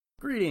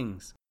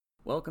Greetings!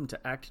 Welcome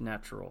to Act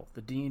Natural,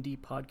 the D&D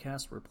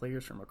podcast where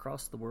players from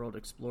across the world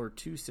explore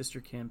two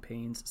sister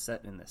campaigns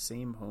set in the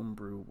same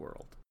homebrew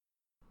world.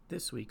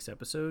 This week's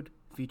episode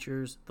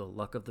features The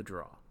Luck of the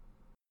Draw.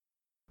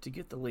 To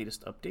get the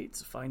latest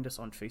updates, find us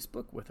on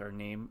Facebook with our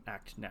name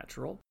Act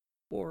Natural,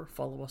 or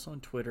follow us on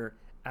Twitter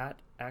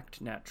at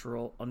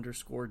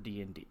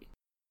ActNatural_DND.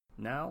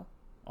 Now,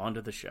 on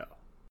to the show.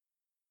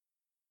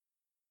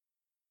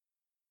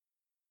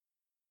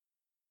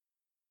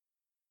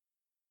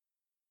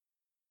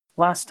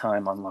 Last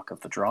time on Luck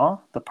of the Draw,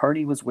 the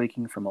party was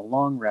waking from a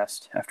long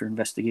rest after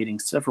investigating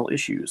several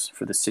issues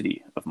for the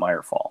city of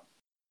Myrefall.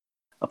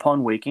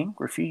 Upon waking,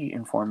 Graffiti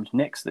informed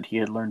Nyx that he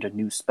had learned a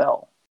new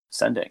spell,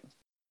 Sending.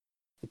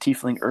 The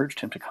tiefling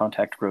urged him to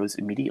contact Rose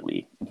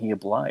immediately, and he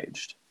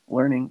obliged,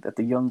 learning that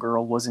the young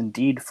girl was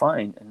indeed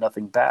fine and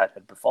nothing bad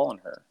had befallen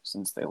her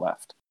since they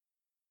left.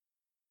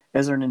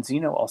 Ezrin and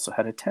Zeno also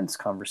had a tense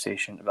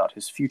conversation about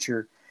his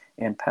future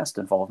and past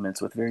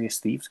involvements with various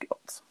thieves'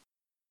 guilds.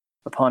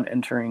 Upon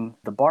entering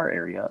the bar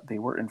area, they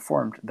were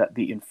informed that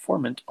the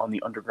informant on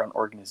the underground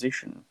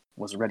organization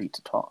was ready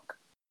to talk.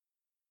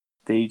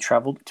 They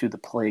traveled to the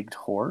Plagued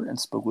Whore and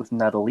spoke with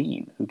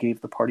Nataline, who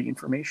gave the party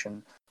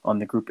information on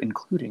the group,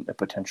 including a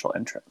potential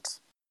entrance.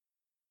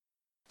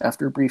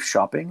 After brief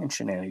shopping and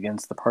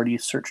shenanigans, the party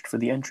searched for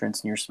the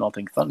entrance near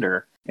Smelting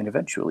Thunder and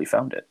eventually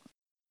found it.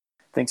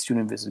 Thanks to an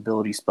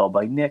invisibility spell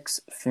by Nyx,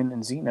 Finn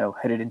and Zeno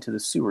headed into the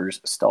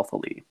sewers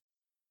stealthily.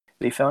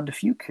 They found a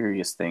few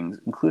curious things,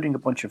 including a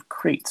bunch of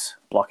crates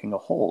blocking a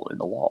hole in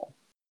the wall.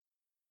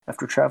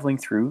 After traveling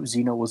through,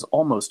 Zeno was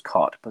almost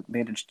caught, but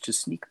managed to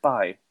sneak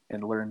by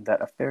and learned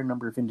that a fair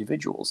number of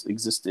individuals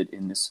existed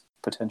in this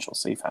potential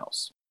safe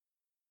house.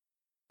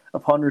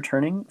 Upon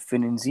returning,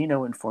 Finn and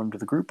Zeno informed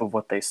the group of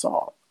what they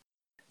saw.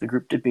 The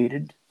group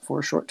debated for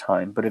a short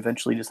time, but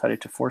eventually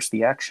decided to force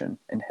the action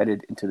and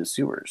headed into the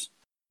sewers,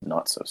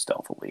 not so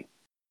stealthily.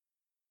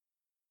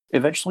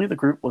 Eventually, the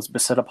group was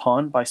beset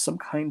upon by some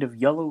kind of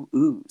yellow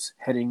ooze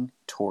heading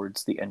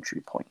towards the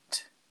entry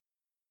point.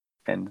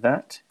 And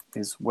that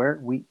is where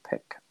we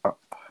pick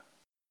up.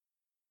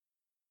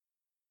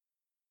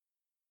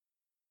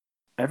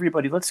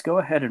 Everybody, let's go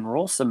ahead and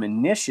roll some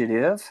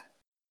initiative.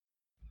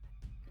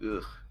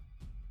 Ugh.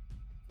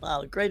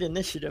 Wow, great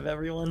initiative,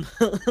 everyone.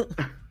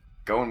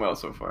 Going well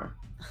so far.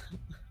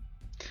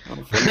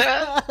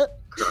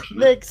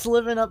 Nick's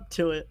living up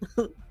to it.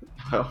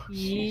 Oh,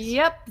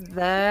 Yep,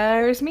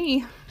 there's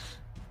me.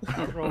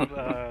 I rolled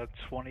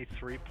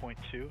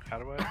 23.2. How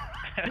do I?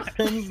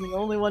 Finn's the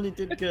only one who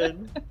did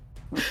good.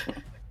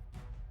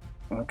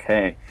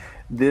 Okay,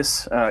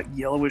 this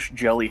yellowish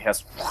jelly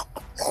has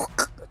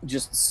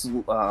just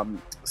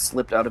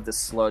slipped out of this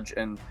sludge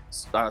and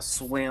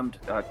slammed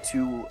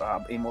two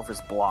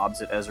amorphous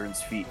blobs at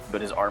Ezrin's feet,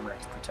 but his armor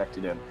has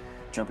protected him.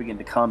 Jumping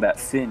into combat,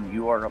 Finn,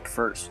 you are up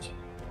first.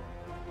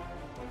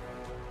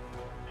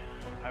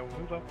 I will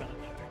move up and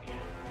attack.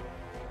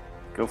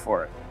 Go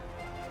for it.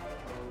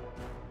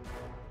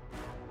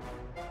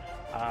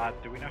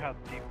 Do we know how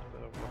deep the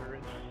water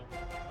is?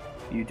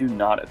 You do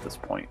not at this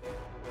point.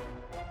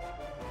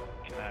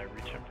 Can I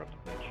reach him from the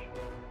pitch?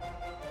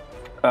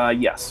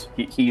 Yes,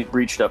 he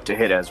reached up to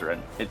hit Ezrin.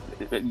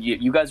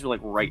 You guys are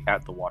like right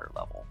at the water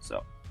level,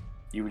 so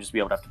you would just be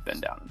able to have to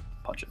bend down and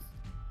punch it.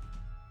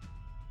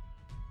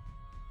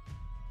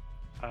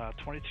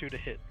 22 to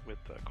hit with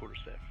the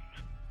quarterstaff.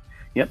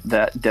 Yep,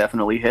 that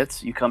definitely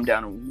hits. You come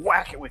down and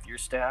whack it with your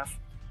staff.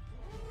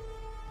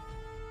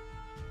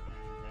 And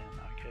then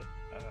I get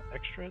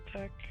extra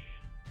attack.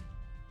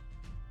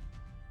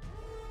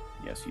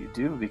 Yes, you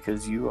do,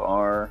 because you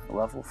are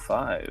level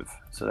 5.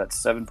 So that's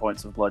 7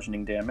 points of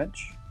bludgeoning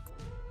damage.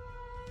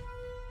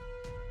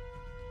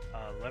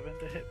 11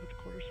 to hit with the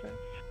quarterstaff.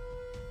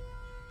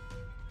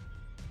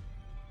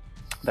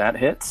 That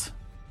hits.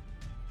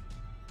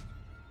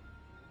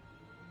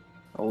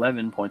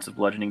 11 points of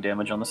bludgeoning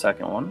damage on the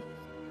second one. And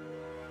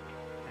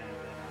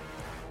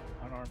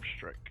then unarmed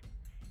strike.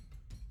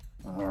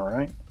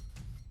 Alright.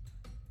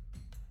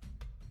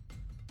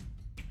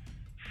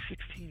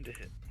 16 to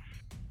hit.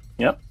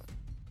 Yep.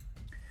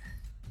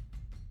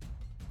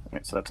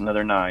 Alright, so that's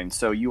another 9.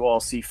 So you all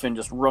see Finn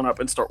just run up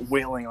and start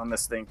wailing on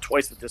this thing,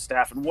 twice with his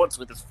staff and once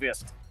with his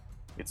fist.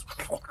 It's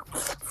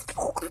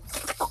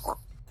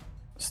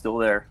still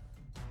there.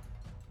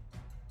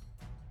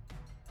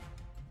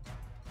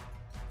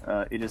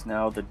 It is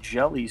now the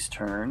jelly's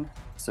turn.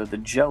 So the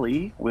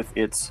jelly, with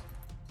its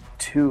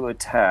 2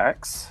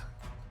 attacks,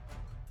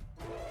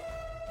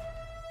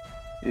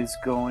 is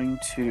going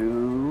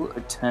to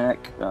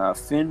attack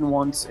Finn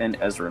once and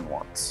Ezrin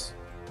once.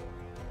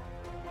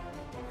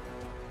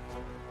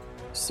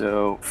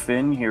 So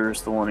Finn,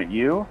 here's the one at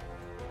you.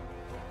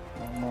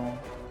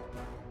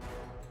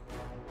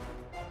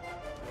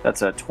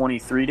 That's a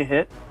 23 to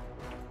hit.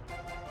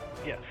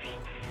 Yes.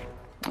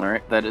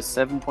 Alright, that is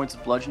 7 points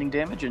of bludgeoning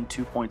damage and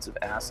 2 points of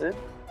acid.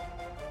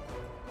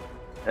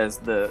 As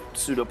the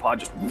pseudopod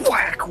just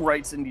whack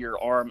right into your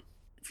arm.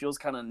 It feels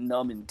kind of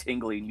numb and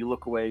tingly, and you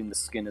look away and the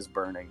skin is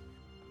burning.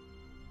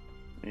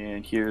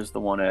 And here's the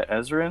one at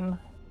Ezrin.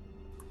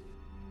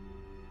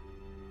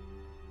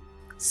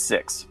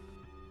 6.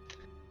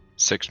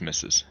 6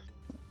 misses.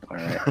 All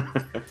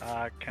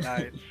right. Can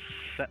I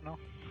sentinel?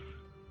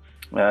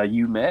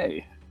 You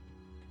may.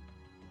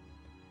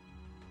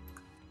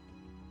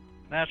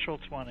 Natural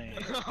 20.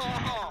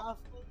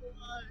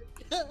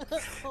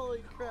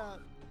 Holy crap.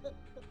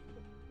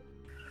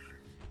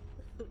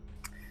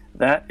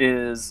 That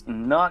is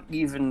not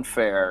even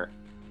fair.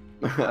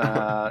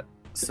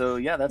 So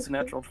yeah, that's a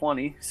natural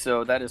 20.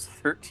 So that is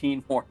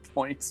 13 more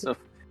points of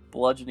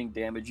bludgeoning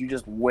damage. You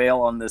just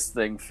wail on this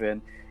thing,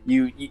 Finn.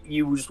 You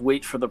just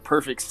wait for the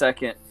perfect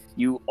second.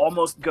 You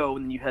almost go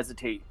and then you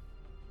hesitate,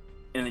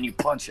 and then you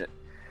punch it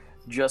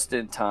just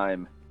in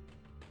time.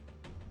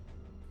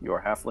 Your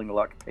halfling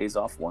luck pays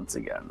off once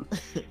again.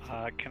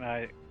 Can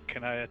I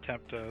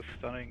attempt a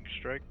stunning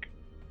strike?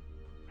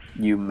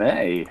 You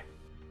may.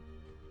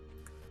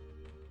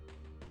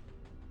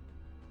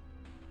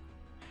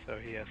 So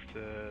he has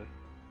to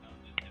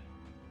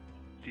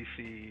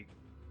DC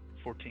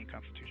 14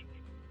 Constitution.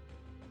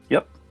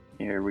 Yep.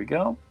 Here we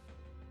go.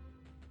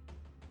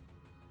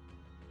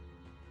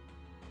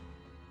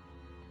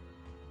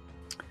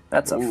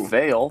 That's a Ooh.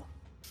 fail.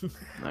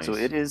 Nice. So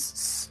it is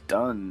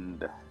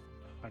stunned.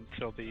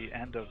 Until the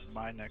end of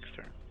my next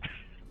turn.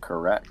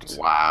 Correct.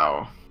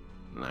 Wow.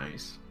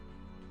 Nice.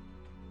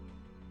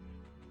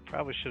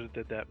 Probably should have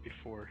did that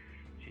before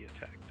he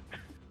attacked.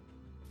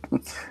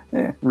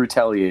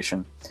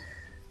 Retaliation.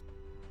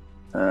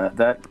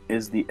 That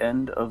is the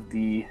end of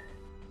the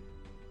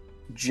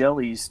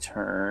jelly's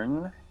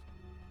turn.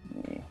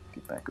 Let me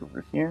get back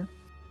over here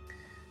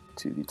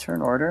to the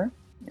turn order.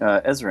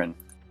 Ezrin.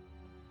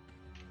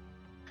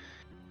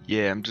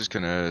 Yeah, I'm just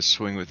gonna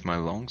swing with my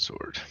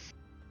longsword.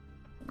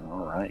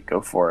 All right, go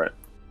for it.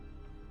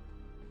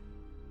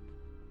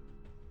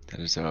 That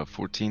is a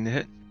 14 to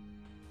hit.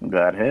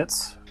 That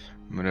hits.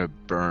 I'm gonna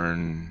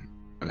burn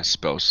a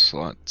spell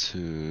slot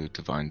to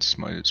Divine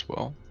Smite as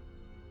well.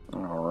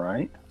 All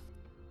right.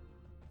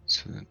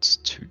 So that's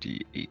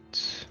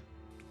 2d8.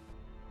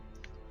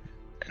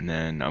 And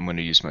then I'm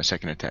gonna use my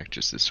second attack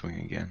just to swing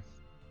again.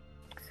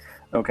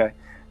 Okay.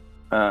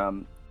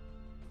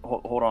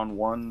 Hold on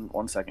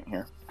one second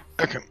here.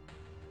 Okay.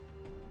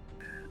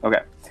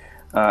 Okay.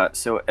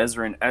 So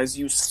Ezrin, as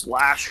you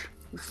slash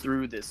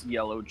through this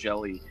yellow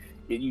jelly,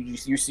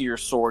 you see your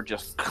sword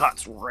just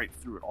cuts right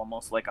through it,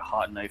 almost like a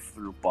hot knife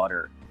through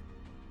butter.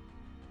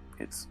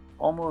 It's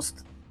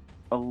almost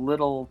a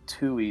little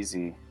too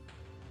easy.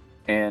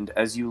 And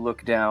as you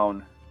look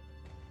down,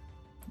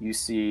 you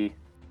see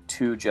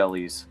 2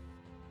 jellies.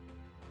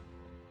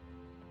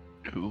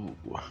 Ooh.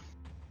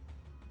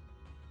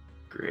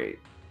 Great.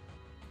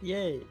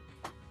 Yay.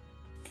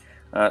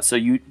 So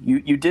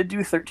you did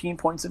do 13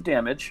 points of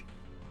damage.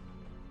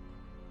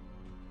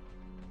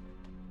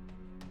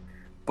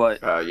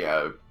 But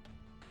Yeah.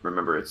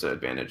 Remember, it's an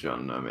advantage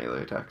on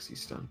melee attacks.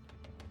 He's stunned.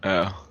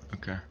 Oh,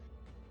 okay.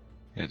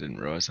 Yeah, I didn't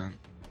realize that.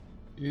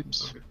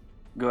 Oops. Okay.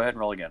 go ahead and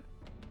roll again.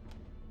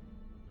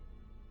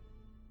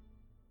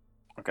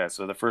 Okay,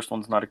 so the first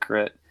one's not a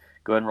crit.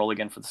 Go ahead and roll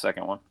again for the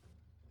second one.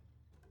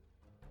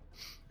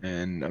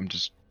 And I'm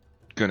just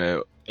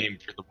gonna aim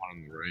for the one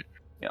on the right.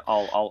 Yeah,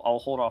 I'll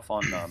hold off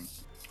on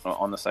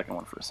the second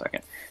one for a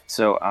second.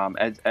 So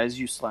as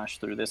you slash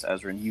through this,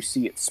 Ezrin, you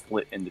see it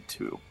split into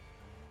 2.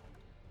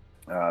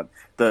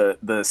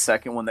 The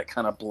second one that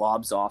kind of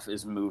blobs off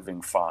is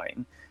moving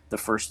fine. The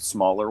first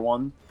smaller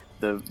one,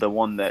 the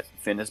one that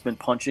Finn has been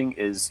punching,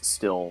 is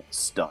still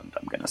stunned,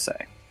 I'm gonna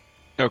say.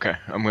 Okay,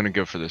 I'm gonna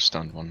go for the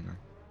stunned one then.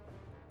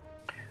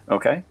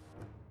 Okay.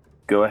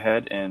 Go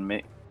ahead and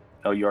make...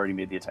 Oh, you already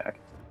made the attack.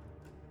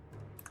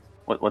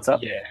 What's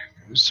up? Yeah.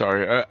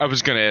 Sorry, I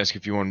was gonna ask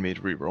if you wanted me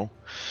to reroll.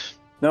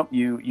 Nope,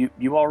 you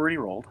already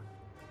rolled.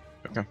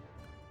 Okay.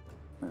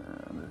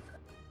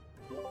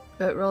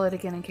 But roll it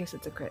again in case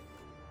it's a crit.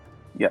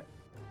 Yep.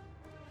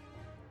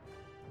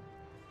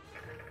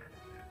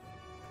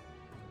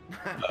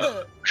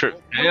 Sure.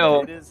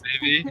 Hail, It is,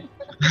 baby.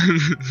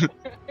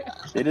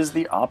 it is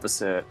the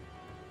opposite.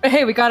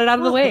 Hey, we got it out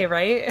of the way,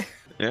 right?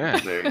 Yeah.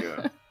 There you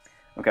go.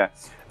 Okay.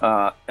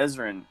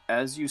 Ezrin,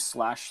 as you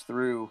slash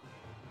through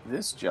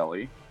this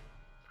jelly,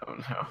 Oh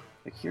no.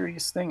 a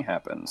curious thing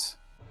happens.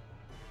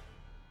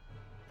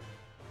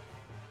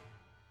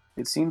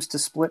 It seems to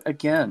split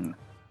again.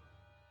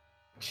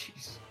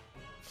 Jeez.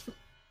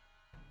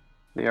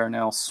 They are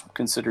now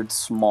considered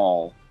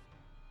small.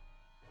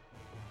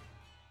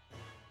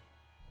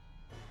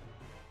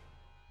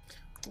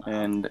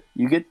 And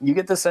you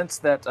get the sense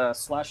that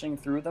slashing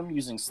through them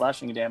using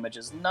slashing damage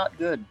is not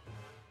good.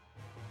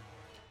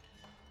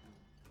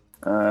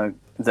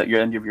 Is that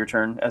your end of your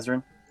turn,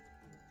 Ezrin?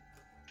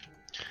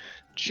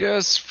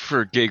 Just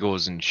for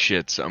giggles and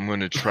shits, I'm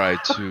gonna try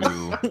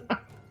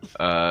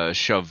to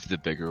shove the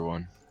bigger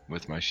one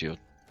with my shield.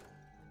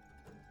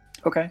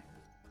 Okay.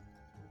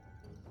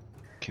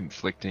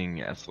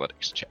 Conflicting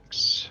athletics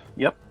checks.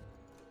 Yep.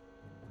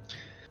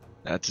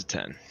 That's a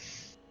 10.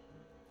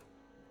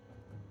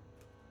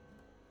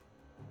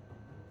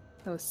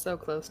 That was so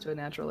close to a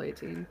natural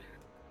 18.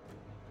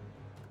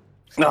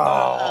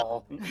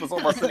 Oh, it was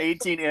almost an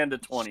 18 and a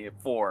 20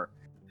 at 4.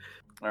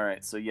 All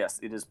right, so yes,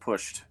 it is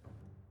pushed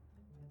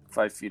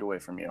 5 feet away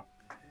from you.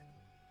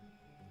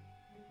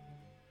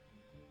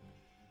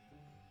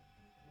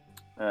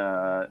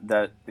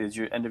 That is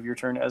your end of your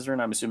turn, Ezra,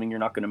 and I'm assuming you're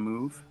not going to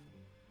move.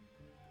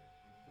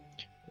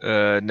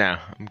 Nah,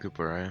 I'm good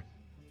where I am.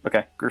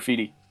 Okay,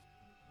 Graffiti.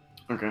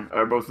 Okay.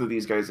 Are both of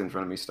these guys in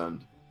front of me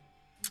stunned?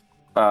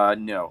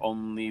 No,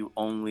 only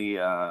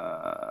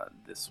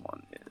this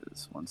one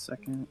is. 1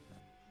 second.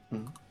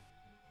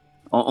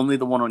 Only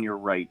the one on your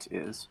right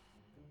is.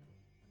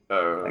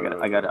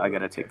 I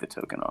gotta take the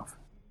token off.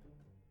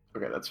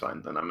 Okay, that's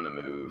fine. Then I'm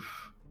gonna move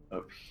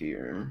up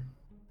here.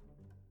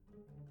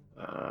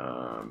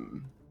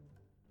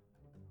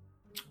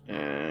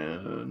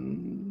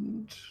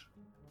 And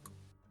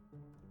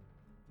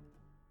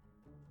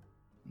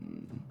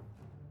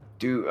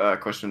do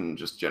question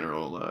just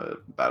general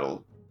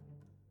battle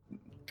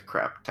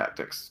crap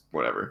tactics,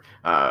 whatever.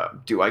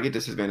 Do I get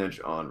disadvantage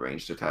on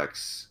ranged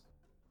attacks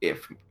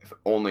if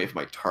only if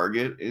my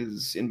target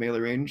is in melee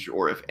range,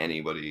 or if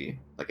anybody,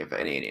 like if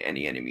any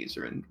enemies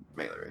are in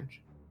melee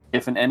range?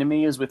 If an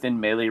enemy is within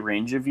melee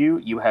range of you,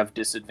 you have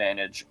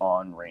disadvantage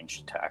on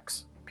ranged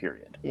attacks.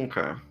 Period.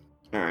 Okay.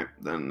 Alright,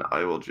 then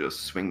I will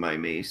just swing my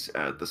mace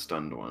at the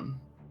stunned one.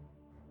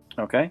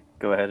 Okay,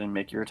 go ahead and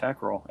make your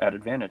attack roll at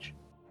advantage.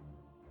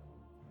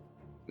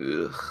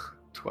 Ugh,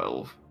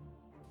 12.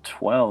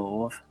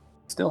 12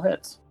 still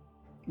hits.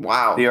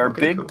 Wow. They are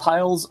okay, big cool.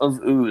 piles of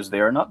ooze.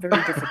 They are not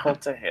very difficult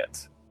to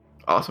hit.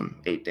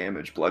 Awesome. 8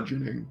 damage,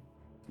 bludgeoning.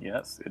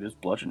 Yes, it is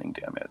bludgeoning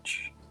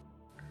damage.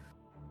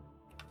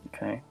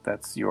 Okay,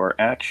 that's your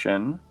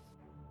action.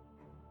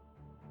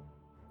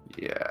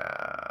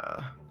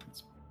 Yeah.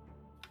 That's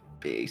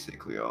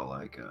basically all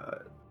I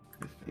got,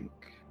 I think.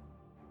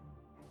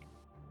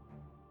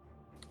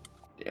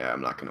 Yeah,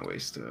 I'm not going to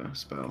waste a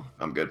spell.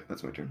 I'm good.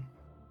 That's my turn.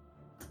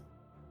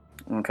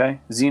 Okay,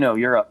 Zeno,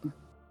 you're up.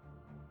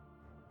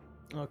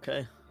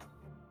 Okay.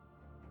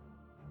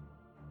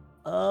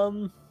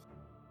 Well,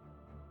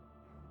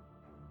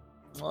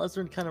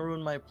 Ezra kind of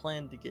ruined my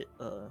plan to get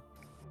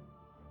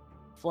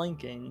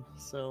flanking,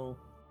 so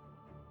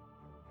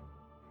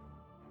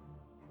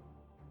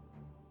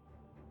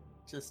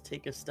just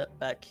take a step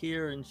back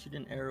here and shoot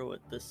an arrow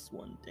at this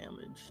one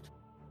damaged.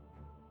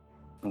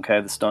 Okay,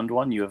 the stunned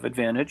one, you have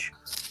advantage,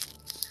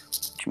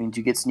 which means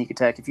you get sneak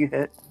attack if you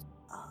hit.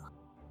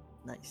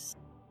 Nice.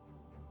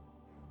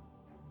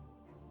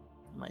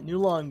 My new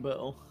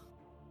longbow.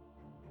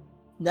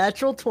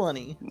 Natural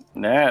 20.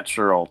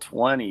 Natural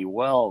 20,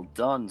 well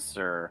done,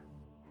 sir.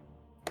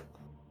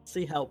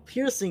 See how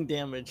piercing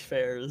damage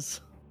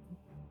fares.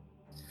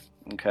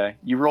 Okay,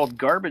 you rolled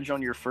garbage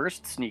on your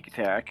first sneak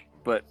attack,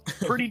 but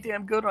pretty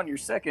damn good on your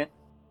second.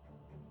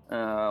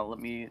 Let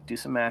me do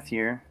some math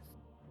here.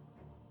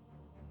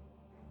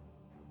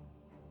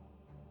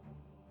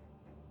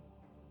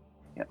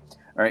 Yeah.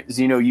 All right,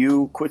 Zeno,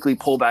 you quickly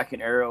pull back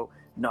an arrow,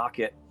 knock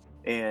it,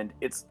 and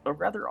it's a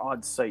rather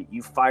odd sight.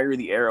 You fire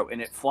the arrow,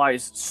 and it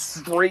flies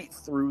straight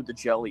through the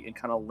jelly and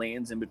kind of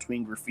lands in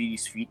between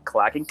Graffiti's feet,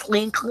 clacking,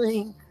 cling,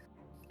 cling,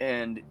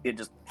 and it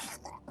just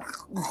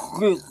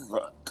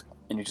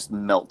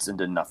melts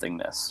into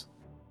nothingness.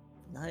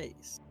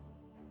 Nice.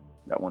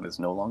 That one is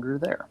no longer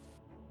there.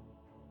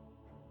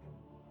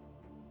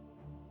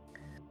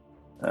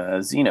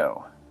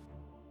 Zeno.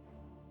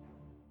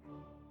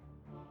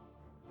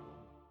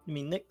 You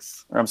mean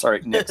Nyx? Or, I'm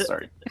sorry, Nick,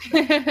 sorry.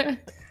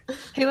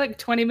 Hey, like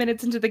 20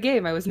 minutes into the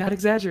game, I was not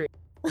exaggerating.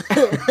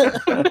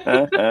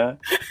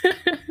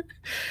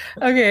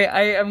 Okay,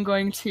 I am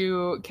going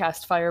to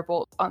cast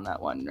Firebolt on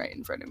that one right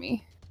in front of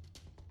me.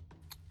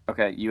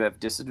 Okay, you have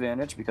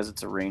disadvantage because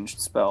it's a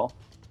ranged spell.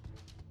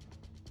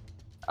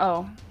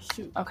 Oh,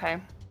 Shoot.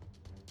 okay.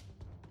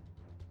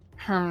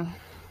 Then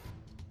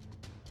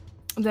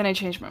I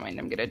changed my mind.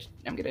 I'm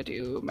gonna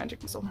do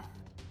Magic Missile.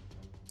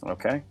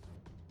 Okay.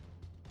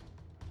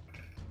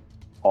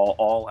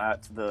 All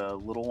at the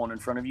little one in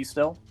front of you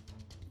still?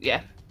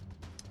 Yeah.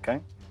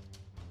 Okay.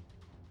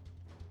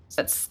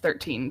 That's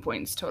 13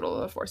 points total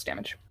of force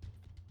damage.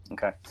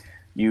 Okay.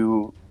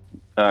 You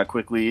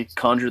quickly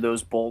conjure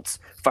those bolts,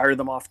 fire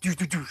them off,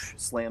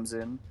 slams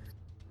in.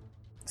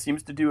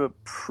 Seems to do a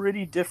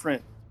pretty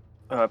decent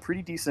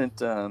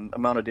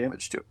amount of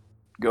damage to it.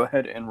 Go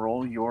ahead and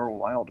roll your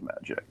wild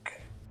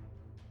magic.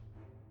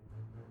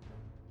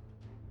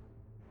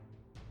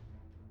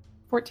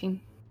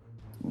 14.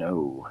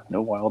 No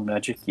wild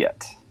magic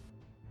yet.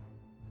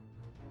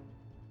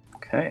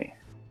 Okay.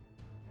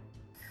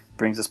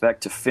 Brings us back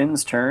to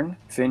Finn's turn.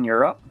 Finn,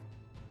 you're up.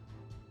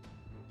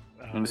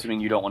 I'm assuming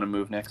you don't want to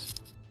move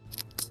next.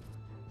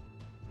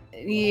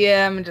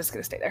 Yeah, I'm just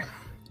gonna stay there.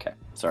 Okay,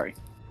 sorry.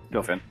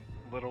 Go, Finn.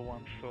 Little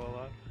one still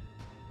alive.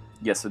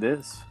 Yes, it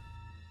is.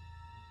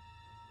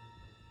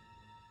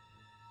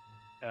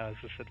 Is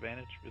this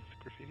advantage with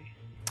Graffiti?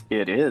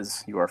 It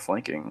is. You are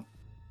flanking.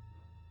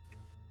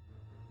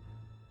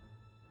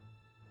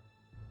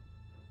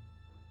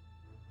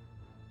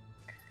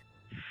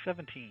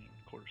 $17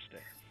 quarterstaff.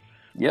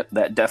 Yep,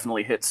 that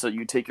definitely hits. So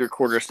you take your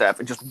quarterstaff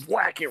and just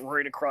whack it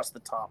right across the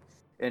top,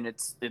 and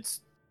it's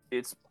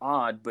it's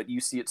odd, but you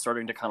see it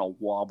starting to kind of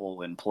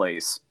wobble in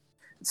place.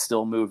 It's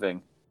still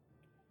moving.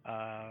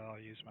 I'll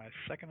use my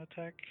second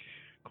attack,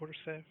 quarter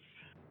save.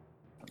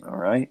 All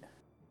right.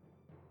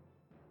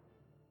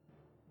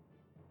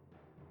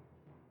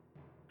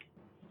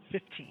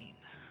 15.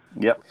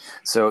 Yep.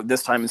 So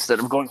this time, instead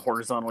of going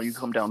horizontal, you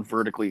come down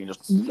vertically and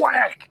just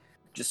whack!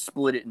 Just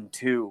split it in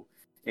two.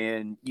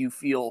 And you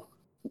feel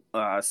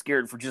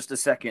scared for just a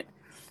second.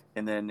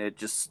 And then it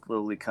just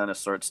slowly kind of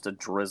starts to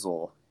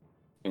drizzle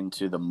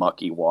into the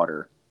mucky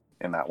water.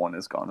 And that one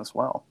is gone as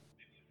well.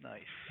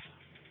 Nice.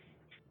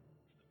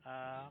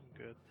 I'm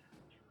good.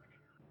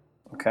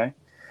 Okay.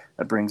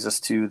 That brings us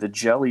to the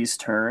jelly's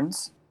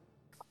turns.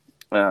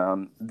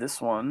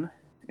 This one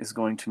is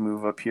going to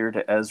move up here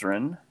to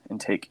Ezrin and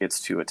take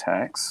its 2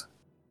 attacks.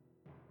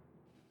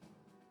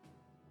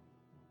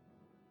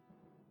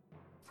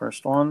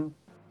 First one.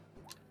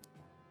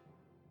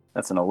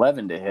 That's an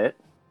 11 to hit.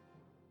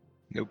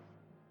 Nope.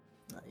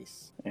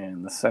 Nice.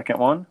 And the second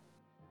one.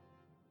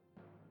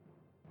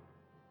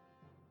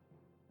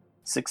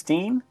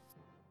 16?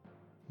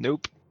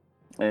 Nope.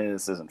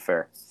 This isn't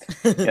fair.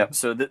 Yep,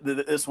 so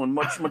this one,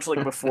 much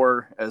like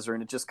before,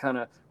 Ezrin, it just kind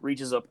of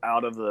reaches up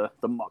out of the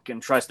muck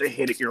and tries to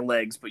hit at your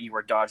legs, but you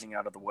are dodging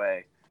out of the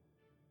way.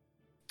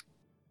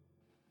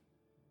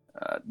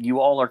 You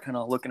all are kind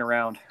of looking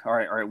around. All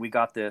right, we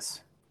got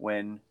this.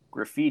 When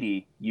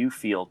Graffiti, you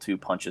feel 2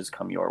 punches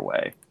come your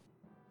way.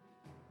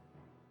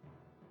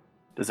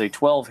 Does a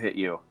 12 hit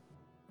you?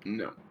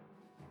 No.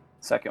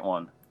 Second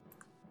one.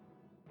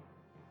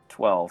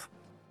 12.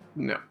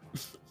 No.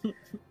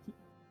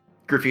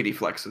 Graffiti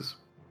flexes.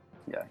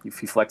 Yeah, he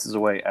flexes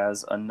away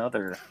as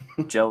another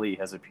jelly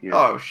has appeared.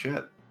 Oh,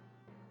 shit.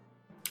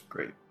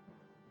 Great.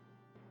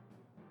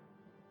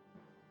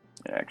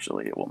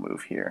 Actually, it will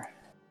move here.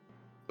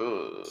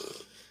 Ugh.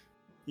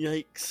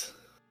 Yikes.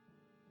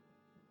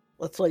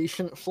 That's why you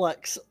shouldn't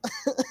flex.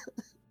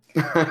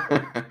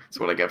 That's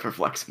what I get for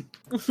flexing.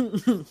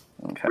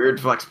 Okay.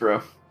 Weird flex,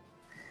 bro.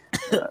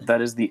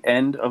 That is the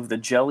end of the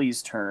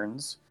jelly's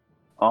turns.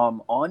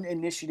 On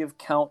initiative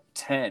count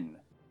 10,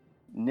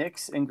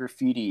 Nyx and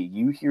Graffiti,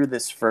 you hear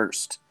this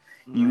first.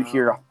 You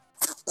hear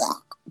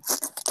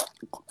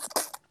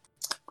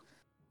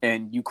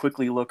and you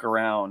quickly look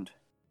around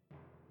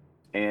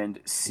and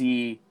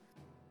see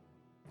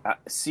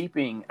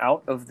seeping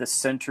out of the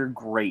center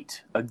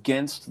grate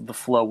against the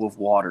flow of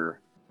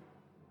water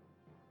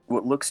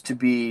what looks to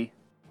be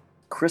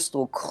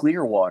crystal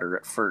clear water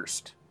at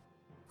first,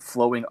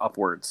 flowing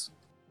upwards.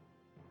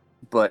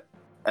 But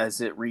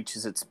as it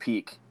reaches its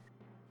peak,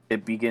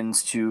 it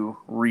begins to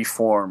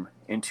reform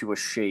into a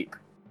shape,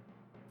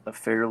 a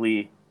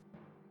fairly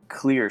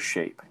clear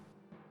shape.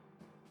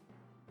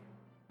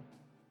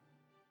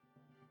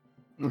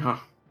 Uh-huh.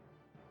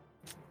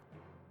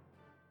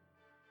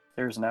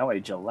 There's now a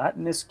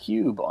gelatinous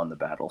cube on the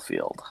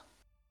battlefield.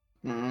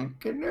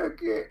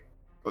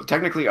 Well,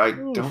 technically, I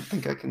don't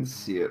think I can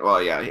see it.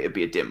 Well, yeah, it'd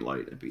be a dim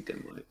light.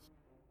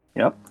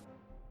 Yep.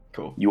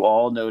 Cool. You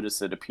all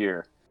notice it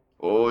appear.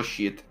 Oh,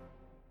 shit.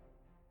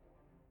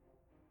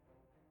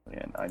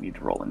 And I need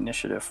to roll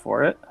initiative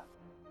for it.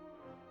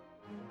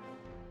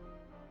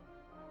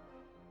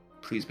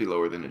 Please be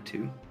lower than a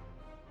 2.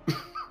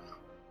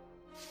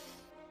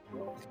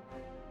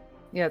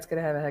 Yeah, it's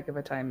gonna have a heck of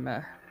a time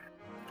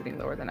getting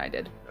lower than I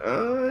did.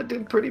 It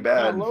did pretty Yeah,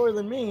 bad. lower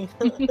than me.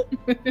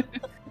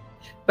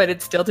 But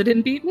it still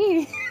didn't beat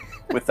me.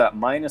 With that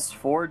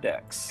 -4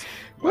 dex.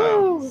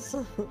 Wow. Nice.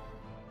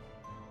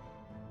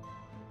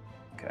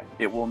 Okay.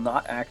 It will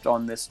not act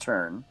on this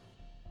turn,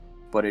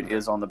 but it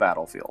is on the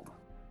battlefield.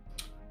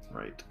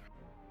 Right.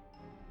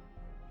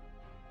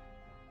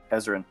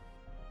 Ezrin.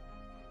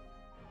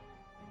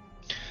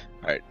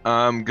 Alright,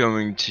 I'm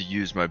going to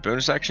use my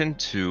bonus action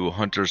to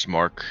Hunter's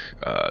Mark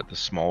the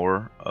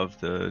smaller of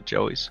the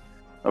jellies.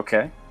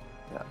 Okay.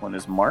 That one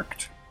is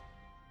marked.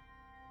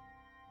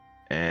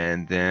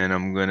 And then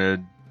I'm going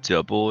to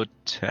double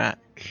attack.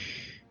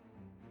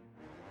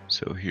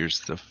 So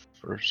here's the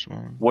first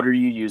one. What are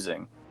you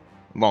using?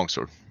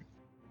 Longsword.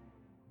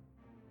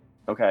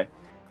 Okay.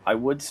 I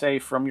would say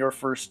from your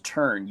first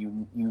turn,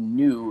 you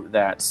knew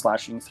that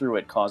slashing through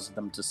it caused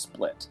them to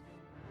split.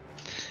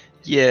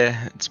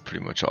 Yeah, it's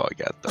pretty much all I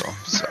got though,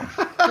 so.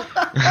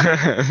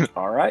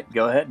 All right,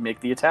 go ahead, make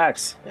the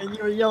attacks. And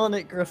you were yelling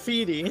at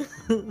Graffiti.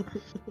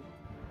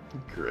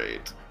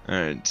 Great.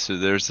 Alright, so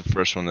there's the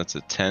first one, that's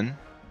a 10.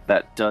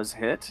 That does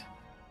hit.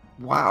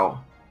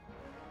 Wow.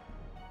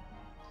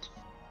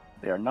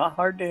 They are not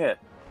hard to hit.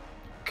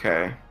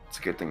 Okay. It's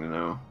a good thing to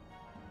know.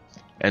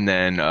 And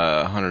then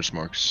Hunter's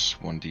Mark's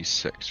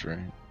 1d6,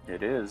 right?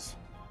 It is.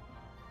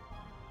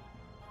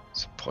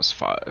 So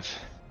 +5.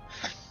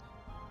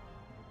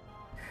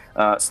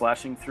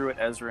 Slashing through it,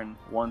 Ezrin,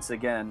 once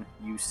again,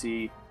 you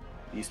see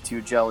these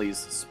 2 jellies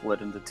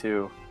split into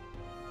 2.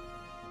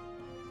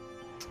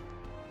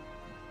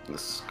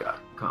 This got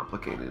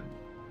complicated.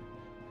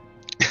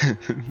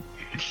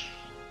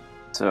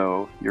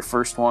 So your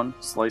first one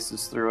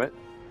slices through it,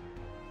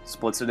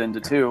 splits it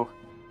into 2.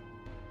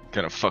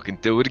 Gonna fucking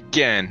do it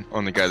again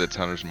on the guy that's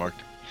Hunter's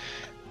Marked.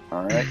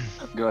 All right,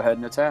 go ahead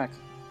and attack.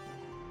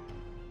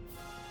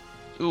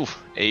 Ooh,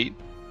 8.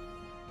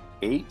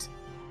 8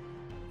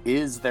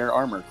 is their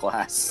armor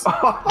class.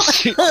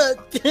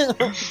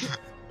 Damn.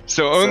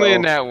 So only So-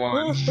 in that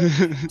one.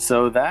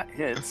 So that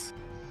hits.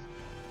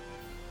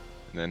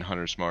 And then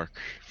Hunter's Mark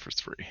for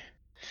 3.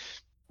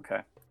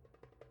 Okay.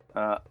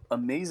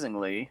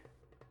 Amazingly,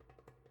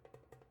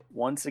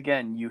 once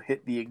again, you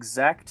hit the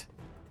exact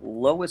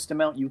lowest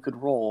amount you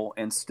could roll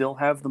and still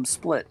have them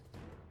split.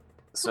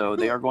 So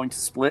they are going to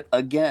split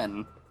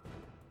again.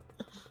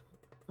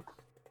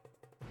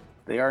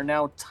 They are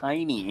now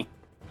tiny.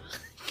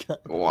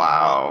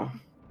 Wow.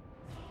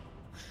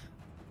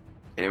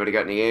 Anybody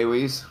got any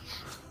AoEs?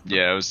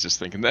 Yeah, I was just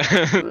thinking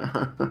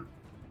that.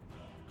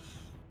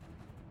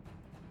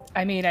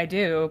 I mean, I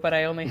do, but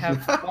I only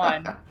have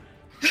one.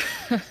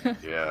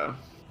 Yeah.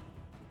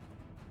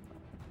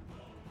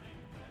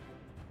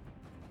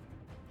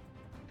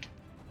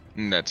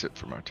 And that's it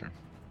for my turn.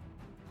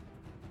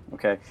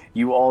 Okay,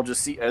 you all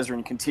just see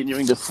Ezrin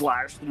continuing to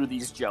flash through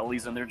these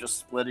jellies, and they're just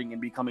splitting and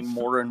becoming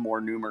more and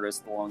more numerous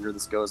the longer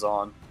this goes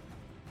on.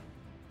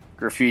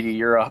 Graffiti,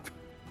 you're up.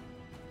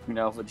 You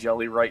now have a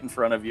jelly right in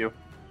front of you.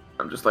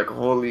 I'm just like,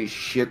 holy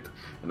shit.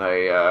 And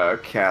I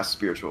cast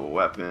Spiritual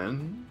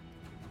Weapon.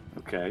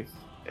 Okay.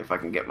 If I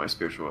can get my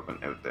Spiritual Weapon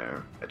out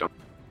there.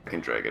 I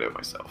can drag it out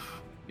myself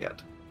yet.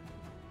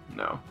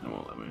 No, it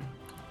won't let me.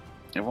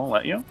 It won't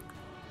let you?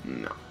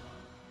 No.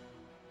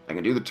 I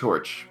can do the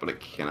torch, but I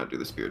cannot do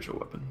the Spiritual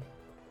Weapon.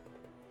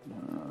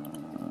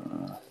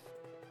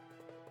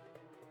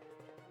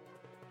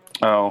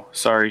 Oh,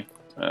 sorry.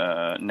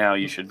 Now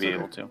you should be It's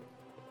okay. able to.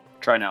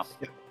 Try now.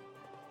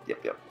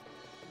 Yep.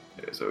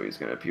 Okay, so he's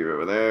gonna appear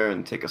over there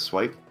and take a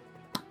swipe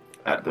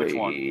At which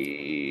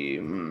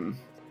one?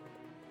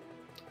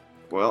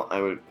 Well,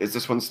 I would. Is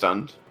this one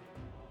stunned?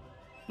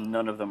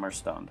 None of them are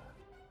stunned.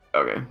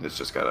 Okay, it's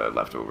just got a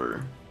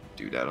leftover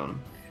doodad on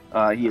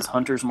him. He is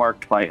hunter's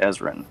marked by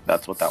Ezrin.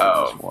 That's what that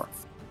one is for.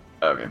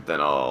 Okay, then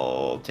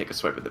I'll take a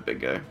swipe at the big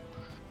guy.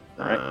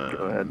 Alright,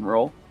 go ahead and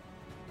roll.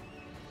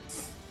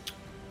 If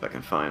I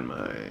can find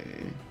my.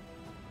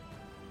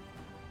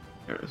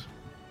 There it is.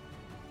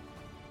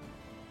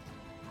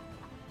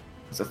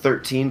 It's a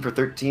 13 for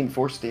 13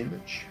 force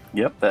damage.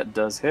 Yep, that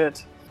does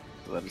hit.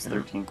 So that is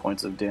 13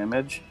 points of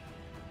damage.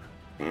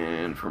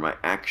 And for my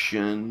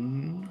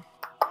action,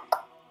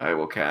 I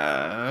will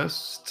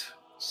cast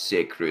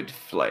Sacred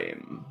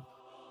Flame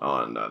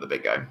on the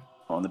big guy.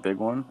 On the big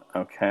one.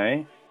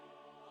 Okay.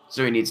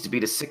 So he needs to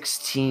beat a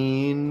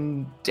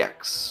 16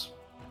 dex.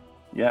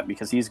 Yeah,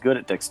 because he's good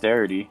at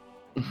dexterity.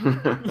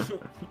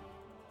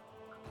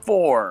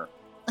 4.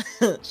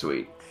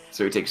 Sweet.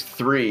 So he takes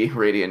 3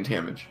 radiant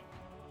damage.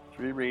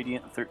 3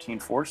 radiant, 13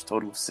 force,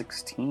 total of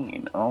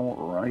 16.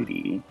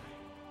 Alrighty.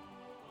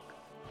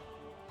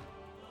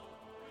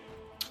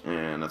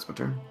 And that's my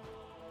turn.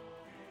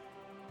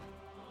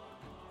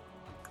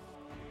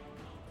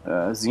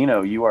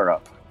 Zeno, you are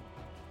up.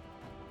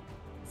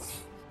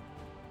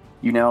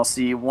 You now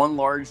see one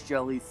large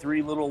jelly,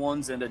 3 little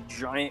ones, and a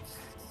giant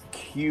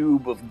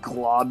cube of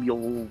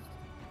globule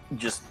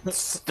just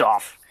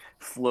stuff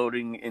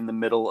floating in the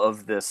middle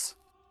of this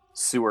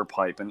sewer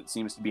pipe, and it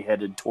seems to be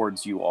headed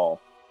towards you all.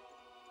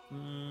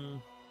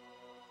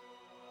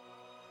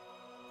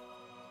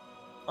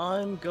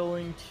 I'm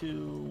going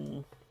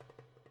to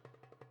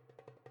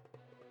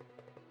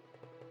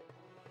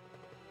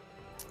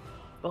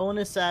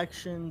bonus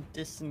action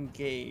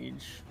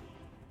disengage.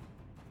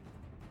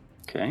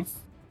 Okay.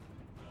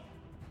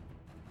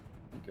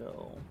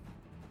 Go.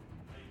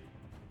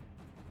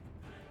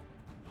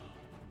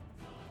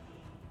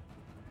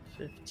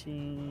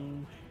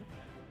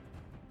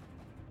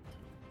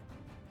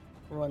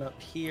 Run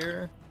up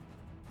here.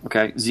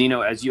 Okay,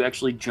 Zeno, as you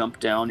actually jump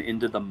down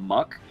into the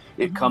muck,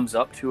 it comes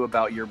up to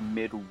about your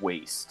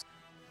mid-waist.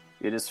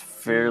 It is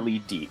fairly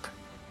deep.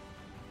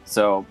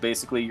 So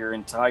basically your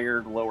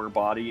entire lower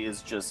body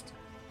is just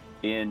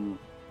in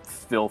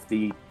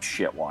filthy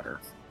shit water.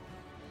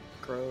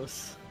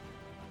 Gross.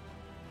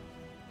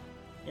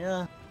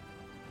 Yeah.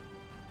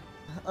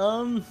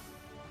 And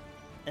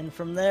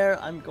from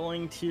there, I'm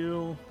going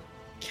to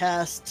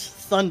cast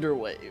Thunder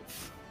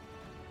Wave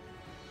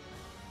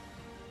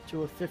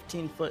to a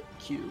 15-foot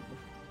cube.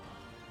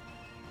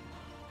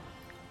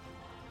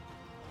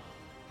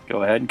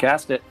 Go ahead and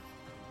cast it.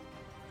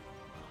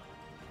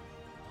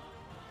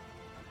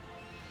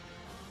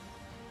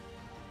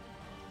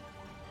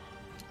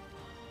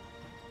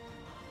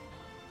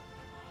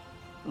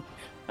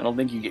 I don't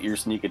think you get your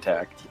sneak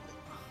attack.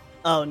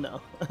 Oh no.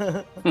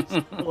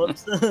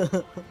 Whoops.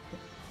 Alright,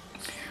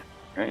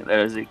 that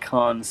is a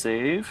con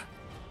save.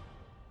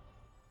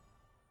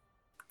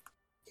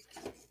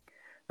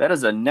 That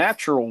is a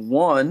natural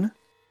 1.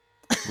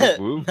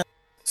 Woo.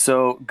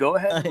 So go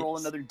ahead and Nice. roll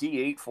another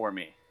d8 for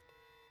me.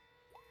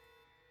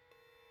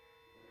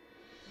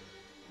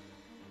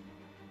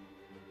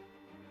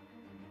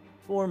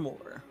 Four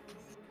more.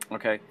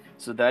 Okay,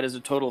 so that is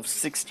a total of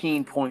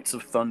 16 points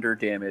of thunder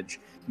damage.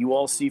 You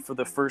all see for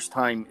the first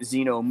time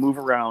Zeno move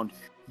around,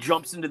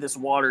 jumps into this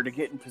water to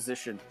get in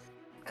position,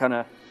 kind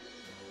of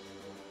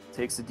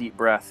takes a deep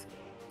breath,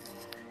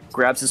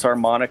 grabs his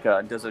harmonica,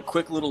 and does a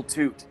quick little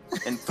toot,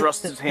 and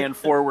thrusts his hand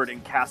forward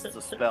and casts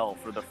a spell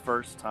for the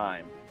first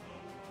time.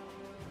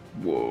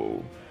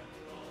 Whoa.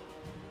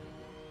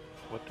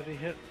 What did he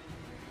hit?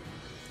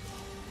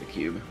 The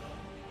cube.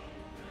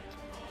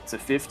 It's a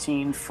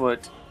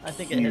 15-foot I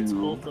think it hits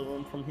both of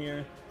them from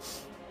here.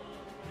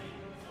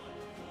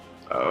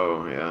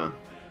 Oh, yeah.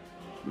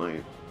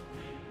 Might.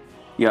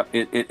 Yep,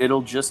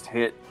 it'll just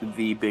hit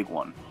the big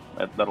one.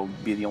 That'll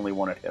be the only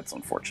one it hits,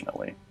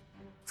 unfortunately,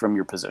 from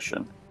your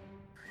position.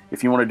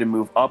 If you wanted to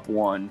move up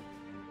one,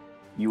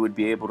 you would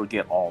be able to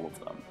get all of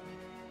them.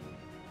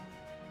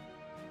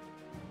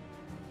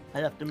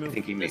 I'd have to move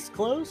this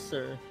close,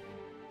 or?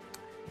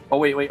 Oh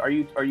wait, are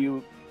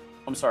you?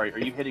 I'm sorry. Are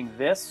you hitting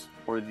this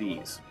or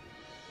these?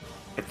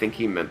 I think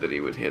he meant that he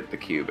would hit the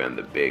cube and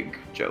the big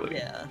jelly.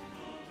 Yeah.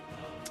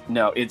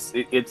 No, it's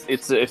a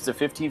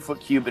 15-foot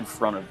cube in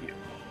front of you.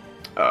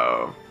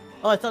 Oh.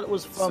 Oh, I thought it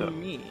was from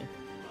me.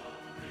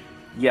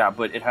 Yeah,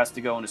 but it has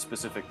to go in a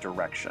specific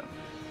direction.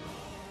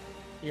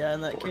 Yeah,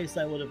 in that case,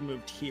 I would have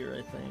moved here,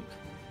 I think.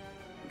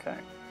 Okay,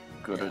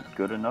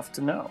 good enough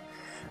to know. All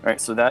right,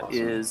 so that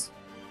is.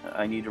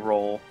 I need to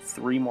roll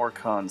 3 more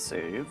con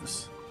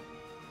saves.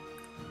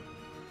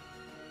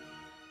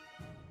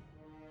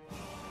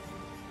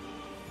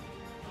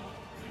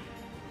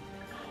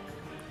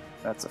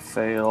 That's a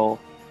fail.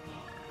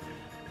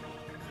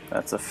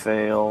 That's a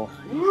fail.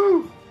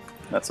 Woo!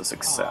 That's a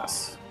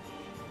success.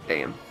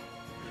 Damn.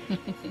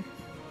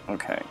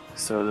 Okay,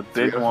 so the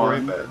big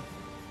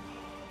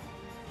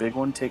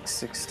one takes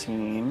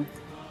 16.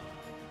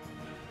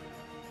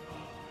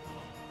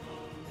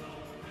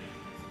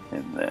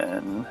 And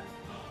then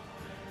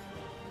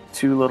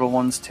 2 little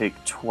ones take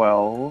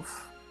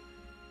 12.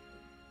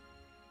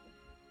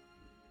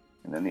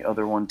 And then the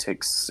other one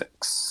takes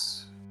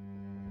 6.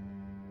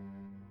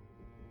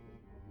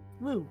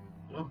 Woo.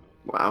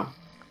 Wow.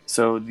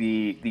 So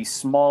the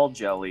small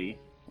jelly,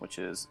 which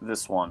is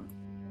this one,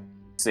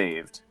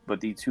 saved,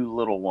 but the 2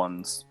 little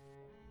ones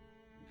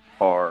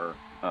are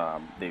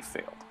they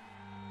failed.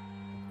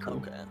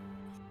 Okay.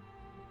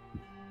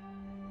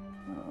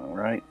 All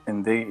right,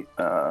 and they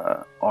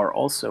are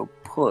also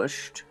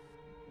pushed.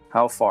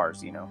 How far,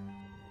 Zeno?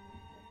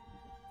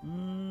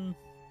 How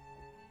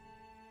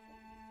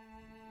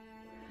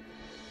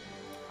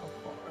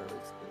far is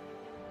it?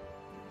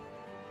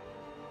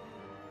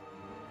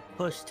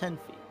 Push 10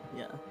 feet.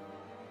 Yeah.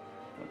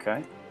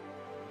 Okay.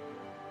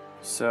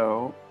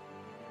 So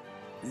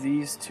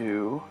these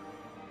 2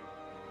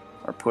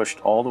 are pushed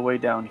all the way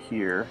down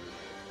here,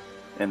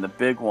 and the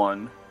big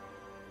one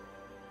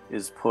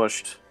is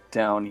pushed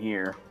down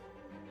here,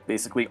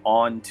 basically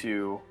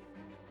onto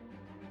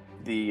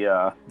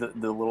the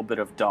little bit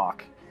of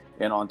dock,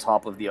 and on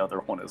top of the other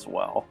one as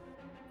well.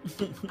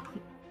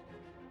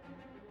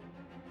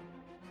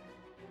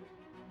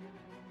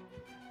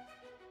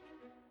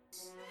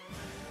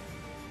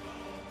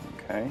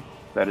 Okay,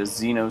 that is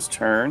Zeno's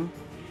turn.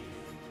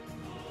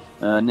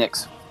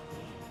 Nyx.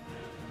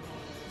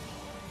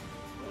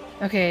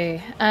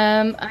 Okay,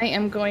 I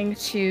am going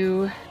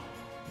to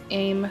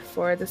aim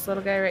for this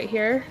little guy right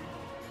here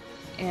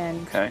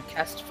and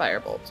cast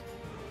Firebolt.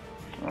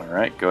 All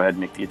right, go ahead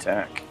and make the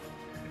attack.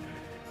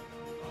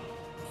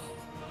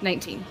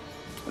 19.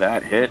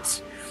 That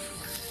hits.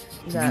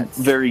 That's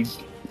very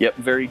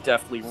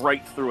deftly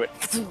right through it.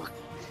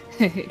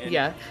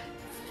 yeah.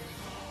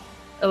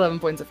 11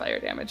 points of fire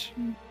damage.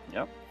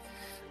 Yep.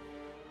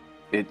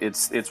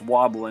 It's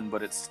wobbling,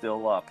 but it's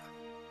still up.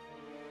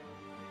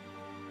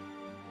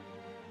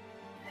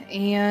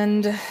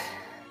 And I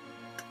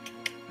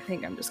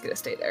think I'm just gonna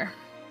stay there.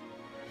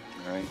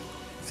 All right,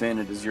 Finn,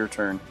 it is your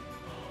turn.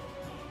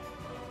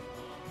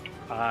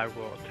 I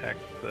will attack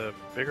the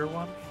bigger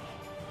one.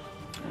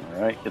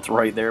 All right, it's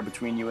right there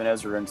between you and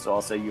Ezra, so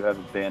I'll say you have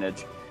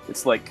advantage.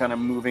 It's like kind of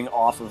moving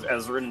off of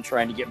Ezra and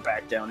trying to get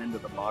back down into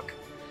the muck.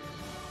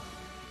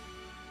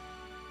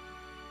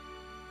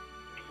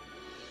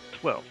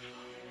 12.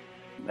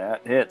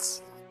 That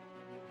hits.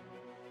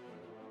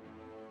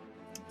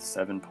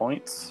 7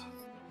 points.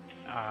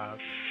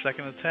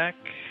 Second attack.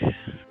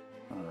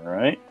 All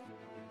right.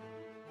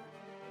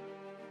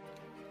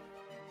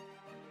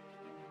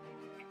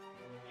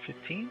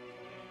 15.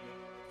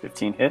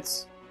 15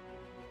 hits.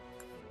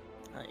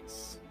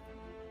 Nice.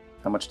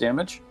 How much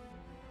damage?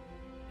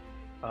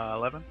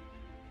 11.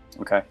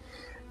 Okay.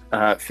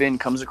 Finn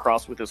comes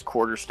across with his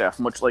quarterstaff,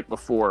 much like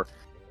before.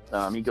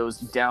 He goes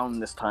down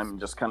this time and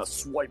just kind of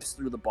swipes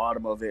through the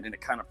bottom of it, and it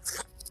kind of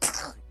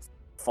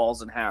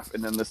falls in half.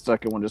 And then the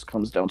second one just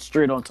comes down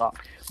straight on top.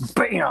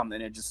 Bam!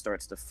 And it just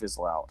starts to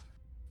fizzle out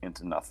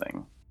into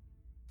nothing.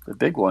 The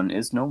big one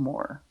is no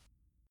more.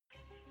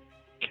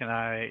 Can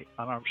I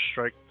unarmed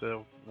strike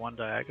the one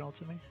diagonal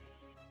to me?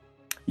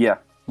 Yeah.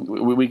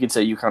 We could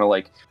say you kind of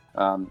like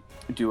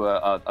do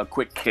a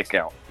quick kick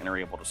out and are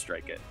able to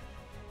strike it.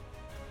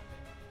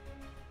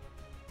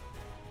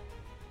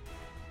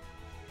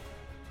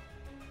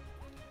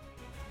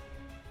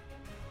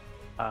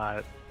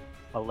 Uh,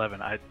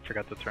 11. I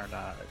forgot to turn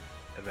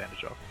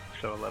advantage off.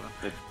 So 11.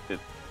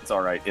 It's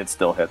all right. It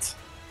still hits.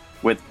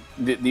 With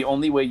the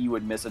only way you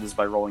would miss it is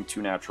by rolling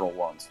 2 natural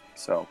ones.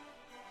 So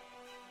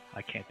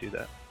I can't do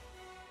that.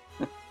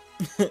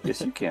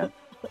 yes, you can.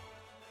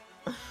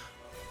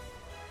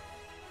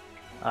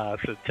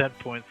 So 10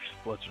 points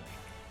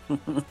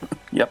bludgeoning.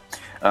 Yep.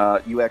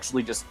 You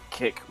actually just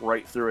kick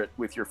right through it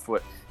with your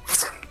foot,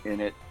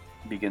 and it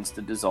begins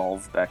to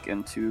dissolve back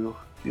into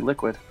the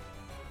liquid.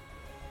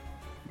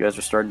 You guys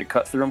are starting to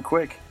cut through them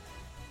quick.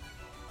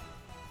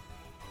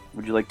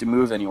 Would you like to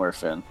move anywhere,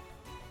 Finn?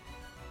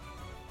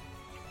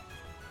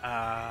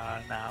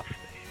 Nah, stay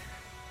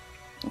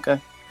here.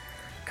 Okay.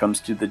 Comes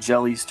to the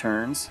jellies'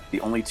 turns.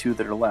 The only 2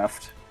 that are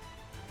left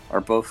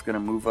are both going to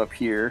move up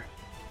here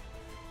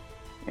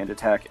and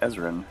attack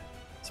Ezrin.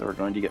 So we're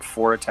going to get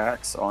 4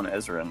 attacks on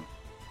Ezrin.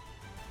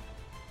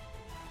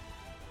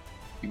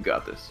 You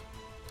got this.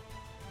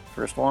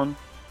 First one,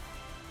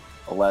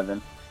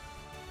 11.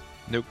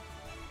 Nope.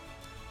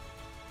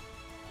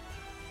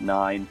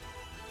 9.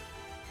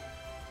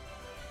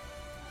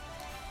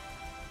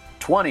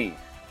 20.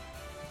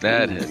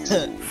 That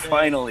hits.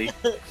 Finally.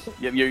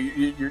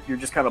 You're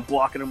just kind of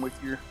blocking him with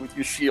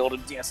your shield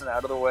and dancing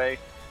out of the way.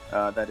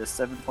 That is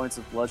 7 points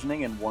of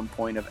bludgeoning and 1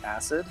 point of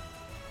acid.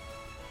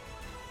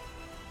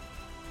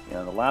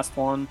 And the last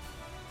one,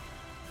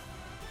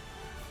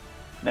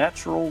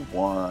 natural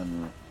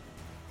 1.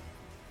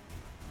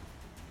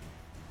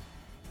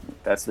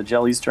 That's the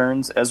jelly's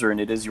turns.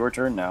 Ezrin, it is your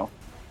turn now.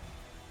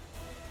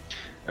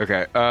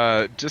 Okay,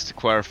 just to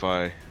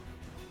clarify,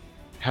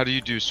 how do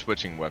you do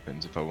switching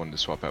weapons if I wanted to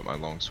swap out my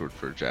longsword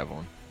for a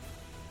javelin?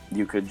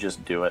 You could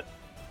just do it.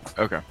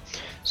 Okay,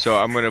 so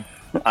I'm gonna...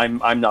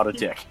 I'm not a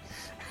dick.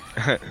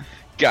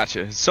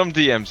 Gotcha. Some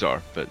DMs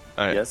are, but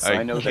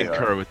I know they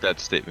concur are. with that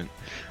statement.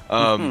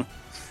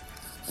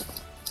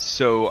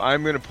 So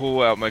I'm going to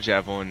pull out my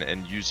javelin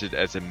and use it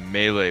as a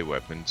melee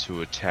weapon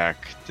to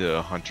attack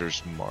the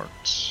Hunter's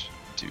Marked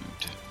dude.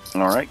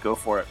 All right, go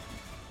for it.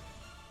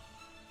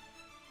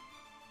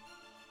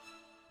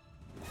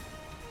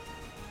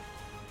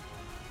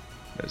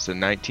 That's a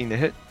 19 to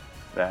hit,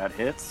 That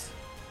hits.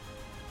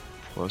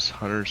 plus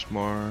Hunter's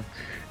Mark.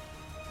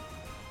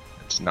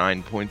 That's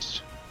 9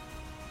 points.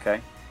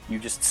 Okay. You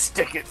just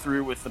stick it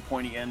through with the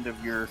pointy end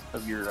of your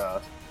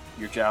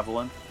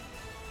javelin.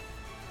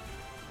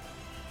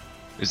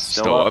 Is it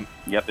still up?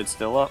 Yep, it's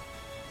still up.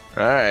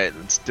 Alright,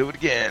 let's do it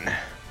again.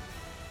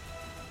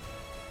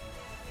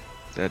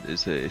 That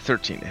is a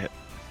 13 to hit.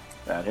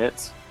 That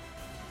hits.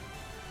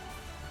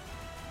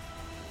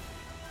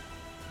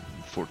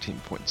 14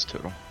 points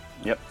total.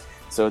 Yep.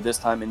 So this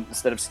time,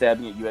 instead of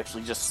stabbing it, you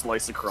actually just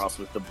slice across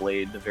with the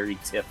blade. The very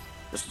tip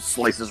just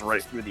slices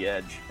right through the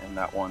edge, and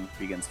that one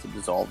begins to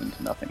dissolve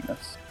into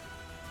nothingness.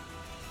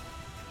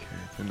 Okay,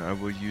 then I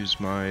will use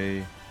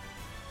my...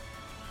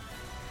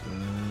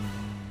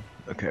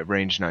 okay,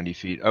 range 90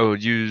 feet. I will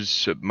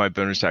use my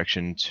bonus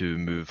action to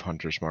move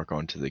Hunter's Mark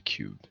onto the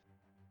cube.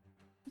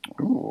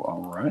 Ooh,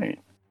 alright.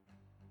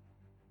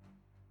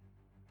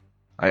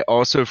 I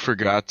also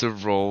forgot to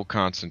roll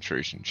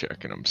concentration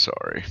check, and I'm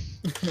sorry.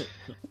 That's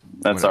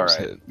when I all was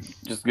right. hit.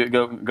 Just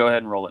go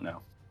ahead and roll it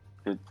now.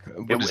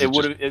 What is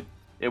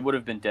It would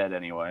have been dead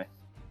anyway.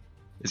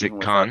 Is it even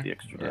without con? the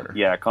extra Or- dead.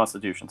 Yeah,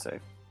 Constitution save.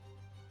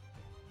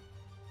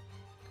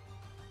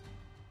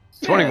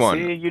 21.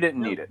 Yeah, see, you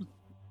didn't need it.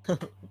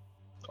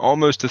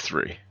 Almost a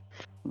 3.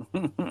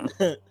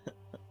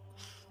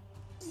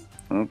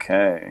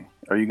 Okay.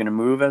 Are you going to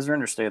move,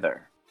 Ezrin, or stay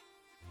there?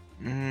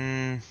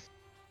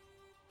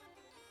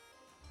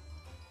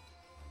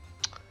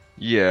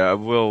 Yeah, I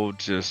will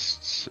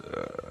just...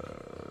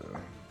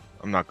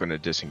 I'm not going to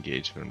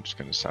disengage, but I'm just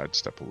going to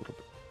sidestep a little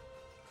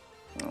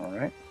bit.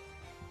 Alright.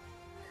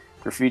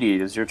 Graffiti,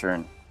 it is your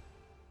turn.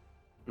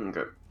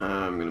 Okay.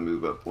 I'm going to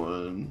move up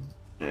 1,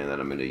 and then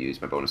I'm going to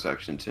use my bonus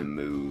action to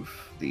move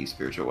the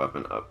spiritual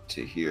weapon up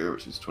to here,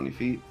 which is 20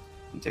 feet,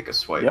 and take a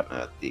swipe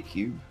at the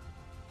cube.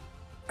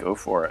 Go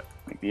for it.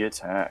 Make the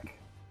attack.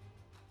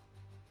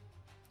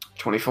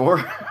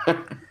 24.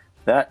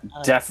 That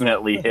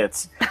definitely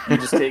hits. You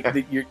just take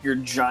your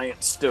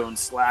giant stone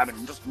slab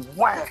and just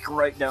whack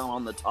right down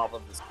on the top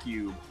of this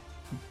cube.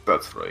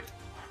 That's right.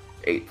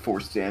 8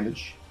 force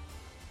damage.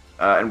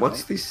 And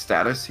what's the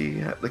status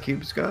the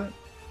cube's got?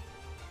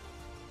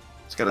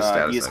 It's got a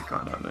status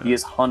icon on it. He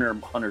is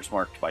Hunter's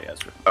Marked by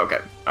Ezra. Okay,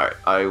 alright.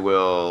 I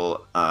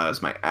will,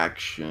 as my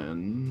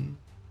action...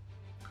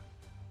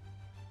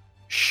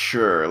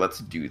 Sure, let's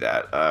do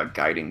that.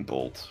 Guiding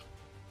Bolt.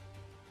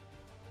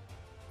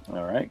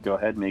 Alright, go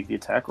ahead and make the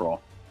attack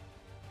roll.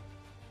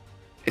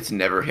 It's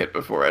never hit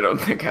before, I don't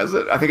think, has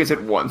it? I think it's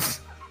hit once.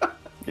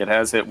 It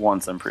has hit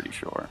once, I'm pretty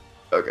sure.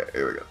 Okay,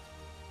 here we go.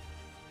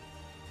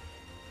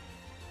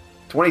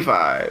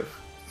 25.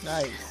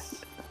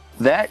 Nice.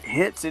 That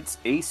hits its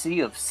AC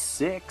of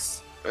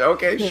 6.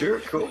 Okay, sure,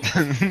 cool. So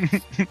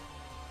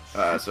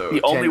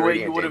The only 10 way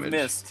radiant you would have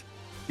damage. missed.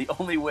 The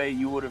only way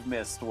you would have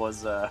missed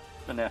was a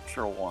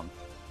natural 1.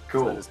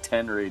 Cool. So that is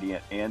 10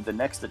 radiant, and the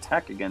next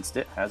attack against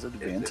it has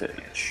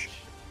advantage.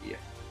 Yeah.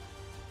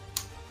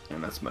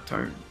 And that's my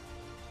turn.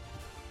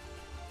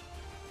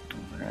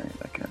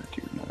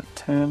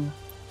 10.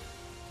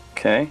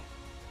 Okay.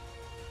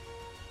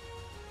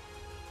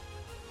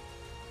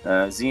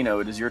 Zeno,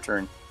 it is your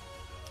turn.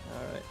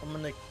 Alright, I'm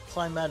gonna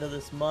climb out of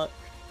this muck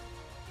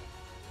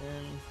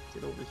and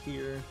get over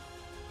here.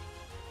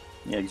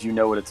 Yeah, because you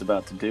know what it's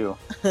about to do.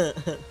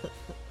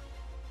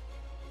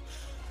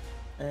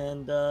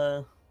 And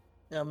yeah,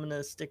 I'm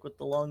gonna stick with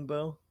the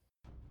longbow.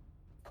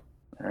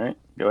 Alright,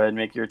 go ahead and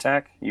make your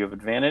attack. You have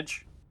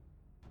advantage,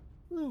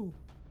 Woo.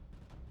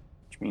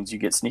 which means you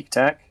get sneak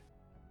attack.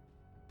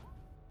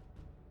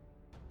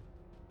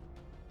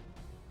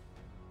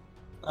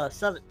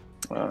 Seven.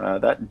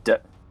 That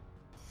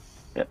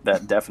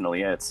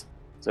definitely hits.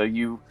 So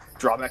you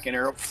draw back an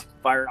arrow,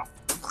 fire it off,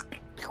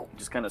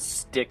 just kind of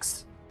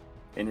sticks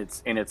in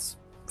its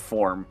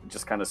form,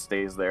 just kind of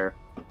stays there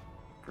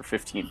for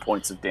 15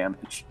 points of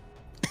damage.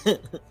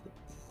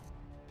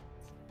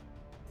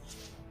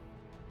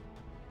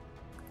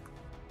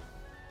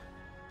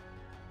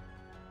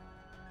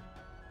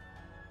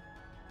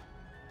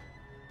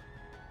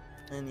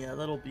 And yeah,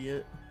 that'll be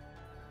it.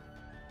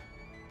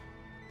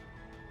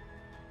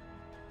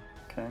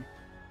 Okay.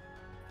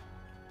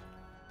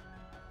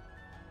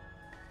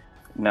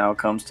 Now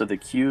comes to the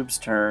cube's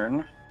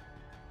turn.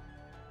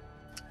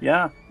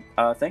 Yeah,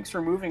 thanks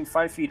for moving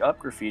 5 feet up,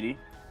 Graffiti,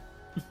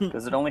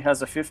 because it only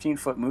has a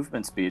 15-foot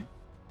movement speed.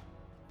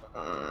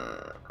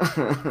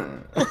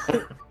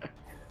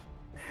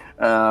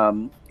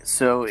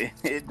 So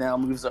it now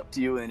moves up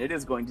to you, and it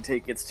is going to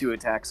take its 2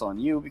 attacks on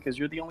you because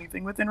you're the only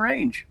thing within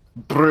range.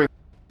 Bring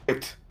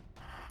it.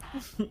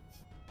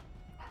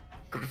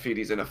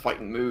 Graffiti's in a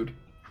fighting mood.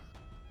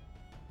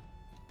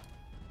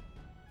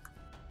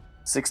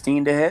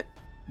 16 to hit,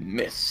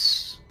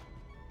 Miss.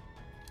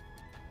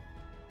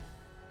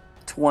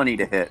 20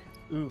 to hit.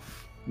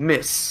 Oof.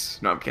 Miss.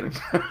 No, I'm kidding.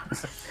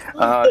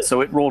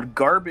 So it rolled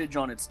garbage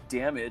on its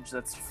damage.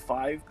 That's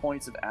 5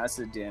 points of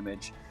acid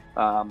damage.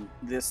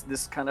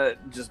 This kind of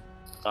just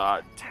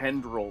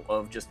tendril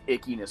of just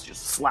ickiness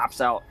just slaps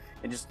out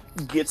and just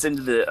gets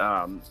into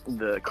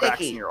the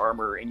cracks in your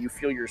armor, and you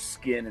feel your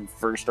skin and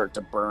fur start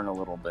to burn a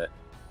little bit.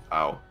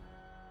 Ow.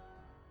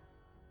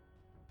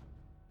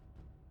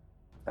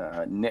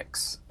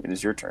 Nyx, it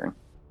is your turn.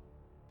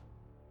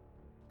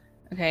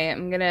 Okay,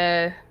 I'm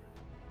gonna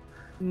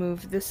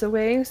move this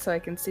away so I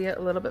can see it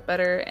a little bit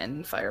better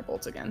and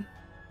firebolt again.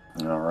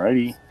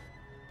 Alrighty.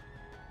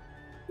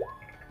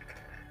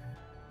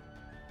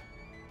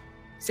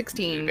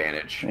 16.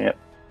 Advantage. Yep.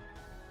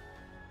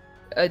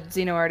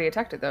 Zeno already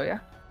attacked it though, yeah?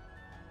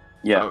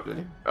 Yeah. Oh, did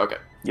he? Okay.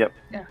 Yep.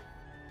 Yeah.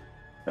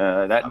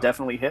 That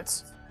definitely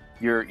hits.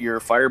 Your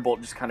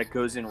firebolt just kind of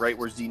goes in right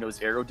where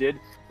Zeno's arrow did,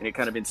 and it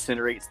kind of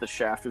incinerates the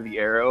shaft of the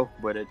arrow,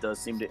 but it does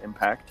seem to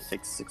impact. It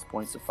takes 6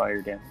 points of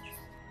fire damage.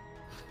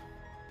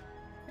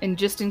 And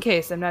just in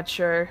case, I'm not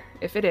sure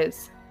if it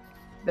is,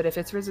 but if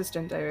it's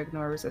resistant, I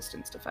ignore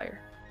resistance to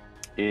fire.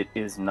 It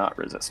is not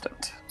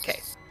resistant.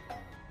 Okay.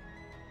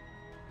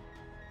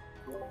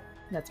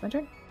 That's my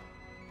turn.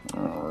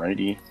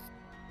 Alrighty.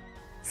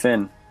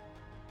 Finn.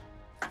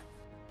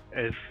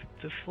 Is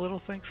this little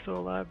thing still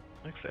alive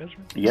next to Ezra?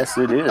 Yes,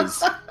 it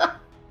is.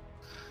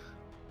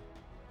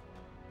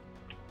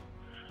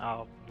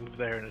 I'll move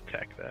there and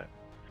attack that.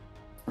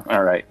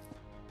 Alright.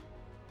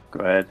 Go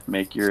ahead,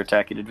 make your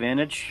attack at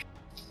advantage.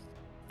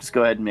 Just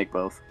go ahead and make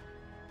both.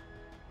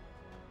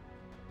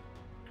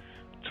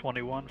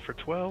 21 for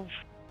 12.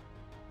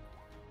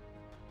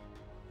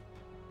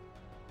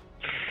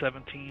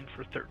 17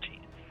 for 13.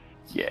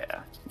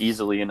 Yeah,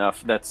 easily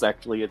enough. That's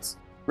actually its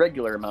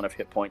regular amount of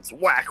hit points.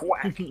 Whack,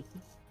 whack!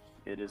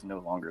 It is no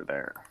longer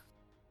there.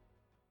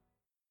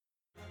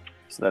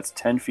 So that's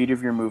 10 feet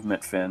of your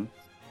movement, Finn.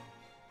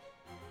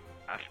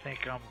 I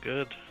think I'm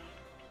good.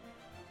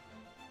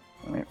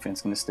 Alright,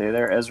 Finn's going to stay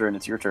there. Ezra, and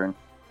it's your turn.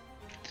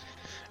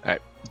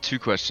 Alright, 2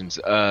 questions.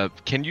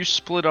 Can you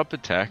split up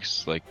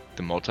attacks, like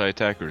the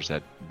multi-attack, or is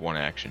that one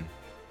action?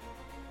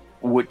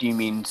 What do you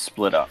mean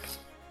split up?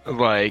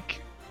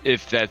 Like,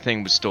 if that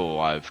thing was still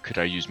alive, could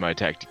I use my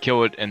attack to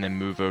kill it and then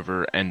move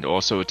over and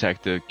also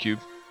attack the cube?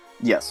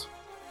 Yes.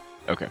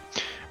 Okay.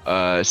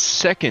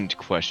 Second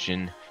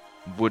question,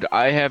 would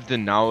I have the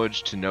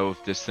knowledge to know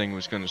if this thing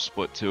was going to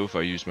split too if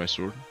I used my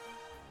sword?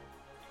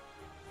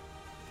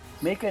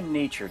 Make a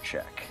nature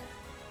check.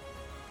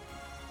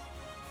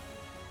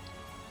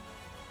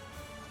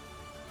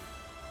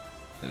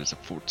 That is a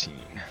 14.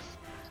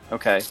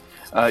 Okay.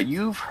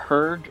 You've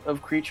heard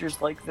of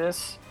creatures like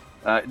this.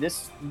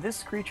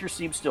 This creature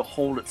seems to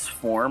hold its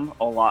form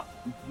a lot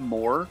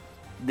more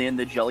than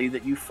the jelly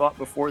that you fought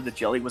before. The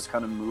jelly was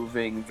kind of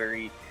moving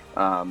very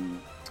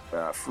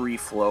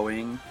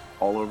free-flowing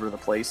all over the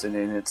place and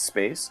in its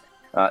space.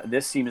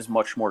 This seems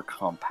much more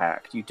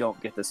compact. You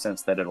don't get the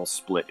sense that it'll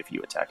split if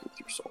you attack with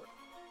your sword.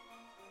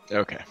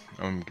 Okay,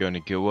 I'm going to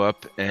go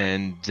up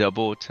and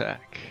double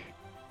attack.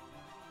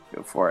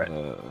 Go for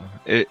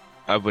it.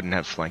 I wouldn't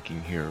have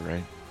flanking here,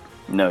 right?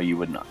 No, you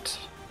would not.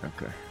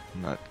 Okay,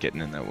 I'm not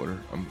getting in that order.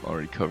 I'm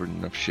already covered in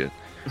enough shit.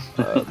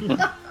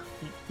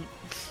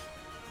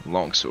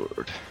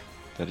 Longsword.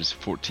 That is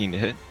 14 to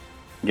hit.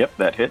 Yep,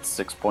 that hits.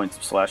 6 points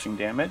of slashing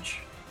damage.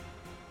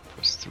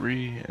 Plus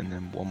 3, and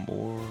then 1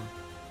 more.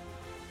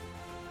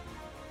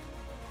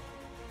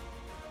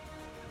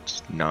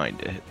 It's 9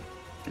 to hit.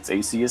 Its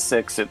AC is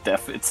 6.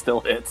 It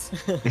still hits.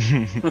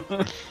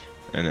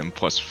 And then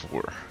plus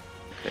 4.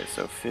 Okay,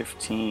 so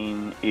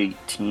 15,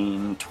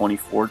 18,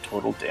 24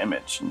 total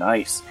damage.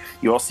 Nice.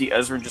 You all see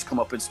Ezrin just come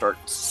up and start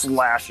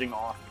slashing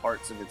off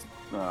parts of its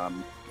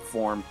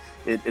form.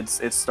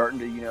 It's starting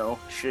to,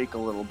 shake a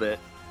little bit.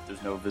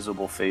 There's no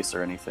visible face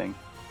or anything.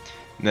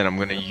 And then I'm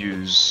going to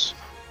use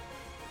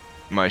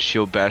my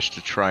shield bash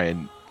to try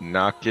and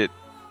knock it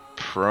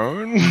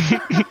prone.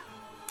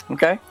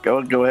 Okay,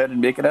 go ahead and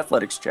make an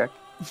athletics check.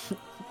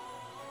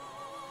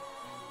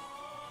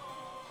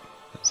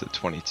 That's a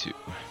 22.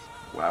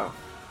 Wow.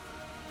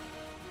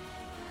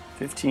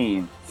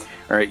 15.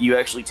 All right, you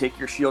actually take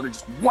your shield and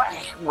just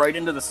whack right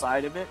into the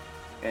side of it,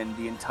 and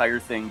the entire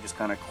thing just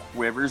kind of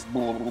quivers,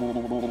 but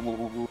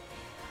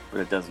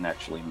it doesn't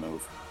actually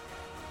move.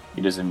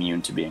 It is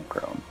immune to being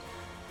prone.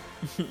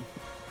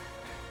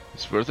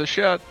 It's worth a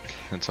shot.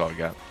 That's all I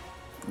got.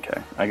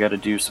 Okay, I got to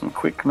do some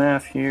quick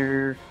math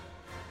here.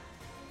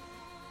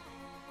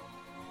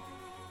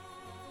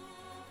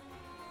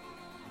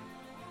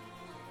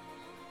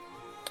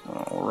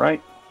 All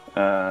right,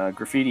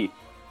 Graffiti.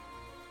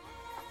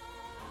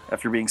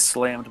 After being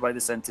slammed by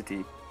this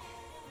entity.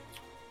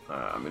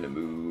 I'm going to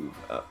move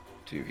up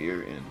to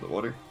here in the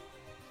water.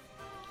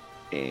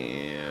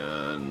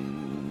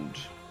 And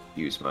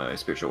use my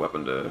spiritual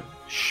weapon to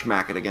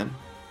smack it again.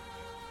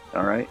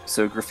 All right,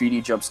 so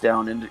Graffiti jumps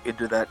down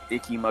into that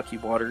icky, mucky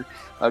water.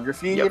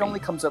 Graffiti, Yummy. It only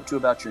comes up to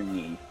about your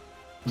knee.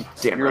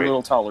 Damn You're right. a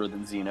little taller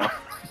than Xeno.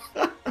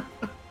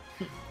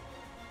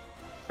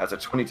 That's a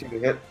 22 to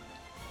hit.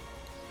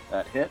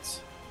 That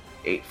hits.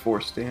 8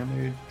 force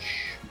damage.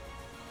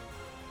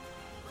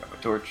 Grab a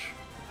torch.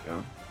 There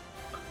we go.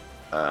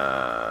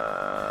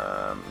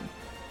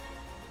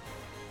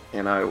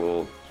 And I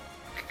will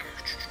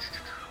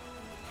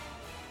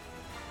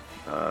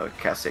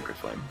cast Sacred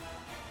Flame.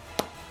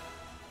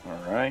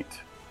 All right.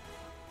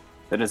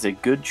 That is a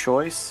good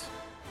choice.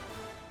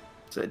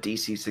 It's a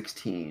DC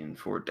 16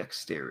 for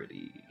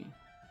dexterity.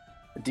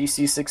 A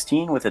DC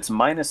 16 with its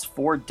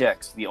 -4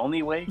 dex. The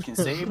only way it can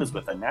save is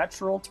with a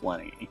natural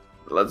 20.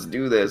 Let's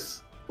do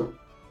this.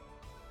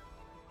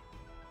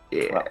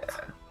 Yeah. Well,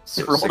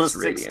 So It rolled a 6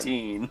 radiant.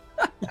 16.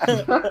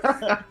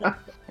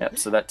 Yep,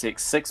 so that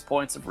takes 6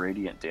 points of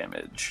radiant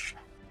damage.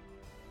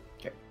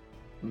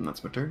 And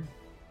that's my turn.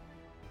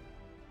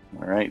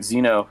 All right,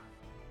 Xeno.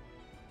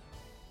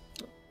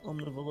 I'll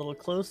move a little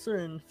closer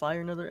and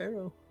fire another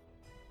arrow.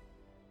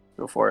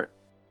 Go for it.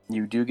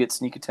 You do get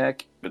sneak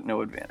attack, but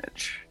no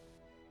advantage.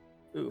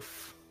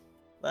 Oof.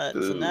 That's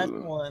a nat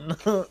Ooh. 1.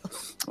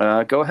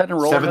 Go ahead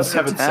and roll another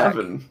attack.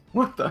 777.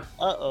 What the?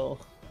 Uh-oh.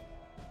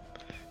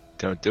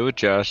 Don't do it,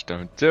 Josh.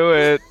 Don't do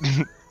it.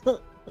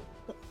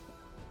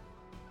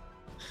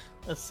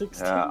 A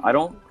 16. I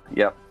don't.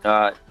 Yep.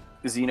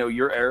 Xeno,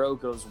 your arrow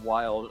goes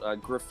wild.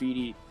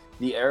 Graffiti,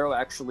 the arrow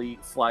actually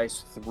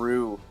flies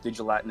through the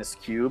gelatinous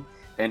cube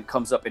and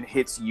comes up and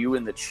hits you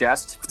in the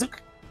chest.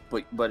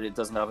 But it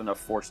doesn't have enough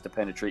force to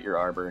penetrate your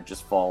armor. It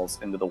just falls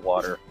into the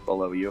water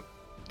below you.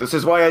 This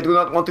is why I do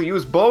not want to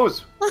use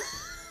bows.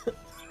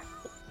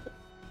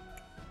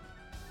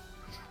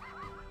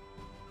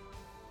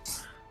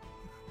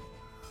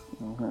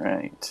 All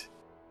right.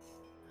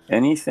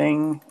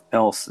 Anything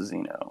else,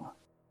 Xeno?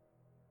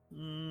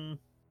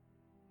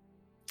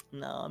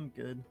 No, I'm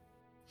good.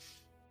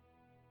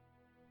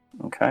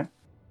 Okay.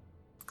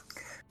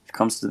 It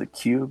comes to the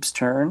cube's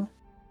turn.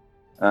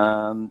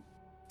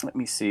 Let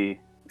me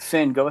see.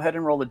 Finn, go ahead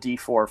and roll a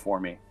d4 for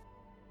me.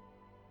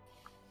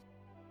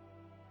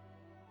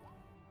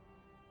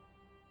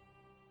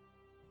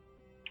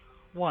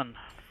 One.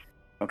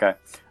 Okay.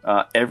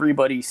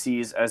 Everybody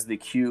sees as the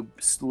cube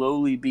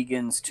slowly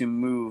begins to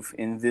move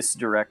in this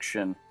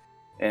direction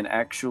and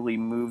actually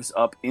moves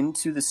up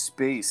into the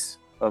space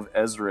of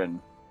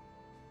Ezrin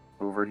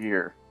over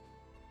here.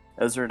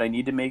 Ezrin, I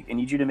need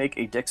you to make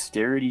a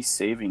dexterity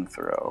saving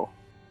throw.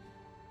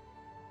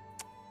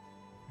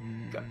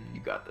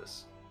 You got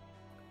this.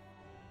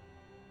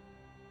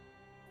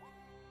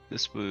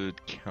 This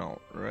would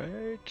count,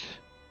 right?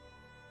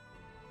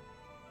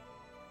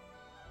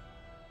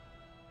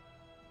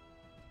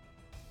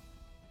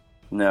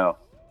 No,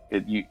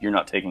 you're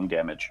not taking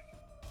damage.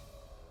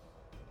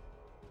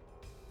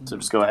 So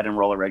just go ahead and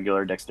roll a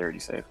regular dexterity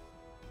save.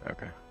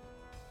 Okay.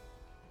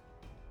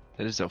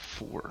 That is a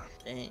 4.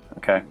 Dang.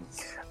 Okay.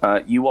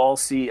 You all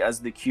see as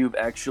the cube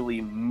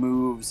actually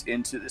moves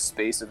into the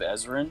space of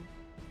Ezrin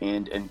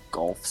and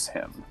engulfs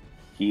him.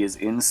 He is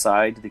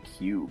inside the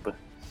cube.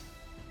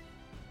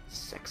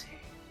 Sexy.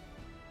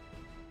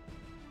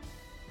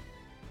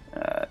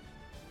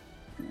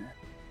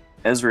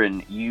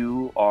 Ezrin,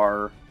 you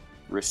are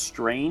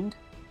restrained.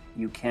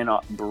 You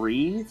cannot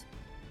breathe.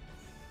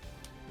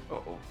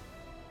 Uh-oh.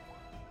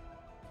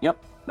 Yep,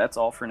 that's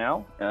all for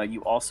now.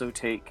 You also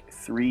take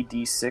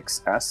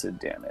 3d6 acid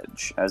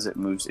damage as it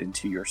moves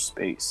into your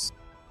space.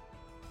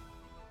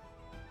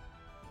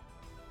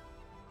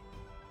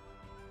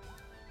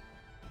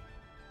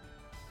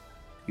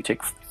 You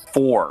take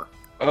 4.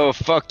 Oh,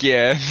 fuck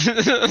yeah.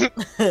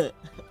 God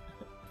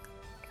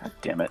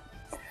damn it.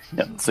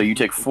 Yep. So you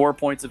take 4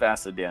 points of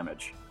acid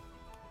damage.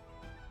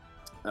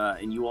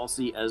 And you all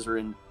see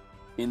Ezrin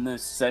in the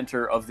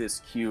center of this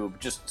cube,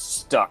 just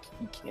stuck.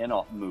 He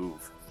cannot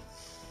move.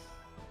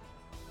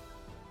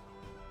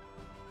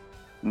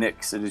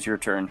 Nyx, it is your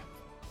turn.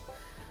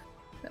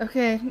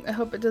 Okay, I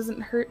hope it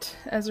doesn't hurt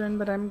Ezrin,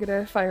 but I'm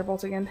gonna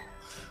firebolt again.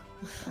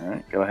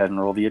 Alright, go ahead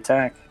and roll the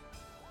attack.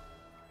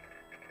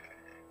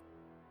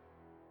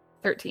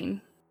 13.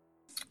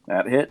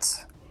 That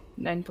hits.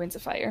 9 points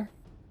of fire.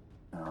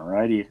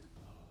 Alrighty.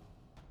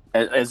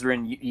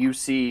 Ezrin, you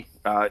see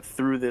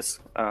through this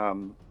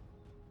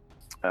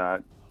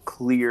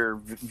clear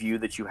view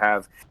that you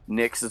have,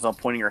 Nyx is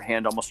pointing her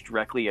hand almost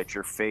directly at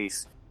your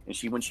face, and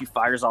when she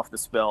fires off the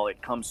spell,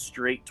 it comes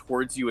straight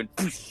towards you and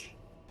poosh,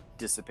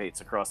 dissipates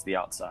across the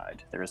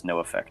outside. There is no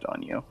effect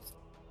on you.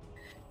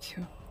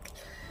 Phew.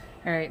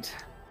 All right.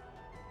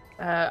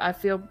 I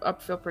feel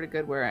pretty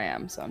good where I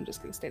am, so I'm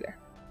just gonna stay there.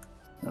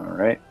 All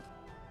right.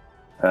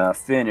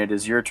 Finn, it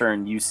is your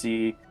turn. You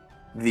see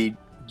the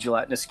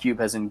gelatinous cube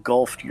has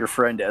engulfed your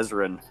friend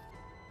Ezrin.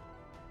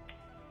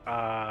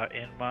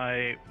 In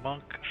my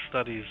monk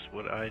studies,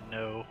 would I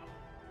know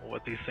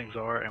what these things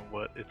are and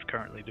what it's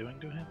currently doing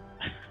to him?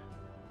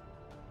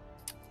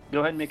 Go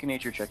ahead and make a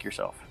nature check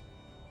yourself.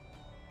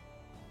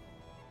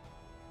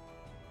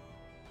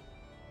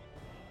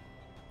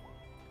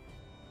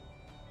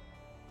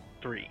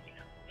 Three.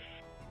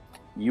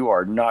 You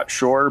are not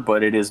sure,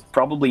 but it is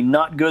probably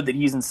not good that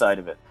he's inside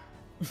of it.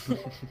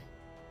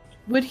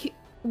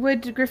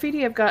 Would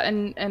Graffiti have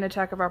gotten an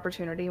attack of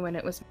opportunity when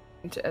it was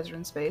into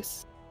Ezrin's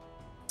face?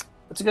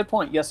 That's a good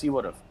point. Yes, he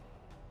would have.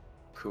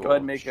 Cool. Go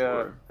ahead and make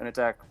sure. an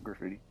attack,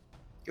 Graffiti.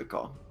 Good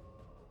call.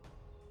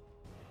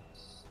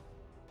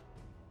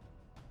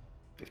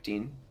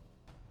 15.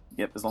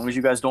 Yep, as long as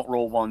you guys don't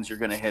roll ones, you're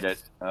going to hit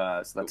it.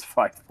 So that's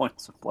 5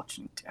 points of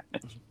bludgeoning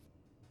damage.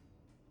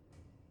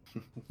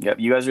 Yep,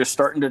 you guys are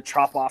starting to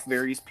chop off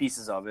various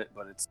pieces of it,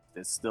 but it's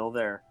still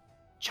there.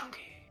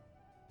 Chunky.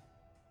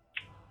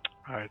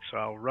 Alright, so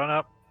I'll run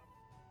up,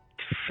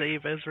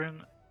 save Ezrin,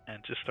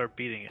 and just start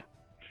beating it.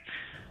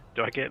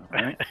 Do I get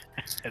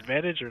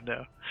advantage or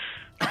no?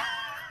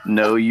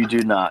 No, you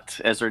do not.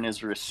 Ezrin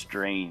is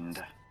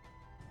restrained.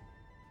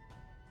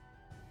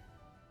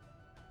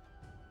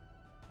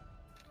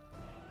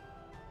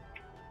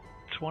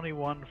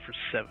 $21 for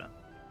 7.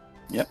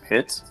 Yep,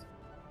 hits.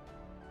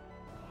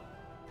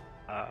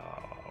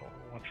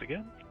 Once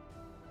again.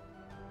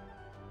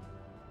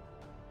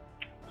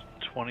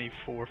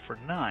 24 for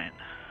 9.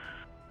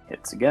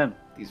 Hits again.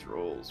 These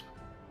rolls.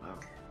 Wow.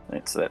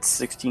 Right, so that's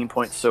 16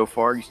 points so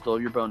far. You still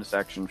have your bonus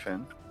action,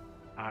 Finn.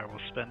 I will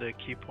spend a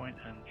key point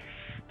and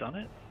stun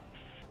it.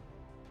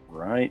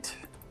 Right.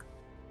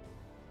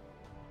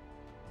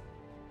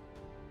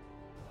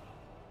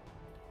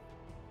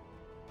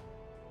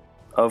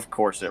 Of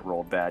course it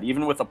rolled bad.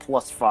 Even with a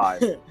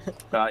 +5.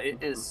 It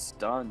is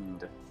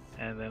stunned.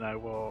 And then I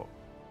will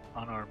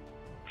unarmed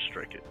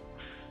strike it.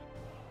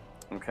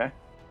 Okay.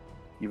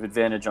 You have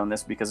advantage on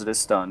this because it is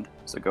stunned.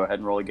 So go ahead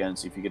and roll again and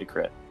see if you get a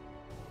crit.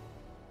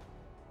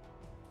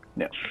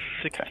 No.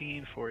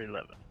 16 for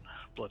 11.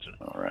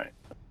 Bludgeoning. Alright.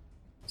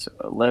 So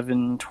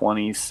 11,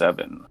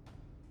 27.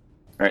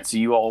 Alright, so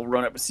you all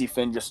run up to see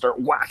Finn just start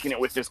whacking it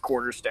with his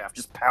quarterstaff,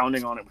 just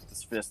pounding on it with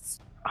his fists.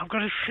 I'm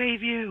gonna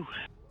save you!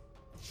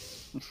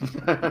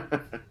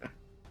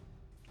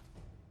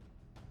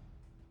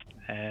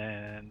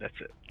 And that's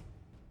it.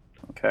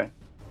 Okay.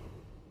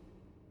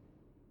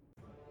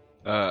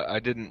 I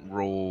didn't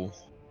roll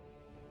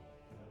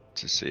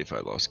to see if I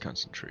lost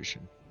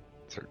concentration.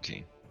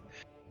 13.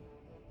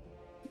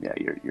 Yeah,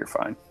 you're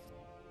fine.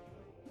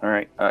 All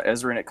right,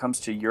 Ezrin, it comes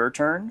to your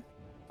turn.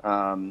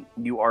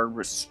 You are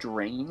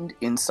restrained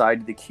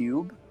inside the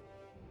cube,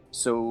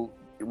 so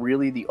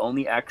really the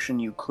only action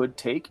you could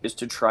take is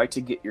to try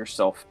to get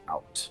yourself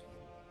out.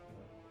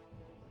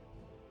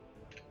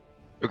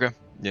 Okay,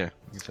 yeah,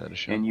 give that a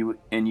shot.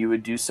 And you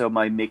would do so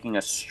by making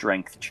a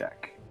strength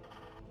check.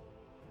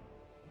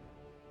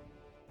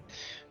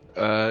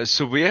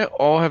 So we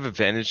all have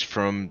advantage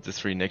from the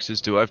 3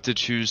 Nyxes. Do I have to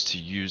choose to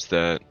use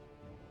that,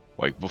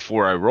 like,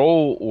 before I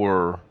roll,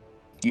 or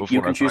you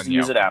can choose to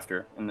use it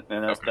after, and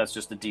that's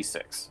just a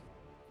D6.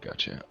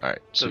 Gotcha. All right.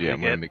 So Does yeah, it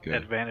I'm gonna get make a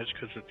advantage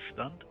because it's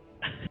stunned?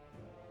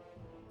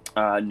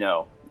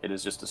 No, it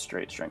is just a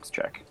straight strength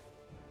check.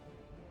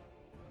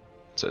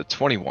 It's a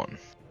 21.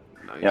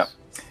 Nice. Yeah.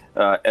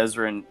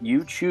 Ezrin,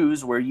 you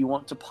choose where you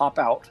want to pop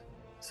out.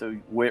 So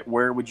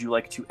where would you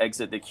like to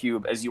exit the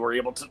cube as you are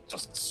able to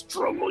just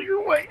struggle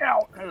your way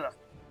out?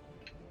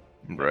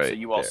 Right. So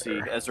you all see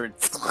Ezrin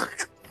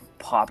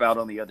pop out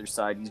on the other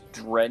side. He's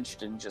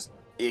drenched in just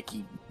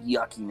icky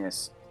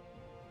yuckiness.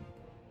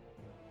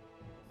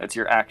 That's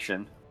your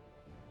action.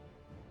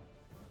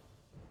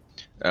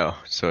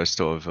 Oh, so I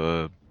still have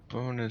a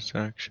bonus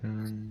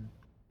action.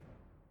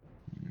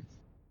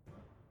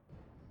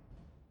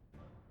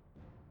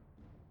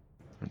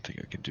 I don't think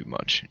I can do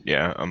much.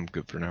 Yeah, I'm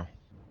good for now.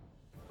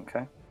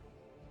 Okay.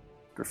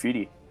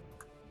 Graffiti,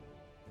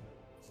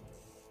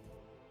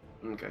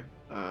 Okay.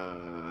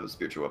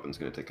 Spiritual weapon's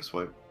gonna take a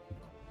swipe.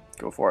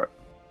 Go for it.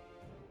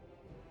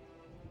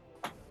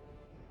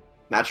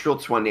 Natural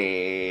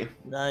 20.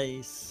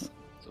 Nice.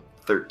 So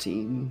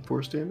 13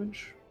 force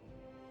damage.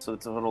 So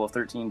it's a total of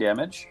 13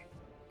 damage.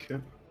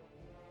 Okay.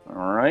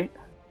 All right.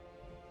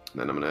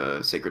 Then I'm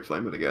gonna Sacred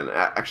Flame it again.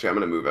 Actually, I'm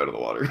gonna move out of the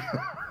water.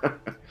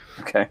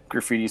 Okay.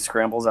 Graffiti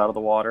scrambles out of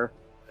the water.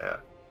 Yeah.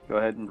 Go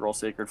ahead and roll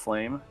Sacred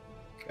Flame.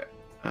 Okay.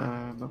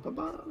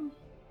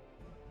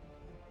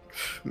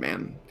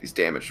 Man, these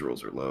damage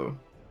rolls are low.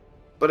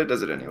 But it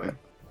does it anyway.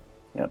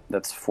 Yep,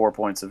 that's 4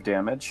 points of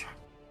damage.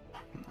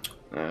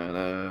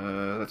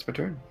 And that's my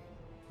turn.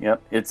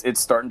 Yep, it's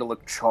starting to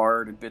look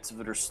charred, and bits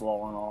of it are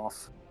slowing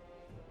off.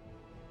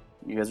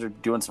 You guys are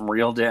doing some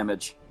real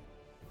damage.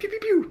 Pew pew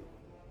pew.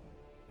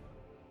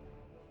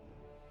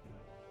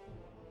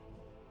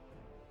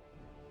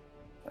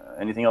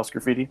 Anything else,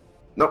 Graffiti?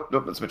 Nope,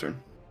 that's my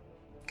turn.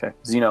 Okay,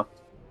 Xeno.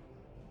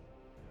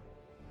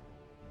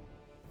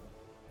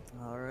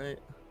 Alright.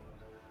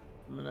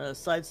 I'm gonna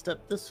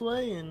sidestep this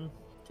way and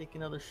take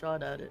another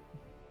shot at it.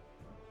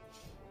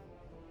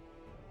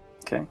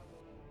 Okay.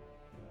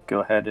 Go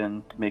ahead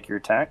and make your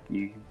attack.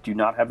 You do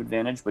not have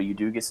advantage, but you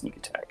do get sneak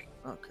attack.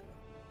 Okay.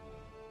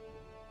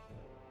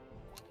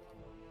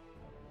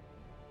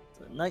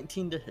 So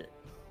 19 to hit.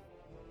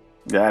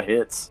 That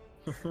hits.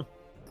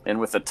 And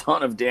with a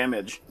ton of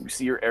damage, you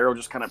see your arrow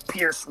just kind of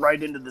pierce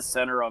right into the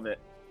center of it.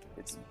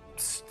 It's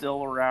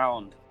still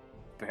around,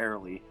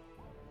 barely.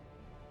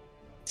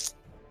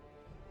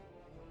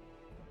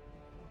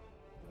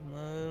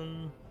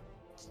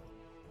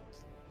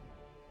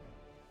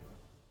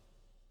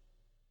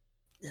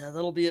 Yeah,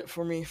 that'll be it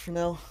for me for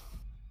now.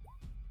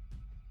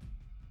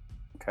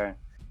 Okay.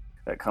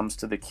 That comes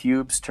to the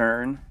cube's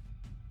turn.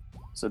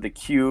 So the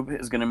cube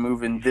is going to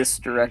move in this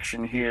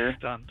direction here.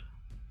 Stunned.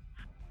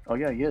 Oh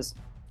yeah, he is.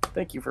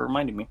 Thank you for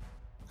reminding me.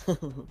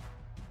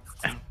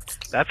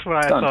 That's what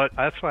I Stunned. thought.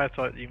 That's why I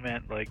thought you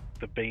meant like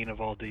the bane of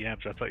all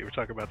DMs. I thought you were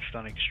talking about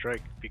stunning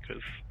strike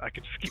because I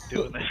could just keep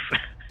doing this.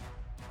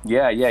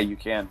 Yeah, you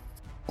can.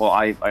 Well,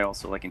 I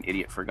also, like an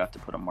idiot, forgot to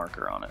put a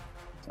marker on it.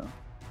 So.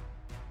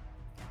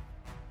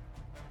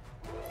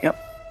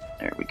 Yep.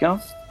 There we go.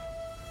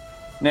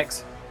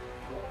 Nyx.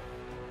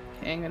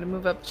 Okay, I'm gonna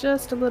move up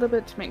just a little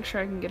bit to make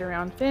sure I can get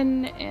around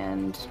Finn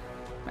and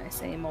my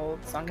same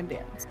old song and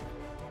dance.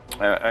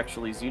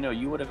 Actually, Xeno,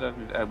 you would have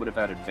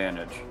had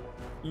advantage,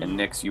 and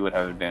Nyx, you would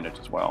have advantage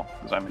as well,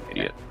 because I'm an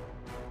idiot.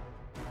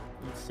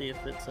 Let's see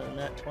if it's a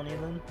nat 20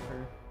 then.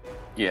 Or...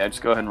 Yeah,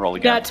 just go ahead and roll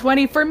again. Got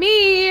 20 for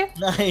me!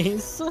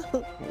 Nice.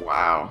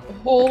 Wow.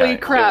 Holy Okay,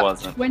 it crap!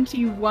 wasn't.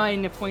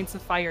 21 points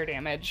of fire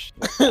damage.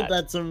 with that.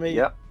 That's amazing.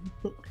 Yep.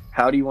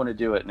 How do you want to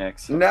do it,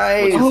 Nyx?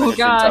 Nice. What's your Oh, finishing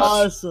gosh. touch?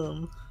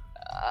 Awesome.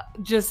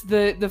 Just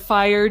the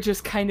fire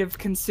just kind of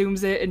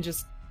consumes it and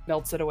just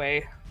melts it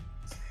away.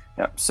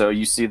 Yep. So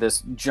you see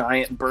this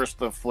giant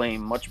burst of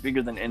flame, much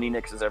bigger than any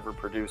Nyx has ever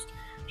produced,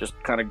 just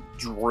kind of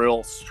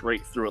drill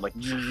straight through it, like,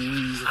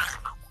 and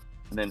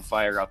then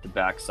fire out the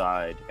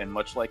backside. And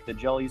much like the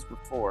jellies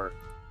before,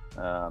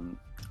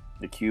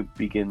 the cube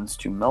begins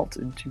to melt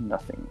into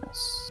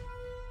nothingness.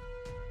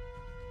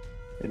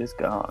 It is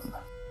gone.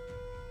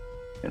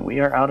 And we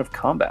are out of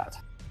combat.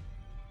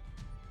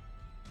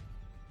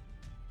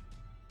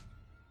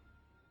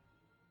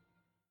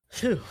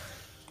 Phew.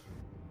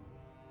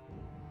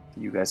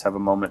 You guys have a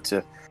moment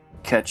to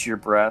catch your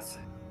breath.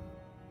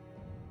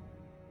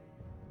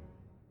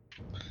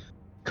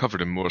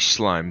 Covered in more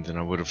slime than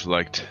I would have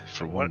liked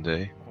for one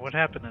day. What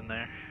happened in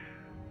there?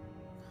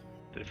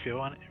 Did it feel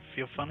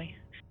funny?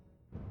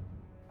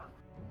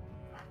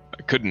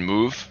 I couldn't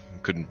move,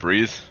 couldn't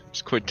breathe. It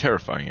was quite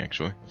terrifying,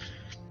 actually.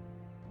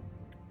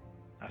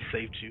 I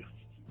saved you.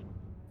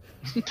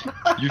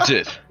 You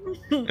did.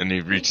 And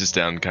he reaches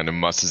down and kind of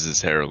musses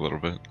his hair a little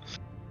bit.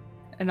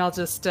 And I'll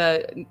just,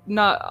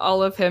 not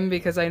all of him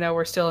because I know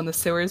we're still in the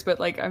sewers, but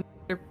like I'm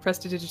gonna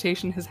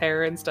prestidigitation his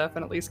hair and stuff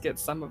and at least get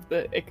some of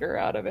the ichor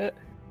out of it.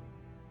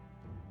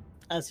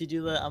 As you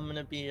do that, I'm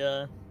gonna be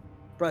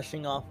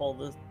brushing off all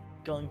the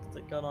gunk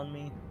that got on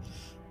me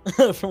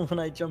from when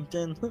I jumped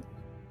in.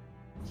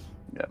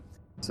 Yep.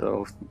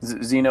 So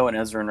Xeno and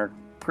Ezrin are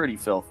pretty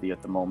filthy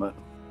at the moment.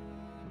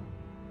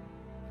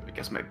 I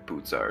guess my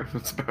boots are.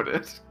 That's about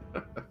it.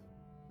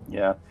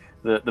 Yeah.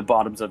 The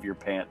bottoms of your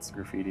pants,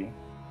 Graffiti.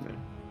 Yeah.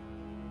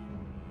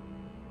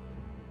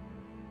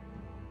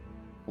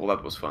 Well,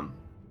 that was fun.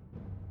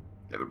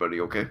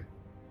 Everybody okay?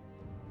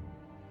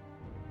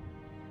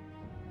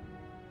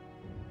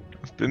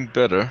 I've been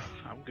better.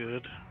 I'm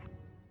good.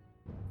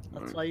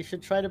 That's why you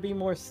should try to be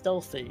more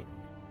stealthy.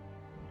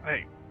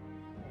 Hey,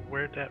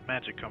 where'd that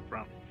magic come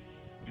from?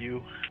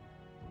 You?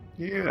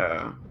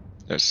 Yeah.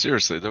 Yeah,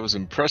 seriously, that was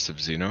impressive,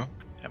 Xeno.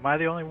 Am I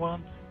the only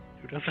one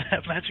who doesn't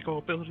have magical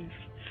abilities?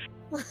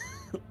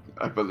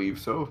 I believe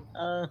so.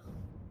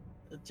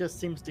 It just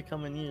seems to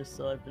come in use,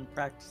 so I've been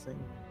practicing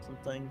some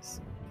things.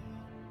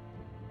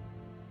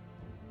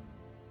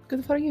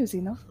 Good for you,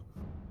 Xeno.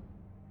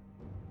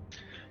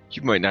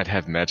 You might not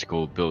have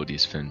magical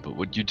abilities, Finn, but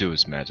what you do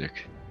is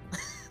magic.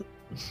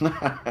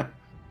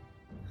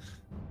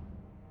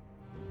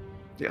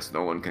 Yes,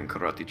 no one can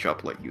karate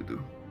chop like you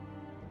do.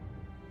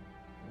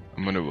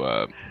 I'm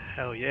gonna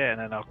Hell yeah, and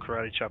then I'll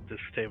karate chop this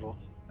table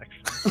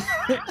next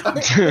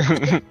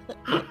time.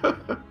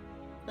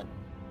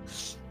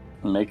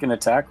 Make an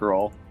attack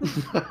roll.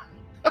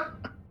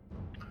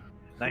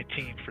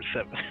 19 for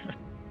 7.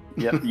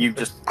 Yep, you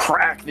just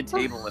crack the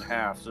table in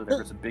half, so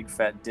there's a big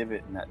fat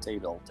divot in that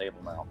table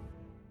now.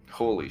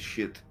 Holy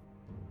shit.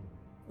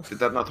 Did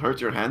that not hurt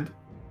your hand?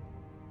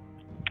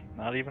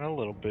 Not even a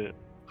little bit.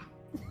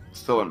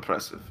 So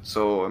impressive.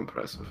 So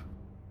impressive.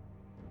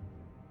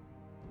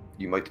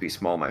 You might be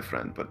small, my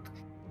friend, but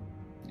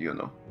you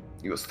know,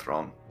 you are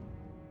strong.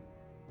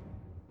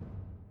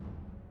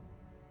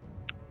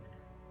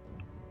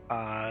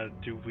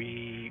 Do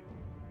we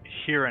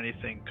hear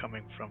anything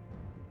coming from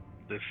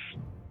this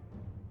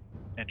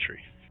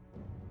entry?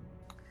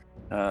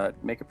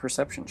 Make a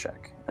perception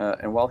check.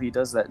 And while he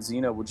does that,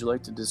 Xeno, would you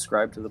like to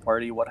describe to the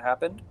party what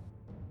happened?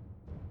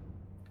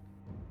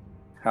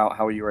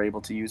 How you were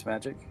able to use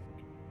magic?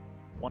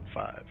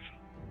 1-5.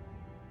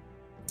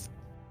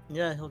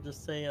 Yeah, he'll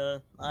just say,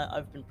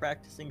 I've been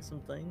practicing some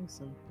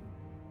things,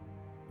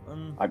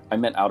 and I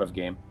meant out of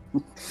game.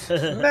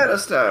 Meta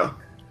style.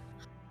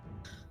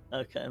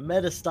 Okay,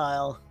 meta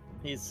style.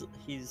 He's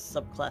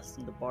subclassed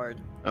into bard.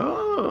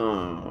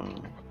 Oh,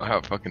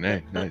 wow, fucking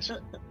A, nice.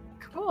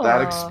 Cool.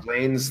 that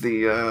explains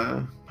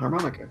the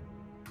harmonica.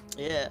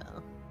 Yeah.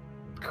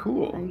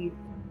 Cool.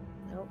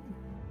 Yep.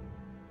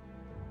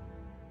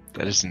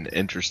 That is an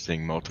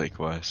interesting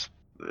multi-class.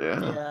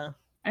 Yeah. Yeah.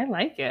 I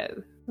like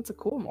it. That's a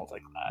cool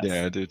multi-class.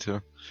 Yeah, I do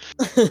too.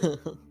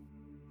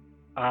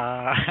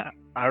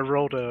 I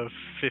rolled a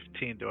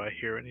 15. Do I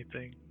hear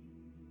anything?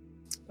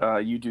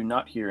 You do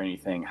not hear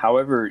anything.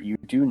 However, you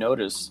do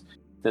notice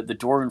that the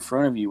door in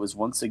front of you was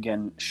once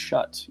again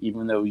shut,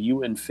 even though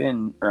you and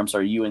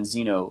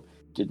Xeno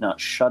did not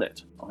shut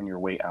it on your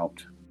way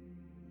out.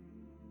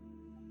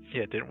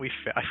 Yeah, didn't we?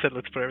 I said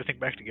let's put everything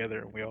back together,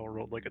 and we all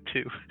rolled like a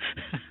 2.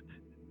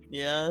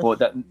 Yeah. Well,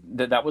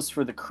 that was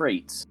for the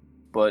crates,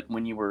 but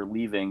when you were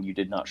leaving, you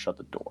did not shut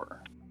the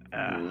door.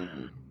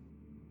 Mm.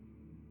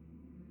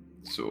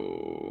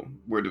 So,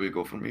 where do we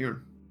go from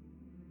here?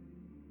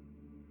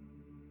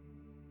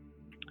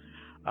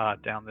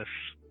 Down this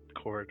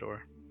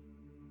corridor.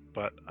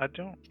 But I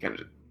don't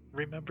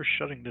remember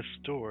shutting this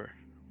door.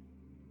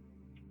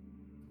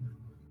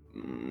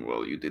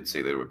 Well, you did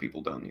say there were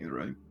people down here,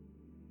 right?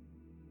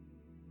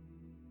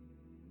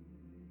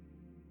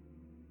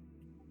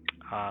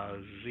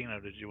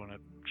 Xeno, did you want to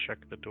check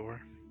the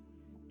door?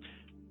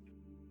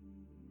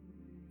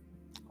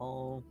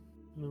 I'll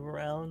move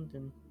around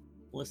and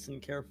listen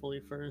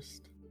carefully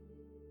first.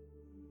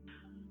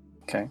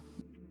 Okay.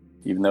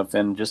 Even though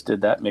Finn just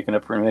did that, make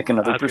another I was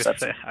gonna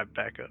perception. say, I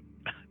back up.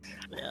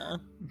 Yeah.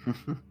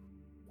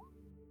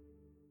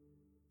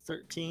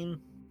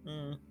 13.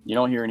 You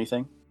don't hear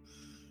anything.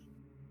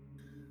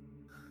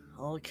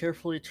 I'll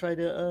carefully try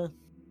to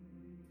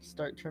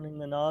start turning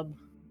the knob.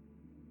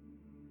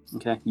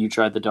 Okay. You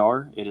tried the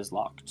door. It is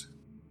locked.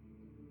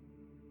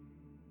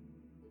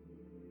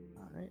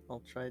 Alright,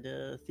 I'll try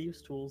to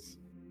Thieves' Tools.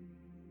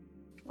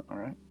 All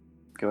right.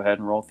 Go ahead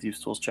and roll Thieves'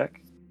 Tools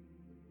check.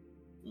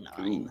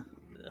 9.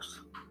 Ugh.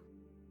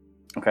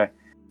 Okay.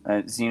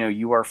 Xeno,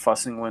 you are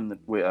fussing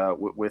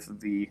with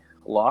the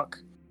lock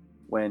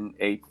when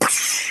a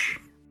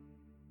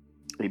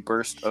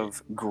burst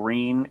of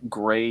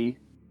green-gray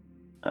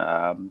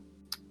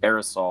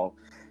aerosol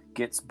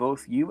gets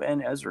both you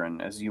and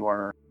Ezrin, as you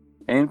are,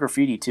 and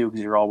Graffiti too,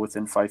 because you're all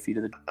within 5 feet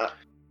of the.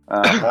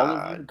 All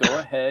of you, go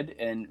ahead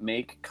and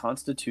make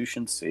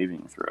Constitution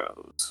saving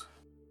throws.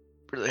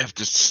 Really have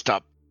to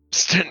stop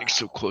standing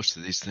so close to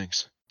these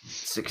things.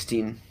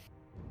 16.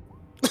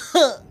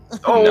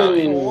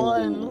 Oh,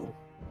 1.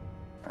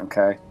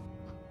 Okay.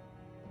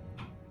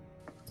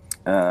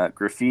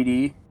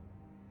 Graffiti,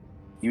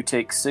 you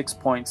take 6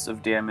 points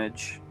of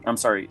damage. I'm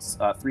sorry,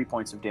 3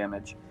 points of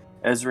damage.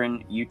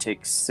 Ezrin, you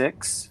take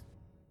 6.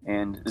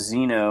 And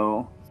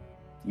Xeno,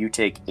 you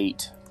take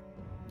 8.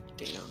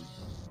 Damn.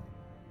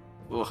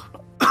 Ugh.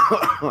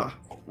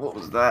 What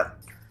was that?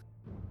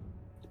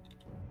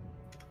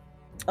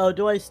 Oh,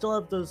 do I still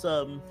have those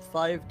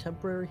 5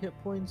 temporary hit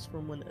points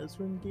from when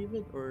Ezrin gave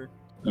it, or?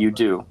 You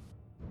do.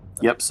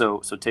 Yep,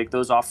 so take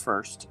those off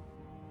first.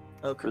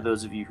 Okay. For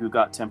those of you who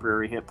got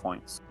temporary hit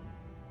points.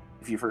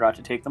 If you forgot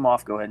to take them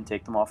off, go ahead and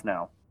take them off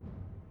now.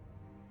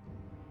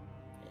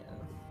 Yeah.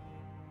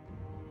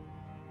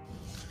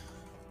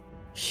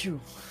 Phew.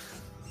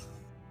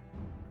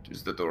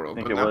 Is the door I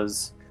open think it now?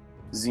 was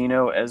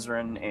Xeno,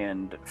 Ezrin,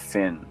 and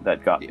Finn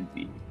that got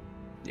the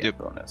Yep.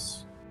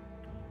 bonus.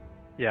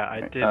 Yeah,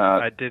 I Right. did.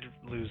 I did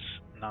lose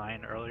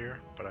 9 earlier,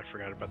 but I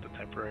forgot about the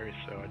temporary,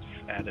 so I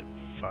just added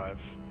 5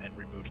 and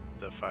removed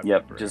the 5.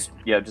 Yep,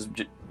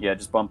 temporary.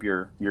 just bump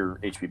your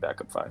HP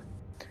back up 5.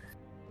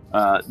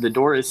 The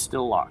door is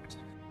still locked.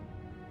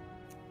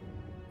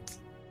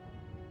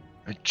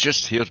 I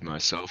just healed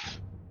myself,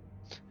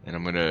 and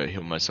I'm gonna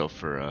heal myself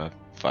for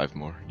 5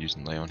 more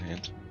using lay on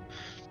hands.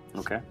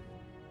 Okay.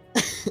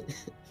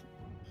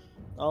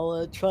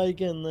 I'll try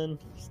again then.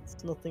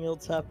 Since nothing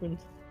else happened.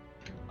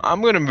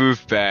 I'm gonna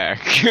move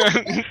back.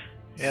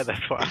 Yeah,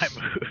 that's why I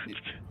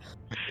moved.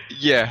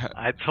 Yeah,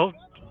 I told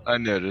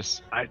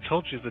noticed.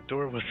 you the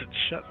door wasn't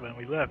shut when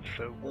we left,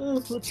 so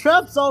The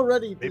trap's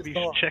already maybe you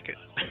dissolved. should check it.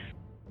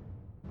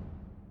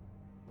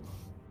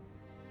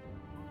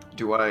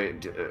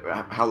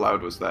 How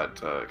loud was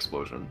that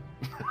explosion?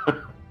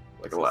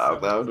 Like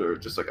loud, or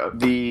just like a...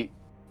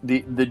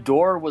 The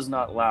door was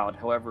not loud.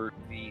 However,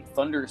 the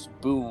thunderous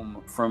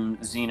boom from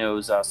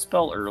Xeno's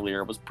spell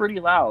earlier was pretty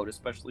loud,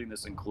 especially in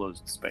this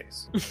enclosed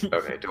space.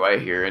 Okay, do I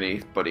hear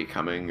anybody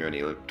coming or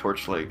any like,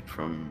 torchlight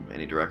from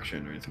any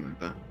direction or anything like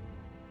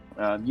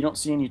that? You don't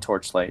see any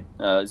torchlight.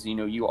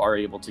 Xeno, you are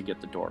able to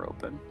get the door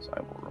open, so I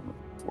will remove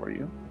it for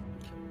you.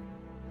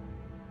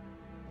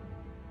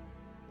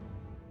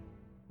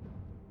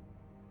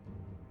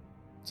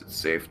 Is it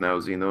safe now,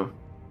 Xeno?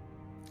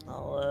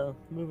 I'll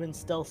move in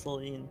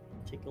stealthily and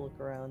take a look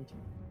around.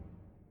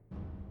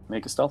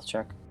 Make a stealth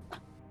check.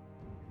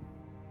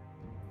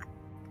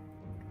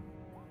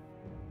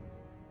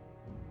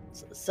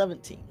 So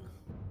 17.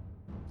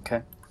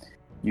 Okay.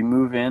 You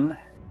move in.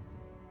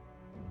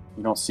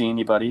 You don't see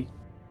anybody.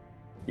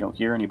 You don't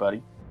hear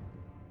anybody.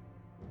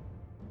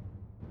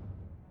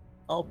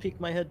 I'll peek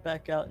my head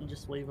back out and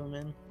just wave them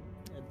in.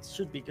 It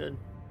should be good.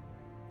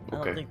 I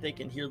Okay. don't think they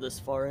can hear this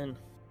far in.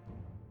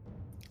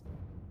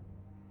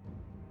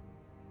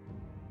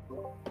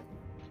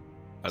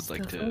 I'd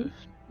like to,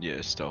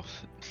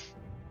 stealth.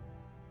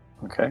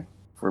 Okay.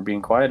 If we're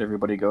being quiet,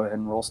 everybody go ahead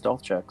and roll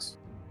stealth checks.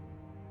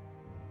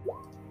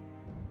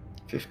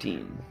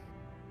 15.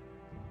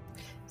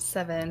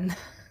 7.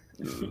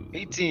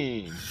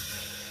 18.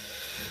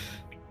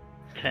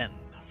 10.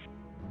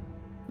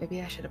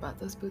 Maybe I should have bought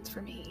those boots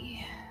for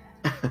me.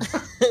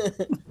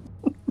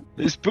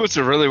 These boots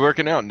are really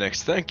working out,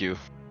 Nix. Thank you.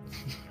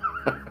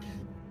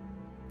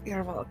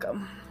 You're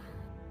welcome.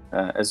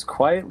 As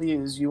quietly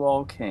as you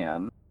all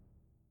can,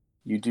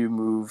 you do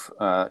move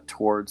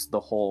towards the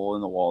hole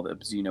in the wall that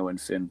Xeno and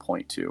Finn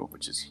point to,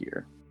 which is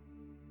here.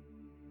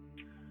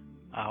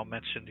 I'll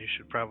mention you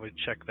should probably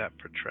check that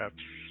for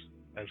traps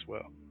as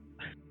well.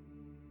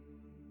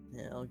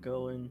 Yeah, I'll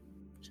go and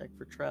check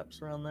for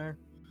traps around there.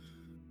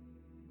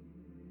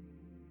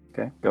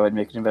 Okay, go ahead and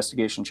make an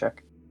investigation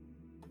check.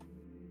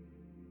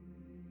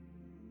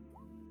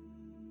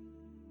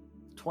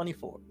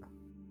 24.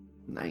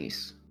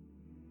 Nice.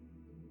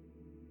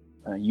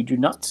 You do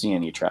not see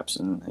any traps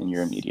in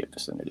your immediate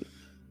vicinity.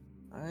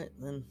 Alright,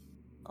 then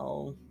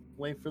I'll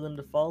wait for them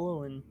to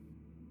follow and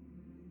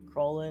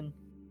crawl in.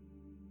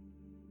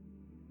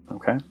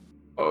 Okay.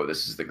 Oh,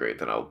 this is the grate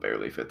that I'll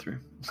barely fit through.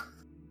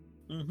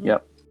 Mm-hmm.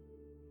 Yep.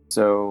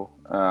 So,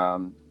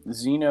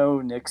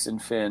 Xeno, Nix,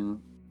 and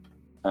Finn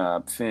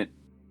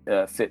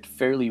fit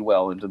fairly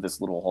well into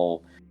this little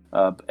hole.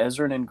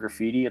 Ezrin and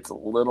Graffiti, it's a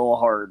little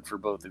hard for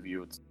both of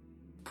you. It's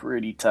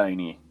pretty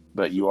tiny,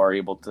 but you are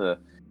able to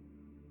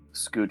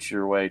scooch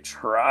your way,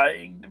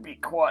 trying to be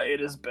quiet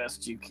as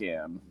best you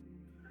can.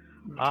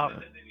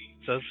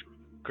 Does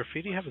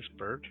Graffiti have his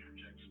bird?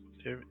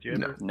 Do you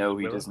No. ever- No,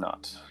 he Willow? does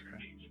not.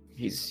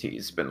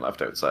 He's been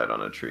left outside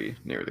on a tree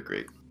near the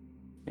grate.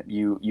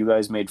 You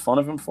guys made fun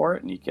of him for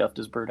it, and he kept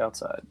his bird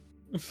outside.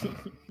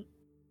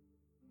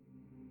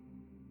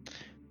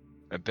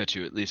 I bet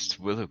you at least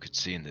Willow could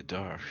see in the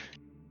dark.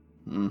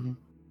 Mm-hmm.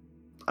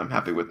 I'm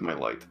happy with my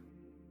light.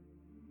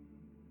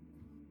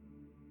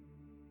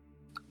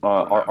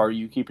 Are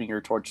you keeping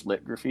your torch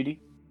lit, Graffiti?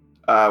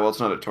 Well, it's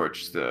not a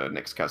torch. The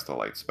Nyx cast a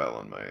light spell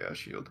on my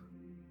shield.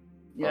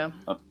 Yeah.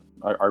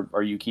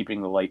 Are you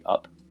keeping the light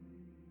up?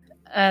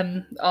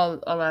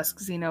 I'll ask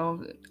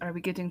Xeno, are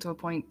we getting to a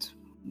point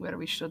where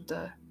we should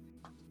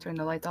turn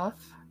the light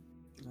off?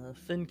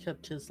 Finn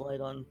kept his light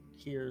on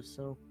here,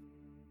 so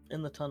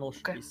in the tunnel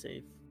should Okay. be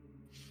safe.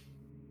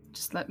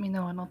 Just let me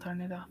know and I'll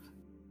turn it off.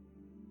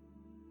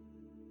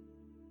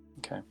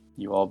 Okay.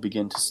 You all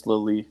begin to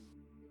slowly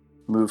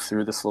move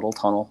through this little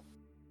tunnel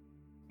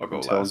I'll go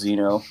until last.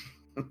 Xeno.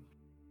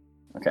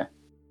 Okay.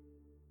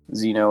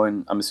 Xeno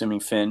and I'm assuming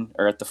Finn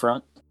are at the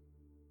front.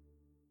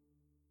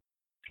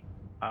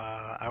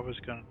 I was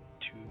going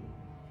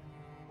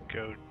to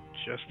go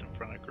just in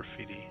front of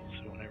Graffiti,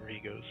 so whenever he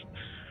goes.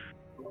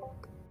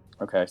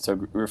 Okay, so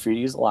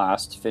Graffiti is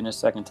last, Finn is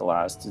second to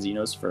last,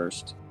 Xeno's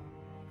first.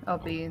 I'll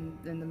be in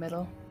the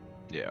middle.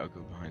 Yeah, I'll go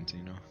behind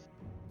Xeno.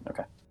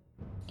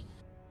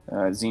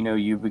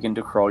 Xeno, you begin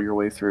to crawl your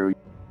way through.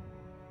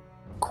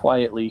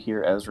 Quietly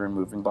hear Ezra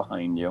moving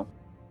behind you.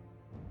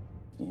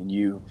 And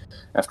you,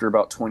 after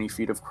about 20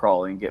 feet of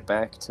crawling, get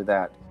back to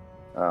that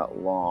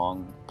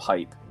long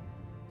pipe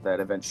that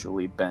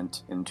eventually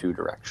bent in two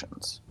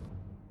directions.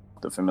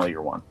 The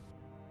familiar one.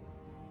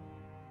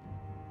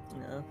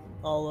 Yeah,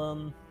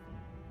 I'll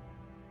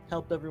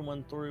help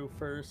everyone through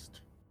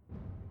first,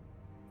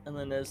 and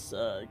then as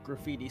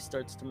Graffiti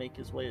starts to make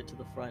his way to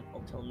the front,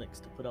 I'll tell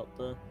Nyx to put out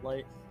the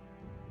light.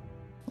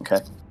 Okay.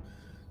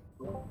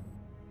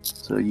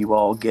 So you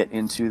all get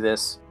into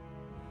this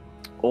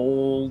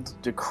old,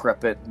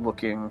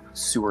 decrepit-looking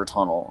sewer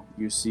tunnel.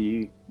 You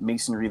see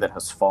masonry that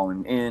has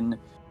fallen in,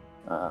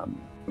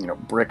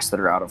 bricks that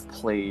are out of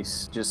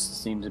place.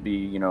 Just seem to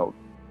be,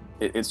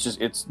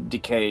 it's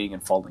decaying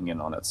and falling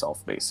in on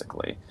itself,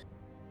 basically.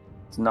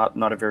 It's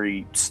not a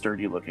very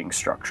sturdy-looking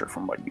structure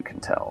from what you can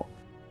tell.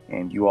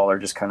 And you all are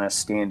just kind of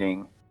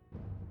standing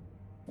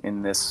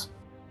in this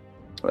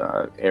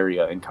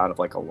area in kind of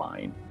like a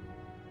line.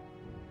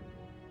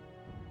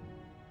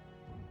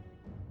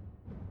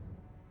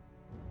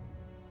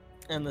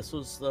 And this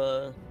was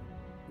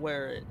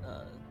where it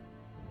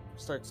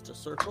starts to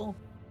circle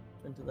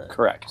into that.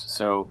 Correct.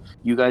 So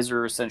you guys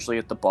are essentially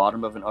at the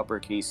bottom of an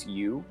uppercase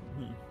U.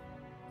 Mhm.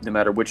 No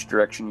matter which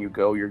direction you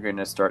go, you're going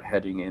to start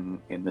heading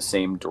in the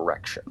same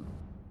direction.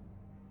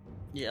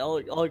 Yeah,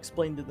 I'll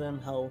explain to them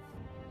how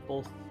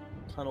both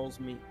tunnels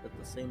meet at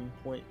the same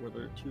point where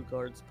there are 2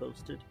 guards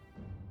posted.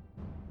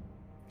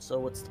 So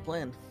what's the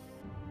plan?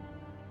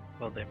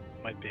 Well, they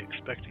might be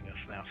expecting us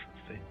now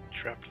since they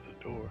trapped the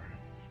door.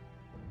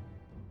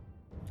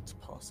 It's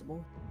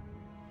possible.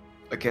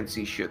 I can't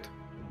see shit.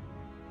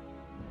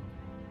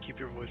 Keep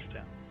your voice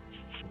down.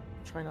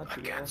 Try not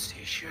to yell.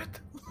 see shit.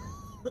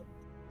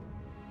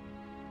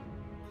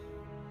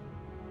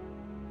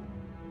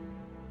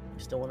 You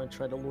still want to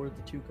try to lure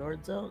the 2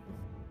 guards out?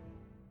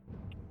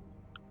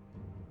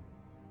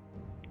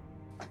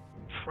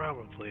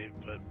 Probably,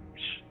 but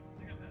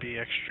be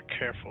extra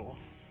careful.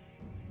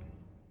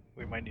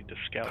 We might need to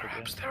scout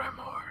Perhaps again. there are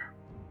more.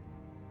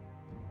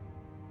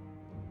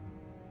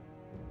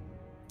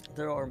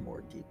 There are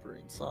more deeper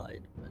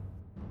inside, but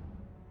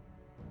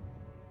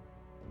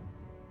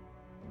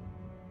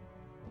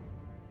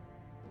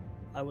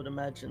I would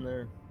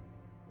imagine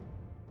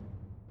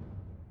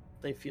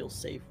they feel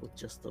safe with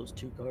just those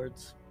 2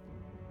 guards.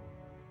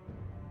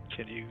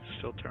 Can you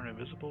still turn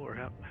invisible, or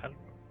how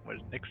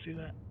did Nix do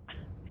that?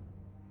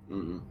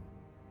 Mm-hmm.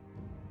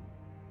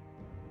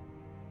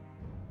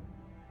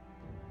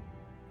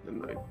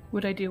 And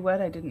Would I do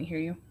what? I didn't hear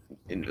you.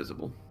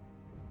 invisible.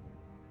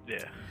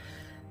 Yeah.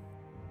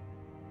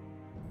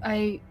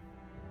 I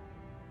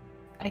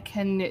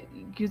can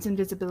use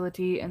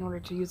invisibility. In order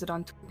to use it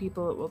on 2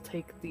 people, it will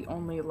take the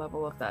only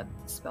level of that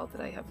spell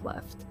that I have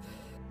left.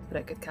 But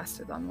I could cast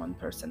it on 1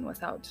 person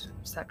without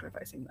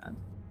sacrificing that.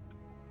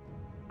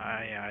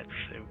 I'd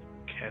say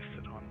cast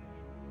it on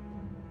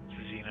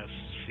Xenos,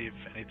 see if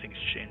anything's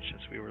changed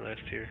since we were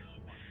last here.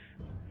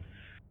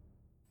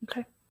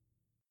 Okay.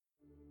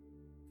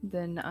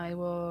 Then I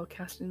will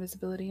cast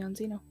invisibility on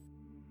Xeno.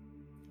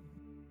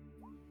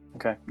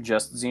 Okay,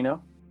 just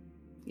Xeno?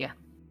 Yeah.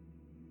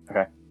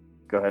 Okay,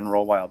 go ahead and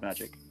roll wild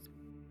magic.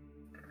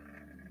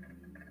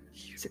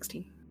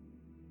 16.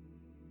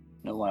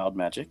 No wild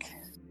magic.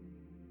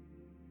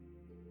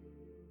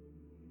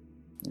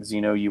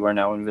 Xeno, you are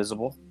now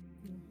invisible.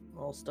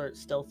 I'll start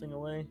stealthing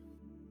away.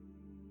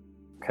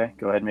 Okay,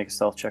 go ahead and make a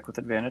stealth check with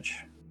advantage.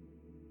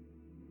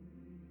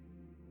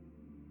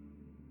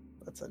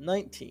 That's a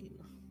 19.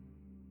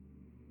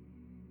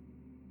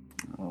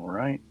 All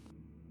right.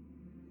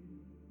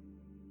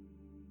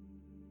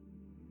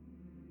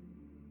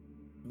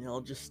 Yeah,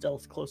 I'll just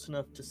stealth close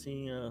enough to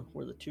see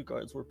where the 2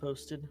 guards were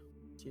posted.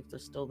 See if they're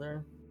still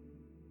there.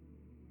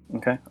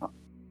 Okay,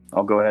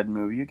 I'll go ahead and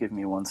move you. Give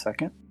me 1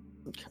 second.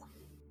 Okay.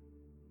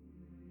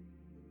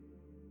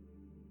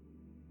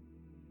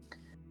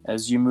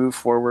 As you move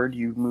forward,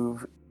 you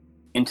move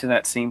into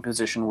that same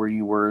position where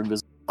you were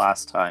invisible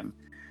last time,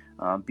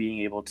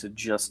 being able to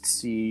just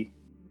see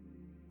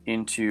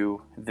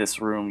into this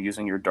room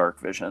using your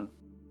dark vision.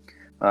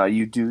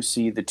 You do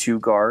see the 2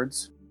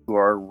 guards who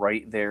are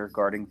right there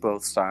guarding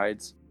both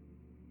sides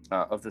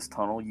of this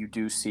tunnel. You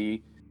do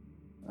see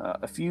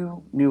a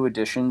few new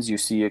additions. You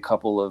see a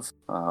couple of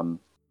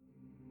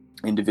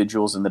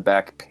individuals in the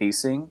back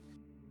pacing,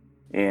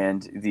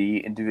 and the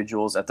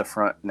individuals at the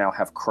front now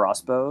have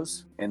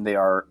crossbows, and they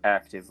are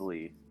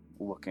actively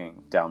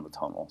looking down the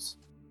tunnels.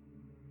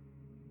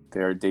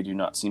 They do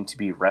not seem to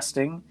be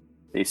resting.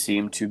 They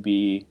seem to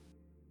be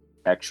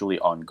actually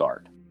on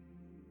guard.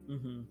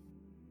 Mm-hmm.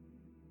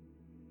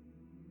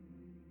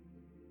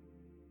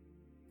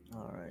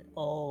 Alright,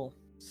 I'll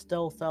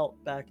stealth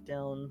out back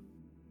down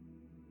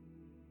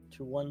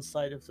to one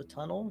side of the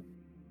tunnel.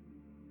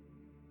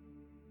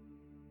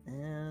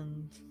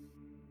 And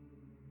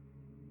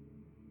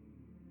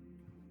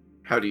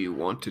How do you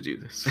want to do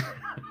this?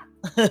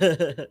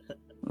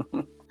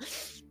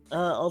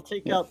 I'll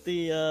take out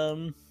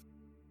the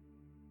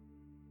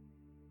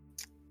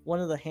one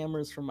of the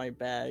hammers from my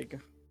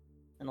bag,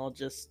 and I'll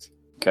just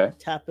Okay.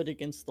 tap it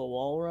against the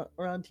wall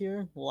around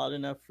here, loud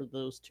enough for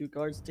those 2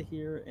 guards to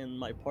hear, and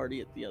my party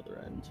at the other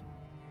end.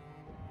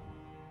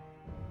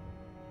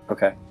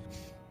 Okay.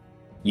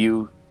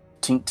 You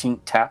tink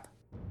tink tap,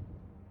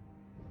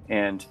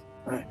 and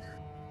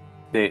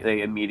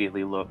they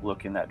immediately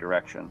look in that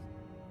direction.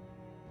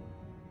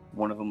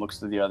 One of them looks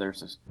to the other and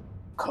says,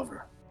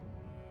 "Cover."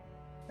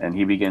 And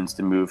he begins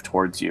to move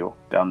towards you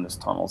down this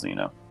tunnel,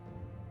 Xeno.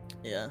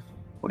 Yeah.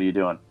 What are you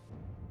doing?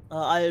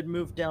 I had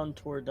moved down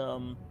toward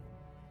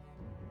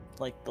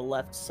like the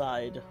left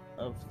side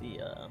of the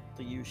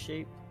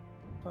U-shape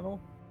tunnel.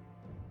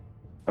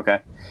 Okay.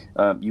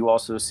 You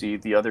also see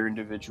the other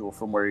individual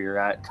from where you're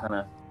at kind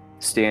of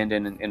stand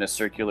in a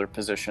circular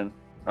position.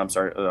 I'm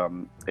sorry,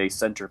 a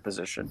center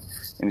position,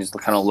 and he's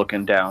kind of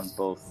looking down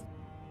both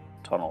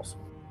tunnels.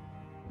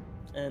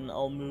 And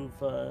I'll move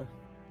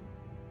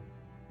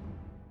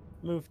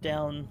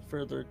down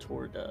further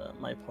toward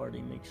my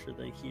party, make sure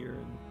they hear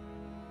and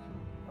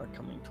are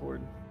coming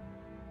toward.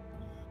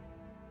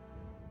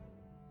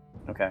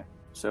 Okay.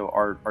 So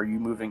are you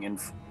moving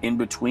in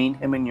between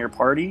him and your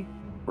party,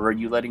 or are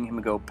you letting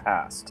him go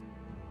past?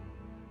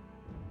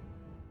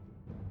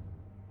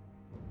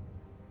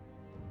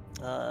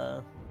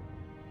 I'll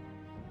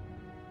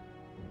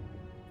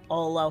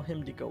allow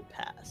him to go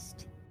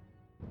past.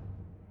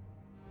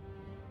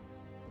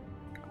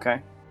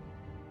 Okay.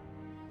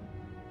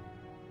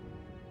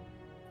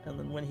 And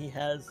then when he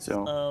has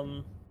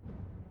So-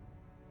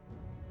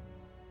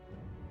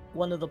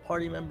 one of the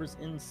party members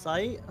in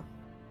sight,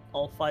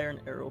 I'll fire an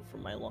arrow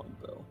from my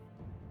longbow.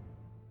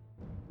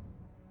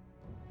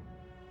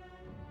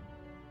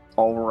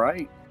 All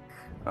right.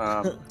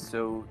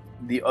 So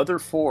the other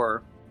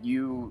four,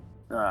 you,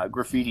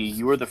 Graffiti,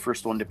 you are the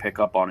first one to pick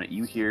up on it.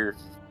 You hear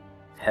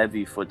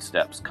heavy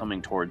footsteps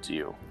coming towards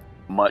you,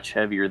 much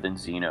heavier than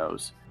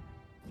Zeno's.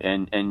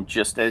 And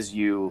just as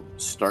you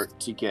start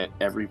to get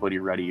everybody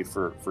ready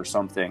for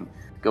something,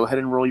 go ahead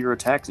and roll your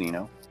attack,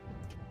 Zeno.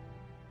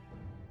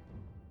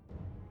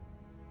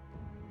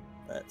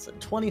 That's a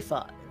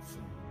 25.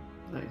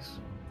 Nice.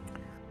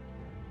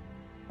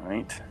 All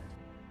right.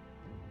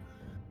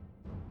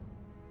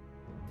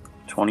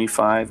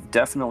 25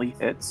 definitely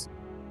hits.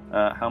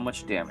 How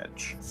much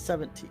damage?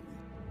 17.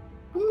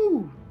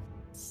 Woo!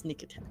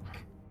 Sneak attack.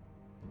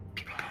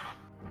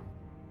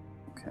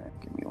 Okay,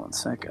 give me 1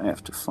 sec. I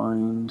have to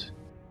find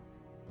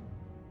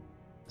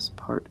this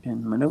part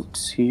in my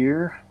notes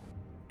here.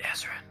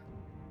 Ezrin,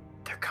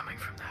 they're coming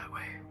from that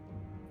way.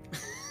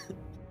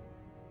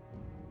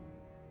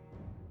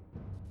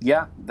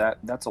 Yeah,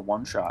 that's a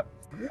one shot.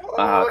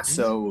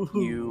 So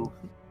you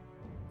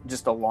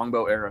just a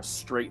longbow arrow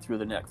straight through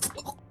the neck.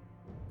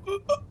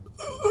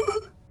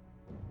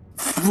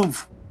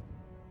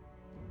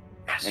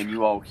 And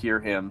you all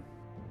hear him.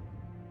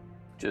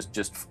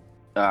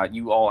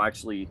 You all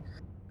actually,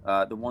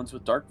 the ones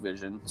with dark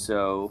vision.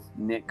 So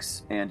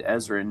Nyx and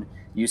Ezrin,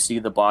 you see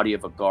the body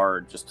of a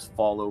guard just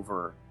fall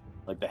over,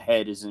 like the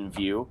head is in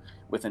view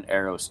with an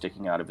arrow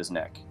sticking out of his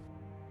neck.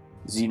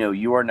 Zeno,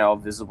 you are now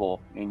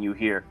visible, and you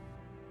hear,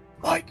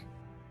 Mike!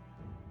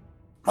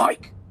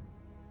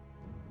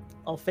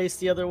 I'll face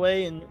the other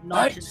way and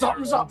Mike,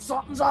 something's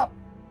up!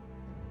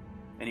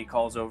 And he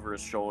calls over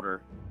his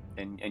shoulder,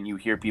 and you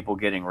hear people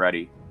getting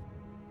ready.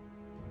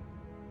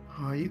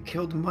 Oh, you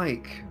killed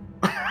Mike.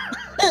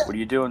 What are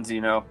you doing,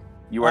 Zeno?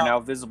 You are now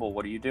visible.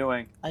 What are you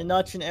doing? I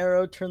notch an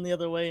arrow, turn the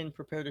other way, and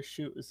prepare to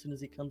shoot as soon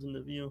as he comes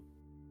into view.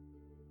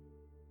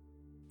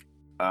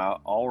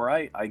 All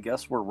right. I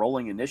guess we're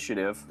rolling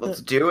initiative.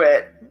 Let's do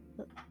it.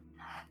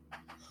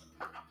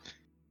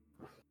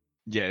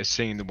 Yeah,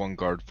 seeing the one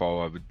guard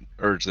fall, I would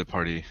urge the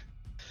party.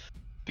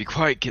 Be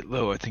quiet, get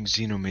low. I think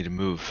Zeno made a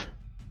move.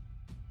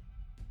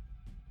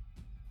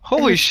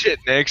 Holy shit,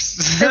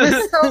 Nyx. It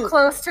was so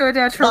close to a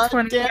natural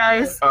 20, damn it.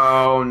 guys.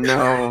 Oh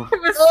no.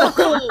 It was so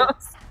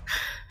close.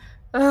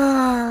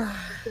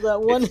 For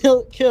that one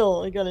hit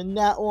kill, I got a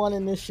nat 1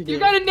 initiative. You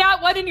got a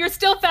nat 1 and you're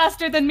still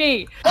faster than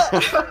me.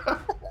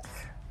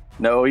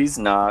 No, he's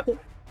not.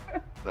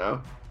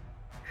 No.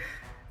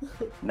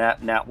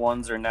 Nat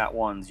ones are nat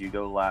ones. You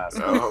go last.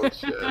 Oh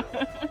shit.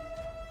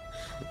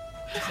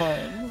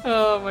 Fun.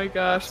 Oh my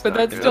gosh, but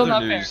that's In still other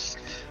not news,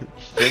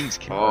 Finn's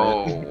came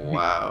Oh in.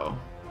 wow.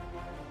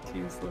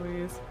 fair. Jeez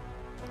Louise.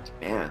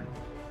 Man.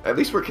 At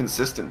least we're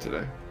consistent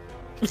today.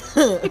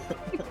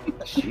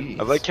 Jeez.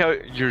 I like how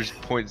you're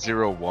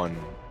 0.01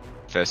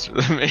 faster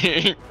than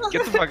me.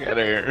 Get the fuck out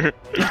of here.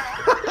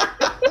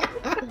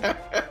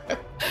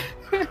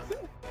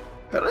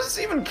 How does this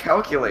even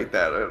calculate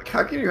that?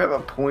 How can you have a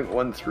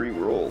 0.13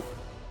 roll?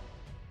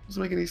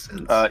 Doesn't make any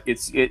sense.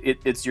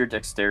 It's your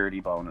dexterity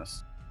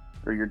bonus,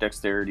 or your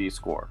dexterity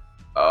score.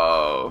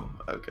 Oh,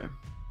 okay.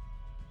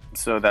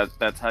 So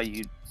that's how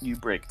you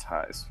break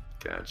ties.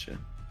 Gotcha.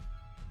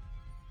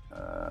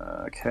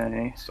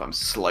 Okay. So I'm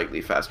slightly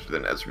faster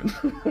than Ezrin.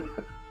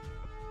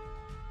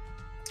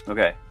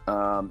 Okay.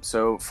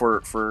 So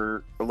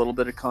for a little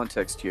bit of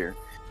context here,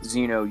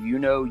 Zeno,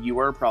 you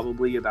are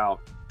probably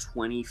about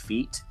 20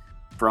 feet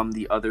from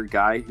the other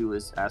guy who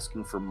is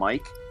asking for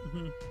Mike.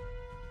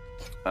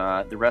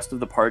 Mhm. The rest of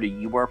the party,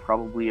 you are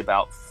probably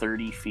about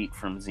 30 feet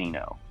from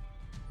Zeno.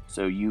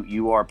 So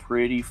you are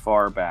pretty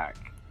far back.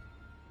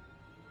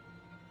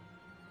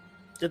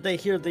 Did they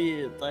hear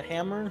the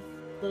hammer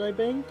that I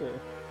banged?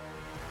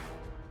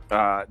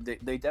 Or?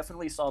 They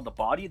definitely saw the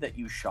body that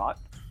you shot.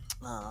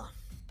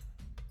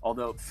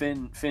 Although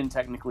Finn and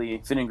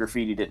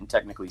Graffiti didn't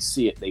technically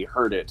see it, they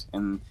heard it,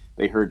 and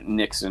they heard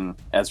Nyx and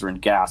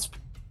Ezrin gasp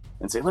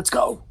and say, "Let's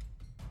go!"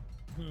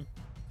 Hmm.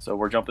 So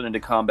we're jumping into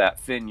combat.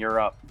 Finn, you're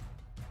up.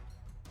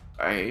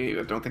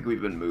 I don't think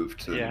we've been moved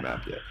to the Yeah. new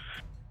map yet.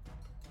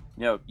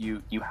 No,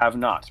 you have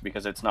not,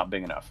 because it's not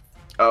big enough.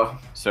 Oh,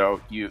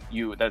 So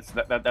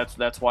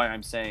that's why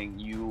I'm saying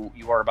you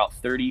are about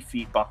 30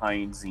 feet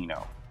behind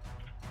Xeno.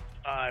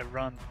 I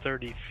run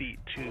 30 feet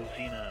to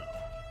Xeno.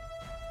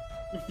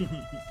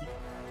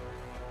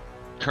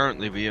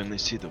 Currently, we only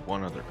see the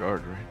one other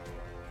guard, right?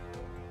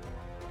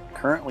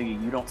 Currently,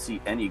 you don't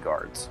see any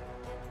guards.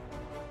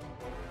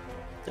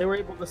 They were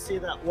able to see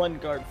that one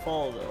guard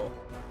fall, though.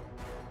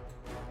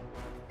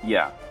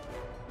 Yeah.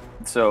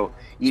 So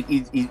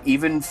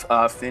even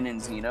Finn and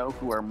Xeno,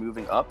 who are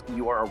moving up,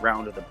 you are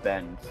around the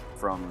bend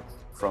from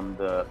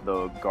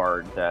the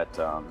guard that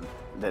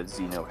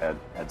Xeno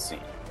had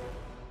seen.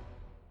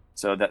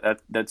 So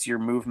that's your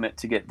movement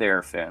to get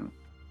there, Finn,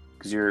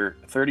 because you're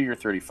 30 or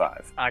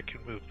 35. I can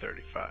move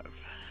 35.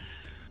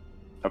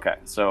 Okay,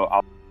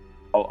 so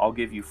I'll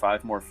give you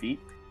 5 more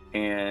feet,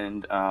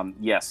 and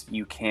yes,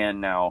 you can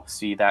now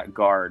see that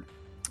guard.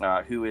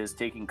 Who is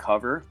taking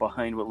cover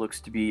behind what looks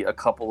to be a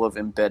couple of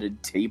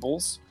embedded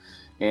tables,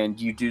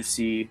 and you do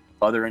see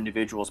other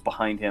individuals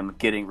behind him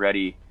getting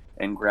ready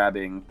and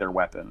grabbing their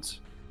weapons.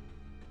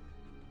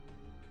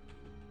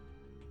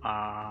 Do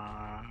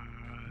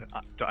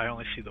I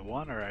only see the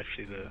one, or I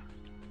see the?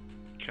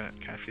 Can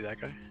I see that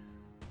guy?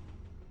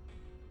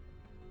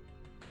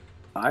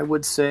 I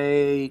would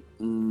say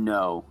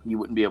no, you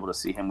wouldn't be able to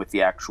see him with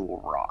the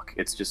actual rock.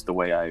 It's just the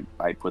way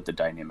I put the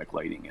dynamic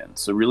lighting in.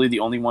 So really the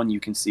only one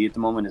you can see at the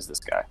moment is this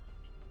guy.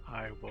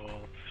 I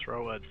will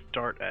throw a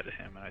dart at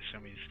him, and I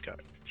assume he's got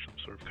some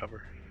sort of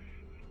cover.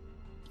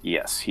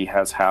 Yes, he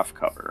has half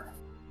cover.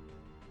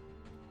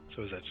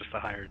 So is that just a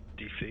higher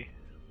DC?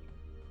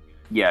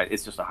 Yeah,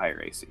 it's just a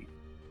higher AC.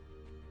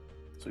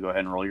 So go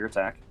ahead and roll your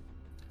attack.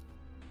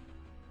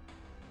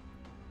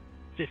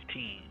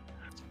 15.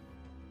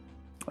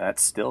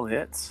 That still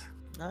hits.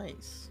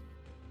 Nice.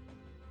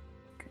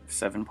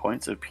 7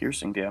 points of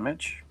piercing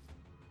damage.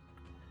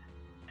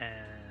 And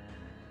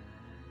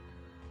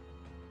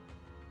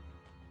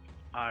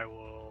I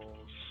will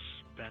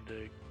spend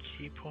a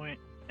key point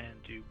and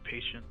do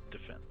patient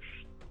defense.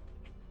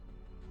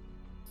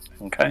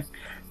 Okay.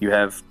 You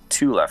have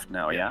 2 left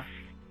now, yeah?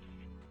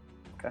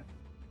 Okay.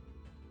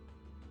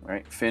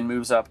 Alright, Finn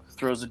moves up,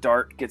 throws a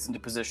dart, gets into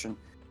position.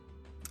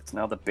 It's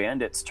now the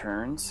bandits'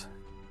 turns.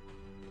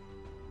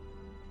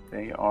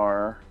 They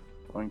are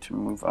going to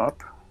move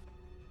up.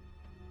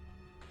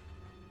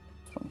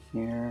 This one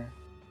here.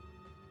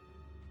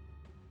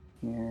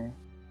 Here.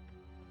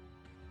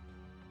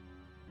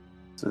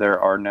 So there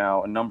are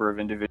now a number of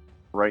individuals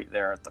right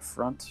there at the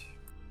front.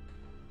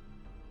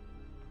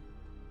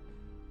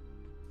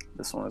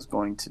 This one is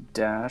going to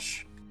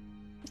dash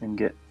and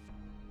get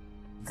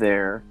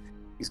there.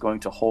 He's going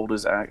to hold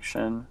his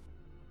action.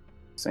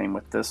 Same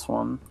with this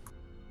one.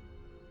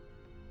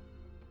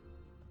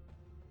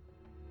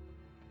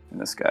 And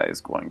this guy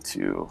is going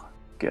to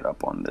get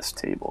up on this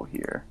table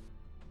here.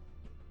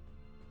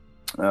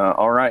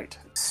 All right.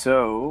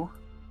 So,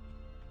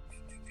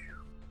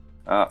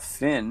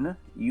 Finn,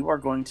 you are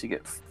going to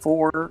get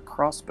 4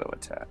 crossbow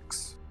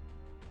attacks.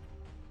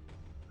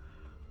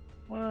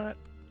 What?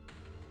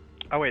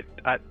 Oh wait,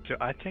 do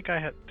I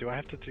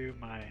have to do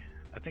my?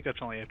 I think that's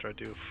only after I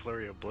do a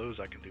flurry of blows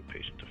I can do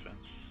patient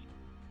defense.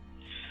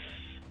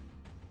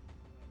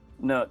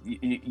 No,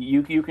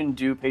 you can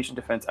do patient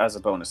defense as a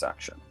bonus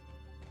action.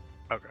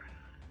 Okay.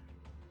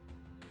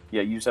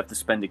 Yeah, you just have to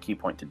spend a key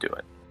point to do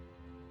it.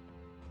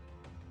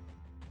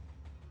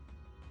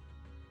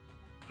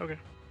 Okay.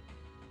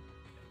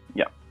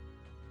 Yeah.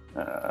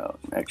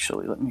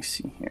 Actually, let me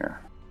see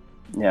here.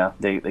 Yeah,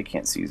 they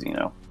can't see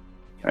Xeno.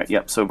 All right,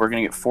 yep, so we're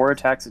going to get 4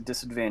 attacks at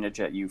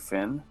disadvantage at you,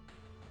 Finn.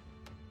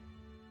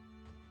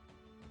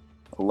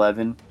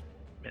 11.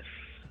 Miss.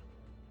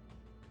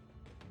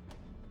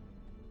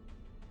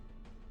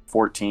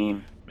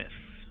 14. Miss.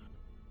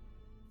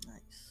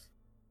 Nice.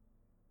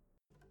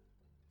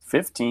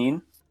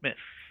 15. Miss.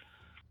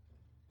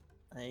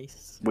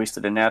 Nice.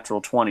 Wasted a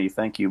natural 20.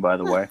 Thank you, by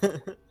the way.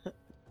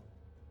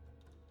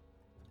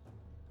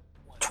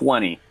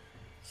 20.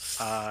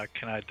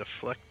 Can I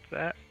deflect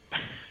that?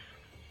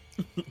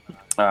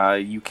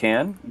 You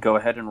can. Go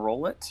ahead and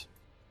roll it.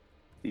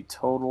 The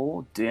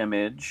total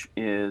damage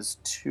is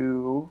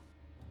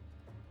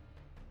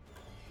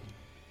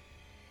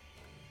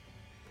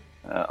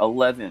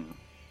 11.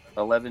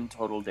 11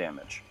 total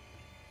damage.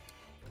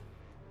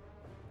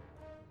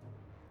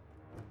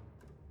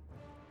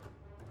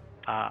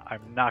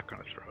 I'm not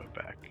going to throw it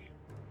back.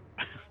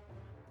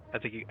 I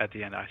think at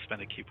the end I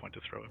spend a key point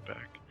to throw it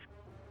back.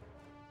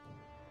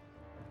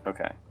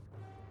 Okay.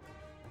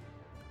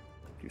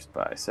 Reduced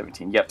by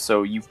 17. Yep,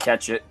 so you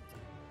catch it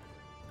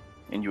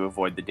and you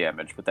avoid the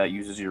damage, but that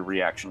uses your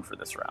reaction for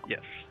this round. Yes.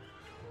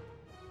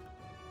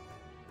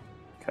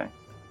 Okay.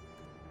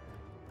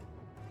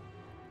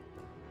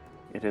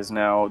 It is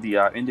now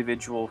the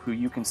individual who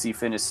you can see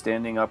Finn is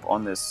standing up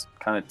on this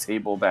kind of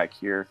table back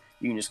here.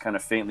 You can just kind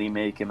of faintly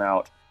make him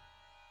out.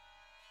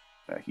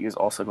 He is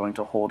also going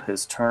to hold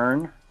his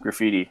turn.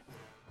 Graffiti.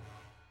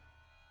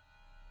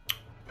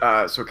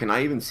 So can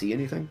I even see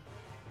anything?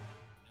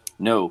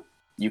 No,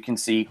 you can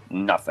see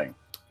nothing.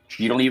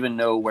 You don't even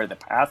know where the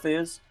path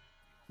is.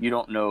 You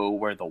don't know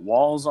where the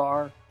walls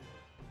are.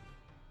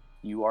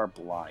 You are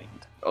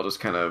blind. I'll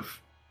just kind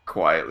of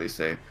quietly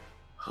say,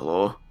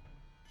 "Hello?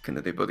 Can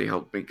anybody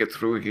help me get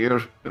through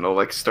here?" And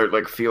I'll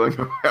start feeling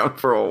around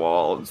for a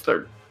wall and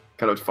start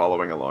kind of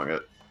following along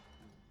it.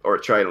 Or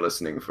try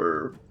listening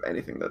for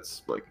anything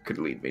that's could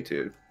lead me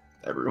to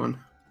everyone.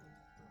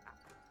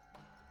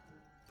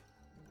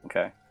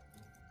 Okay.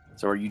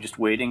 So are you just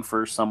waiting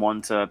for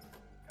someone to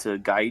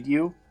guide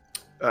you?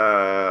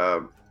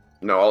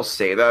 No, I'll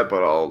say that,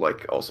 but I'll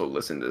also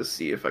listen to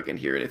see if I can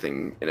hear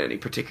anything in any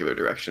particular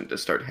direction to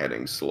start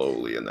heading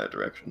slowly in that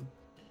direction.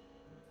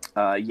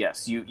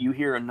 Yes, you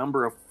hear a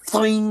number of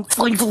fling,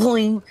 fling,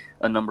 fling,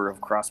 a number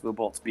of crossbow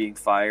bolts being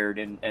fired,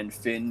 and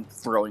Finn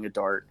throwing a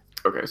dart.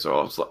 Okay,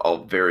 so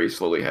I'll very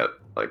slowly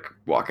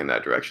walk in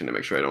that direction to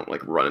make sure I don't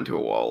run into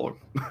a wall.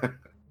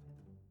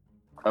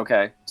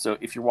 Okay, so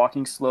if you're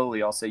walking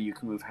slowly, I'll say you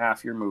can move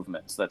half your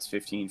movement, so that's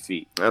 15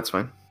 feet. That's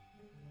fine.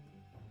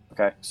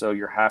 Okay, so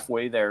you're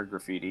halfway there,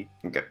 Graffiti.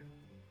 Okay.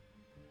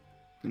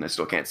 And I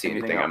still can't see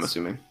Anything anything, I'm else?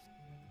 assuming.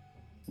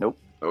 Nope.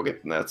 Okay,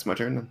 that's my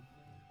turn then.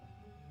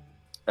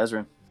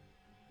 Ezra.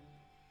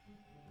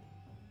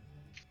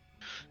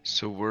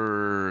 So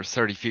we're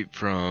 30 feet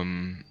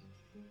from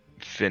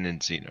Finn and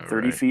Xeno,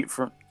 30 right? feet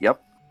from...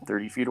 Yep,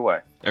 30 feet away.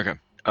 Okay.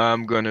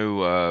 I'm going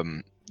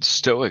to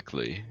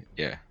stoically,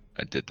 yeah,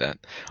 I did that.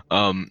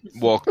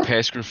 Walk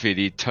past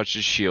Graffiti, touch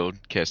his shield,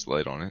 cast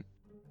light on it,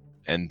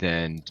 and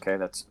then Okay,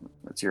 that's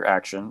your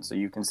action, so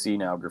you can see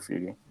now,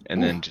 Graffiti.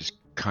 and then just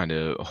kind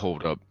of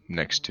hold up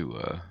next to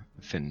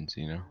Finn and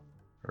Xeno.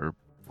 Or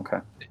Okay.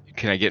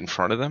 can I get in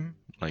front of them,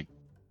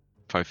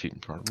 5 feet in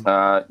front of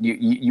them?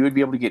 You would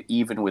be able to get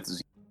even with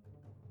Z.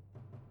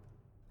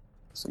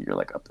 So you're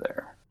up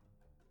there.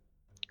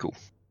 Cool.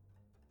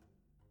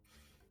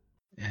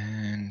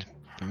 And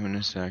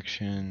bonus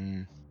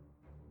action.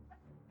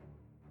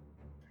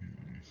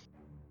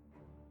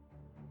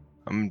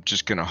 I'm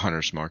just gonna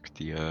hunter's mark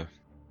the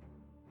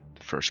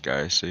first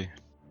guy I see.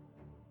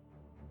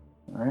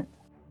 All right.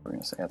 We're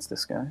gonna say that's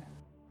this guy.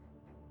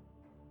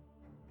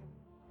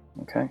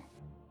 Okay.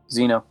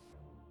 Xeno.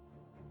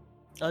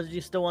 Did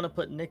you still want to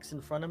put Nyx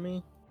in front of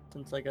me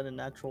since I got a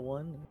natural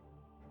 1?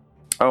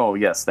 Oh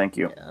yes, thank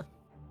you. Yeah.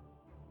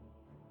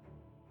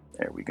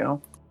 There we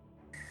go.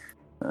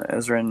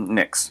 Ezra and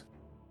Nyx.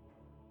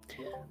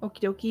 Okie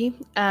dokie.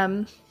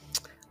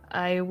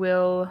 I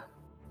will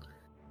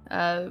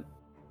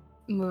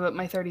move up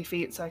my 30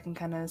 feet so I can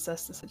kind of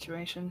assess the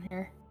situation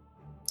here.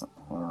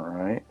 All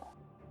right.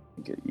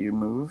 Get you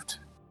moved.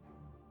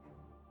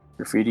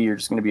 Graffiti, you're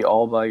just going to be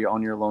all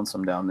on your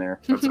lonesome down there.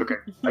 That's okay.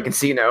 I can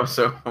see now,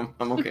 so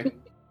I'm okay.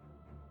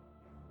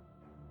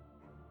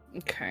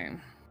 Okay.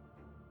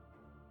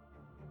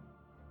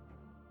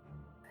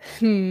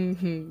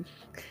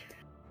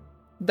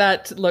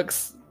 That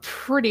looks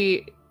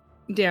pretty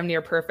damn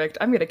near perfect.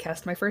 I'm gonna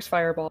cast my first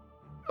fireball.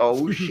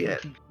 Oh,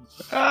 shit.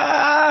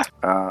 All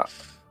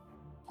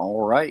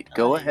right.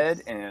 Go Nice.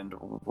 ahead and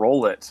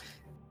roll it.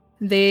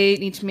 They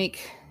need to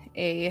make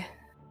a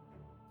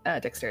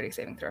dexterity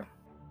saving throw.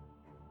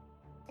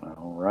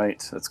 All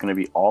right. That's going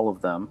to be all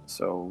of them.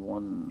 So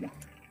one,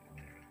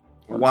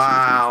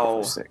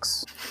 Wow. 2, 3,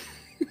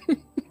 4, 5,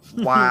 6.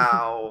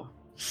 Wow.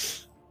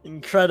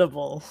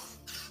 Incredible.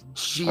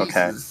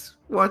 Jesus.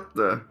 What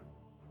the?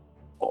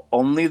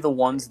 Only the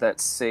ones that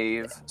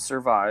save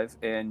survive,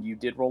 and you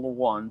did roll a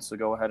 1, so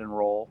go ahead and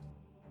roll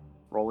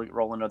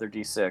another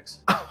d6.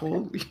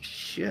 Holy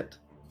shit.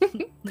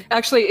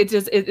 Actually, it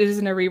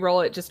isn't a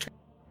reroll. It just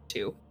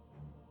 2.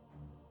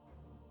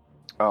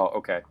 Oh,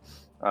 okay.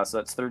 So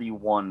that's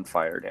 31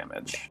 fire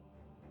damage.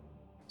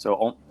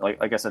 So,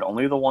 like I said,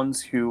 only the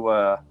ones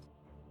who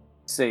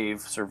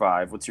save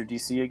survive. What's your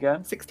DC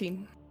again?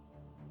 16.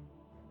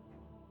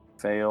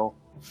 Fail.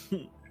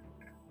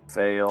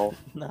 Fail.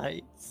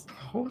 Nice.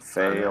 What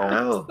Fail. the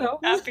hell? So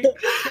happy.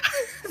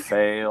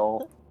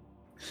 Fail.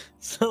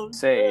 So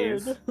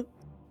Save. good.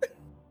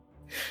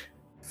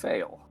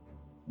 Fail.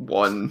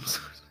 One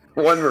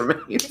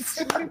remains.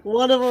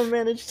 One of them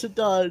managed to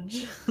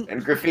dodge.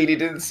 And Graffiti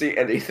didn't see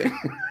anything.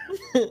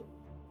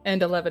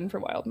 And 11 for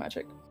wild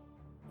magic.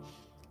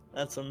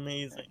 That's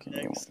amazing. Give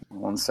me Nyx.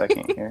 1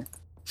 second here.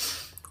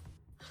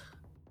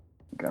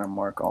 Gotta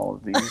mark all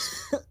of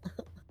these.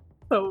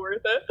 So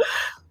worth it.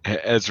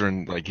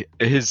 Ezrin,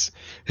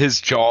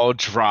 his jaw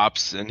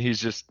drops and he's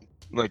just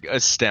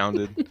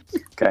astounded.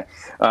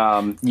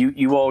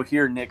 You all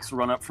hear Nyx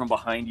run up from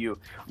behind you,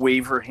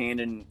 wave her hand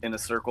in a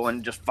circle,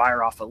 and just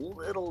fire off a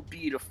little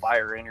bead of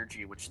fire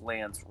energy, which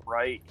lands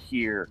right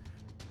here.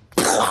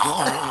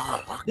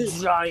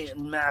 Giant,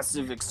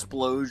 massive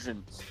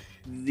explosion.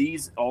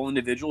 These all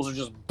individuals are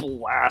just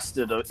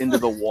blasted into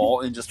the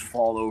wall and just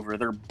fall over,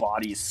 their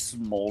bodies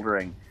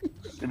smoldering.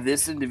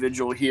 This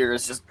individual here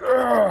is just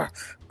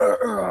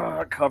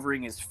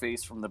covering his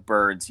face from the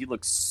burns. He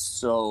looks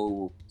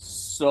so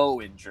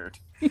injured.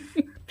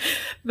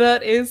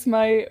 That is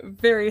my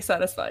very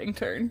satisfying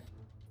turn.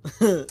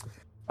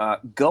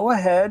 Go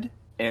ahead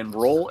And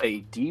roll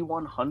a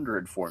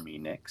D100 for me,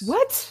 Nyx.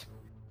 What?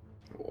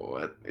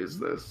 What is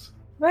this?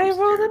 I I'm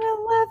rolled scared. an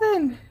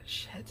 11.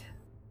 Shit.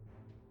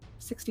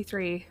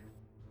 63.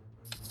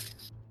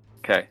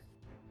 Okay.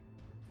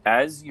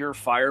 As your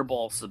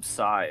fireball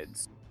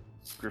subsides,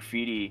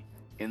 Graffiti,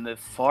 in the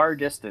far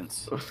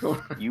distance,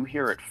 you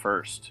hear it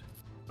first.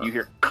 You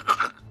hear...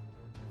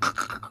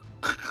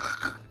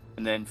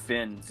 And then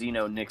Finn,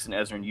 Zeno, Nyx, and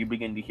Ezrin, you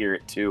begin to hear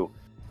it too.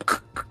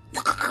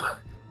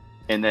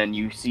 And then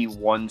you see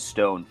one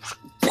stone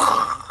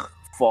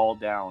fall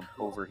down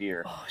over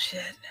here. Oh,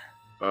 shit.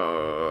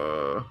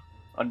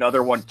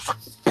 Another one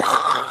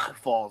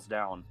falls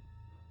down.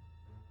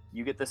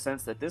 You get the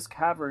sense that this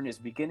cavern is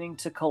beginning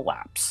to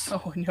collapse.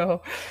 Oh,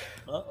 no.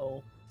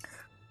 Uh-oh.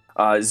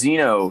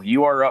 Zeno,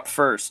 you are up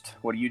first.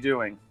 What are you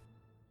doing?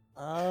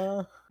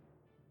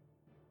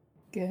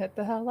 Get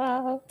the hell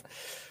out.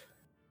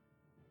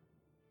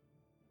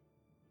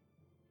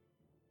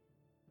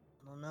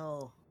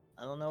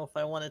 I don't know if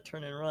I want to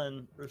turn and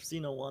run, or if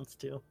Xeno wants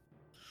to.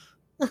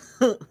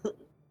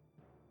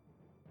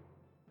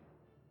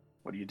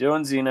 What are you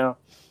doing, Zeno?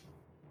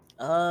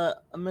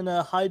 I'm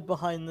gonna hide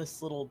behind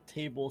this little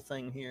table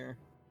thing here.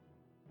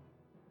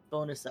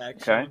 Bonus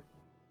action. Okay.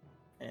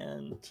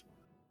 And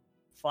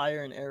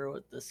fire an arrow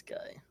at this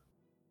guy.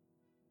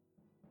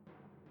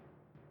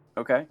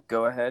 Okay,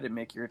 go ahead and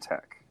make your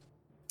attack.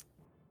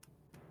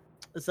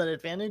 Is that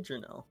advantage or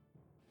no?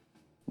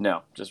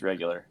 No, just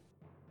regular.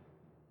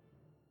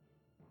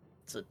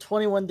 It's a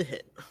 21 to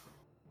hit.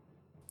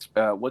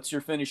 What's your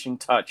finishing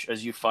touch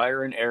as you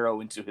fire an arrow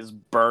into his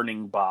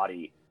burning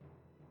body?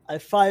 I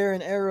fire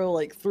an arrow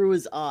like through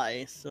his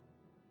eye, so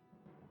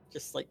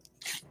just like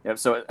Yep.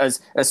 So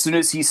as soon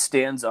as he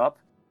stands up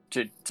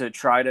to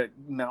try to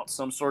mount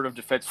some sort of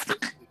defense,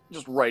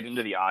 just right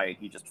into the eye, and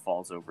he just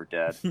falls over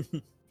dead.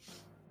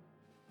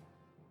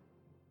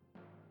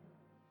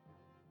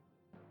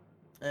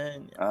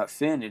 and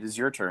Finn, it is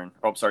your turn.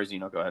 Oh, sorry,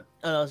 Zeno, go ahead.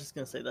 I was just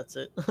gonna say that's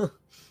it.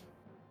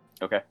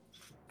 Okay,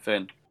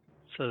 Finn.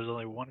 So there's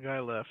only one guy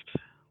left.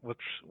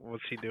 What's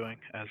he doing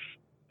as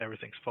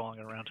everything's falling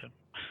around him?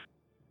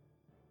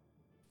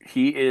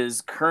 He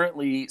is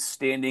currently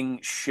standing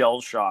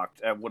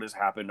shell-shocked at what has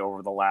happened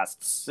over the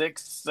last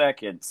 6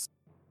 seconds.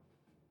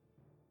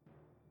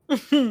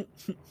 It's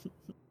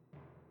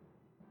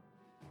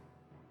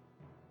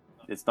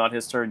not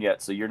his turn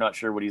yet, so you're not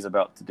sure what he's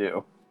about to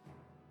do.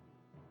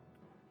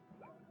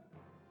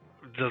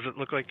 Does it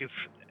look like it's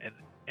an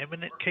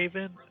imminent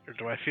cave-in, or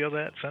do I feel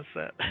that, sense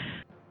that?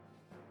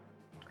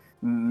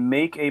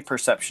 Make a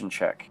perception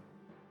check.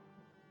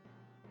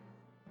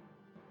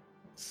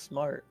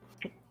 Smart.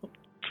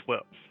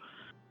 12.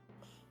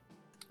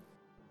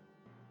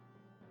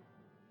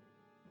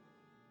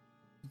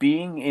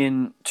 Being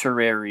in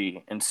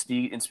Terrari and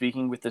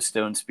speaking with the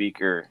Stone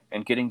Speaker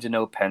and getting to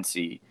know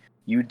Pensy,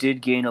 you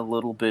did gain a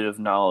little bit of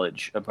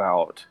knowledge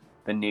about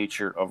the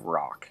nature of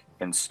rock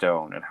and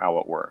stone and how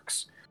it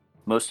works.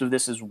 Most of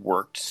this is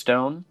worked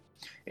stone,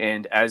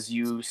 and as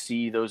you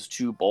see those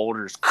two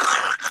boulders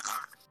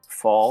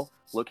fall,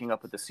 looking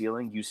up at the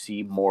ceiling, you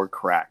see more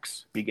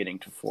cracks beginning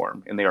to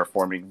form, and they are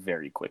forming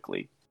very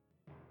quickly.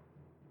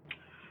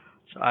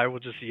 So I will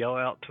just yell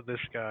out to this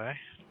guy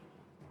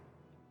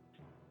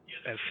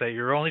and say,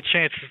 "Your only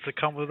chance is to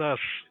come with us.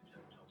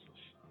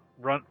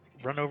 Run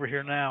over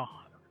here now."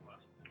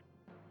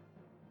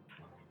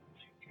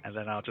 And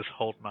then I'll just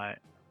hold my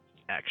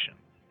action,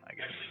 I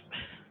guess.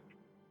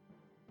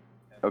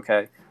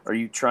 Okay. Are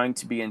you trying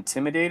to be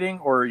intimidating,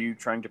 or are you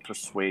trying to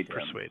persuade him?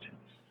 Persuade him.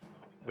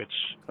 Which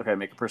Okay,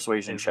 make a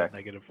persuasion is check. a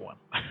 -1.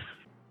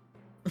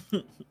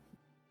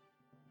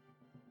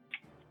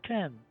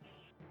 10.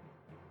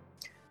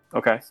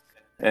 Okay.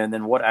 And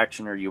then what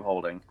action are you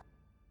holding?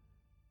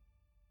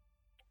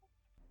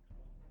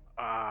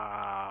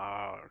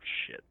 Oh,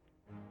 shit.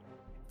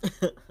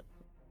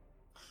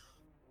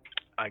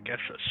 I guess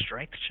a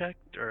strength check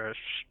or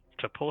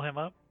to pull him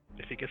up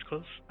if he gets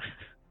close.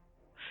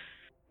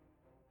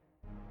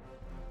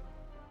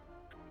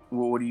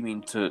 Well, what do you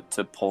mean to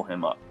pull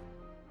him up?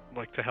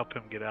 Like to help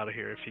him get out of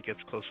here if he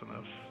gets close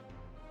enough.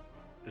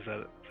 Is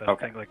that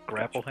Okay, a thing? Like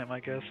grapple him, I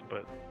guess,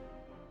 but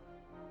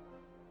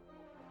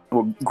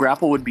Well,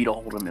 grapple would be to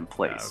hold him in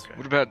place. okay.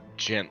 What about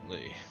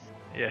gently?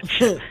 Yeah,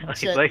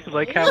 Gently.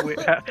 like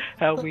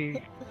how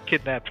we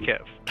kidnapped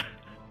Kev.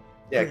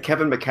 Yeah,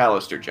 Kevin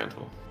McAllister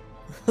gentle.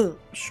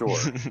 Sure.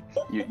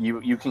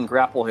 you can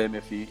grapple him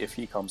if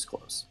he comes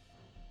close.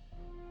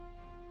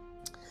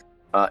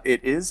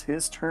 It is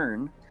his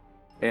turn,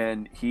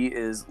 and he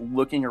is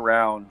looking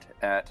around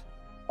at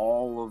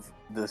all of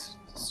this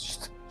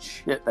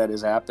shit that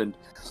has happened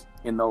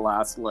in the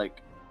last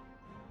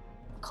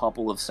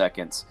couple of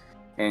seconds,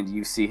 and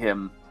you see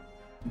him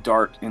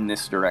dart in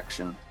this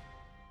direction.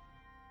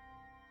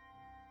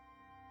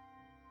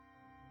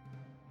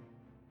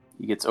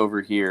 He gets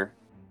over here.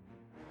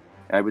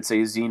 I would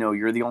say, Zeno,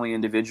 you're the only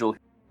individual who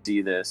can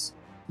see this.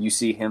 You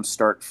see him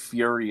start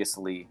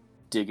furiously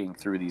digging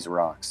through these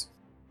rocks.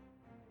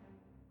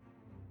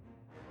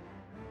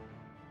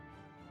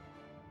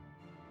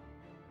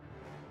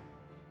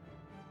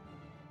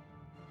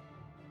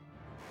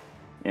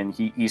 And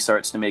he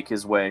starts to make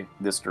his way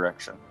this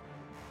direction.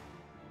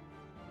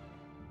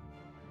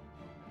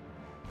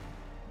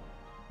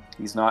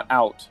 He's not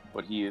out,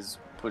 but he is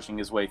pushing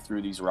his way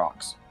through these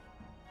rocks.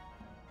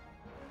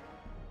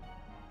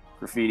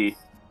 Graffiti,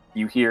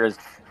 you hear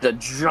the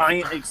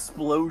giant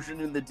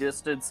explosion in the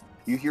distance.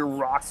 You hear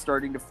rocks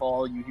starting to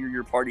fall. You hear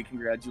your party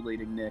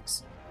congratulating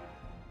Nyx.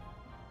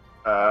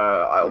 What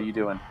are you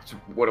doing?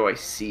 What do I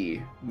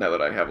see now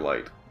that I have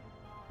light?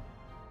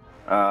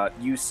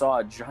 You saw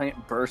a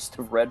giant burst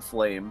of red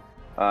flame.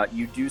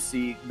 You do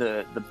see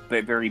the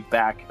very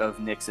back of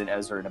Nyx and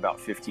Ezra about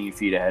 15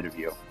 feet ahead of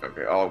you.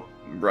 Okay, I'll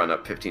run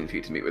up 15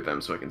 feet to meet with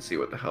them so I can see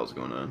what the hell's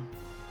going on.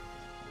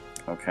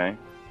 Okay.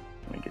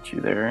 Let me get you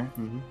there.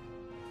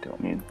 Don't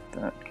need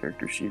that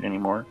character sheet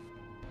anymore.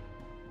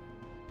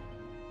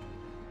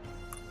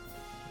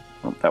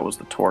 Oh, that was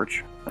the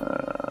torch.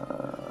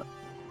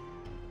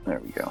 There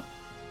we go.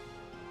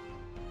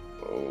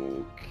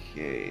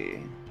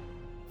 Okay.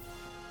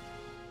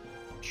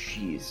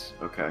 Jeez.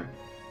 Okay.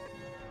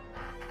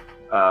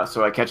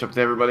 So I catch up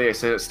to everybody. I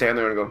stand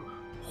there and go,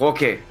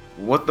 okay,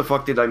 what the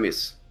fuck did I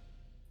miss?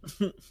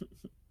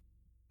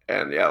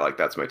 And yeah, like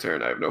that's my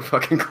turn. I have no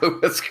fucking clue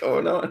what's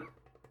going on.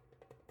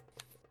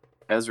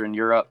 Ezrin,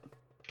 you're up.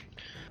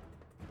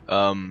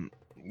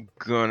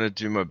 Gonna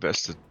do my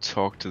best to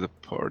talk to the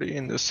party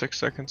in the 6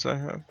 seconds I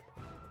have.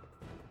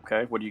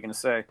 Okay, what are you gonna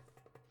say?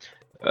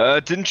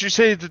 Didn't you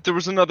say that there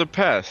was another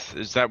path?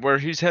 Is that where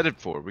he's headed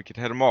for? We could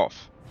head him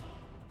off.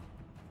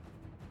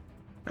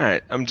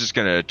 Alright, I'm just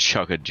gonna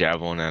chuck a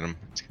javelin at him.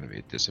 It's gonna be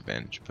a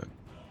disadvantage, but...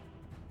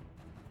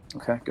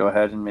 Okay, go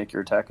ahead and make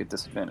your attack at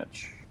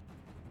disadvantage.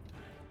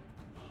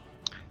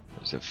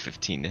 There's a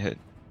 15 to hit.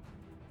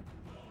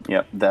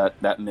 Yep,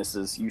 that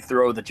misses. You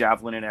throw the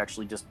javelin and it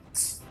actually just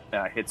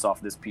hits off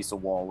this piece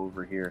of wall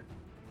over here.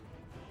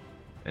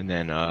 And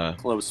then,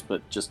 Close,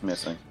 but just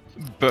missing.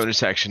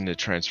 bonus action to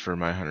transfer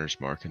my hunter's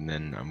mark, and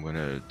then I'm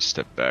gonna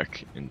step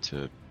back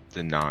into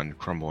the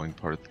non-crumbling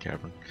part of the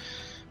cavern.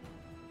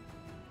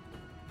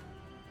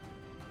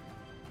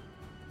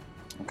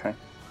 Okay.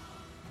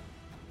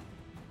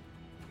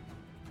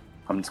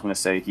 I'm just going to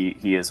say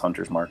he is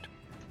hunter's marked.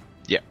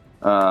 Yeah.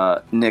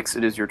 Nyx,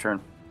 it is your turn.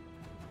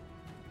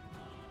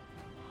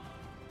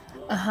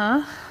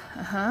 Uh-huh.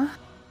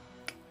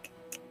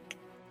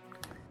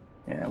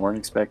 Yeah, weren't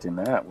expecting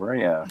that, were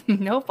ya?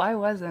 Nope, I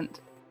wasn't.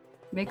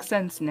 Makes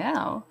sense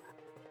now.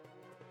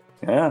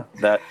 Yeah,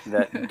 that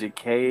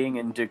decaying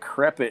and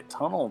decrepit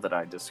tunnel that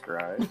I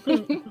described.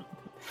 Let's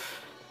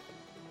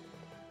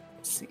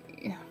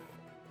see.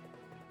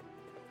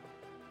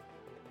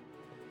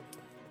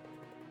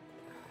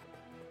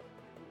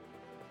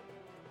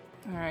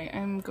 Alright,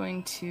 I'm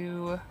going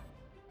to...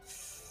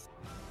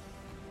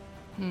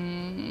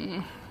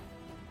 I'm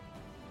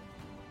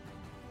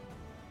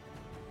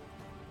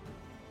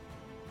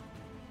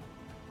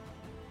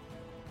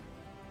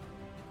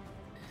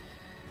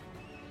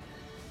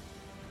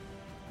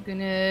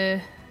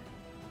gonna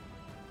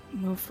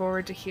move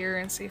forward to here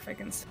and see if I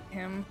can see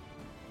him.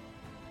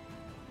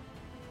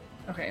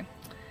 Okay.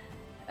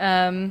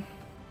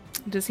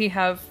 Does he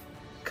have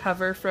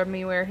cover from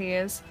me where he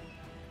is?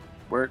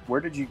 Where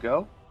did you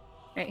go?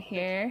 Right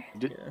here.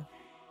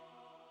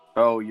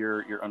 Oh,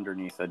 you're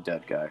underneath a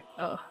dead guy.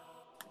 Oh.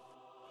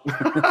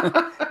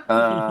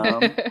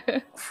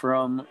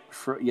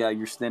 Yeah,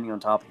 you're standing on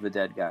top of a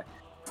dead guy.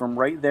 From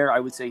right there, I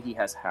would say he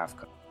has half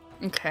cover.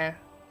 Okay.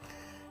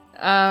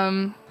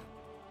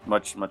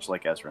 Much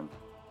like Ezrin.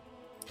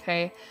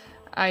 Okay.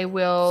 I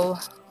will...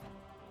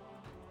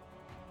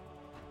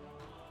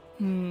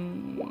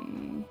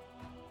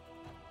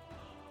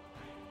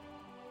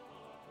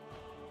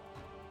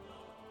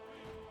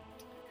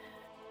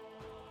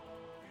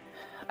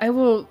 I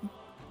will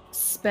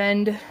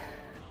spend...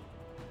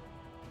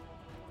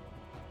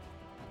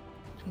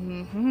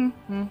 No,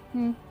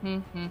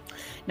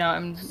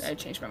 I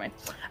changed my mind.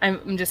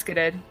 I'm just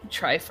gonna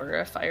try for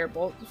a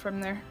firebolt from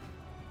there.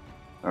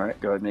 Alright,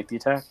 go ahead and make the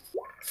attack.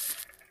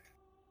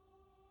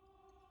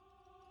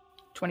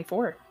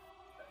 24.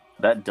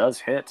 That does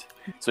hit.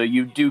 So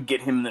you do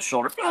get him in the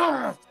shoulder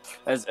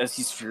as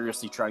he's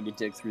furiously trying to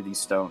dig through these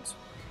stones.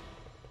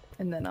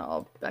 And then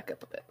I'll back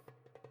up a bit.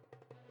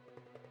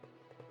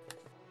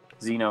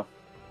 Zeno.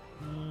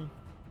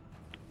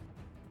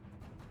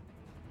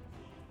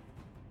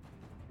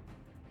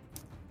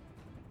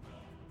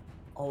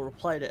 I'll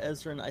reply to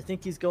Ezrin. I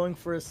think he's going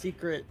for a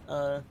secret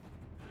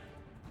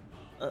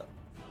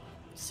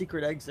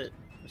exit.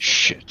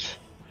 Shit.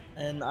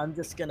 And I'm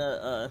just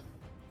gonna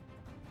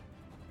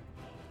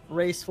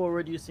race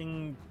forward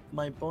using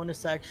my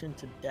bonus action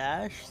to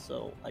dash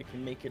so I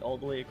can make it all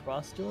the way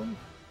across to him.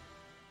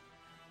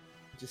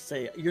 Just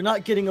say, "You're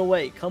not getting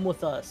away. Come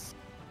with us."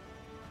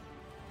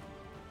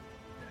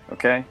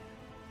 Okay.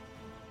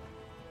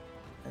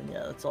 And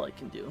yeah, that's all I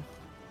can do.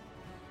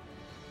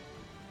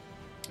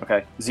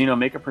 Okay. Zeno,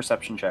 make a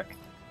perception check.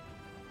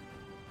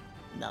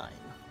 9.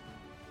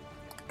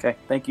 Okay,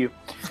 thank you.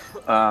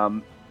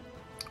 On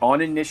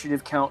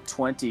initiative count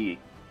 20,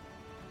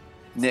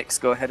 Nyx,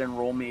 go ahead and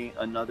roll me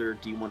another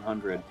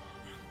D100.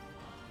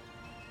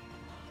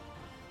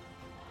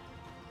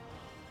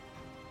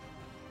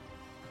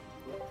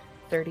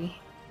 30.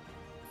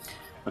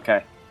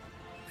 Okay.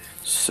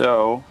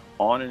 So,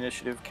 on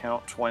initiative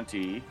count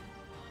 20,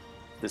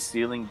 the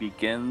ceiling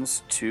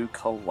begins to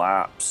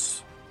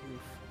collapse.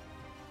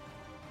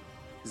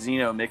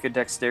 Zeno, make a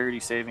dexterity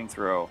saving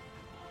throw.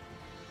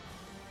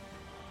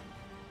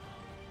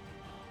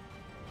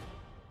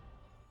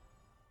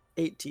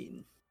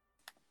 $18.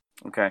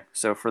 Okay,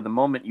 so for the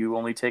moment, you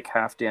only take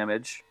half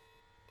damage.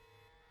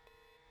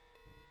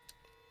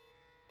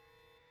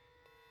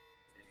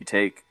 You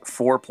take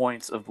 4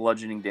 points of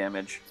bludgeoning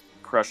damage,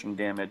 crushing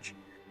damage.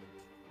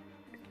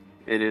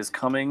 It is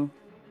coming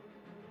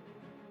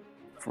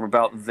from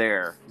about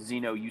there.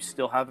 Zeno, you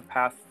still have a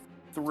path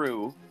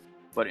through,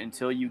 but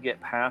until you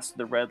get past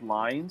the red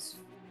lines,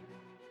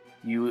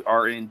 you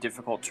are in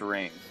difficult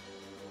terrain.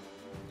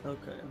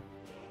 Okay.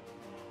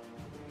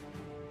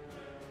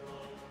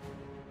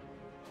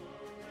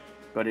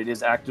 But it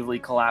is actively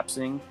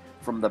collapsing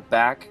from the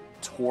back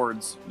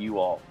towards you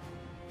all.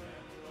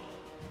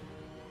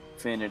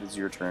 Finn, it is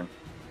your turn.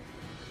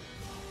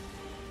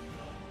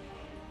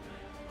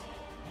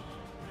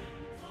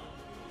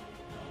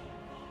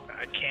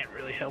 I can't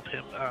really help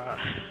him. I'll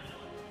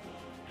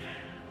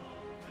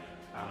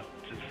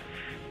just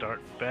start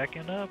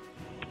backing up.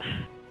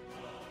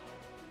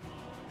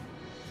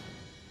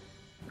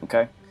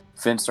 Okay.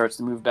 Finn starts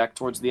to move back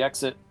towards the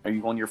exit. Are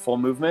you on your full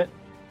movement?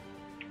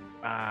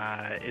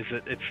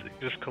 It's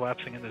just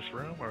collapsing in this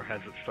room, or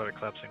has it started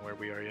collapsing where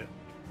we are yet?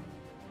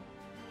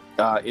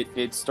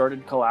 It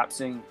started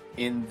collapsing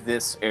in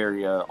this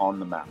area on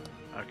the map.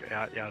 Okay,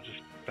 I'll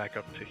just back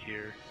up to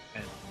here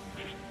and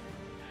just...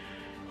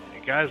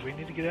 Hey guys, we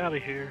need to get out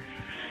of here.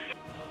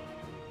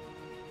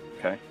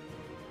 Okay.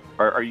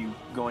 Are you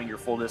going your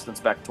full distance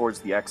back towards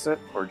the exit,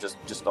 or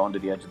just onto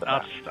the edge of the I'll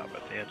map? just stop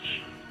at the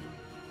edge.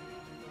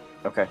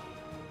 Okay.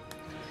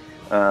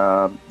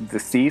 The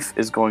thief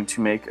is going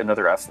to make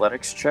another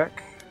athletics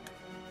check.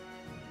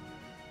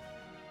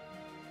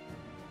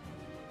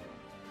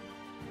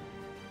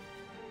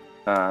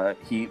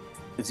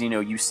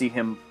 Zeno, you see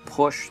him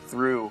push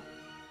through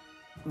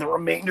the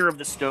remainder of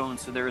the stone,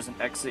 so there is an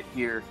exit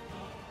here.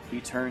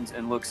 He turns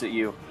and looks at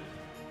you.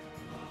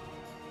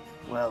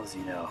 Well,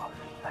 Zeno,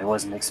 I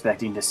wasn't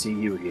expecting to see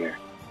you here.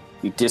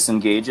 He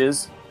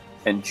disengages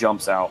and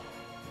jumps out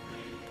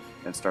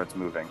and starts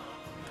moving.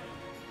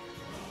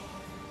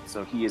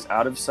 So he is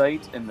out of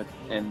sight,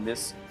 and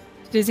this...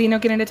 Does Zeno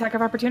get an attack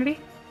of opportunity?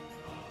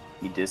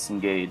 He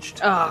disengaged.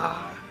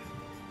 Ah.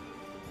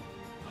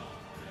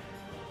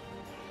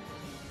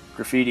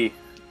 Graffiti.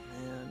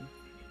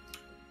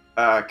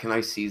 Man. Can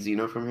I see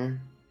Zeno from here?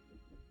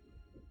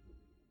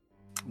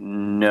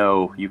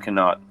 No, you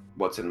cannot.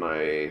 What's in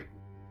my...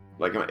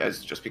 Like,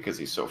 is it just because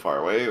he's so far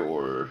away,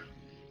 or...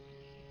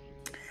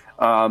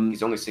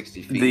 He's only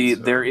 60 feet.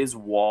 So... There is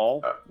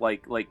wall,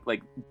 like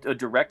a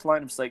direct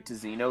line of sight to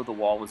Zeno. The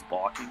wall is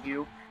blocking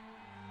you.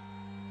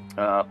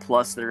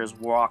 Plus, there is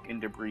rock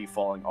and debris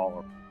falling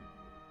all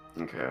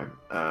over. Okay.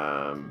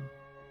 I'm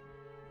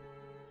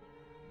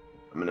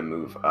gonna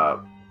move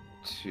up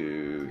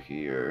to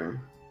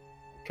here.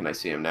 Can I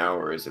see him now,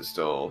 or is it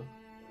still...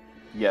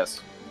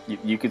 Yes,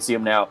 you can see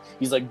him now.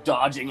 He's like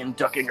dodging and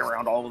ducking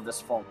around all of this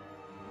foam.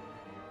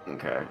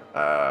 Okay.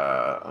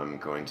 I'm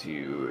going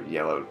to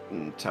yell out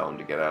and tell him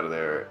to get out of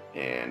there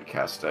and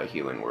cast a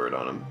healing word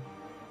on him.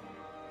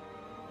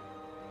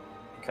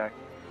 Okay.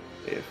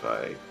 If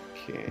I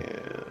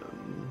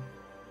can...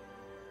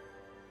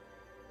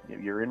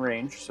 You're in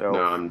range, so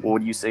No, what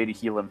would you say to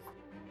heal him?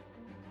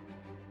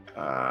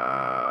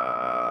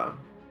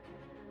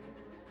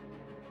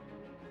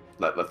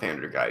 Let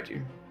Lathander guide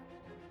you.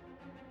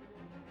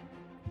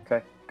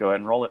 Okay, go ahead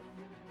and roll it.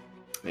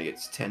 I think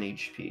it's 10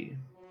 HP.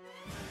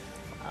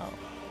 Wow.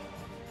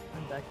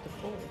 I'm back to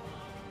full.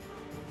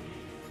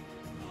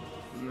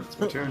 It's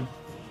my turn.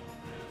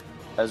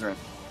 Ezrin.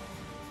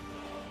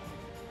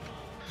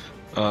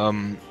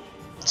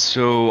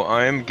 So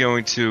I'm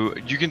going to...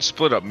 You can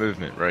split up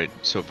movement, right?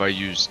 So if I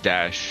use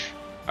dash,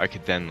 I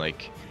could then,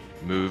 like,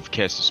 move,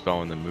 cast a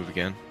spell, and then move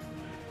again?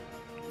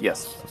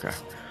 Yes. Okay.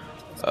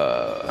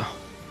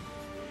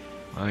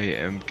 I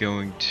am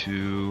going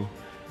to...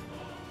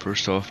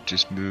 First off,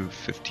 just move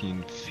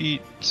 15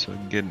 feet so I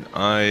can get an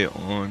eye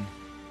on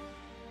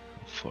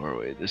how far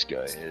away this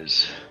guy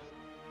is.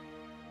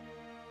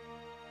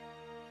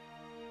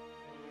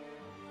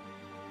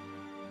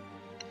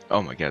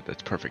 Oh my god,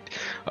 that's perfect.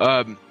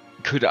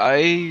 Could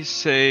I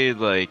say,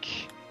 like,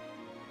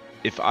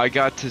 if I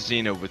got to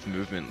Zeno with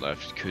movement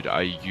left, could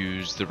I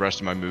use the rest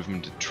of my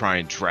movement to try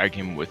and drag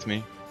him with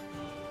me?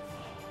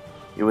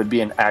 It would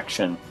be an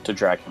action to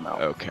drag him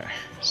out. Okay.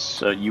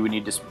 So you would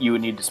need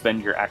to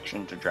spend your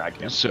action to drag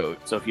him. So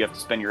if you have to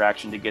spend your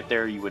action to get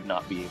there, you would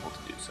not be able to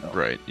do so.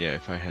 right, yeah,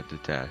 if I had to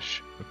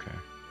dash. Okay.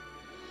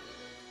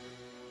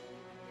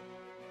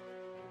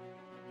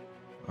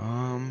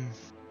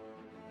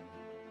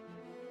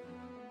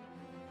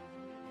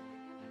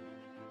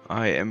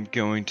 I am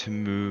going to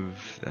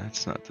move...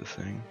 That's not the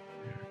thing.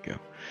 There we go.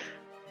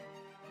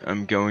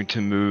 I'm going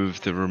to move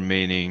the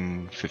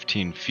remaining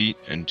 15 feet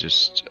and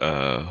just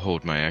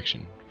hold my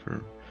action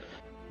for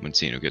when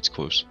Zeno gets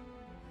close.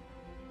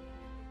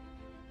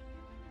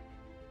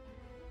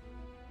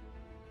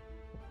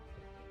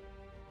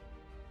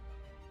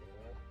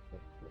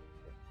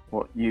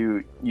 Well,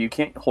 you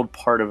can't hold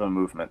part of a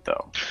movement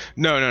though.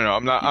 No,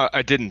 I'm not.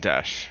 I didn't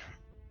dash.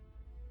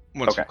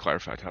 Once Okay. we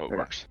clarified how it Okay.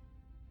 works.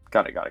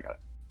 Got it.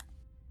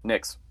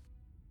 Nyx.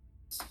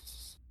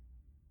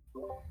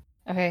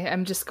 Okay,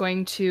 I'm just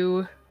going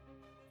to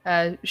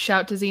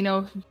shout to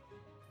Zeno,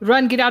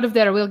 "Run, get out of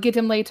there, we'll get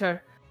him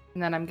later."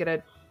 And then I'm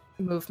gonna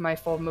move my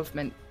full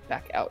movement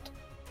back out.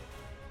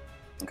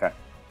 Okay.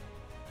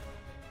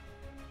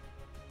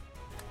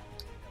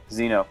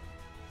 Zeno.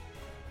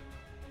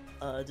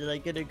 Did I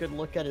get a good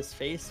look at his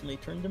face when he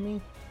turned to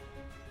me?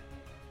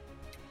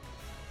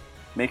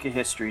 Make a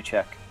history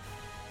check.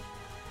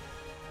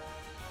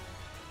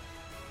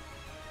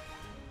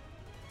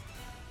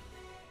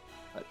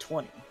 At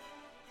 20.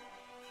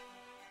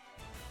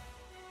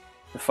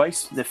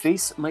 The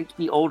face might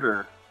be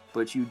older,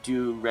 but you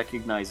do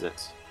recognize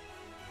it.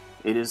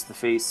 It is the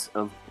face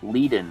of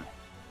Leiden,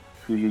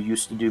 who you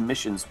used to do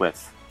missions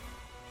with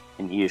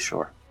in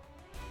Eashore.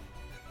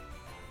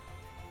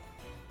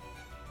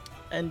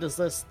 And does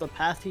the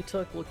path he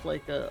took look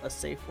like a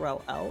safe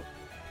route out?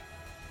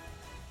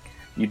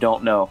 You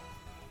don't know.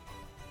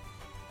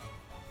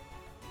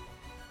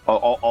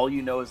 All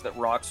you know is that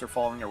rocks are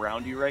falling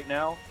around you right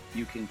now.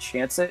 You can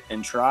chance it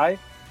and try,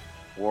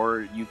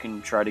 or you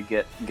can try to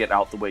get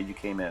out the way you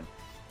came in.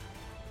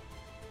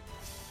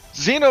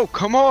 Zeno,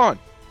 come on!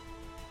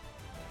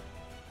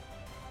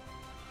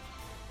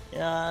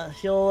 Yeah,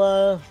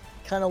 he'll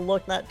kind of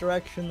look that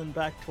direction, then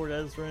back toward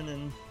Ezrin,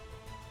 and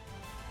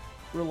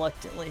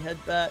reluctantly head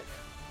back.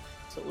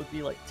 So it would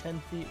be like 10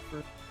 feet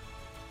for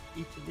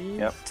each of these.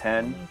 Yep,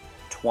 10,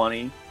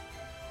 20,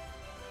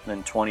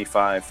 then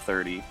 25,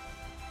 30.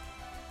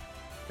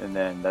 And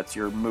then that's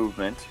your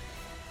movement.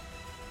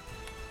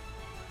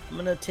 I'm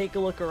gonna take a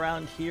look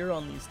around here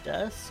on these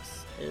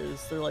desks.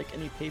 Is there like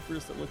any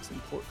papers that looks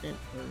important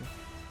or...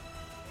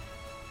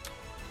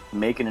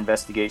 Make an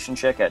investigation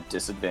check at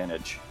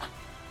disadvantage.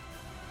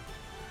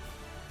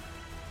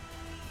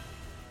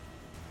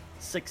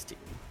 16.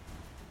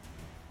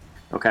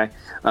 Okay.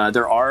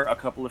 There are a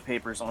couple of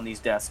papers on these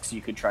desks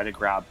you could try to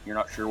grab. You're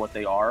not sure what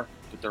they are,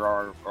 but there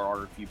are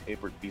a few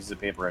pieces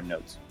of paper and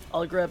notes.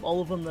 I'll grab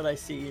all of them that I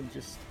see and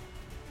just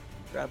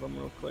grab them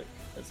real quick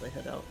as I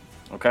head out.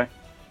 Okay.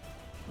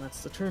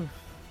 That's the turn.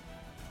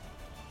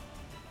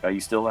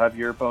 You still have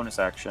your bonus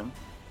action.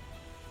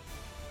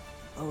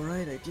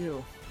 Alright, I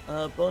do.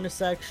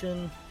 Bonus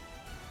action.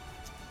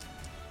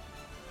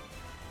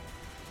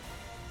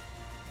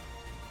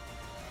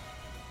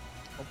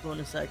 I'll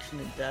bonus action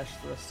and dash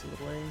the rest of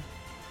the way.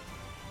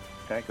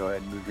 Okay, go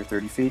ahead and move your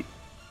 30 feet.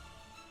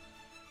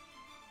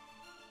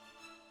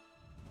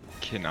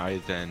 Can I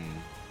then,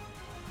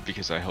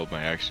 because I held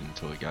my action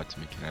until it got to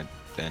me, can I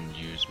then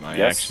use my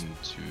Yes. action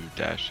to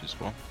dash as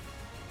well?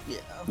 Yeah.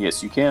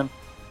 Yes, you can.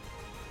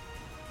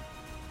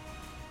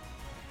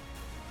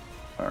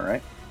 All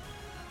right.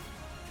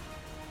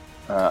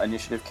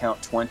 Initiative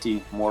count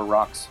 20. More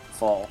rocks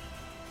fall.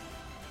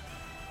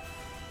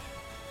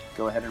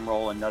 Go ahead and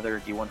roll another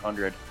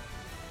D100.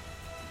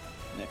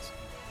 Next.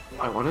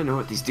 I want to know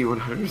what these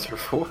D100s are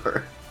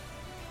for.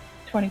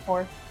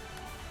 24.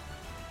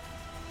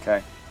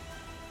 Okay.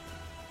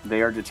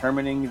 They are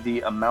determining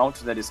the amount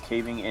that is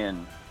caving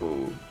in.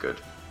 Oh, good.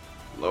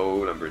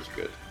 Low numbers,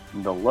 good.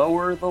 The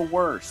lower, the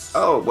worse.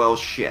 Oh, well,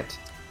 shit.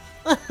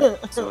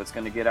 So it's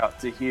going to get out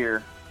to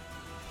here.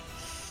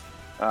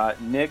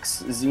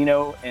 Nyx,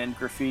 Zeno, and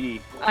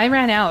Graffiti. I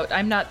ran out.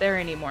 I'm not there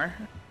anymore.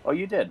 Oh,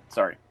 you did.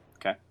 Sorry.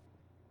 Okay.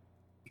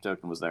 Your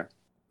token was there.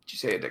 Did you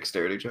say a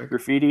dexterity check?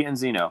 Graffiti and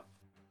Zeno.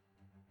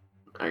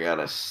 I got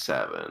a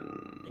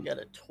 7. I got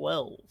a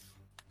 12.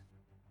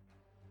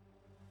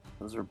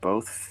 Those are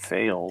both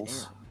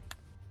fails.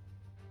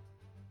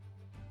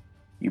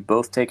 You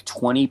both take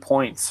 20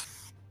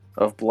 points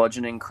of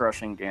bludgeoning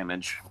crushing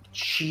damage.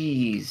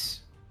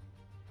 Jeez.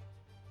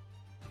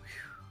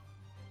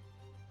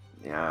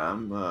 Yeah,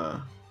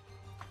 I'm,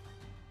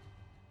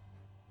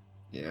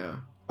 yeah.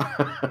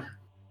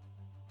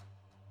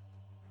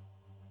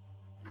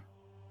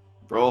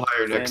 Roll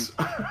higher, Nyx.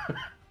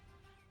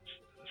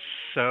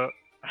 So,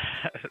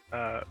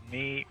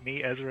 me,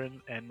 Ezrin,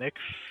 and Nyx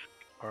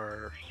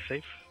are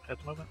safe at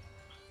the moment.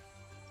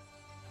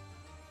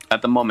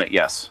 At the moment,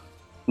 yes.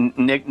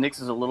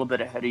 Nyx is a little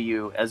bit ahead of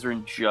you.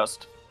 Ezrin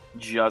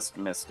just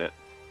missed it.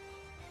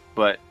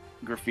 But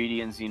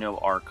Graffiti and Zeno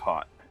are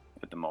caught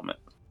at the moment.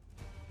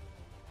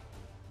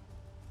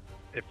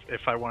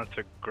 If I wanted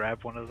to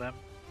grab one of them,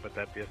 would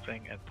that be a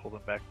thing and pull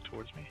them back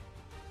towards me?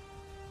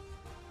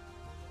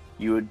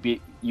 You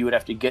would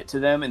have to get to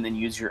them and then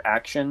use your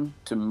action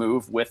to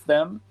move with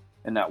them,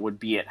 and that would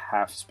be at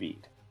half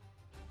speed.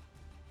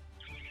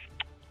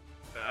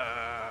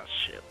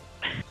 Shit.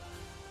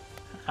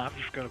 I'm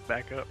just gonna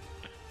back up.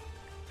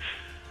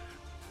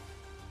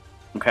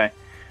 Okay.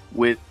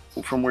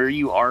 From where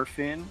you are,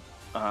 Finn,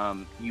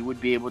 you would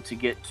be able to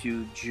get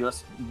to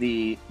just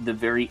the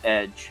very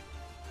edge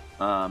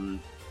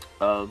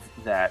of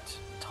that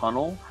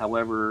tunnel.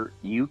 However,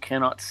 you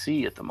cannot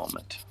see at the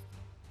moment.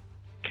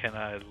 Can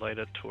I light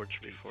a torch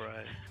before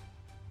I...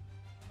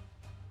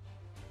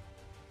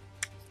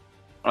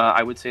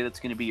 I would say that's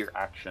going to be your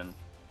action.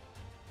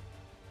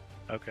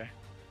 Okay.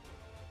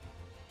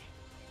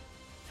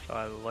 So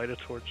I light a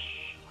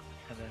torch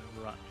and then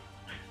run.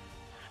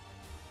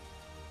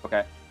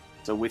 Okay.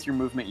 So with your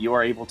movement, you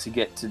are able to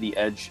get to the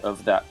edge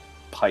of that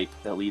pipe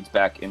that leads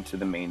back into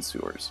the main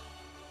sewers.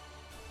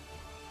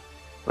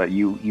 But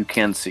you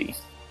can see.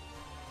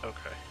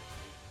 Okay.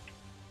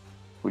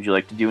 Would you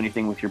like to do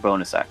anything with your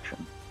bonus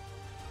action?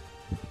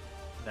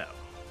 No.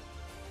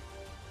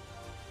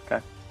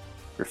 Okay.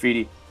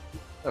 Graffiti.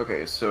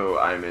 Okay, so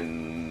I'm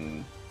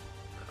in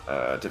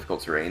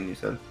difficult terrain, you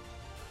said?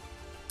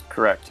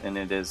 Correct, and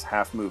it is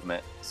half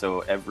movement, so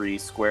every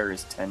square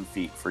is 10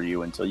 feet for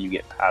you until you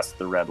get past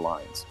the red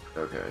lines.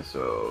 Okay,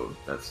 so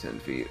that's 10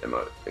 feet.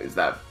 Is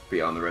that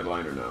beyond the red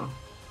line or no?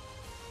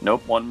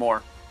 Nope, one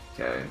more.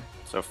 Okay,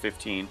 So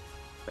 15.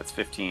 That's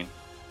 15.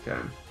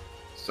 okay.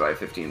 So I have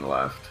 15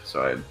 left,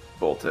 so I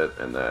bolt it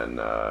and then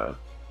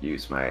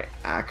use my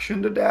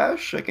action to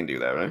dash? I can do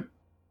that, right?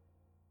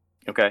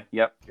 Okay,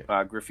 yep.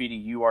 Okay. Graffiti,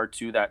 you are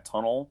to that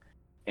tunnel.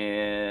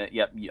 And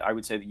yep, I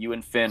would say that you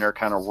and Finn are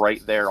kind of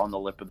right there on the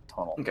lip of the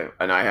tunnel. Okay,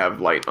 and I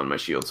have light on my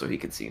shield so he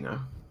can see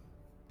now.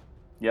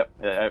 Yep,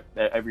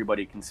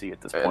 everybody can see at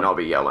this point. And I'll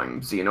be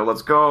yelling, Xeno,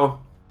 let's go!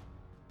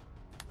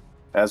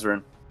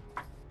 Azrin.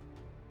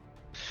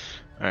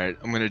 Alright,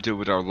 I'm gonna do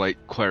what our light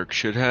cleric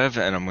should have,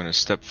 and I'm gonna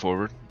step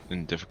forward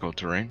in difficult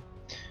terrain.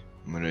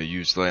 I'm gonna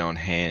use Lay on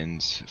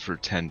Hands for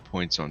 10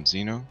 points on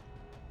Xeno,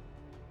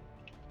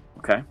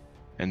 Okay.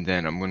 and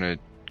then I'm gonna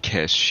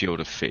cast Shield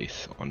of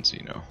Faith on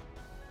Xeno.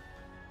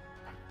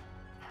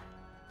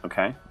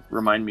 Okay.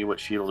 Remind me what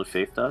Shield of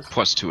Faith does.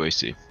 Plus 2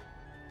 AC.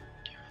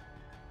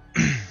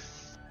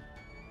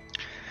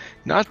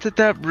 Not that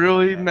that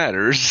really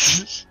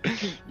matters.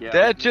 Yeah,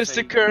 That just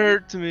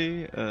occurred to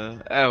me.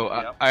 Yep.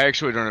 I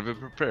actually don't have it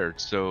prepared,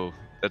 so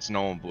that's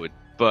null and void.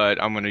 But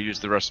I'm going to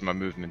use the rest of my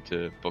movement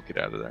to book it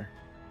out of there.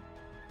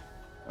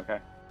 Okay.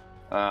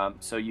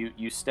 So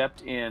you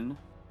stepped in.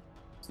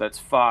 So that's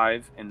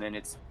 5, and then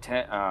it's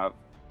 10.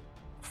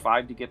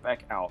 5 to get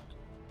back out.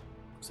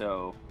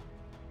 So,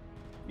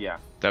 yeah.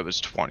 That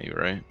was 20,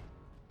 right?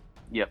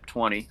 Yep,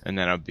 20. And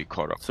then I'll be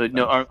caught up. So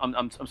no,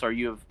 I'm sorry.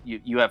 You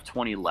have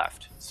 20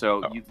 left.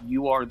 So Oh.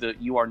 you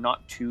are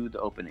not to the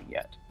opening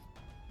yet.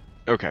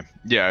 Okay.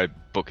 Yeah, I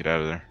book it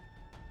out of there.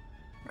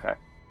 Okay.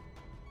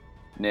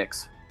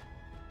 Nyx.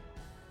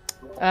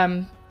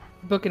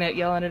 Booking it,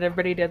 yelling at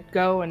everybody to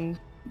go and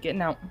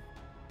getting out.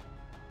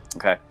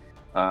 Okay.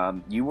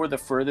 You were the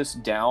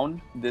furthest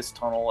down this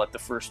tunnel at the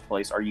first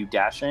place. Are you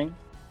dashing?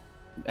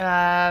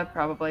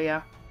 Probably,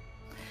 yeah.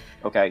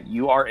 Okay.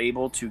 You are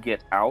able to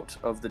get out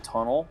of the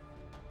tunnel.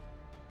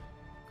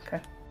 Okay.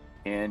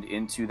 And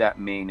into that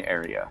main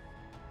area.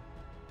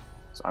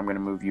 So I'm going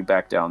to move you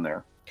back down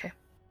there. Okay.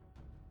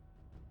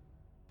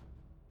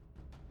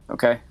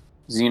 Okay.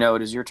 Xeno,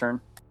 it is your turn.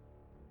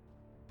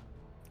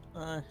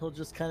 He'll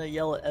just kind of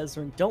yell at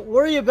Ezrin, "Don't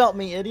worry about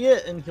me,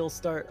 idiot!" And he'll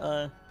start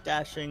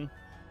dashing.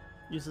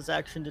 Use his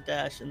action to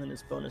dash, and then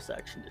his bonus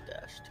action to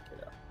dash to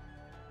get out.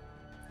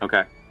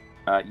 Okay.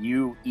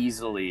 You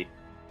easily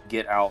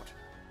get out.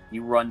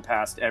 You run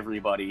past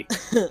everybody,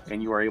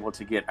 and you are able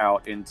to get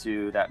out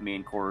into that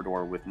main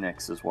corridor with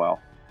Nyx as well.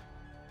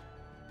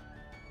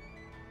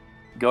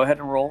 Go ahead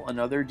and roll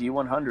another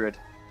D100.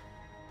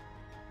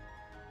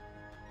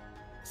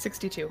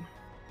 62.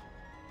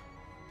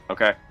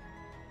 Okay.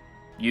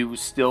 You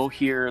still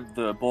hear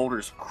the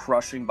boulders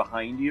crushing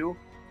behind you,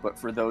 but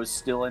for those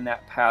still in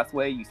that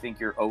pathway, you think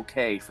you're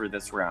okay for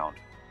this round.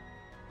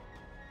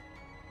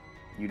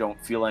 You don't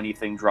feel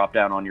anything drop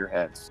down on your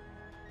heads.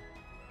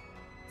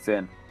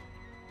 Finn.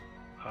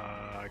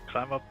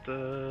 Climb up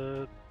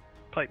the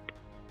pipe.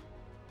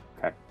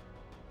 Okay.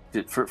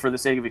 For the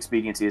sake of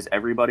expediency, is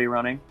everybody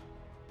running?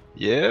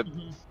 Yep.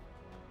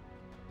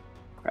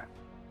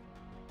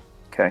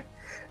 Okay.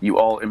 You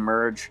all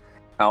emerge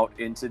out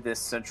into this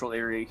central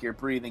area here,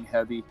 breathing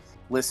heavy,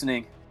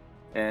 listening,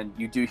 and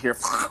you do hear.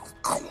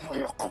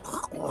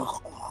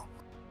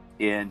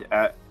 And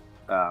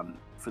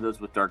for those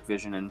with dark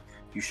vision, and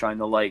you shine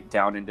the light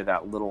down into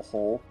that little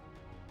hole,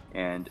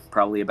 and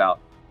probably about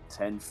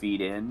 10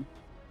 feet in,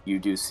 you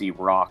do see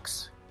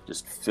rocks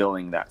just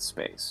filling that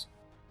space.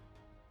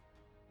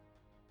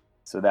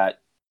 So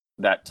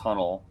that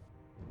tunnel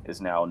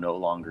is now no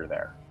longer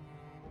there.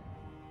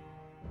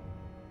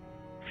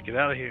 Let's get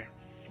out of here.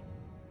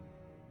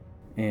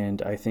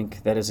 And I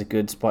think that is a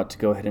good spot to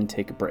go ahead and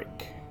take a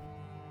break.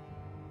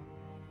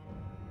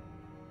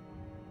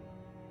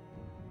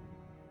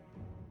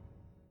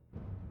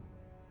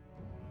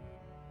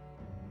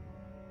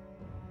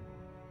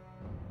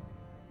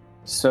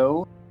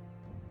 So,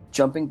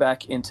 jumping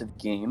back into the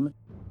game,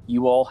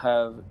 you all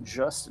have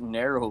just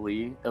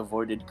narrowly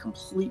avoided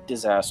complete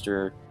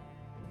disaster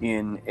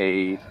in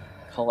a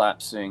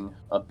collapsing,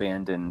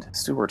 abandoned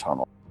sewer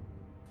tunnel.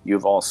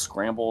 You've all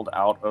scrambled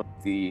out of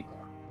the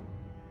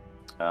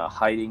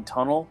hiding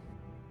tunnel,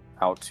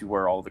 out to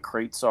where all the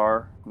crates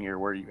are, near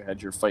where you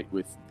had your fight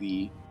with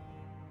the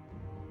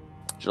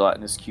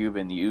gelatinous cube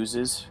and the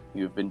oozes.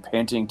 You've been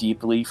panting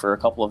deeply for a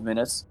couple of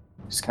minutes,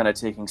 just kind of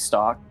taking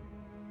stock.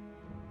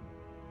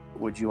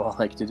 What would you all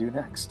like to do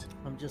next?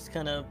 I'm just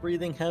kind of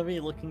breathing heavy,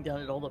 looking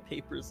down at all the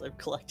papers I've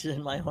collected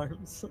in my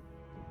arms.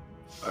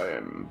 I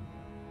am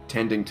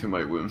tending to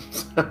my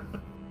wounds.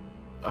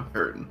 I'm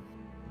hurting.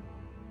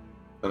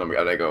 And I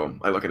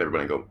look at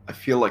everybody and go, I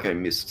feel like I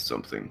missed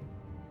something.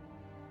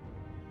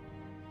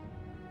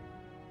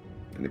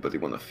 Anybody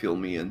want to fill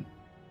me in?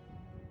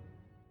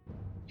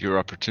 Your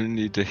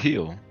opportunity to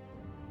heal.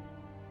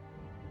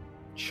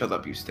 Shut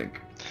up, you stink.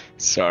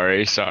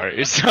 Sorry.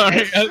 I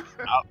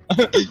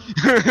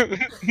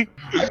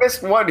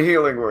missed one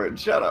healing word.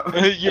 Shut up.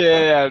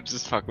 Yeah, I'm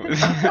just fucking with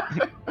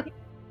you.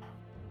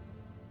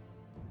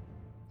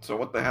 So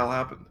what the hell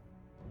happened?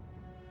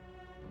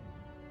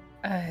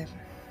 I'm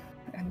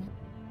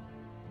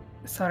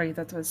sorry,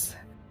 that was...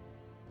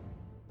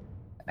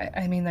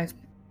 I mean,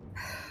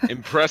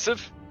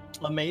 Impressive?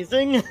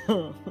 Amazing.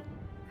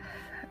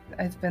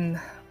 I've been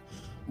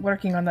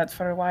working on that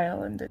for a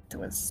while, and it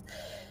was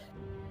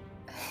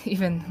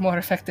even more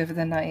effective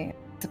than I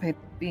anticipated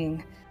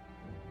being.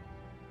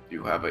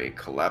 You have a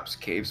collapse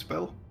cave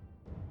spell?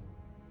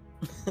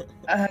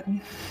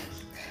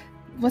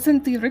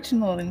 Wasn't the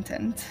original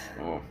intent.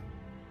 Oh.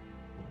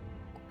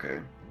 Okay.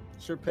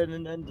 Sure put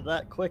an end to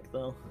that quick,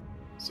 though.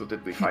 So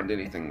did we find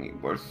anything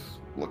worth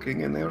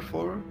looking in there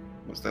for?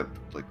 Was that,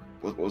 like,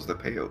 what was the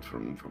payout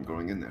from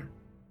going in there?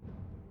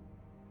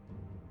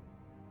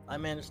 I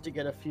managed to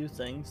get a few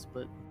things,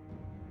 but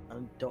I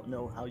don't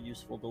know how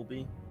useful they'll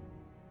be.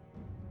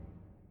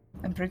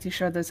 I'm pretty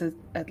sure this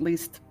at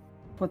least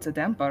puts a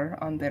damper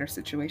on their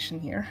situation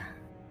here.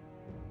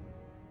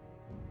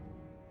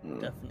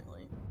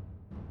 Definitely.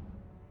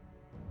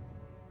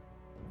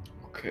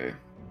 Okay.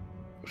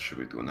 What should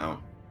we do now?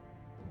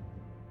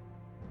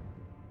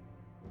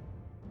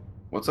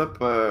 What's up,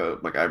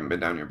 like, I haven't been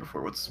down here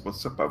before.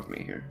 What's above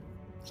me here?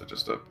 Is it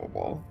just a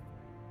wall?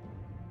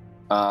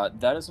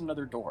 That is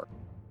another door.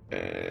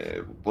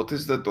 What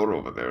is the door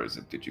over there?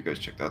 Did you guys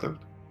check that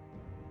out?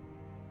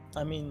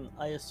 I mean,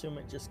 I assume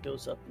it just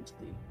goes up into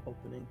the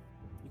opening.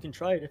 You can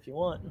try it if you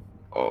want.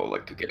 Oh,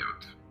 like to get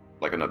out?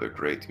 Like another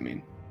grate, you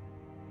mean?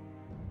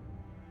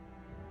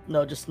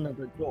 No, just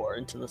another door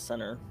into the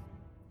center.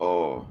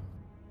 Oh.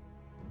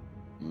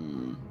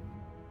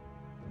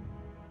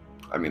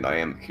 I mean, I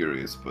am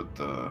curious, but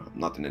I'm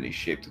not in any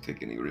shape to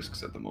take any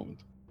risks at the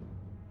moment.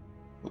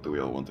 What do we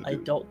all want to do? I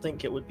don't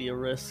think it would be a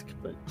risk,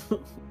 but...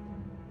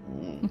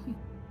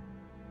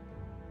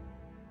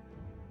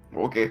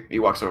 Okay, he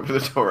walks over to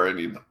the door and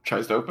he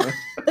tries to open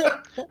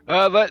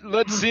it.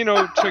 Let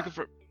Zeno check it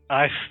for...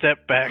 I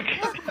step back.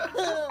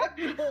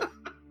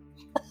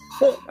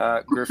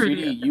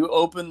 Graffiti, you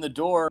open the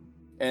door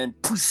and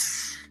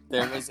poosh,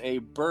 there is a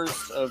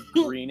burst of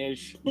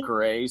greenish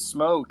gray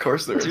smoke. Of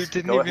course there is. Dude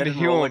didn't Go even ahead and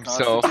heal roll a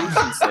himself.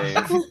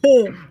 Constitution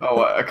save.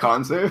 Oh, a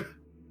con save?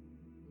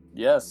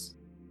 Yes,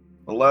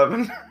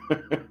 11.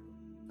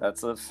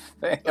 that's a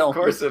fail. Of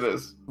course it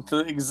is. The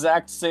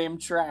exact same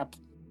trap.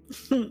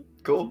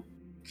 Cool.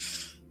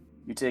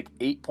 You take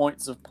 8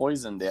 points of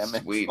poison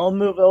damage. Sweet. I'll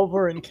move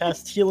over and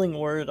cast Healing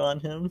Word on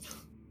him.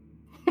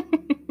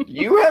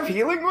 You have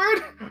healing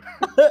word?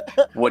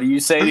 What do you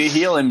say to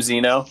heal him,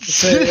 Zeno?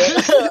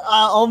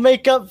 I'll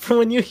make up for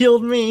when you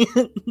healed me.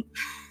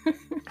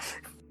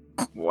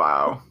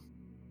 Wow.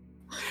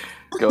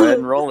 Go ahead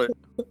and roll it.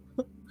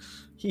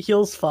 He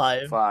heals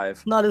 5.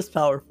 5. Not as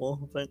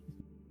powerful, but...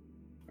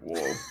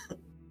 Whoa.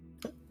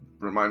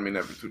 Remind me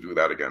never to do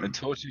that I again.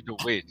 told you to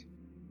wait.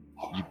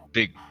 You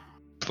big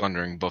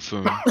blundering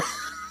buffoon.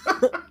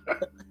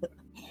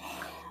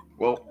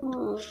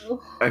 Well,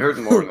 I heard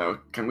more now.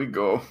 Can we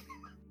go?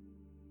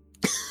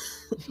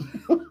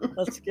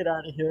 Let's get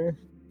out of here.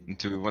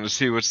 Do we want to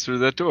see what's through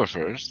that door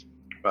first?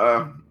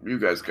 You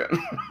guys can.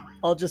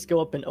 I'll just go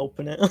up and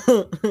open it.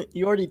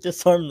 You already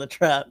disarmed the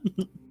trap.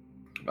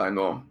 I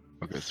know.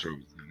 I'll go through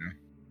it.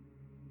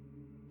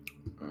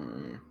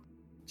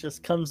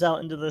 Just comes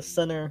out into the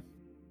center.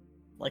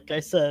 Like I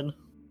said.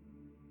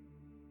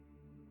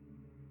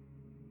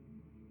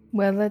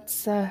 Well,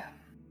 let's head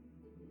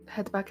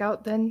back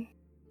out then.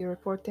 You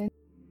report in.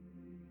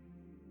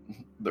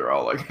 They're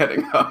all like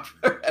heading up.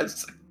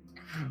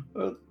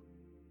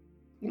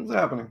 What's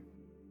happening?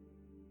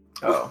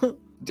 Oh,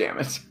 damn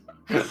it.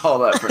 All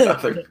that for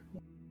nothing.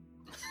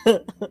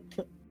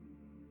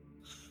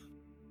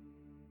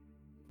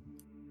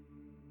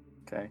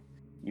 Okay.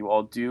 You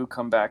all do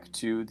come back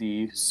to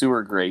the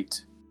sewer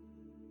grate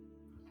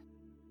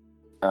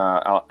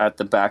out at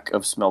the back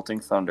of Smelting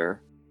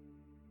Thunder.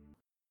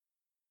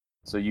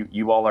 So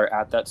you all are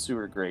at that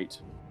sewer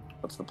grate.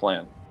 What's the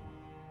plan?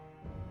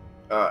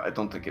 I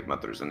don't think it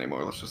matters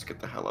anymore. Let's just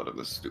get the hell out of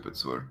this stupid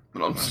sewer.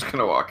 And I'm just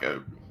gonna walk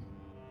out.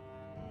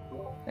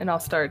 And I'll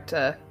start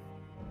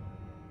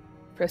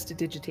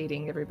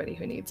prestidigitating everybody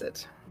who needs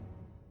it.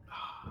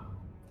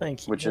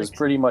 Thank you. Which is Nick.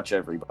 pretty much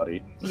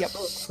everybody. Yep.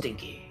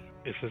 Stinky.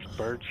 Is this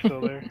bird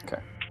still there?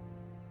 Okay.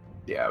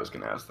 Yeah, I was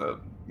gonna ask that.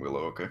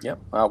 Willow, okay. Yep.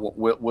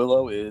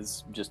 Willow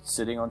is just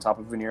sitting on top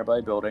of a nearby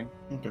building.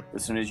 Okay.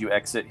 As soon as you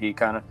exit, he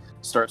kind of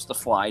starts to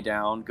fly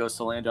down, goes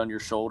to land on your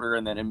shoulder,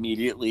 and then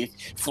immediately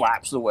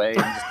flaps away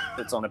and just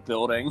sits on a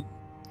building.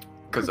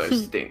 Because I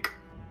stink.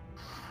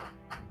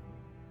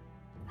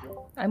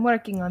 I'm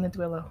working on it,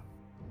 Willow.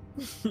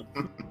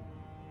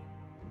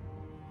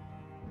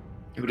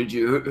 Who'd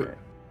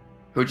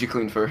you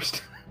clean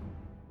first?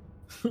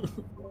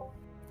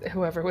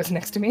 Whoever was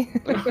next to me.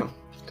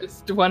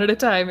 Just one at a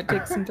time. It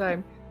takes some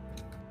time.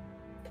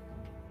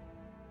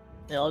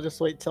 Yeah, I'll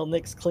just wait till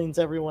Nyx cleans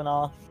everyone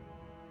off.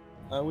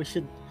 We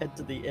should head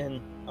to the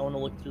inn. I want to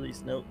look through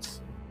these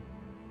notes.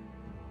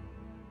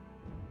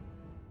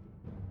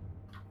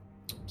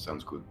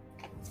 Sounds good.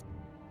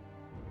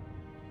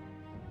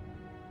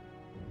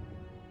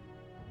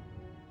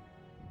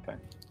 Okay.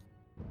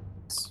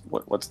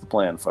 What's the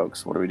plan,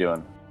 folks? What are we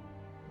doing?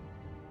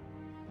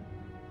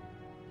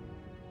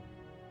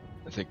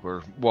 I think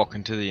we're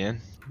walking to the inn.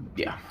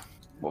 Yeah,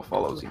 we'll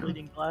follow The Xeno.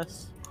 bleeding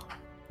glass.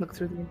 Look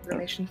through the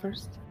information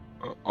first.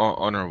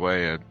 On our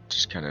way, I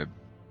just kind of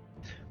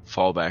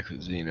fall back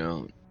with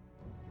Xeno.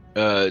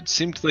 It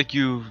seemed like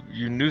you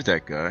knew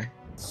that guy.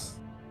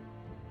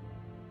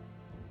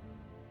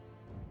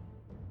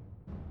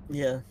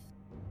 Yeah.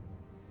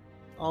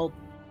 I'll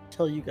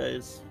tell you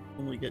guys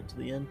when we get to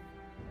the inn.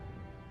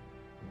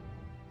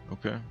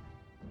 Okay.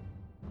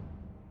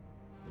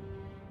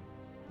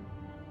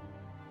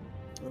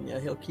 And yeah,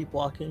 he'll keep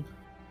walking.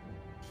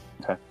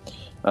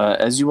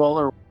 As you all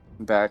are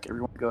walking back,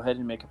 everyone go ahead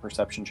and make a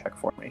perception check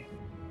for me.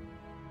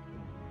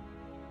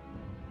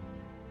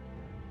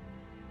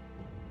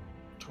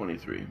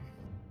 23.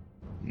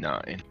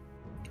 9.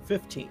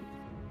 15.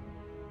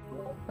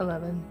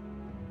 11.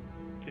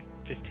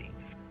 15.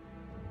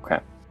 Okay.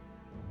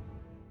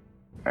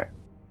 Alright.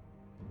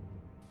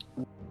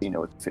 You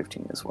know it's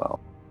 15 as well.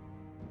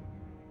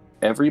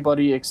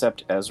 Everybody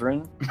except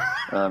Ezrin,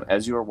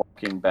 as you are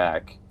walking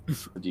back,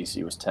 the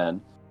DC was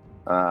 10,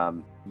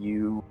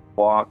 you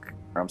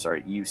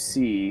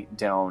see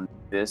down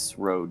this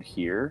road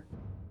here,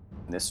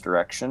 in this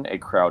direction, a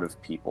crowd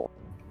of people.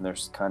 And they're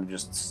kind of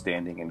just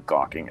standing and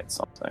gawking at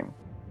something.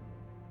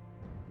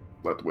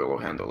 Let Willow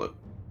handle it.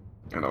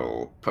 And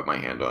I'll put my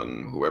hand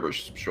on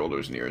whoever's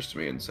shoulder's nearest to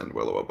me and send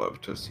Willow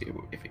above to see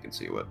if he can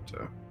see what's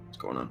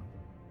going on.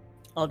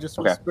 I'll just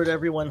Okay. whisper to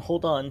everyone,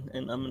 hold on,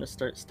 and I'm going to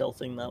start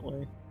stealthing that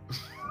way.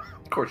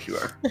 Of course you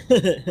are.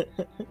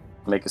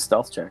 Make a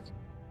stealth check.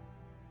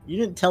 You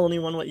didn't tell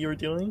anyone what you were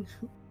doing?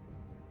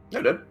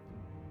 I did.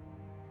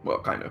 Well,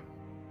 kind of.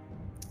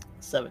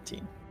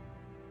 17.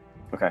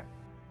 Okay.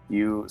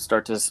 You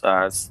start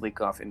to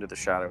sneak off into the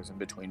shadows in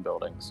between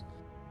buildings.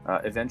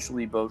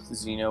 Eventually, both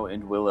Xeno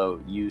and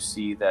Willow, you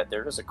see that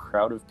there is a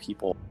crowd of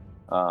people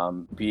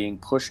being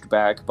pushed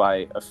back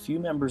by a few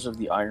members of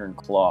the Iron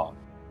Claw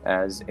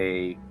as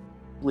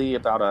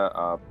about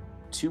a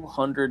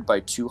 200 by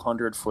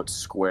 200 foot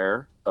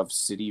square of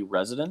city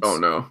residents Oh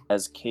no.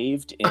 has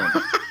caved in.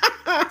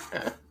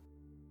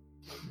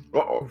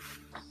 Uh-oh.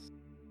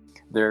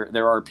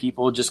 There are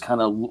people just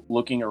kind of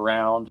looking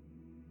around.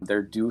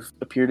 There do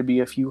appear to be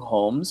a few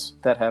homes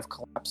that have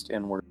collapsed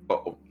inward.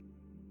 Uh-oh.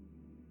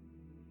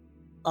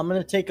 I'm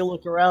going to take a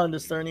look around.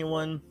 Is there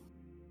anyone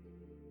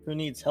who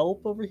needs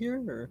help over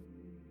here? Or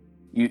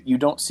You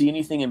don't see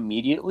anything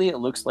immediately. It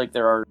looks like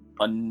there are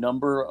a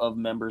number of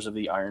members of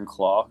the Iron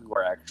Claw who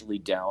are actually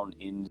down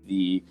in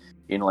the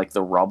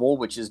rubble,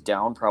 which is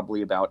down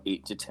probably about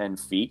 8 to 10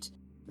 feet.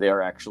 They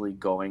are actually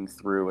going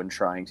through and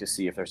trying to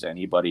see if there's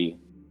anybody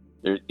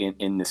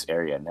in this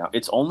area. Now,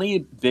 it's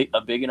only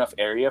a big enough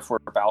area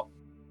for about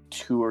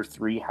 2 or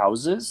 3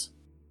 houses,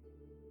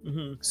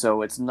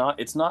 so it's not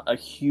a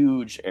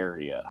huge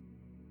area.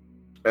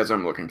 As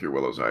I'm looking through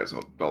Willow's eyes,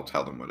 I'll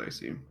tell them what I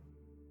see.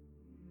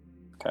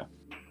 Okay.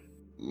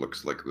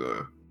 Looks like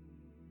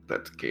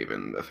that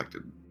cave-in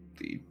affected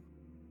the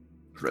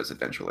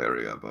residential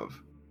area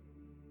above.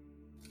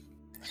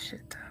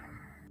 Shit.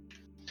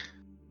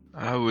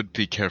 I would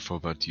be careful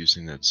about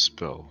using that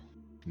spell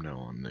from now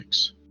on,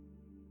 Nyx.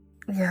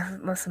 Yeah,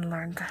 lesson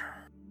learned.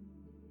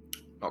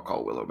 I'll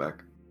call Willow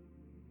back.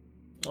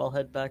 I'll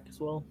head back as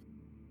well.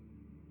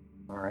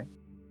 All right.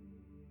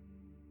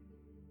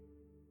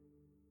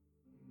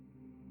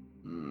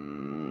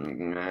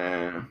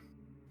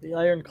 The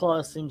Iron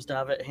Claw seems to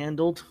have it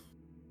handled.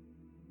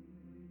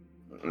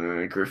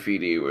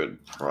 Graffiti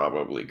would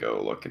probably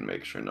go look and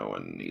make sure no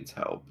one needs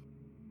help.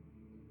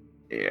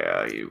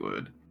 Yeah, he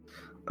would.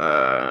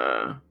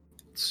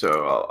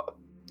 So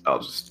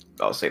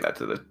I'll say that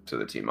to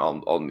the team.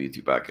 I'll meet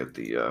you back at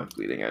the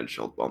bleeding edge.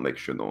 I'll make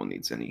sure no one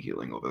needs any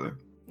healing over there,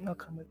 I'll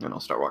come with and I'll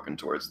start walking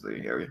towards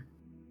the area.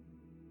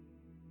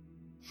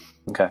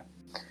 Okay.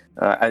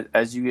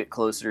 As you get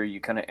closer,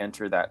 you kind of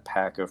enter that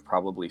pack of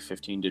probably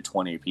 15 to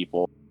 20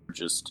 people,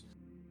 just,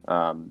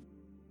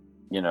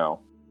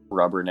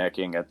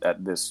 rubbernecking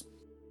at this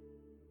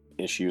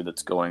issue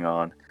that's going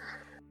on.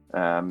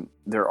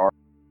 There are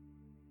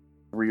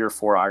 3 or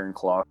 4 Iron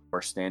Claws who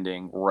are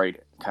standing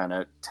right kind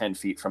of 10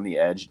 feet from the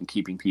edge and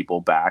keeping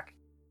people back.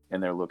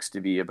 and there looks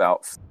to be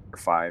about 4 or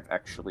 5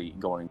 actually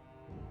going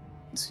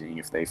and seeing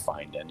if they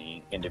find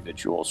any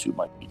individuals who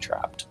might be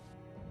trapped.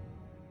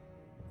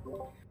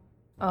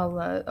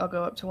 I'll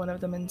go up to one of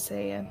them and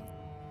say,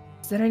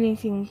 is there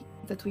anything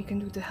that we can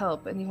do to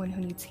help? Anyone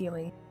who needs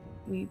healing?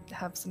 We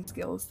have some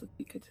skills that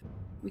we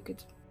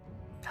could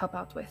help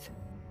out with.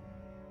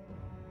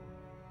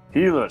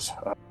 Healers.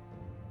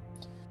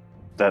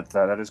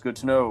 That is good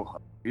to know.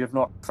 We have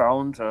not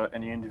found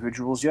any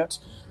individuals yet.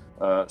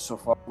 So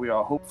far, we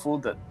are hopeful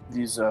that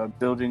these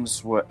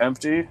buildings were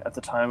empty at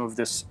the time of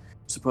this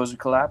supposed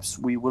collapse.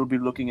 We will be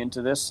looking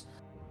into this.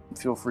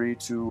 Feel free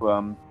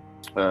to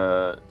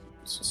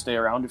stay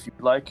around if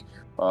you'd like,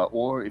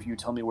 or if you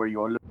tell me where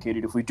you are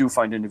located, if we do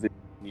find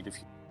individuals in need, if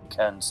you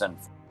can send.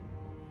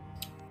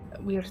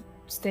 We're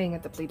staying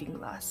at the Bleeding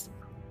Glass.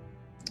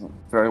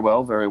 Very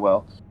well, very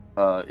well.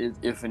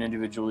 If an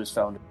individual is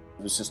found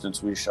of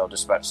assistance, we shall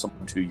dispatch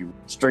someone to you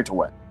straight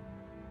away.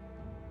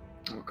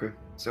 Okay,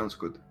 sounds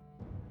good.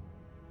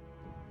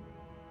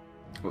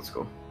 Let's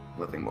go.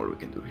 Nothing more we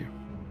can do here.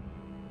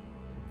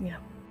 Yeah.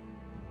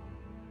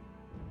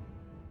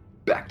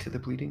 Back to the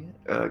Bleeding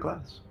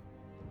Glass.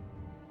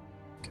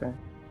 Okay.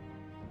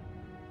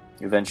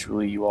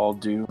 Eventually, you all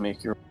do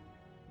make your way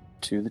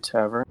to the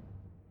tavern.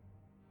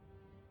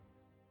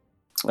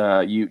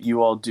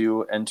 You all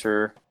do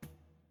enter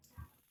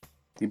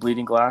the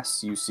Bleeding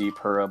Glass. You see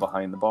Pura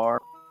behind the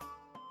bar.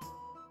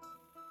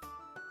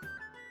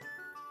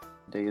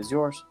 Day is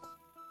yours.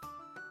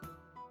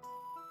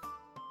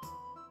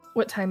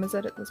 What time is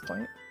it at this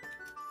point?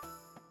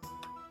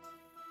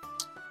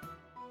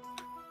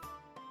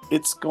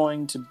 It's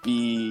going to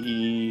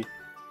be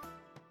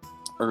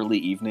early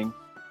evening.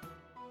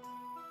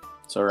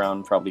 So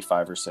around probably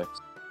 5 or 6.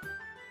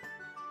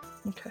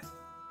 Okay.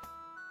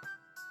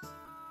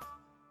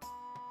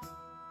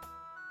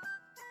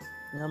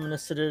 Now I'm gonna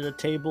sit at a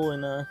table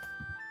and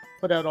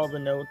put out all the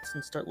notes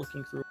and start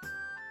looking through.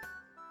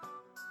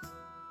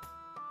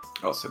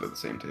 I'll sit at the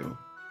same table.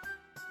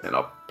 And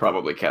I'll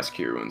probably cast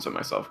Cure Wounds on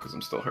myself because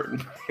I'm still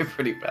hurting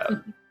pretty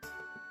bad.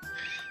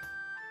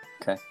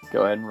 Okay,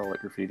 go ahead and roll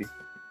at graffiti.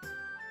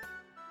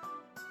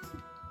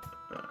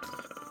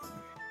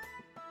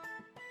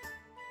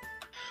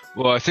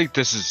 Well, I think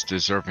this is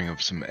deserving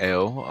of some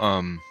ale.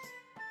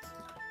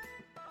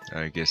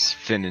 I guess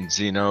Finn and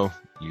Zeno,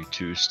 you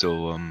two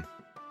still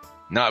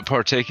not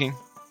partaking?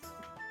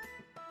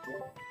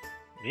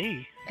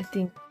 Me? I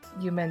think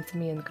you meant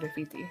me and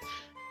Graffiti.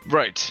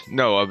 Right.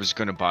 No, I was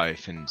gonna buy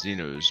Finn and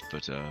Zeno's,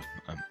 but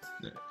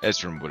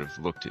Ezra would have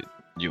looked at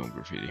you and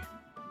Graffiti.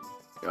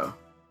 Yeah.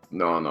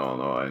 No,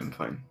 I'm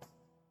fine.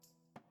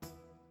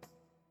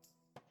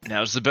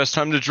 Now's the best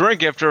time to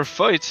drink after a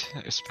fight,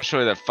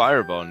 especially that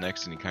fireball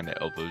next, and he kind of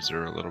elbows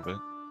her a little bit.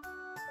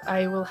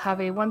 I will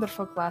have a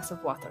wonderful glass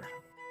of water.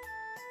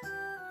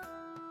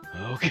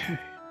 Okay.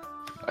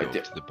 I Go up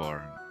did. to the bar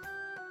and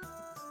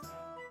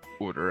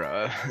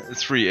order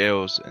 3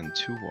 ales and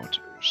 2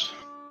 waters.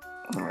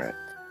 Alright.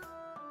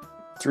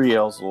 3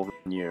 ales will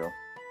run you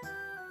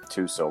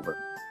 2 silver.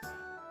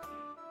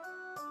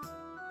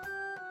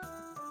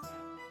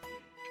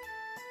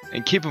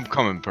 And keep them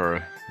coming,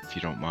 Pura, if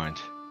you don't mind.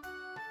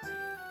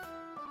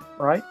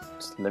 Alright,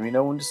 just let me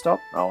know when to stop.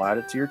 I'll add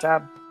it to your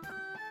tab.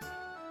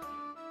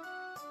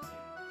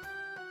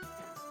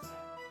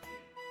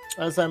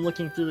 As I'm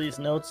looking through these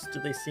notes, do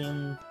they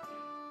seem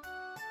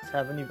to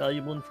have any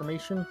valuable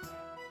information?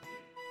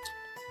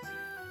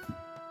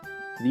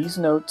 These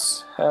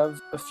notes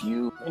have a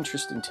few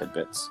interesting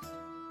tidbits.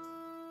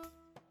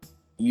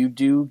 You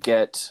do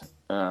get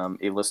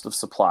a list of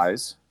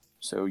supplies.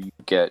 So you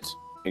get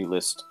a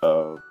list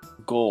of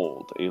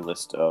gold, a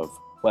list of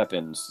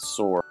weapons,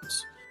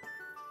 swords,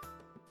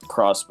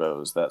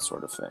 crossbows, that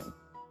sort of thing.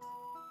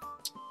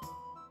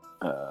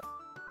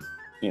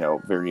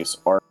 Various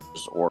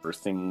arms or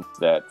things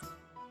that...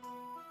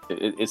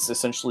 It's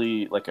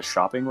essentially like a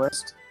shopping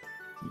list,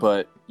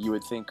 but you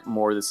would think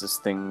more this is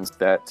things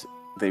that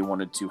they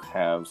wanted to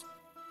have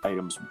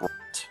items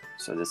brought.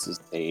 So this is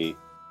a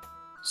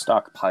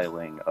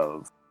stockpiling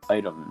of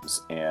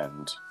items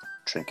and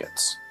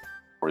trinkets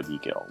for the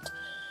guild.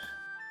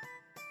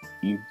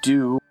 You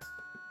do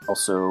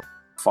also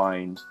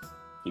find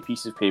a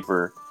piece of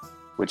paper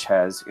which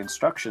has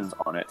instructions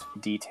on it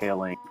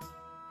detailing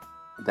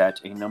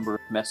that a number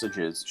of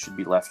messages should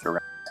be left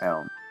around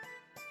town.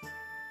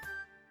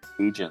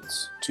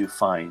 Agents to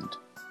find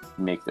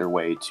make their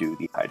way to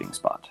the hiding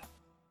spot.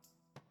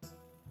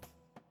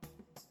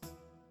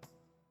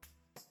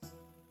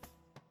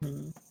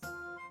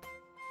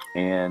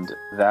 And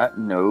that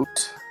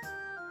note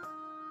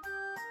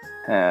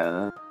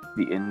has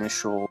the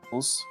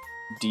initials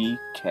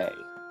DK.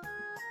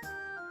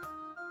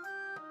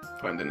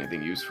 Find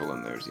anything useful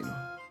in there, Zeno?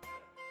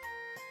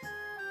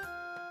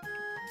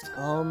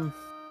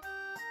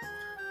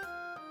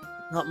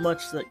 Not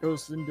much that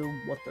goes into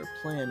what their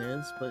plan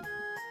is, but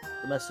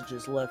the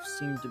messages left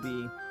seem to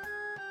be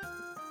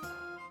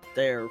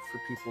there for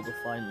people to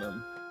find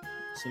them.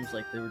 Seems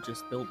like they were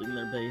just building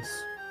their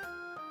base.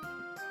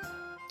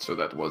 So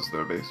that was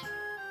their base?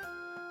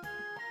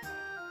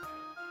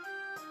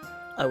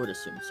 I would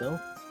assume so.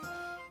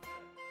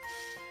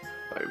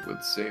 I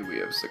would say we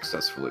have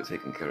successfully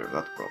taken care of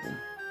that problem.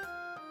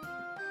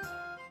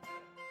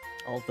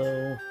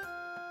 Although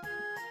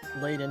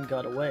Layden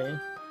got away.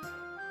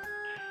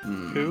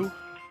 Hmm. Who?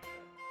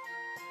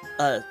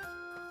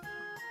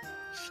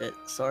 Shit,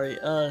 sorry,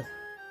 I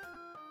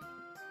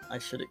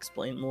should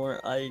explain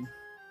more. I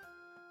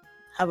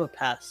have a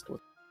past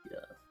with the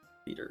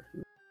leader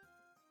who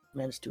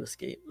managed to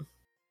escape.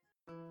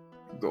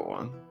 Go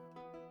on.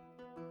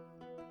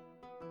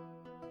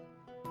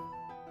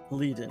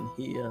 Leiden,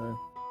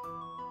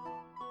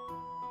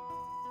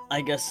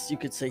 I guess you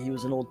could say he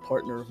was an old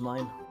partner of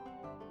mine.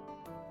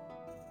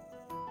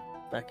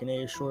 Back in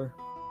Aeshore.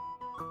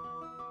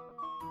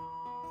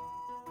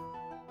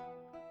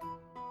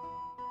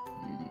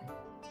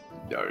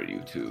 Are you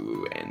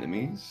two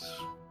enemies?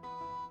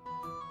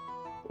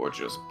 Or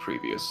just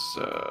previous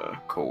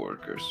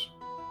co-workers?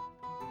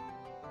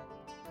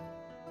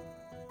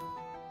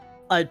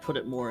 I'd put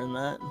it more in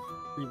that.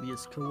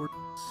 Previous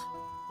coworkers.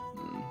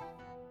 Hmm.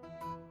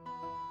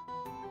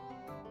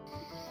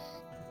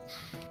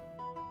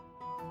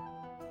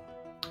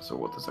 So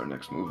what is our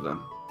next move then?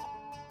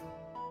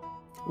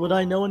 Would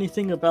I know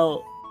anything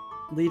about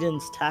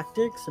Leiden's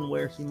tactics and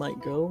where he might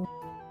go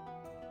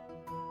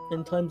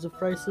in times of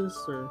crisis,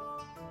 or?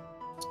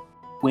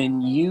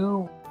 When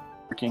you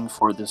working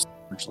for this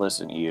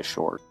Scourgeless in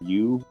Aeshore,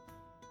 you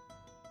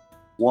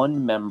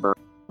one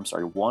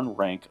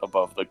rank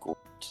above the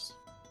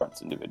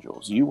Grunts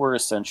individuals. You were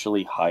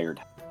essentially hired.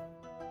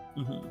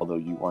 Mm-hmm. Although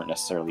you weren't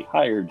necessarily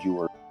hired, you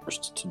were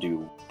forced to do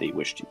what they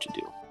wished you to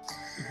do.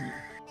 Mm-hmm.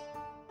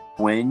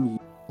 When you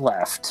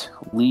left,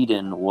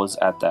 Leiden was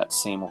at that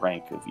same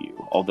rank of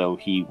you, although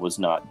he was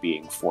not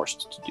being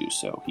forced to do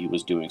so. He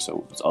was doing so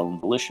of his own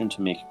volition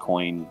to make a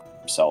coin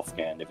himself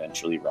and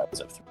eventually rise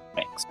up through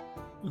the ranks.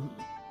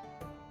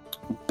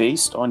 Mm-hmm.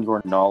 Based on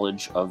your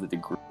knowledge of the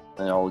group,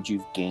 the knowledge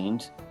you've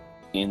gained,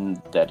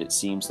 in that it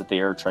seems that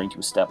they are trying to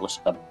establish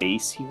a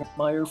base here at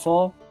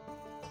Myrefall,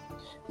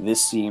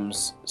 this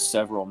seems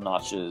several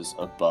notches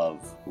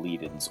above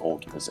Leiden's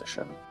old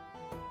position.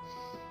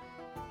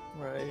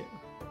 Right.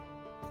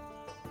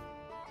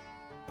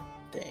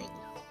 Dang.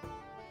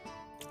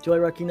 Do I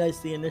recognize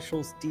the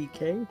initials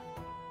DK?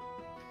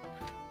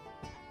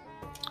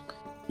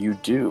 You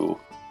do.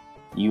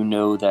 You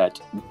know that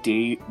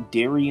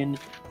Darian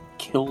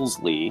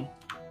Killsley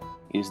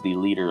is the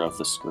leader of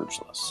the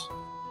Scourgeless.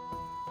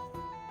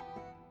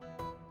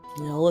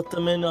 Yeah, I'll let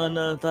them in on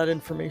that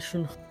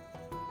information.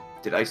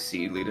 Did I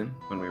see Leiden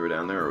when we were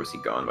down there, or was he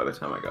gone by the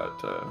time I got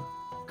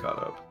caught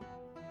up?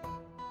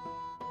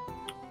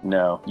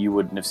 No, you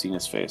wouldn't have seen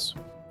his face.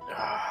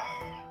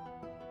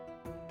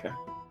 Okay.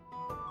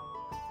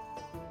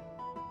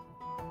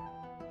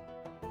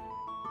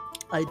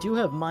 I do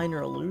have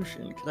minor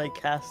illusion. Could I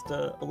cast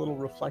a little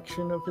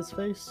reflection of his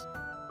face?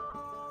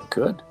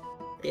 Good.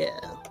 Yeah,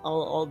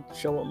 I'll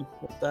show him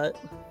with that.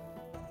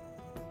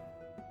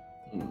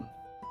 Hmm.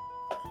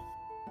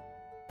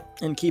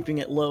 And keeping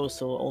it low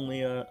so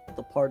only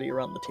the party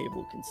around the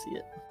table can see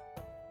it.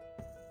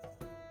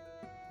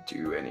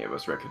 Do any of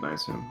us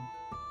recognize him?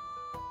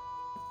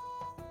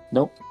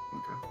 Nope.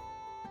 Okay.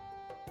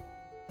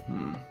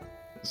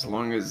 As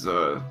long as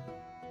the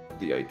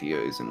idea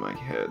is in my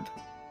head,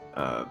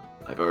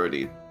 I've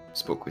already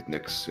spoke with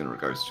Nyx in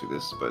regards to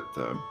this, but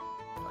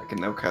I can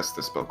now cast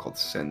a spell called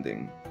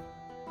Sending,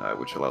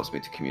 which allows me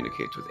to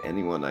communicate with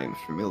anyone I am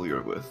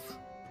familiar with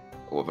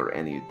over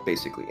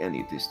basically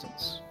any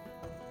distance.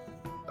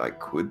 I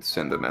could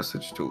send a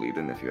message to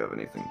Leiden if you have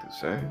anything to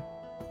say.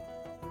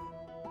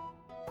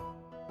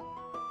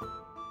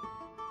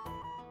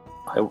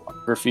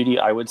 Graffiti,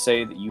 I would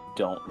say that you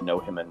don't know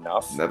him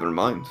enough. Never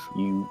mind.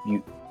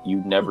 You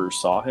never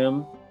saw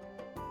him.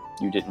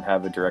 You didn't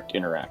have a direct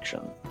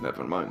interaction.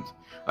 Never mind.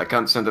 I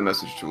can't send a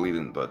message to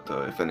Leiden, but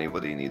if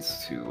anybody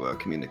needs to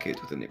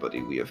communicate with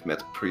anybody we have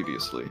met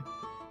previously,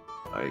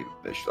 I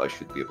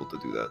should be able to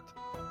do that.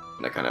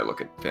 And I kind of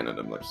look at Finn and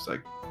I'm just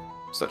like,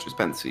 such as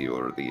Pensy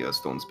or the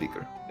Stone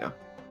Speaker, yeah.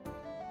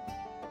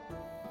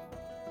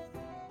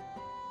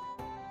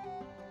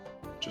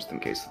 Just in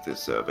case it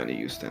is of any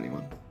use to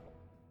anyone.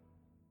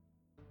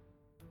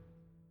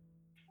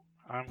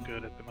 I'm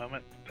good at the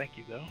moment. Thank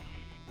you, though.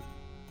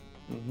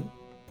 Mm-hmm.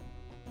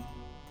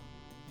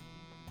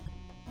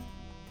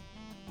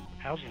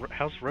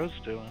 How's Rose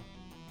doing?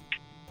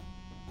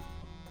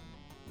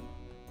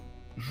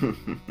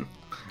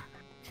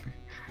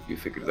 You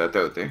figured that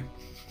out, eh?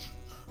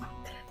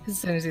 As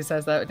soon as he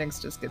says that,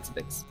 Nyx just gets a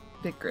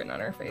big grin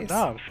on her face.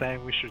 No, I'm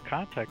saying we should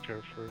contact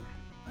her for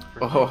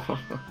Oh.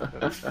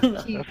 That's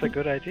a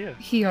good idea.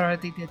 He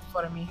already did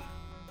for me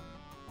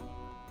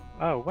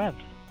Oh, when?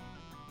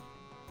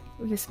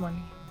 this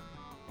morning.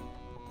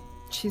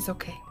 She's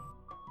okay.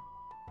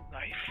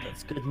 Nice.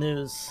 That's good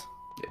news.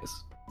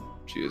 Yes,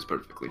 she is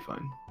perfectly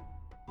fine.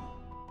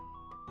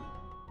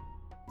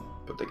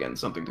 But again,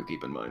 something to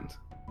keep in mind.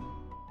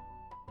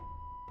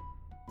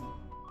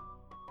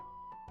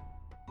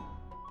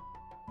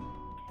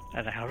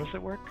 And how does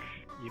it work?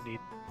 You need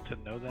to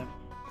know them?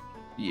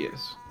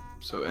 Yes.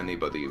 So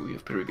anybody we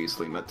have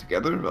previously met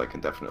together, I can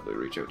definitely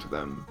reach out to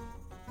them.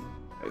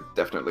 I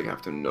definitely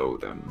have to know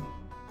them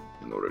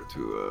in order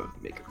to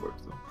make it work,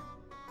 though.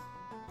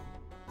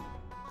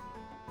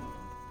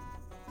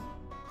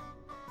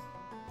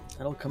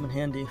 That'll come in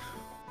handy.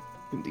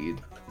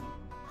 Indeed.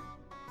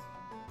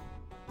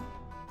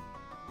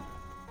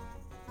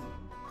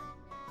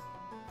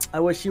 I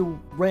wish you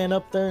ran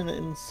up there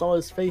and saw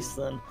his face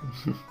then.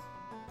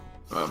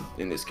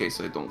 In this case,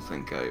 I don't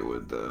think I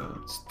would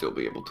still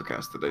be able to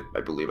cast it.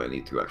 I believe I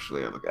need to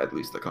actually have at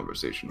least a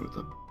conversation with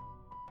them.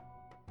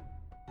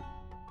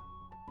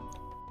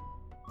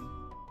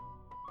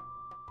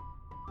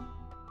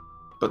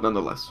 But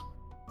nonetheless,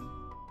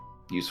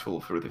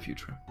 useful for the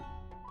future.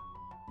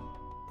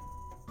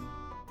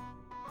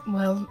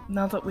 Well,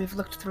 now that we've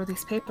looked through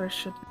these papers,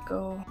 should we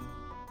go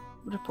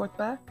report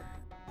back?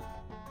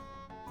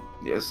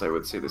 Yes, I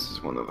would say this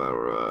is one of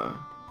our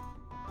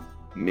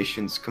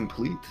missions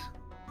complete.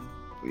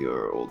 We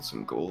are owed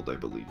some gold, I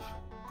believe.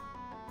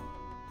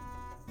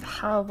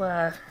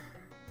 How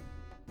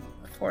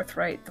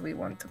forthright do we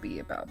want to be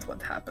about what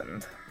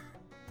happened?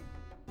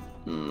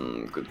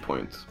 Good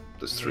point.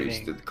 The streets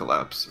Meaning- did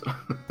collapse.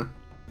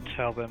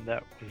 Tell them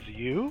that was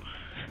you,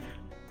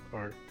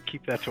 or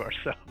keep that to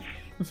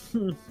ourselves.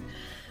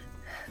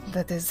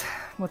 That is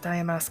what I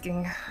am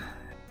asking.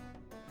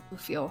 I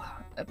feel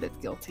a bit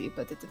guilty,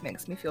 but it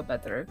makes me feel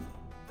better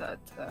that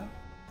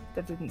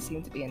there didn't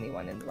seem to be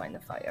anyone in the line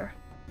of fire.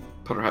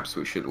 Perhaps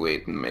we should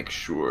wait and make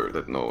sure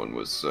that no one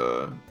was,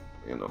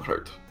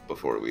 hurt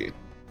before we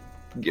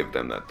give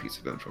them that piece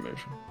of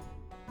information.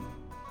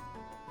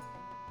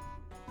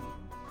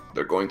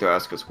 They're going to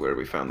ask us where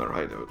we found our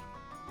hideout.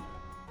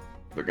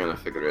 They're gonna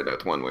figure it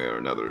out one way or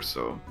another,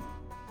 so...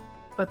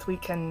 But we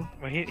can...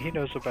 Well, he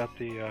knows about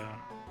the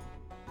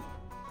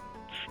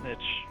snitch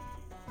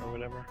or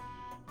whatever.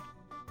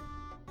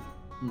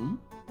 Hmm?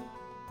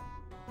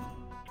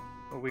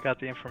 Well, we got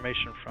the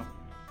information from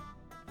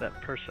that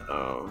person.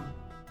 Oh,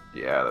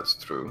 yeah, that's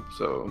true.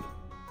 So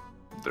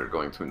they're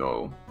going to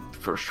know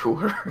for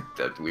sure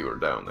that we were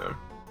down there.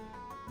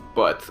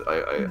 But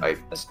I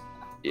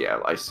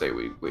say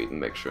we wait and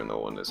make sure no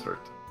one is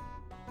hurt.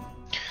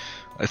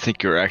 I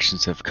think your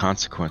actions have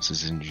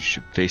consequences and you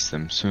should face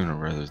them sooner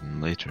rather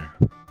than later.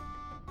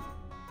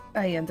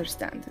 I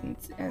understand,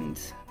 and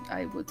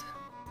I would...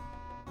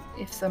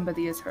 If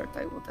somebody is hurt,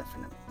 I will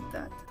definitely do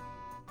that.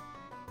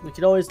 We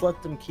could always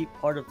let them keep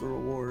part of the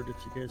reward if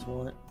you guys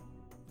want.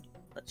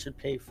 That should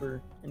pay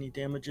for any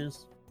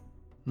damages.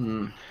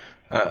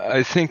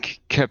 I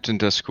think Captain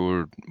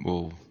Discord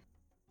will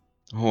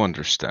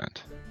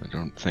understand. I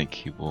don't think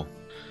he will.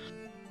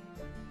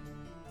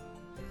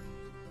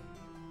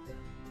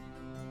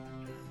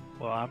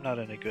 Well, I'm not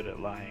any good at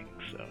lying,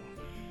 so...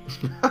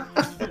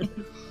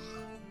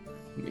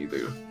 Me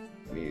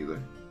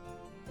either.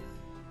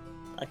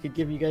 I could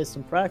give you guys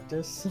some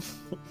practice.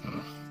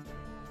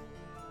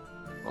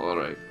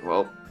 Alright,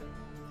 well,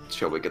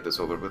 shall we get this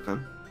over with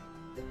then?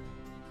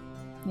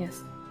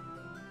 Yes.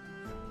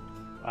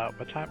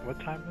 What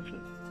time is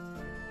it?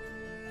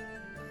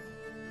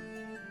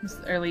 It's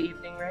early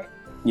evening, right?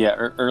 Yeah,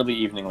 early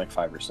evening, like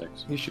 5 or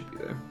 6. He should be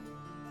there.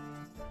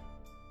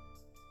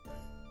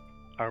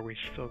 Are we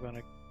still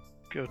gonna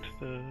go to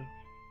the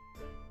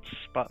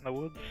spot in the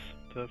woods,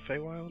 the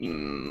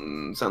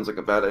Feywild? Sounds like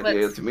a bad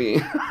idea Let's- to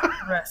me.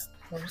 Rest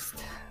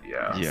first.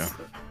 Yeah. Yeah.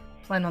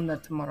 Plan on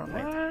that tomorrow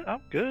What? night.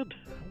 I'm good.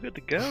 I'm good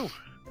to go.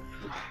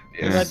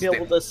 You might be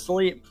able to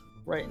sleep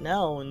right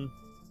now and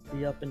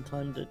be up in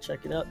time to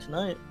check it out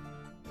tonight.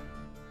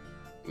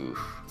 Oof,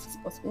 Is this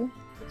possible?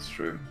 it's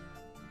true.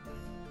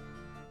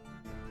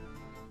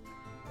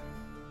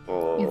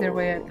 Either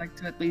way, I'd Oh. like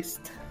to at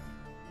least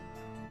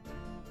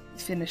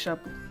finish up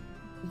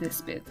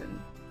this bit and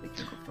we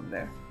can go from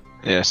there.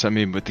 Yes, I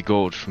mean, with the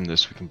gold from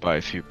this, we can buy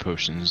a few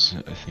potions.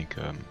 I think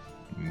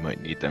we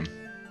might need them.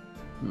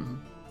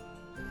 Mhm.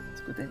 It's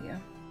a good idea.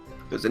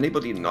 Does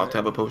anybody not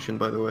have a potion,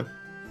 by the way?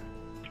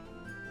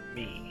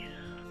 Me.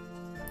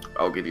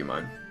 I'll give you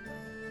mine.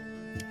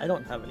 I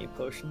don't have any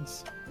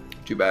potions.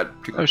 Too bad.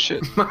 Oh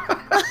shit. I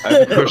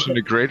have a potion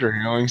to greater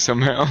healing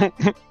somehow.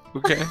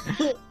 Okay.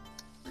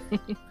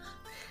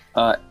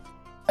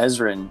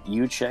 Ezrin,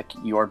 you check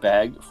your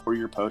bag for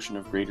your potion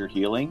of greater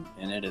healing,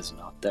 and it is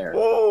not there.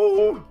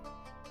 Oh!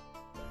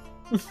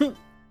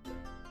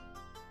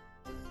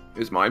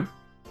 Is mine?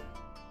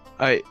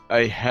 I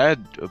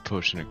had a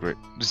potion of great.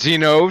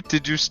 Zeno,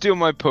 did you steal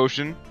my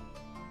potion?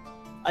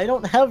 I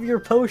don't have your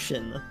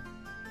potion.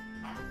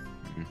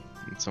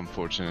 It's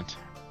unfortunate.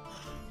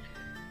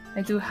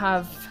 I do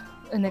have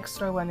an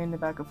extra one in the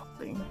bag of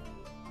holding.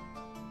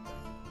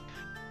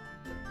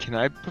 Can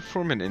I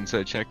perform an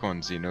insight check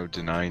on Zeno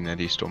denying that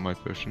he stole my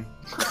potion?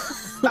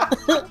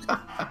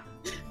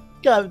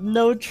 Got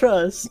no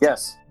trust.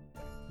 Yes.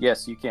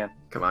 Yes, you can.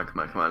 Come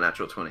on,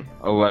 natural 20.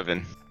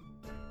 11.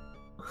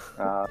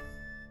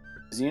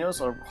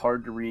 Zeno's a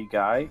hard to read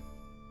guy,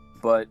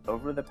 but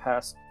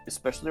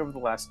especially over the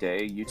last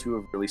day, you two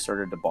have really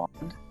started to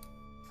bond,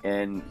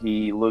 and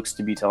he looks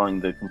to be telling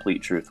the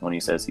complete truth when he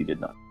says he did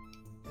not.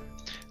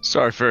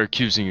 Sorry for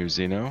accusing you,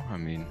 Zeno. I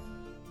mean,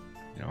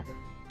 you know,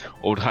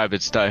 old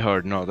habits die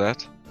hard and all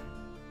that.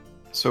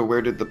 So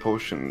where did the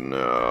potion,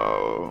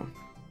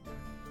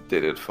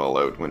 did it fall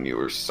out when you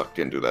were sucked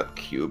into that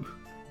cube?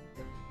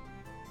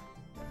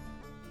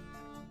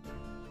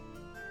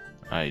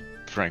 I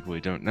frankly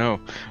don't know.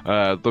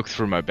 Look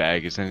through my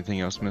bag. Is anything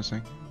else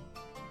missing?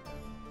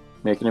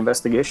 Make an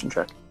investigation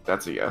check.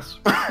 That's a yes.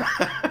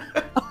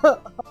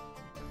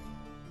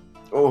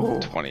 Oh.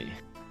 20.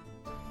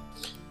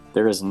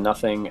 There is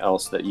nothing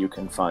else that you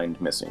can find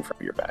missing from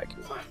your bag.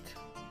 What?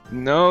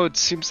 No, it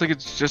seems like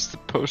it's just the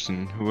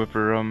potion.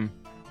 Whoever,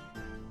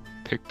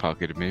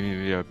 pickpocketed me.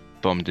 Maybe I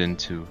bummed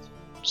into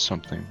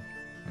something.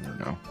 I don't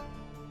know.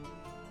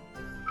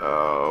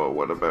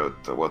 What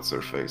about the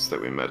what's-her-face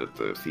that we met at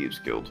the Thieves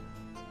Guild?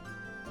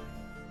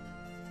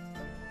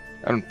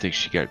 I don't think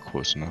she got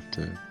close enough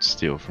to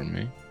steal from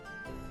me.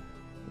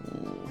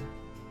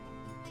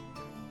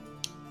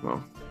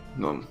 Well,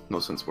 no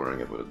sense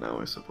worrying about it now,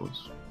 I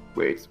suppose.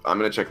 Wait, I'm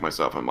gonna check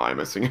myself. Am I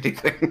missing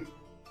anything?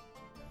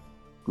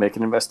 Make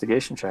an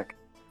investigation check.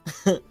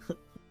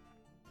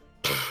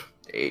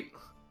 8.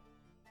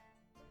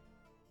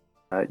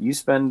 You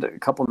spend a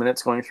couple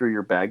minutes going through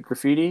your bag,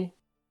 Graffiti,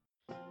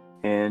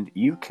 and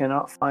you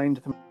cannot find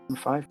the Maroon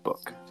 5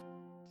 book.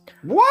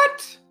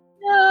 What?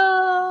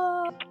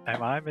 No.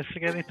 Am I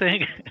missing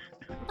anything?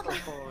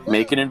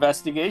 Make an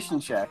investigation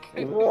check.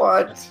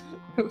 What?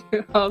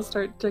 I'll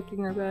start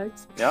checking our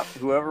bags. Yep,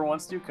 whoever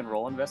wants to can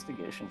roll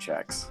investigation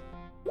checks.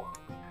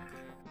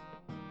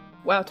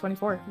 Wow,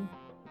 24.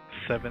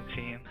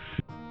 17.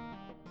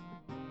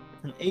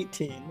 An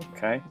 18.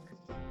 Okay.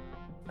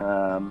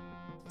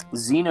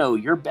 Zeno,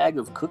 your bag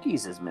of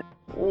cookies is missing.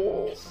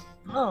 Oh.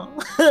 Oh.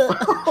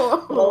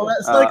 Well,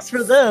 that sucks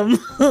for them.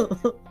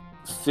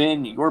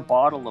 Finn, your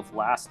bottle of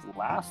Last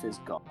Laugh is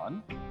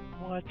gone.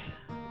 What?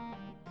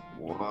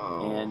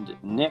 Wow. And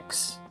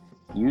Nyx,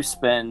 you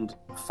spend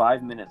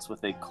 5 minutes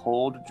with a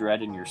cold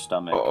dread in your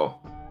stomach Uh-oh.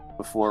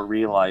 before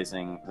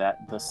realizing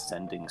that the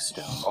sending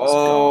stone is gone.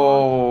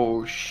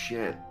 Oh,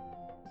 shit.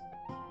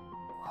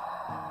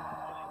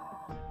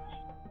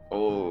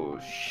 Oh,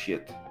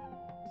 shit.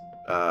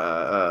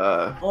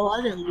 Well,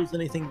 I didn't lose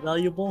anything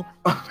valuable.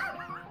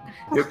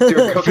 Your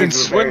Been cookies were very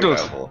swindled.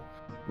 valuable.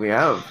 We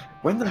have.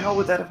 When the hell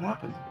would that have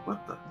happened?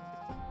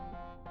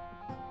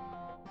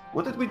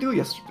 What did we do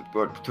yesterday?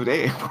 Or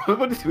today?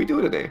 What did we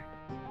do today?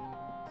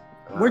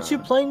 Weren't you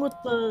playing with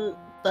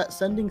that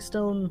sending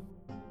stone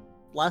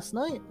last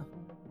night?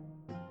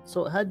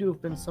 So it had to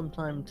have been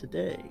sometime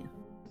today.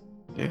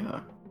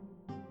 Yeah.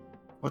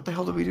 What the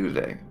hell did we do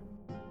today?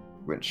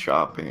 Went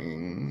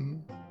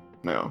shopping.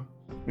 No,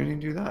 we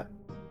didn't do that.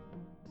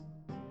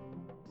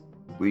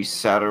 We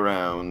sat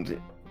around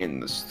in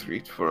the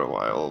street for a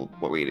while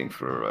waiting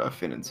for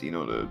Finn and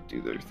Zeno to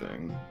do their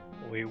thing.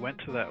 We went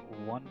to that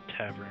one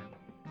tavern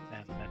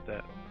and met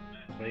that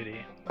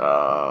lady.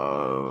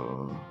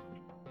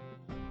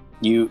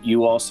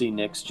 You all see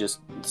Nyx just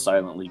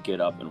silently get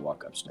up and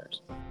walk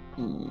upstairs.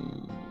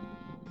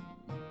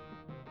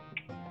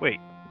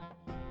 Wait.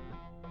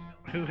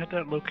 Who had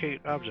that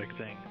locate object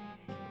thing?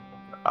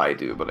 I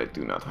do, but I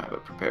do not have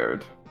it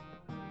prepared.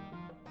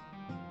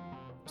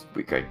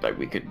 We could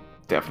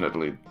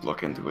definitely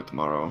look into it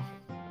tomorrow.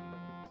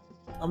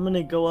 I'm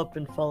gonna go up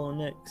and follow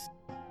Nyx.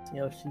 See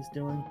how she's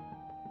doing.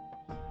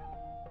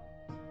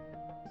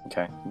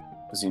 Okay.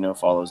 Zeno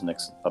follows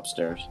Nyx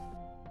upstairs.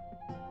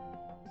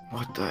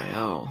 What the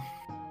hell?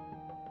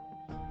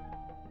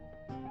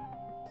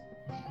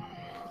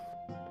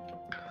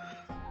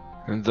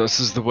 And this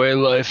is the way of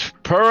life.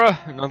 Pura,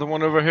 another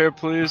one over here,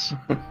 please.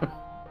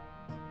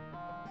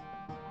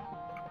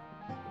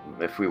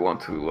 If we want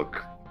to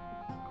look,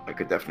 I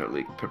could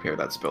definitely prepare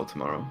that spell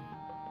tomorrow.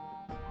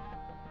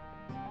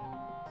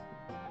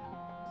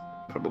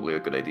 Probably a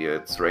good idea.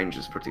 Its range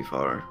is pretty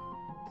far.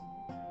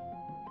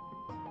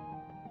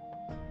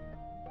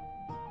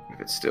 If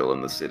it's still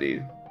in the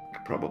city, I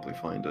could probably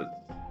find it.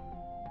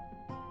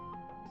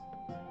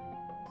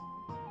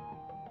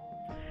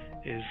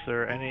 Is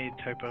there any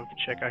type of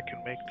check I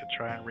can make to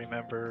try and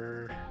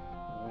remember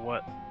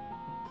what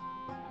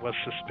was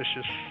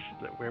suspicious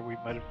that where we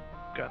might have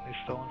gotten these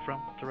stolen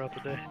from throughout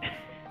the day?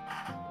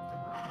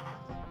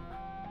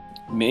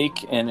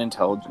 Make an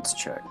intelligence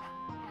check.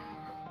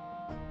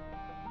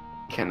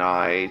 Can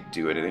I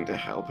do anything to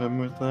help him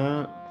with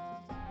that?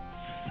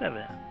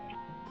 7.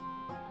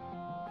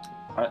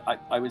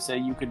 I would say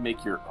you could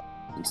make your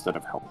own instead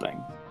of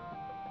helping.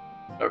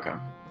 Okay.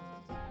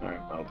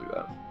 Alright, I'll do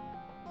that.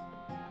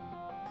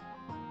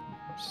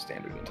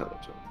 Standard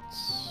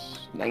intelligence.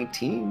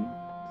 19?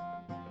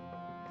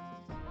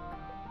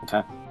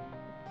 Okay.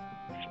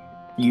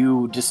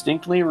 You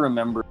distinctly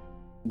remember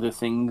the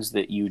things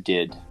that you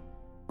did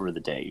for the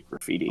day,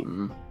 Graffiti.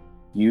 Mm-hmm.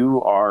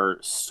 You are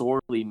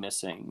sorely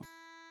missing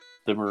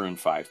the Maroon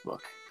 5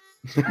 book.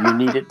 You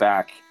need it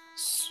back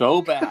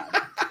so bad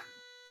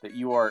that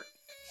you are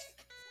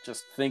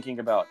just thinking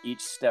about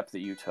each step that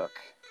you took,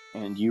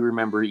 and you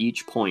remember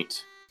each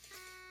point.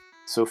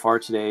 So far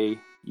today,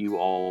 you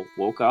all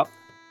woke up,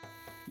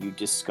 you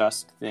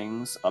discussed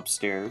things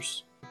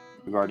upstairs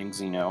regarding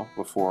Zeno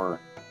before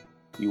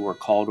you were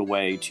called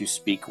away to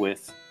speak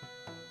with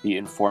the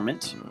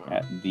informant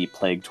at the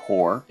Plagued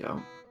Whore. Yeah.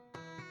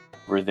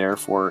 We're there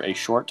for a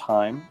short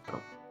time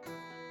Oh.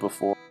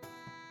 before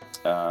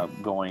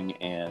going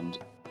and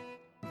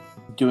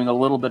doing a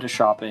little bit of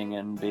shopping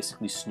and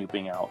basically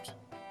snooping out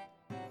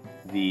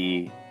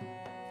the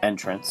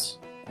entrance,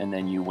 and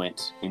then you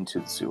went into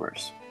the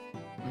sewers.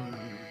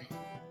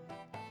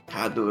 It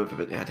had to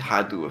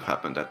have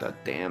happened at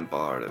that damn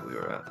bar that we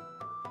were at.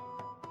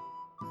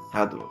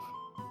 Had to have.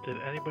 Did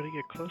anybody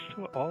get close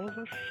to it? All of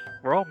us?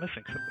 We're all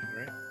missing something,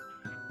 right?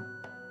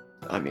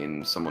 I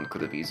mean, someone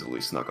could have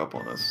easily snuck up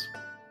on us.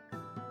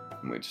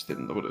 And we just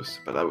didn't notice,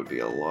 but that would be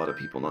a lot of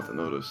people not to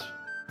notice.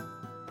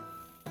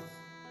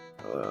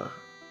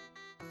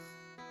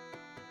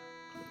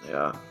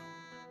 Yeah.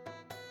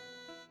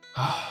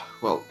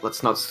 Well,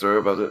 let's not stir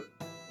about it.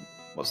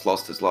 What's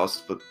lost is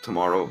lost, but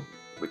tomorrow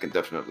we can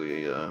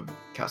definitely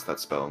cast that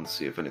spell and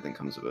see if anything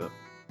comes of it.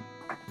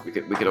 We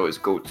could always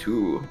go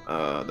to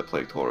the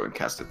Plagued Whore and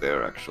cast it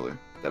there, actually.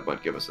 That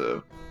might give us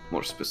a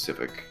more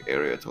specific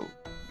area to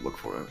look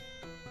for it.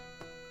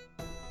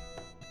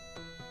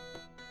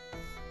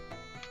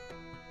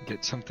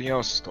 Get something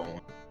else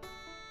stolen.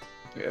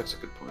 Yeah, that's a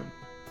good point.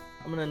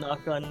 I'm gonna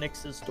knock on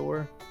Nyx's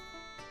door.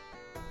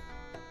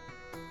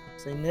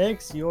 Say,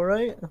 Nyx, you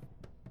alright?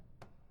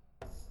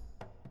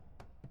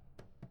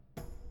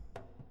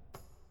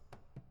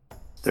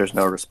 There's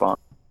no response.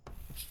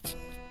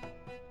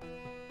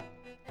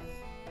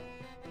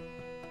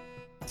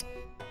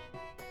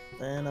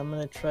 Then I'm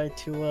gonna try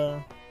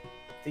to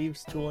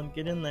thieves tool and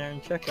get in there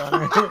and check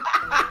on her.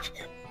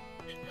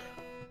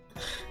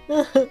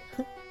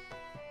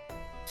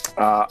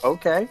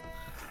 Okay.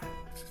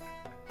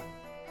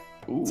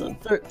 It's a Ooh.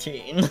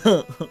 13.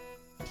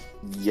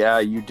 Yeah,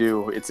 you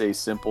do. It's a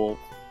simple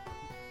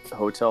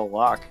hotel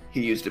lock.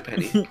 He used a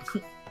penny.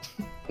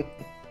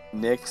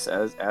 Nyx,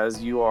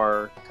 as you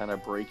are kind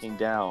of breaking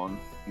down,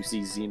 you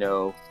see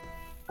Zeno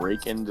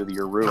break into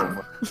your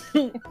room.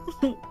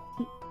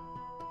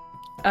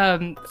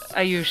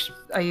 I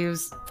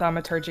use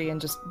thaumaturgy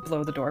and just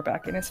blow the door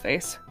back in his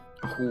face.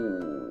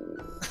 Ooh.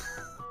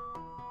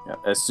 Yeah,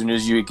 as soon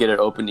as you get it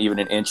open even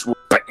an inch,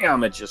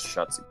 bam, it just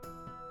shuts.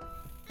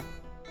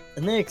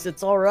 Nyx,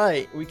 it's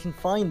alright. We can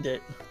find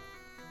it.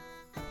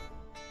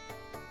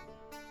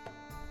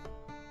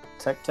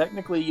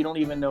 Technically, you don't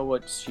even know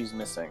what she's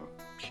missing.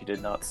 She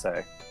did not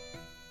say.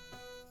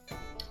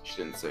 She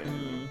didn't say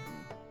anything.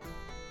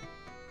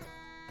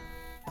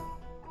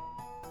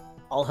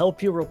 I'll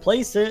help you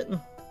replace it.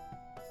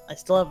 I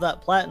still have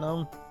that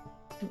platinum.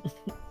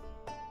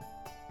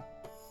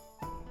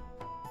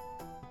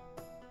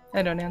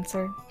 I don't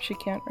answer. She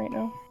can't right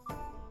now.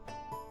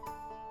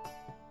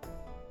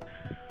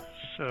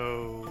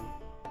 So,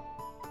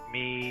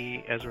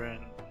 me, Ezra,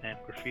 and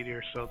Graffiti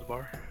are still at the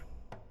bar.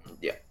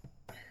 Yeah.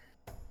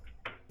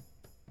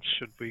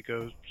 Should we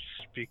go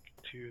speak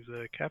to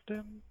the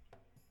captain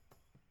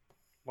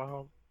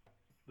while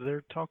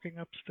they're talking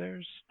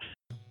upstairs?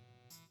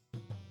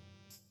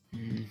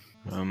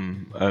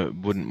 I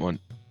wouldn't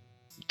want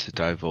to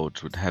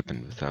divulge what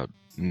happened without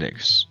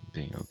Nyx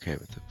being okay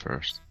with it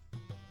first.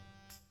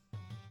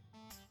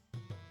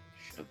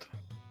 Shit.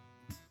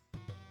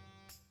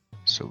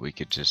 So we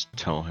could just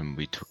tell him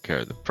we took care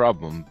of the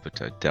problem,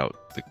 but I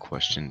doubt the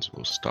questions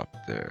will stop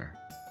there.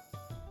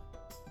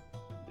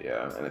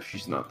 Yeah, and if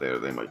she's not there,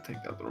 they might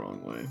take that the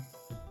wrong way.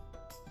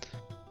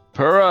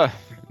 Pura,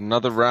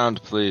 another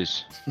round,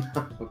 please.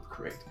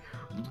 Great.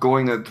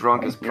 Going there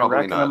drunk is You're probably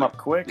racking not. them up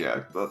quick.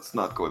 Yeah, let's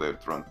not go there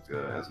drunk,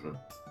 Ezra.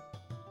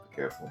 Be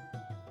careful.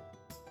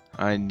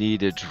 I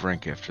need a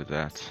drink after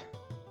that.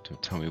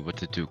 Don't tell me what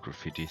to do,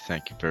 Graffiti.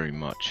 Thank you very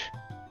much.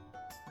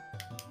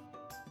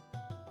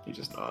 He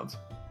just nods.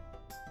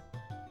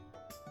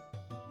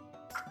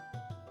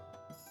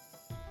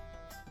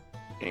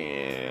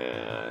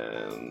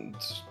 And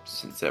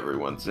since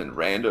everyone's in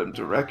random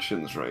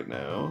directions right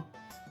now,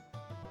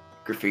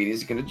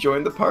 Graffiti's gonna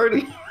join the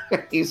party.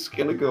 He's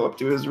gonna go up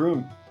to his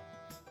room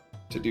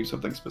to do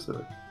something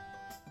specific.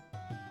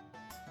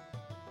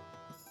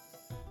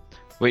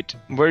 Wait,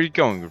 where are you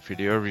going,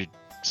 Graffiti? Are we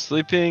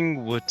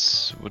sleeping?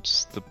 What's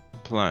the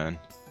plan?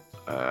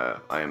 I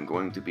am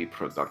going to be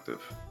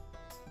productive.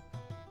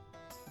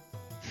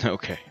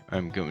 Okay,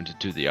 I'm going to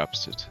do the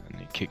opposite. And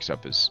he kicks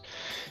up his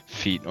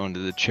feet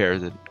onto the chair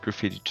that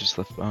Graffiti just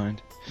left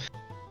behind.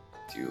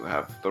 You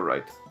have the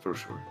right, for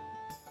sure.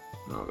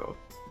 I'll go.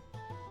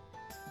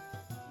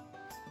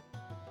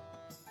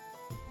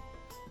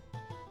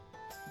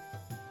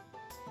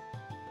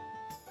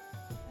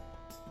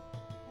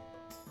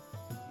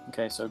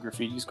 Okay, so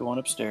Graffiti's going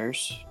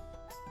upstairs.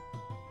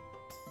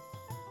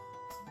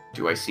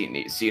 Do I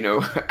see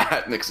Zeno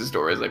at Nyx's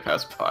door as I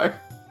pass by?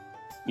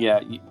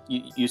 Yeah,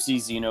 you see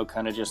Zeno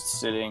kind of just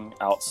sitting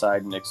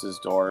outside Nyx's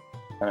door,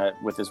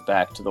 with his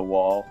back to the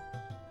wall,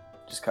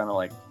 just kind of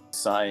like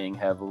sighing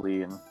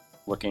heavily and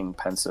looking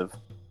pensive.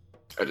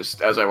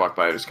 As I walk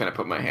by, I just kind of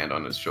put my hand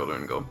on his shoulder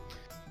and go,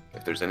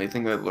 if there's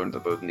anything I've learned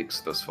about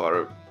Nyx thus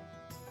far,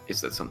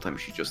 it's that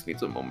sometimes she just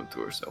needs a moment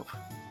to herself.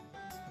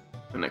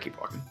 And I keep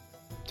walking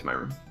to my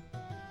room.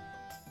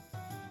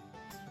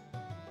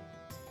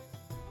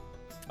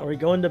 Are we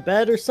going to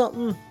bed or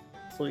something?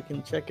 So we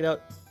can check it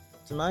out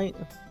tonight?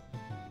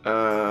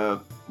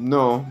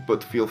 No,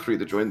 but feel free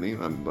to join me.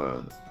 I'm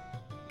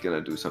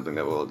gonna do something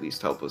that will at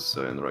least help us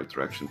in the right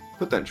direction,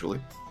 potentially.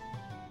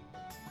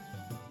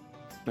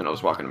 And I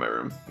was walking to my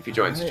room. If he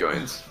joins, he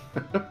joins.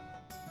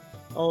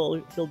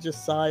 Oh, he'll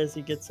just sigh as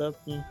he gets up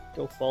and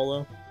go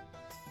follow.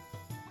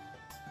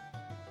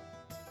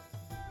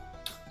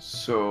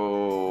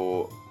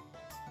 So,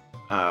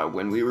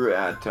 when we were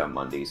at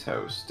Monday's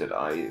house, did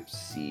I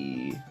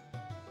see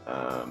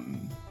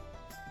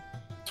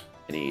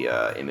any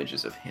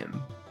images of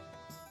him?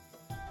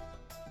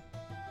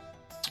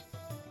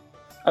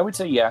 I would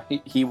say, yeah,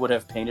 he would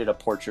have painted a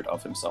portrait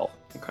of himself.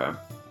 Okay.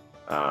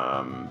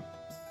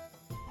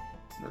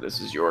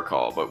 This is your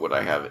call, but would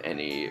I have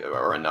any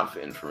or enough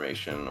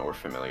information or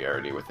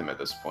familiarity with him at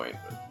this point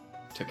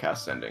to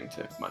cast Sending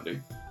to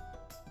Monday?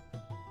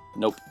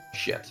 Nope.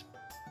 Shit.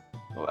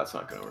 Well, that's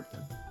not going to work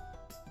then.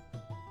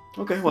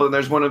 Okay, well, then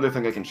there's one other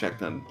thing I can check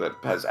then that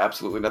has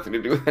absolutely nothing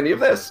to do with any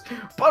of this,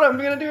 but I'm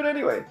going to do it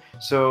anyway.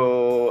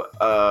 So,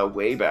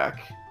 way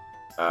back,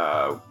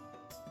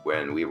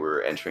 when we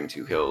were entering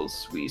Two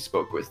Hills, we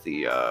spoke with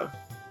the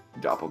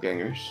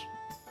doppelgangers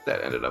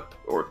that ended up,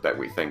 or that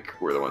we think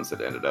were the ones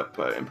that ended up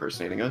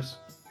impersonating us.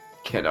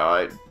 Can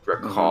I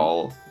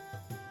recall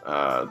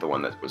the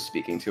one that was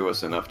speaking to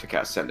us enough to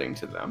cast Sending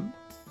to them?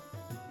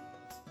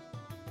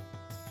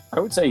 I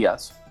would say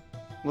yes.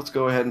 Let's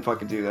go ahead and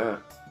fucking do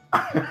that.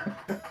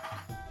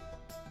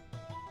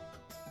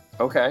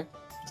 Okay.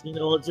 You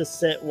know, we'll just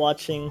sit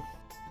watching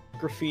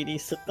Graffiti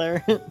sit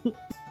there. And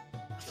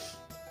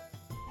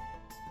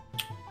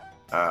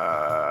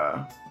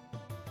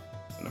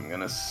I'm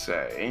gonna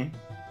say,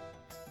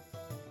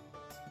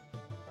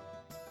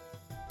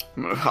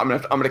 I'm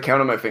gonna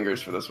count on my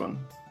fingers for this one.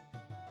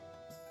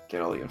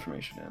 Get all the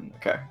information in.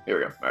 Okay, here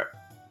we go. All right.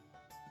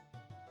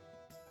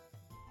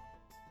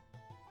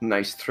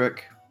 Nice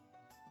trick.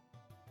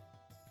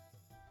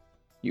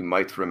 You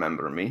might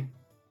remember me.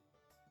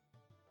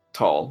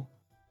 Tall,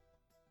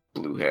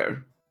 blue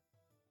hair.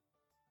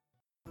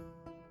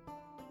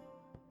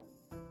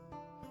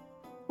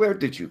 Where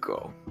did you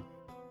go?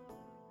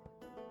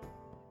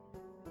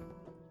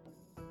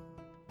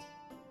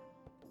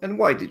 And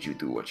why did you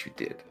do what you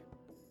did?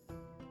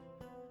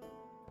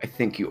 I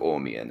think you owe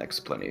me an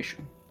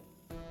explanation.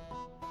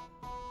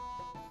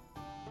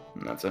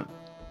 And that's it.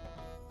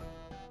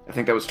 I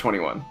think that was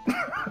 21.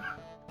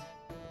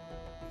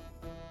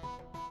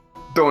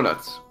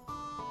 Donuts.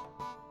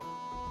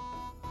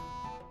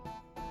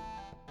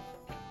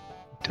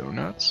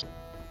 Donuts?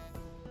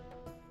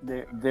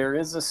 There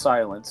is a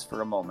silence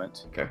for a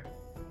moment. Okay.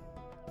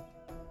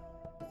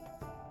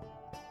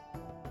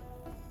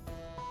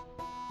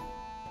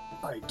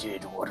 I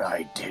did what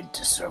I did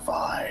to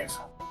survive.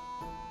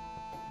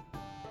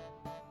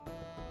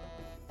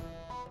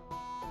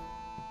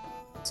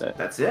 That's it.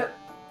 That's it?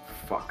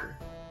 Fucker.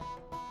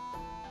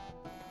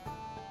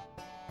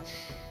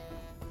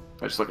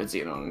 I just look at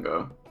Xenon and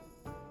go,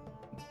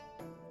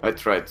 I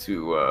tried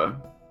to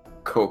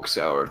coax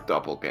our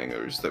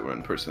doppelgangers that were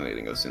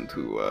impersonating us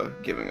into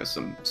giving us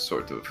some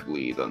sort of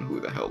lead on who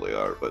the hell they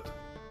are, but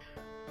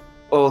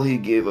all he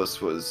gave us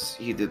was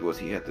he did what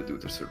he had to do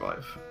to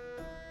survive.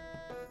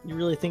 You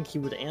really think he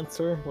would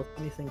answer with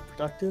anything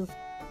productive?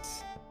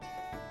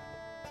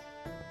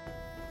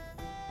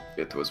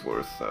 It was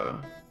worth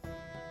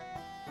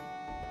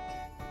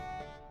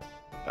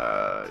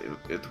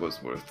it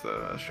was worth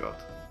a shot.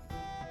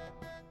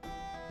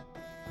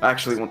 I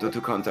actually wanted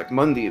to contact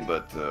Mundy,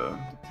 but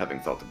having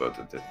thought about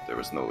it, there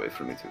was no way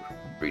for me to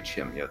reach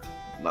him yet.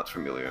 I'm not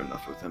familiar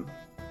enough with him.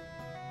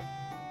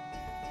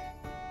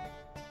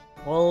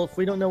 Well, if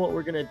we don't know what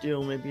we're gonna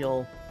do, maybe I'll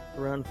look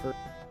around for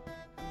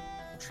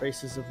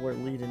traces of where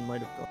Leiden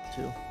might have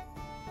gone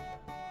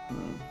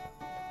to.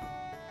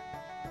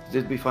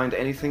 Did we find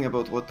anything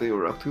about what they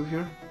were up to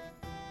here?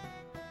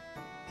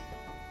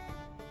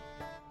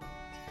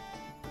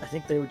 I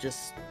think they were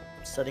just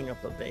setting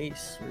up a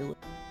base, really.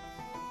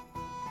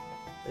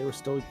 They were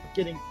still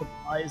getting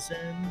supplies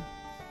in,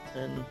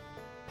 and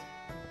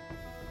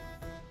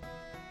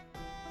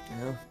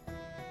yeah.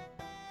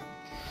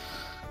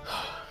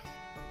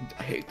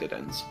 I hate dead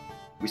ends.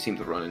 We seem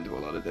to run into a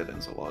lot of dead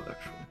ends a lot,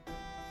 actually.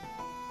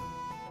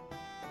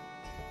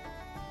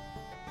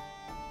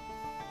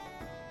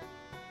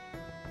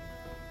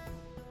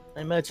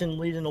 I imagine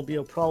Leiden will be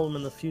a problem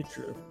in the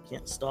future if we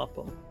can't stop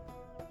them.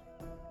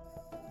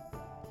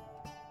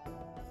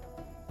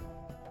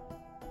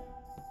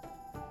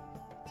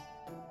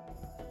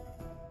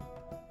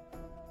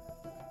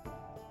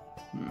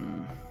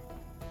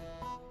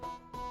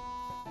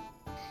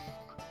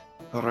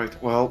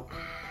 Alright, well,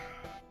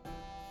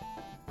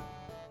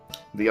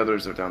 the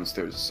others are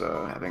downstairs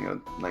having a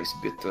nice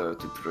bit to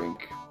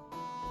drink.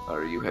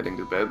 Are you heading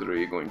to bed, or are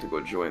you going to go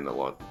join the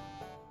lot?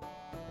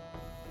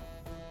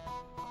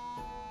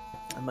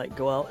 might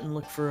go out and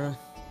look for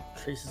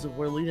traces of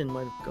where Leiden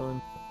might have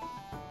gone.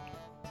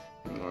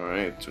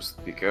 Alright,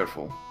 just be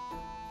careful.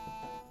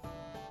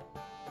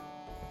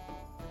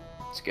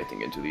 It's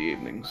getting into the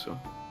evening, so...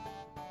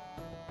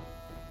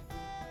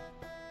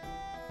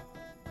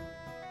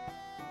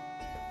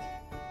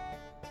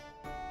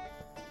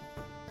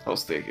 I'll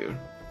stay here.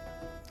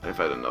 I've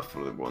had enough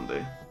for the one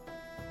day.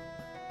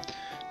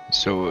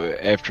 So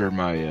after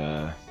my,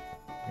 I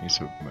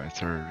guess my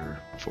third or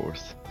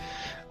fourth,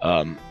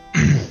 all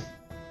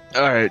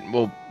right.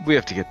 Well, we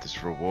have to get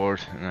this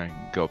reward, and I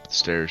go up the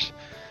stairs,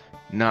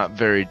 not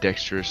very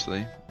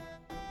dexterously.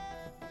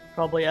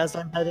 Probably as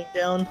I'm heading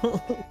down.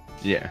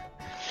 Yeah.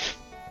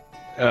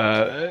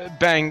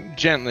 Bang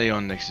gently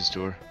on Nyx's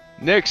door.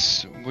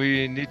 Nyx,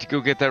 we need to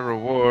go get that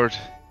reward.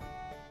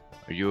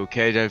 Are you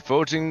okay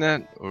divulging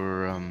that,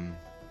 or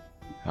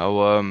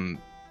how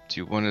do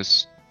you want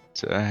us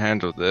to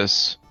handle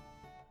this?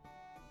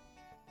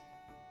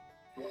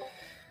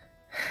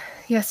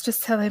 Yes,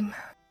 just tell him.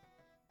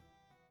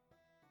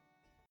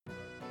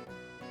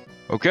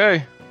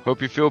 Okay.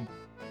 Hope you feel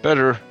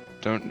better.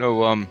 Don't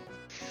know.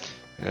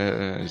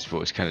 His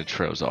voice kind of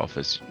trails off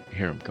as you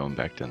hear him going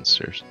back down the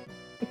stairs.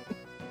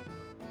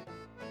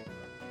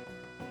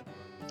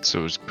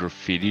 So is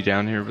Graffiti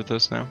down here with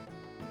us now?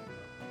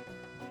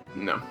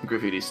 No,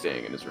 Graffiti's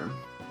staying in his room.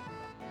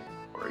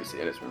 Or he's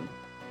in his room.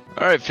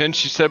 Alright,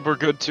 Finch, you said we're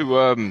good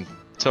to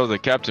tell the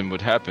captain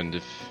what happened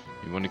if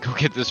you want to go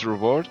get this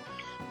reward.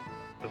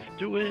 Let's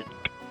do it.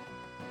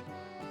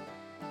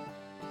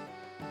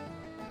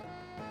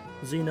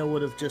 Xeno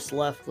would have just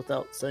left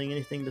without saying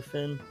anything to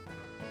Finn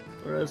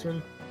or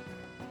Ezrin.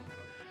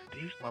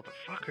 These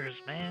motherfuckers,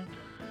 man.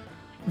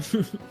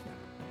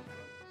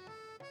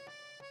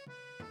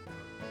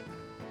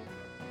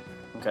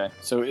 Okay,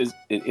 so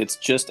it's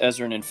just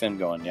Ezrin and Finn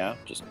going, yeah?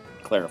 Just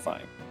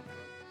clarifying.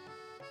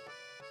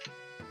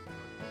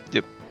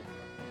 Yep.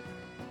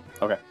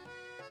 Okay.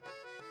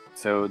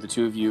 So the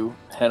two of you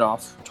head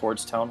off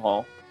towards Town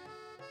Hall.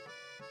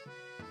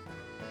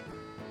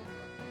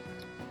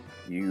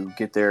 You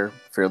get there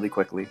fairly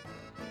quickly.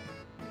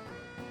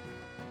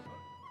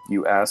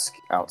 You ask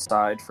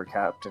outside for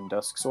Captain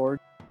Dusksword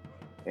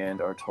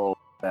and are told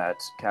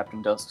that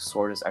Captain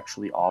Dusksword is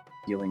actually off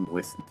dealing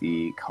with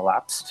the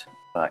collapsed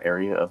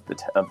area of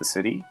the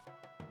city,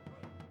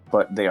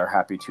 but they are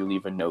happy to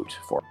leave a note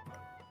for you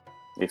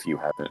if you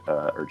have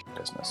urgent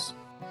business.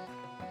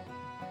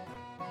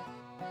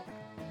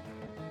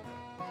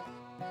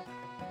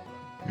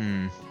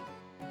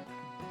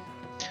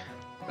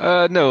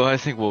 No, I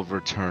think we'll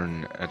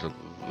return at a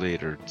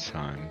later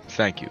time.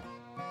 Thank you.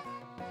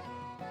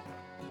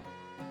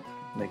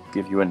 They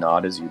give you a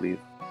nod as you leave.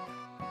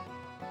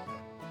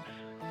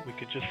 We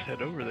could just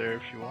head over there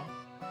if you want.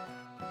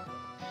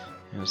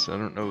 Yes, I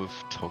don't know if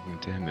talking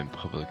to him in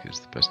public is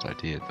the best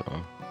idea,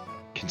 though.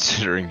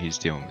 Considering he's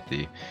dealing with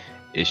the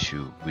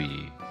issue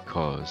we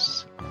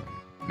caused,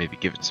 maybe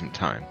give it some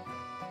time.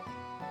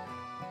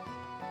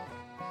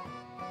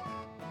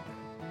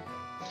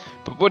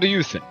 But what do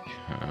you think?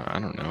 I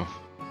don't know.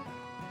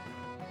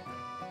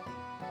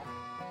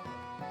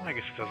 I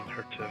guess it doesn't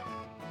hurt to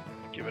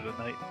give it a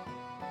night.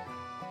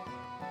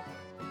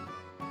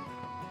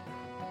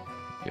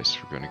 Guess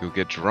we're gonna go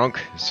get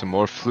drunk. Some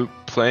more flute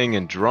playing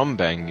and drum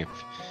banging if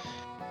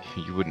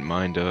you wouldn't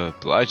mind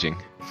obliging.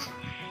 Is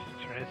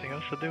there anything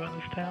else to do in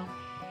this town?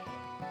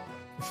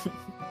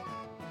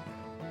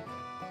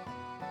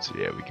 So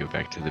yeah, we go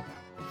back to the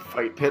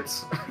Fight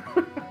pits.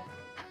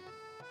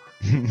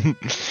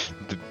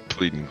 the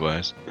bleeding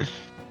glass.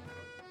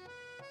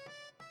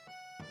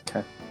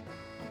 Okay.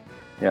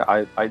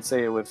 Yeah, I'd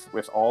say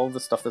with all the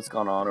stuff that's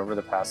gone on over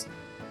the past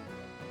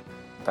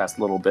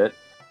little bit,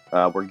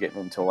 we're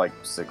getting into like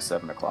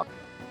 6-7 o'clock,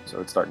 so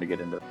it's starting to get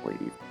into the late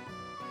evening.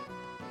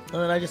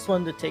 And then I just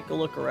wanted to take a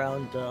look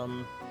around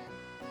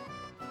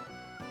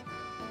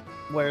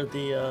where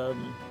the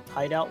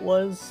hideout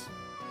was,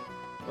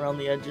 around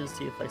the edges,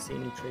 see if I see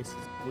any traces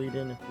of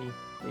Leiden, if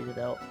he made it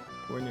out.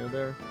 We're near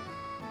there.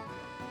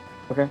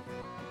 Okay.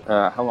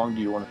 How long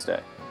do you want to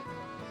stay?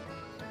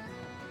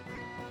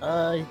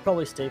 He'd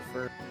probably stay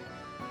for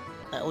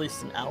at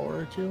least an hour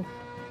or two.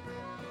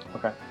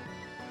 Okay.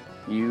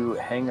 You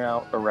hang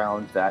out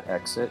around that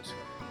exit,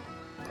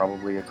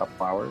 probably a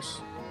couple hours,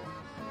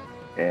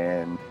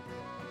 and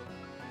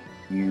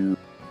you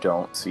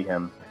don't see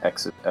him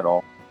exit at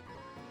all.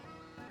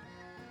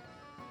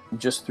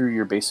 Just through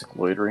your basic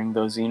loitering,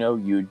 though,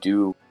 Xeno, you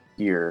do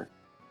hear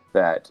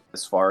that,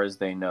 as far as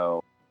they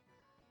know,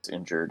 he's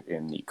injured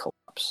in the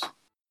collapse.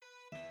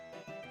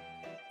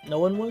 No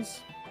one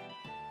was?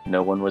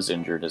 No one was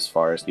injured as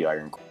far as the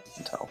Iron Claw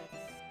can tell.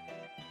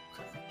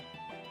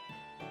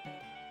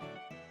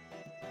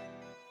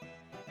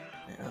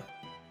 Yeah.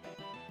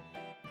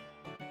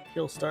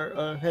 He'll start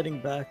heading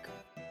back.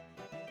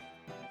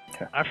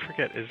 I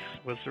forget,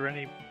 was there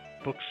any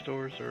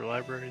bookstores or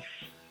libraries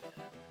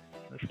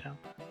in this town?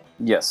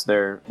 Yes,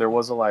 there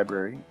was a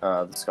library,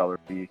 the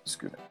Scholarly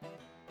Schooner.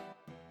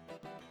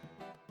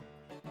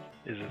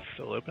 Is it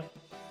still open?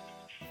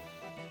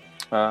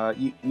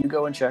 You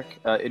go and check.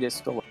 It is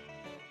still.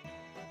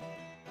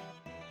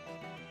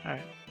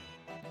 Alright.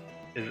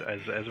 Is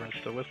Ezrin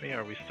still with me,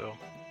 or are we still...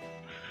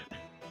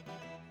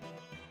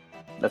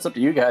 That's up to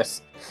you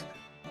guys.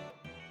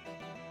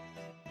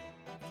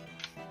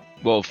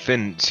 Well,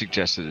 Finn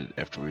suggested it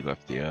after we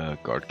left the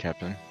guard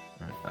captain.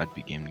 I'd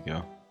be game to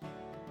go.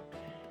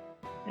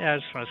 Yeah, I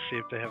just want to see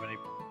if they have any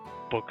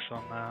books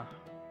on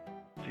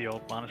the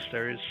old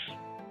monasteries.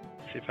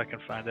 See if I can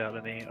find out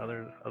any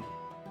other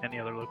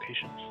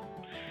locations.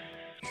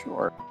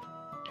 Sure.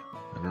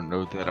 I don't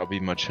know that I'll be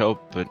much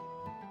help, but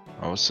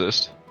I'll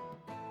assist.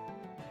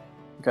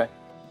 Okay.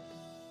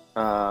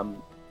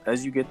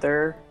 As you get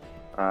there,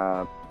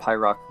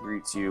 Pyrock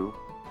greets you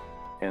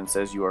and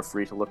says you are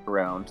free to look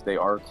around. They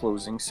are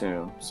closing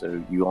soon,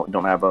 so you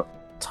don't have a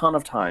ton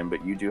of time,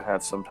 but you do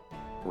have some time to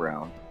look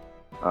around.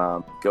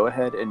 Go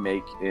ahead and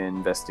make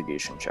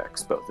investigation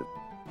checks, both of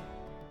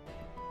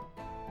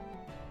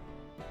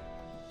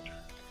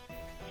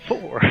you.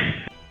 4.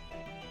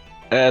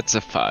 That's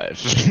a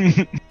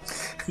 5.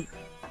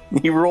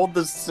 You rolled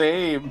the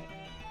same.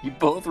 You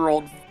both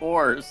rolled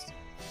 4s.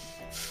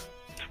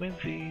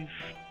 Twinsies.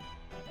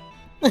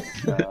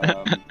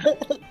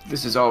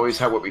 This is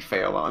always what we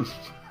fail on.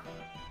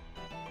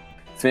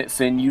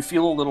 Finn, you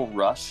feel a little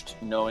rushed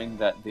knowing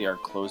that they are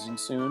closing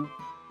soon,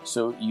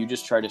 so you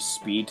just try to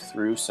speed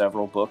through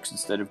several books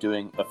instead of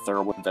doing a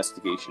thorough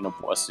investigation of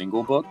a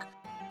single book,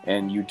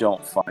 and you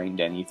don't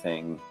find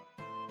anything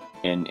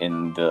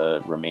in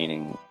the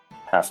remaining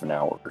half an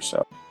hour or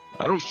so.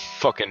 I don't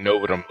fucking know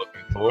what I'm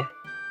looking for.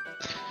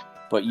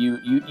 But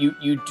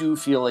you do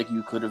feel like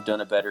you could have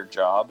done a better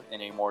job,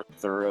 and a more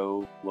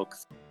thorough look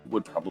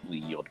would probably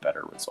yield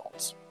better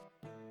results.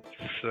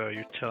 So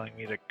you're telling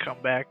me to come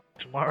back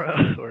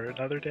tomorrow or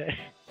another day?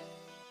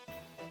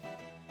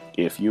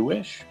 If you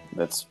wish,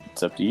 it's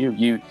up to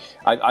you.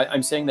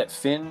 I'm saying that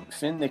Finn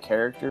the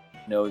character,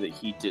 know that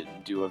he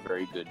didn't do a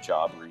very good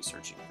job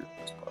researching through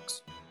these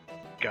books.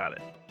 Got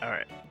it. All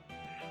right.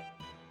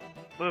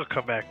 We'll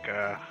come back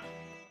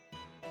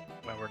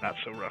when we're not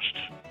so rushed.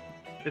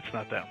 It's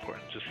not that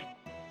important. Just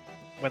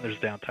when there's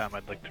downtime,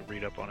 I'd like to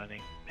read up on any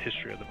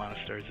history of the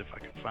monasteries if I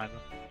can find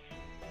them.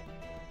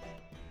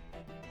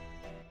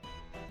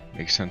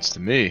 Makes sense to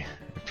me.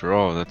 After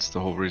all, that's the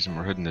whole reason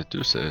we're heading to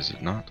Dusa, is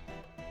it not?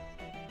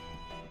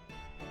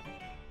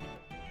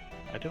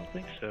 I don't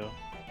think so.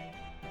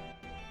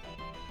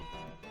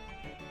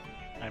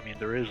 I mean,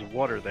 there is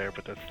water there,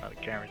 but that's not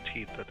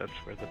guaranteed that that's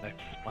where the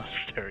next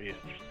monastery is.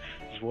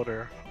 There's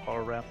water all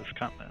around this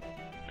continent.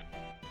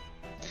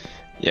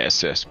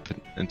 Yes, but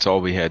it's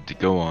all we had to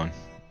go on.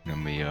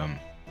 And we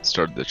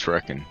started the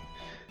trek and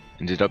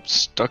ended up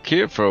stuck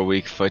here for a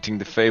week fighting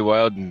the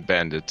Feywild and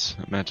bandits.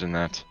 Imagine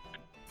that.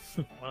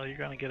 Well, you're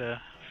gonna get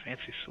a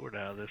fancy sword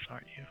out of this,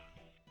 aren't you?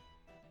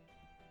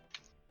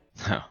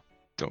 Oh,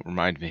 don't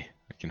remind me.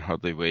 I can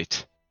hardly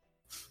wait.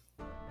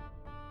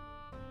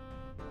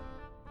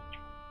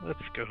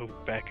 Let's go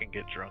back and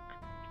get drunk.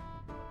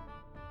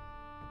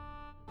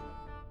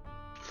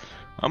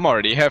 I'm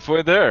already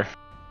halfway there.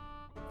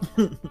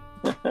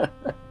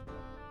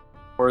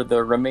 For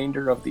the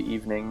remainder of the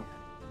evening,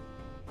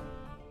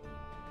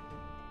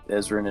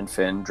 Ezrin and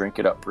Finn drink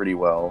it up pretty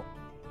well.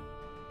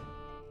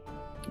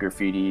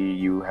 Graffiti,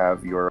 you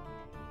have your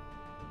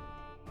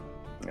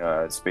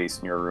space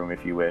in your room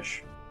if you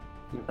wish.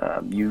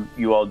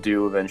 You all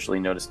do eventually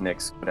notice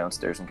Nyx go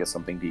downstairs and get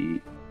something to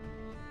eat.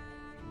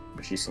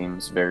 But she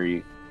seems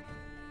very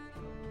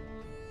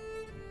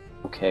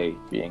okay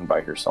being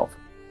by herself.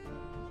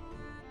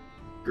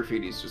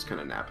 Graffiti's just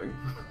kind of napping.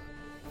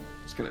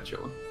 Just kind of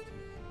chilling.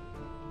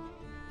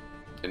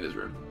 In his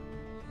room.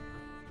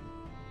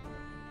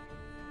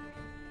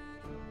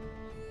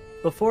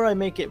 Before I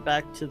make it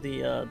back to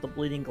the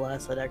Bleeding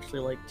Glass, I'd actually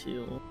like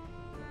to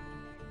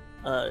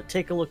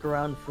take a look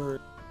around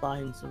for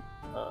signs of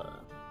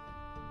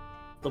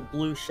the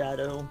Blue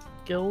Shadow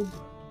Guild.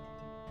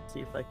 See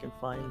if I can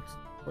find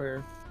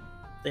where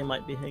they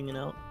might be hanging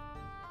out.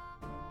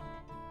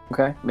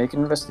 Okay, make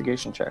an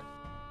investigation check.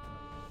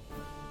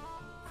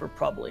 For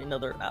probably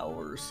another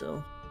hour or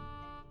so.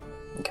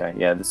 Okay,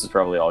 yeah, this is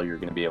probably all you're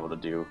going to be able to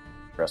do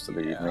the rest of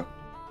the evening.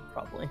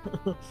 Probably.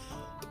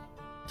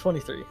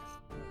 23.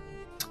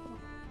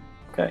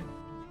 Okay.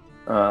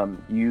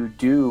 You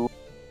do,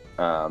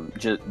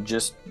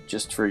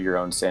 just for your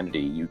own sanity,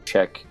 you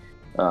check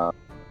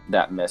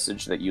that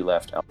message that you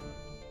left out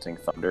using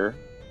Thunder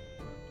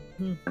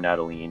for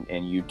Natalie,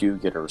 and you do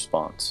get a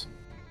response.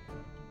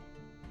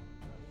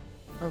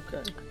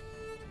 Okay.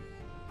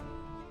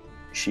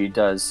 She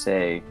does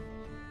say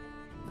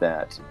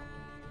that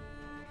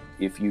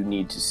if you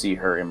need to see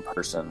her in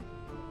person,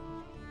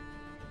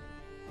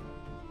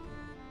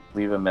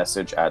 leave a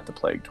message at the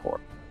Plague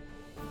Tor,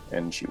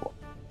 and she will.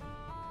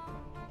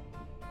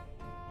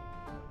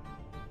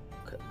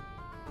 Okay.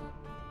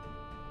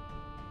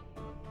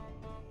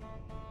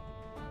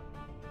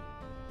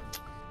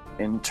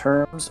 In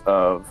terms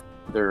of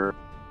their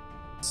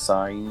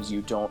signs,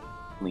 you don't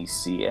really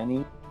see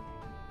any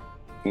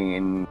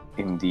in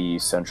the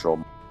central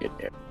market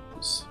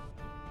areas.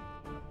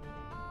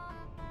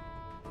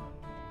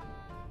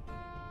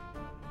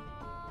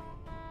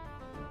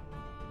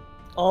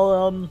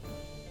 I'll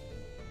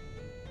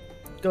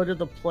go to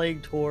the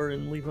plague tour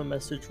and leave a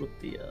message with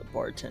the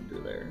bartender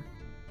there.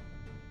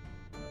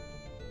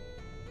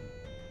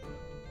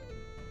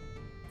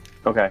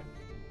 Okay.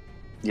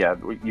 Yeah,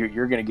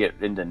 you're gonna get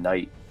into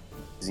night,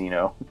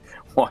 Xeno,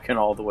 walking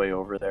all the way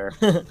over there.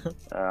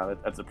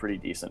 That's a pretty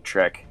decent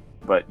trek,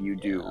 but you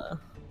do,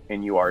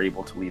 and you are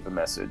able to leave a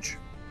message.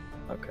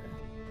 Okay.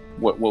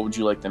 What would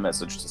you like the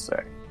message to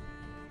say?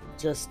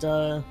 Just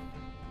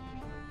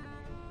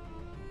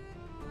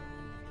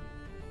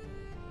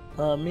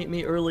meet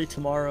me early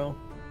tomorrow.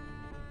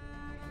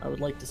 I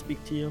would like to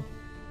speak to you.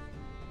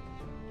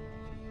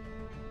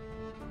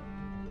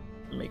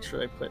 Make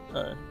sure I put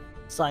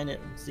sign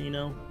it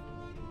Xeno.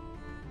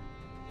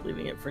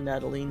 Leaving it for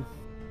Nataline.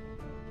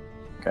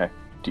 Okay.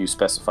 Do you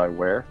specify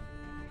where?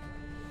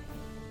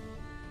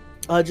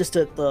 Just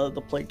at the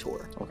plague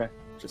tour. Okay.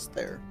 Just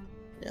there.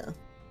 Yeah.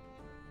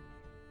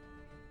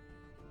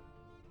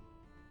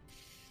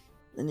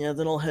 And yeah,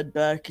 then I'll head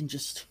back and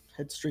just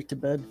head straight to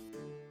bed.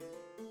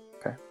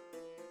 Okay.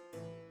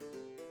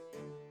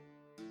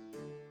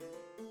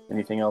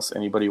 Anything else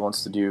anybody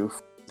wants to do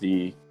for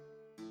the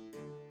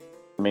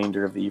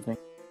remainder of the evening?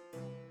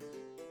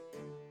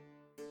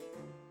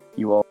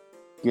 You all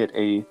get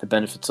the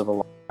benefits of a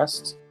long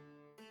rest.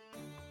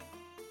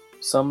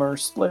 Some are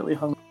slightly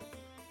hungry,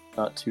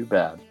 not too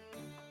bad.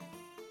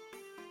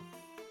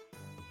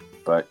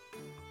 But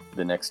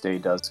the next day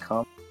does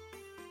come.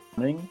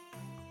 Morning.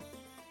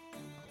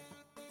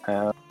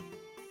 Have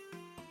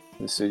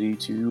the city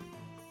to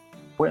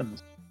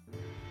whims.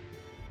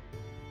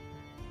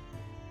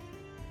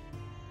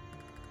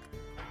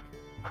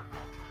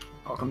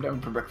 I'll come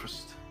down for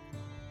breakfast.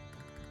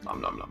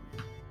 Nom nom nom.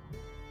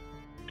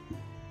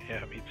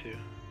 Yeah, me too.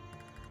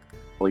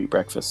 We'll eat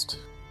breakfast.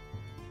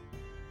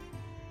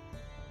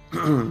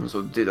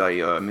 So did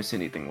I miss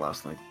anything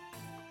last night?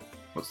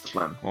 What's the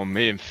plan? Well,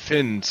 me and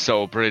Finn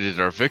celebrated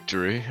our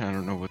victory. I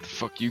don't know what the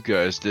fuck you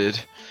guys did.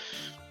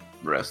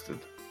 Rested.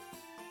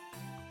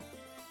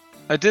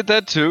 I did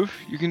that too.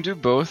 You can do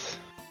both.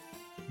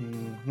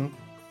 Mm-hmm.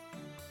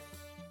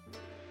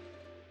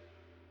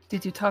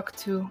 Did you talk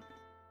to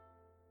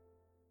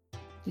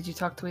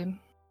him?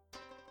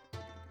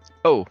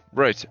 Oh,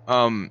 right.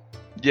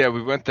 Yeah,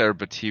 we went there,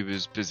 but he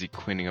was busy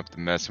cleaning up the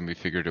mess, and we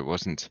figured it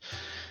wasn't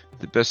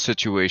the best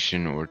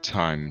situation or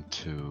time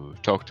to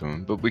talk to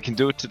him, but we can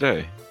do it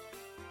today.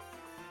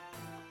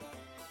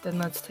 Then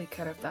let's take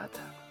care of that.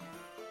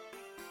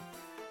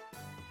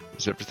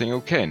 Is everything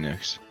okay,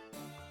 Nix?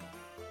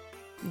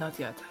 Not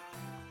yet.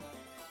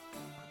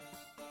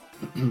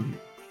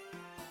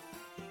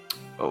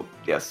 Oh,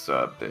 yes,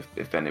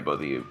 if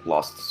anybody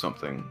lost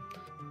something,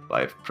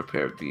 I've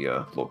prepared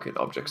the locate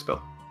object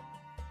spell.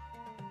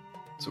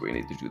 So we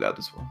need to do that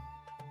as well.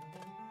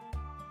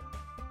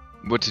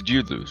 What did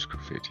you lose,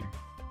 Graffiti?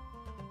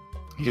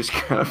 He just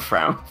kind of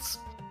frowns.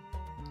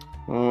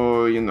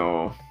 Oh, you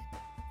know,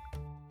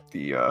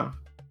 the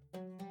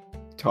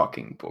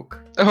talking book.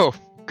 Oh,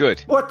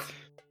 good. What?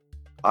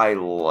 I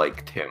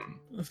liked him.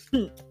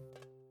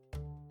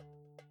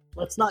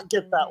 Let's not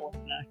get that one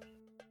back.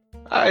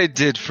 I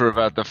did for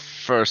about the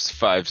first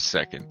 5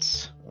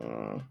 seconds.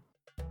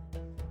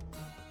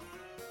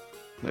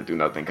 I do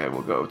not think I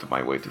will go to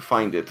my way to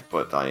find it,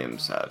 but I am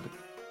sad.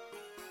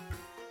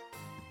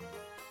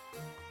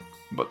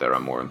 But there are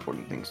more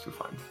important things to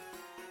find.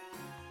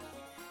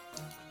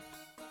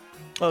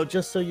 Oh,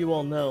 just so you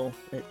all know,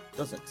 it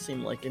doesn't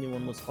seem like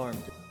anyone was harmed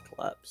in the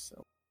collapse.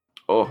 So.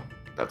 Oh,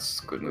 that's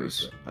good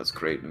news. That's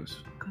great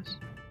news.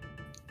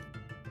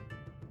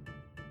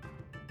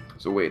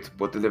 So wait,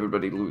 what did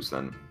everybody lose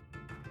then?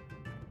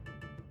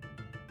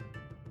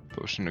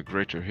 Potion of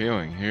greater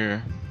healing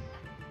here.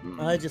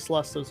 I just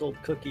lost those old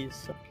cookies.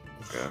 So.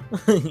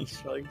 Okay. He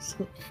shrugs.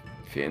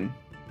 Finn?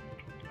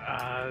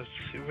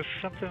 It was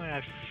something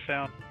I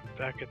found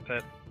back at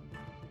that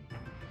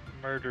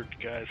murdered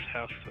guy's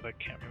house that I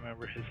can't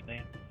remember his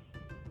name.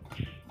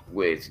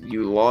 Wait,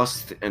 you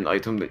lost an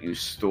item that you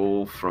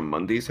stole from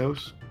Mundy's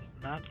house?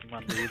 Not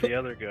Mundy, the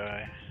other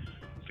guy.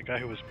 The guy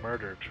who was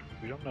murdered.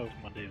 We don't know if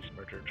Mundy is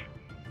murdered.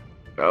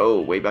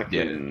 Oh, way back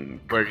Yeah. in...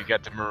 Where you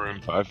got the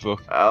Maroon 5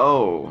 book?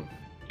 Oh,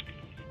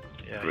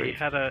 Yeah, Great.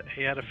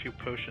 he had a few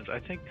potions. I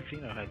think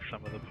Xeno had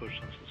some of the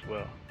potions as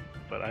well.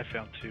 But I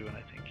found 2, and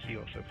I think he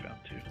also found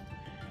 2.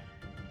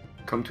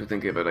 come to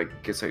think of it, I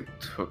guess I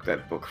took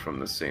that book from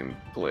the same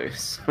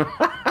place. So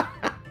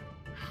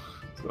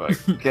I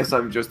guess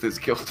I'm just as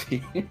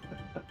guilty.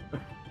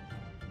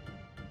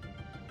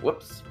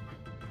 Whoops.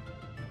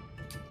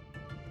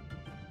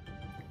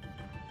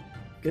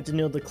 Good to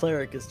know the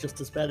cleric is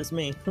just as bad as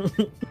me.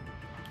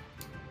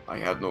 I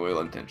had no ill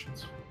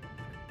intentions.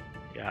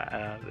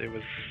 Yeah, it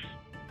was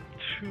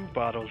 2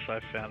 bottles I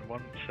found.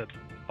 One said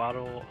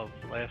bottle of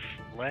laugh,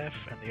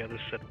 and the other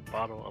said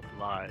bottle of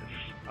lies.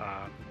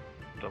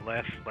 The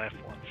last laugh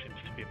one seems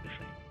to be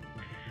missing.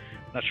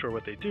 Not sure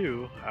what they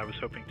do. I was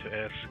hoping to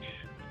ask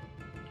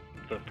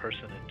the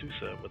person in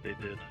Dusa what they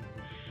did.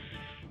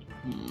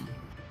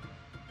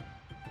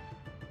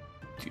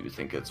 Do you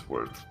think it's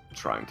worth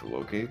trying to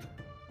locate?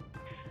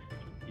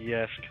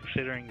 Yes,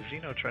 considering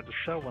Zeno tried to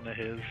sell one of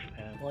his,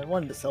 and Well, I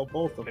wanted to sell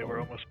both of they them. were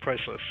almost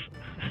priceless.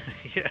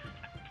 Yeah.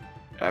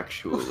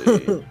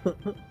 Actually,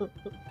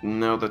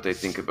 now that I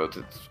think about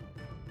it,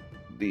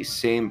 the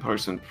same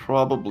person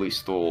probably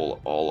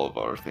stole all of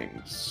our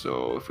things.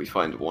 So if we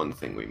find one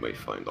thing, we may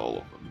find all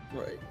of them.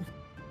 Right.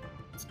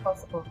 It's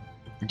possible.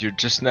 You're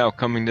just now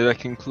coming to that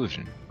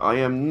conclusion. I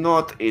am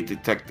not a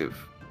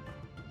detective.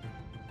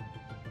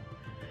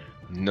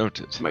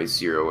 Noted. My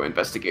 0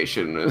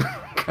 investigation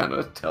kind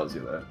of tells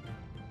you that.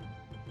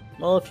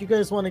 Well, if you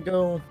guys want to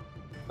go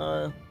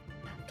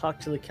talk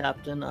to the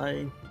captain,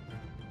 I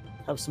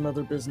have some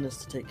other business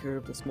to take care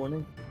of this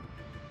morning.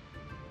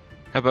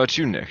 How about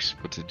you, Nix?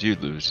 What did you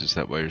lose? Is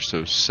that why you're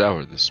so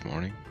sour this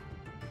morning?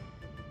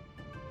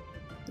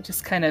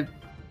 Just kind of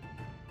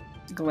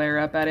glare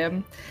up at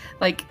him.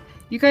 Like,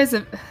 you guys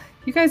have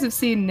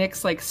seen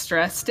Nyx like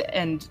stressed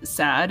and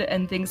sad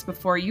and things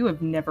before. You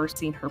have never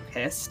seen her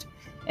pissed,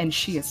 and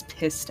she is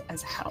pissed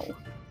as hell.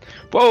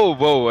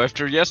 Whoa!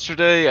 After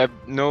yesterday,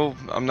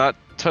 I'm not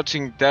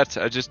touching that.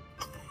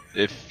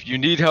 If you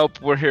need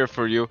help, we're here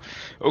for you.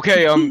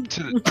 Okay,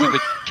 to the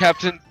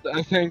captain,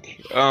 I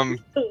think.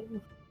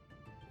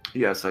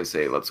 Yes, I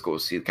say let's go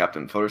see the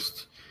captain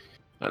first,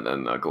 and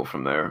then go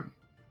from there,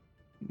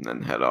 and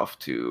then head off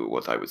to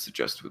what I would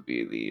suggest would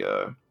be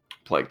the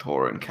Plague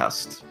Tor and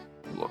cast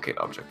locate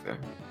object there.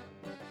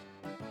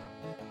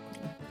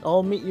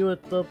 I'll meet you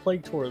at the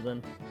Plague Tour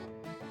then.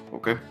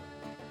 Okay.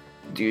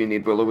 Do you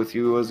need Willow with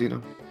you,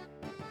 Zeno?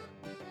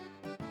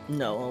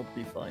 No, I'll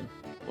be fine.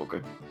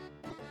 Okay.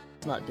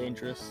 It's not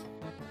dangerous.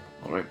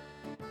 All right.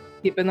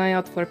 Keep an eye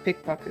out for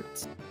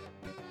pickpockets.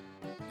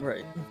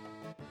 Right.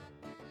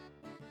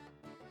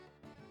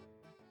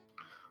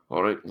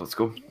 All right. Let's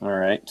go. All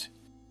right.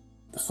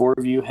 The four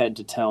of you head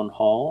to Town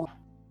Hall.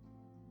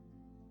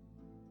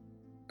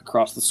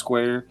 Across the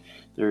square,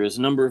 there is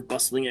a number of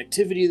bustling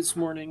activity this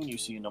morning. You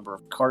see a number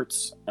of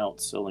carts out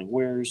selling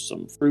wares,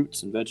 some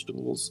fruits and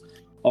vegetables,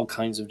 all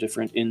kinds of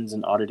different inns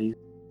and oddities.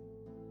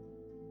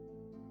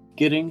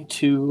 Getting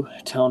to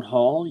Town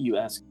Hall, you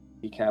ask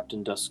the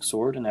Captain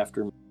Dusksword, and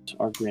after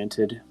are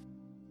granted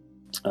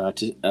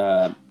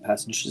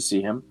passage to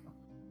see him.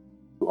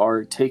 You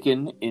are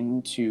taken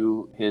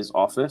into his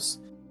office,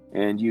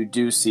 and you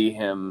do see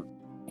him.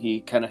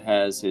 He kind of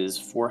has his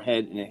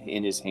forehead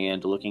in his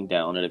hand, looking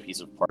down at a piece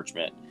of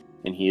parchment,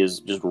 and he is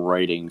just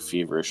writing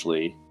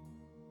feverishly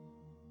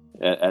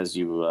as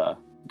you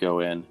go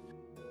in.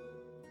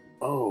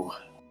 Oh,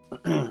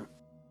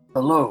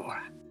 hello.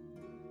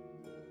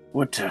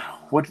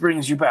 What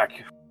brings you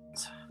back?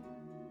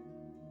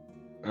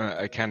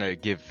 I kind of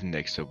give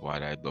Nix a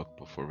wide-eyed look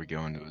before we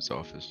go into his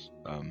office.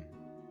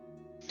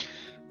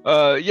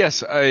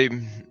 Yes,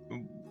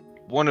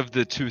 one of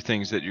the two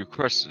things that you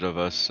requested of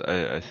us,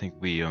 I think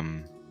we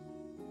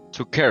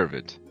took care of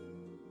it.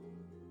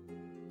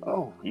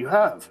 Oh, you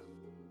have.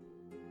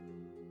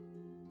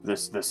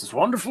 This is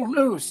wonderful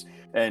news.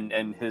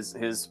 And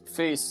his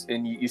face,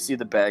 and you see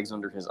the bags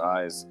under his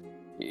eyes.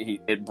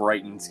 It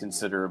brightens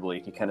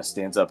considerably. He kind of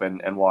stands up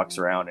and walks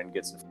around and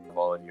gets in front of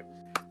all of you.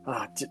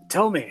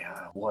 Tell me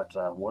what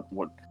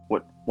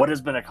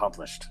has been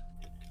accomplished.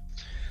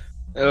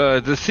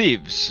 The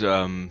thieves.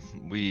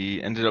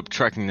 We ended up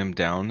tracking them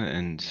down,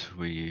 and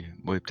we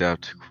wiped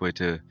out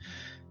quite a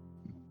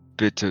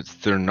bit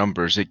of their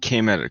numbers. It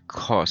came at a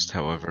cost,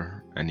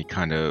 however. And he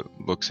kind of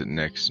looks at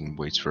Nix and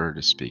waits for her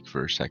to speak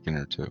for a second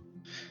or two.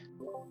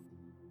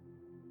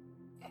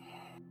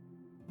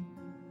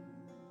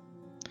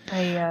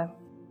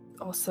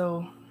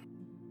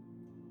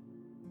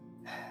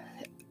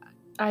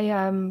 I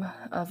am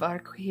of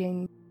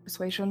Arcane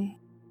persuasion,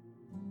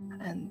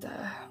 and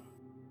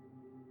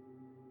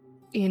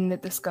in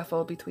the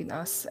scuffle between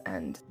us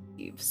and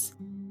thieves,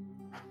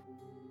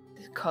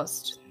 it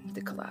caused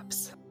the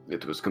collapse.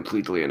 It was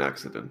completely an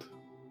accident.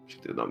 She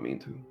did not mean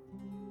to.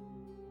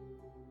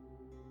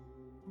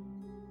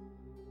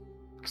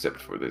 Except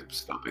for the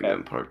stopping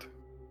them part.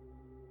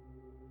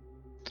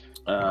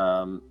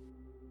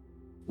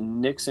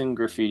 Nix and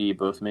Graffiti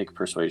both make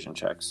persuasion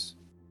checks.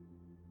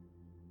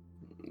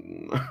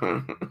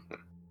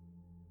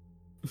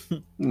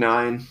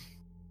 9.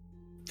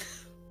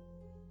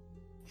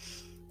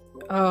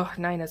 Oh,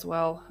 9 as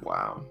well.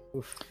 Wow.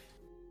 Oof.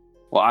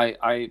 Well,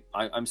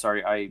 I'm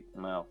sorry.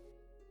 Well,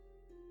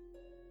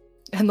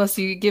 Unless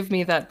you give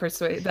me that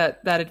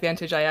that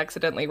advantage I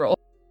accidentally rolled.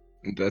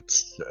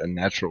 That's a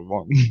natural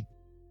one.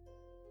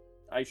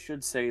 I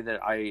should say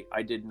that I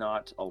did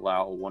not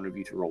allow one of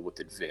you to roll with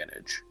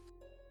advantage,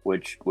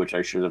 which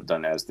I should have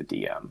done as the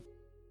DM.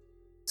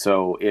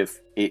 So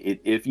if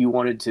you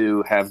wanted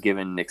to have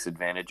given Nix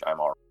advantage, I'm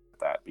all right with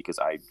that because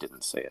I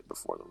didn't say it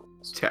before the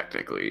rules.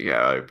 Technically,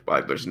 yeah.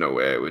 There's no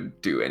way I would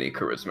do any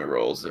charisma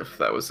rolls if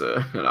that was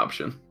an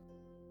option.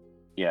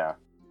 Yeah,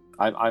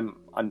 I'm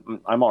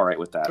all right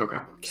with that. Okay.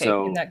 Okay,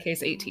 So in that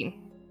case,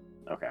 18.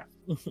 okay.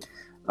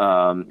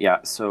 Yeah.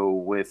 So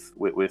with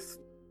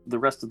the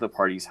rest of the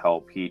party's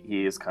help,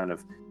 he is kind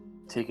of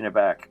taken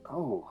aback.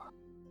 Oh,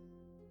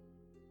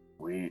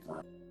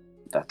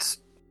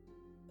 that's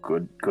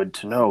good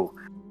to know.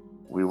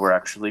 we were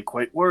actually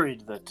quite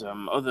worried that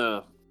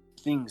other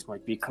things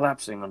might be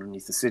collapsing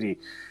underneath the city.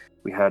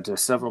 We had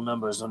several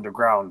members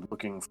underground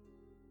looking for,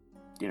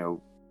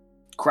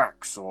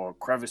 cracks or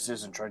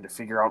crevices and trying to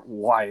figure out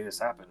why this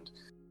happened.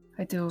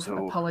 I do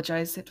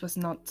apologize. It was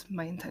not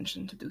my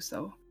intention to do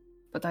so,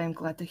 but I am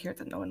glad to hear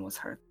that no one was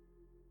hurt.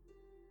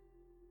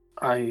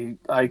 I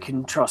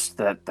can trust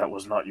that that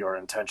was not your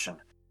intention.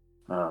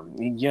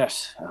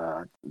 Yes,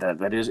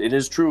 it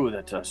is true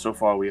that so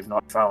far we have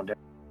not found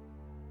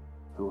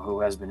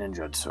who has been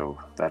injured, so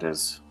that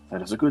is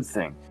a good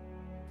thing.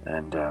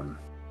 And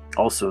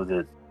also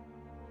the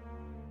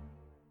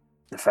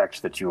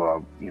fact that you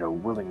are,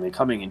 willingly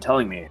coming and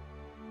telling me,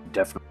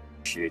 definitely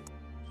appreciate.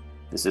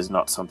 This is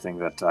not something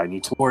that I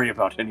need to worry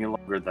about any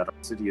longer, that our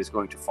city is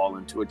going to fall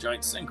into a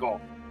giant sinkhole.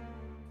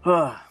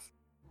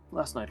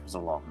 Last night was a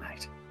long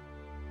night.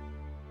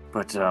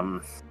 But,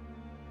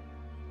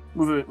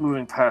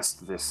 moving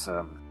past this,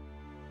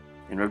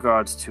 in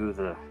regards to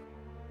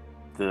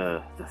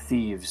the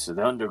thieves,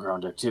 the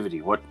underground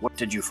activity, what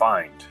did you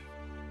find?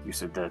 You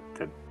said that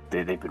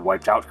they've been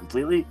wiped out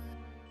completely?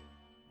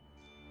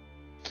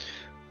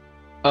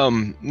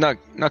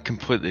 Not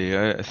completely.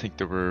 I think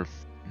there were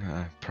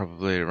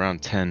probably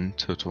around 10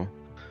 total.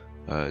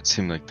 It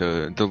seemed like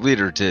the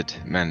leader did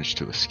manage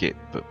to escape,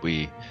 but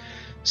we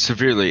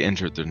severely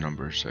injured their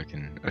numbers, I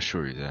can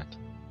assure you that.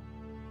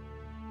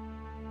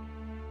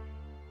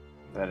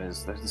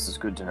 This is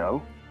good to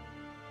know.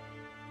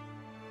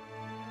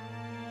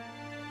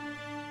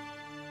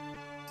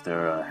 Is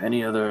there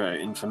any other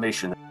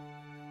information that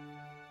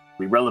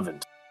be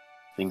relevant?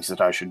 Things that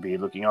I should be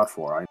looking out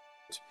for?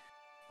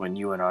 When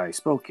you and I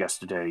spoke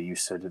yesterday, you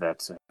said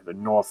that the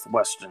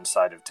northwestern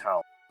side of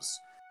town was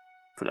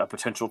a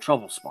potential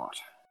trouble spot.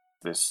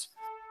 Is this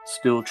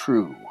still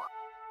true?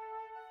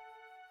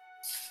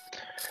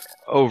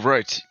 Oh,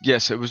 right.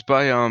 Yes, it was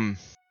by, name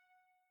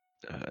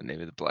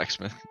of the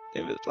blacksmith.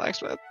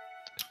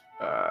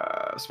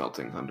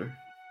 Smelting Thunder.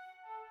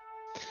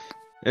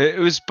 It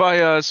was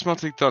by,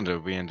 Smelting Thunder.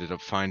 We ended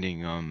up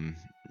finding,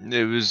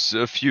 it was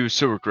a few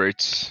sewer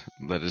grates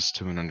led us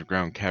to an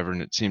underground cavern.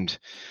 It seemed,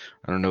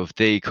 I don't know if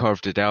they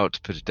carved it out,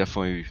 but it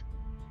definitely,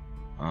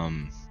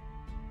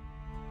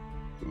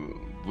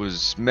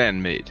 was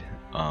man-made.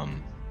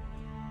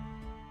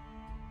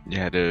 You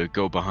had to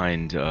go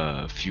behind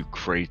a few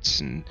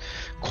crates and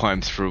climb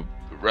through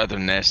a rather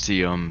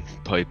nasty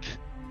pipe,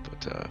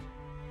 but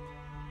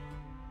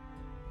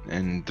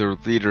and their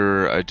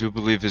leader, I do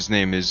believe his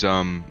name is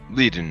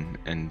Leiden,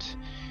 and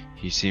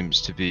he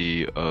seems to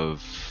be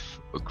of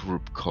a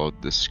group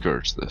called the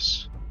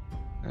Scourgeless.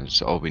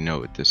 That's all we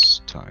know at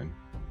this time.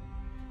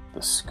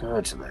 The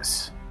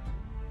Scourgeless.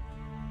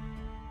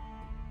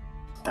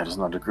 That is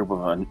not a group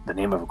of the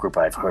name of a group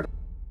I've heard of.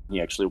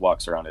 He actually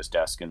walks around his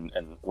desk and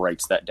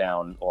writes that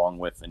down along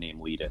with the name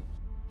Leiden.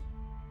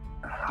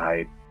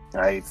 I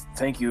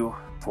thank you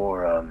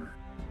for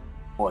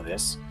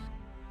this,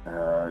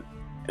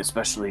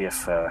 especially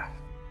if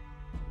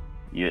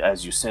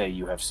as you say,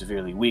 you have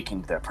severely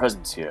weakened their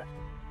presence here.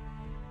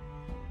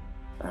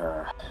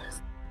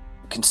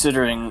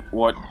 Considering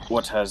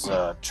what has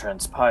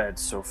transpired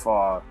so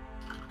far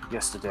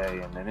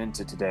yesterday and then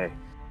into today,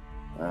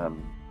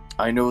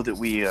 I know that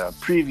we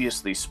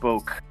previously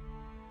spoke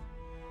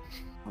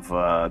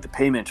of the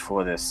payment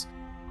for this.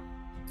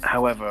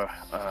 However,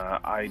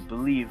 I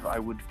believe I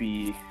would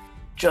be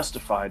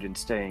justified in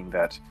saying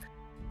that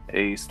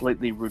a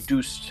slightly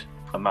reduced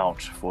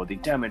amount for the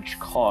damage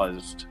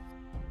caused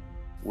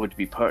would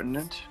be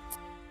pertinent.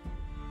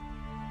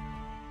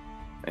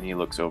 And he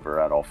looks over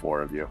at all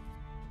four of you.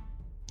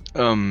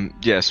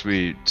 Yes,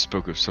 we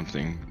spoke of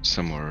something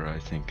similar, I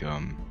think,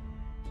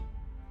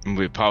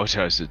 we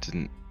apologize, it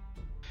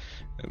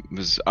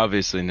was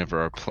obviously never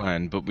our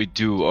plan, but we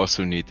do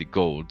also need the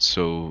gold,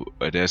 so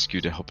I'd ask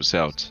you to help us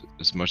out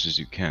as much as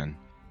you can.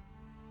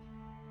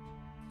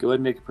 Go ahead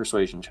and make a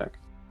persuasion check.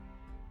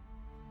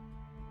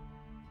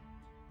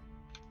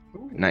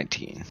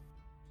 19.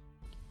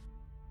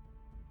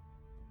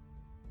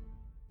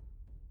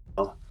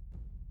 Well,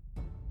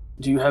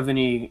 do you have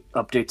any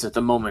updates at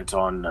the moment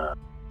on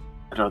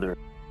that other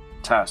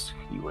task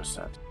you were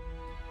sent?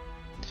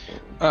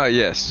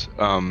 Yes.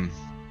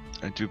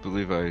 I do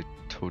believe I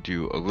told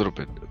you a little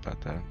bit about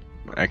that.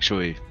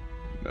 Actually,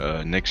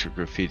 Nix or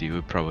Graffiti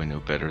would probably know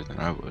better than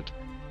I would.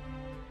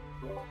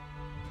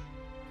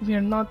 We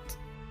are not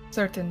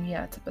certain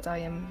yet, but I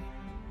am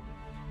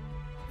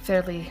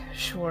fairly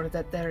sure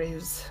that there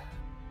is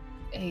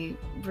a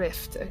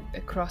rift,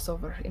 a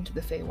crossover into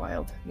the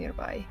Feywild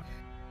nearby.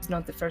 It's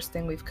not the first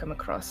thing we've come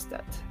across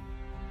that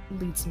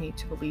leads me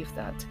to believe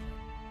that,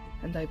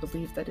 and I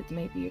believe that it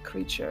may be a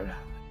creature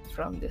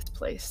from this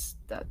place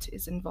that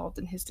is involved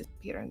in his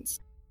disappearance.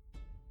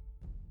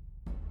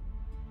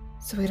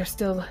 So we are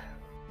still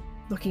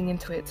looking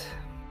into it,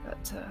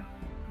 but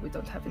we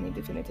don't have any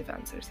definitive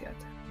answers yet.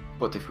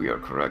 But if we are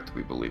correct,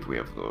 we believe we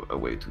have a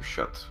way to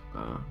shut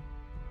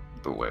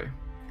the way.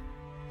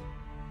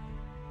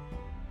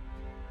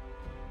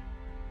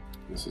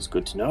 This is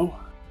good to know.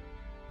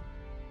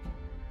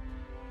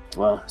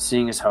 Well,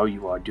 seeing as how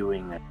you are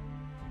doing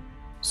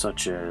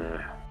such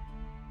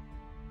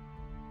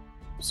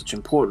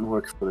important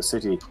work for the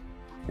city,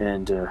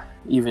 and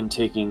even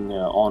taking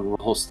on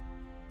roles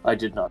I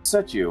did not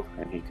set you,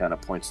 and he kind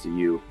of points to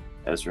you,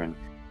 Ezrin,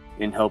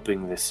 in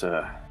helping this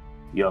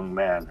young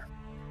man,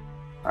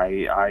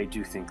 I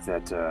do think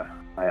that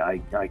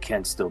I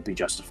can still be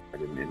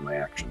justified in my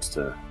actions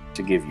to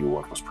give you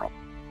what was promised.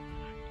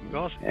 You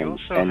also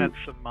had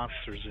some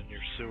monsters in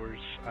your sewers.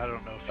 I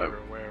don't know if you were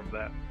aware of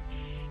that.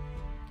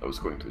 I was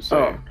going to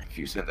say, if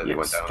you said that they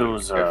went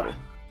down,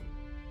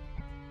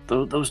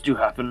 those do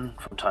happen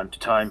from time to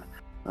time.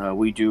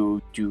 We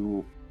do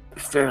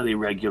fairly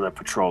regular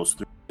patrols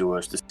through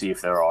sewers to see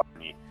if there are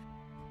any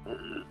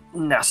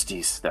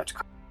nasties that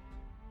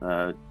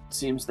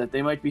seems that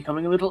they might be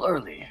coming a little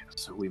early,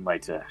 so we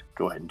might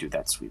go ahead and do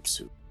that sweep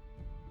soon.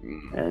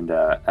 And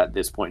at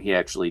this point, he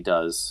actually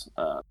does,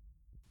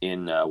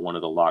 in one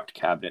of the locked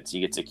cabinets, he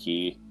gets a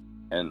key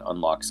and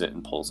unlocks it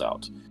and pulls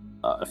out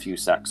a few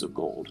sacks of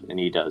gold, and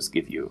he does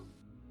give you,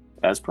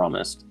 as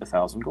promised,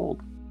 1,000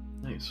 gold.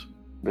 Nice.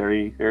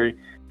 Very, very,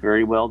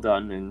 very well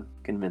done in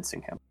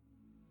convincing him.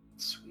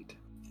 Sweet.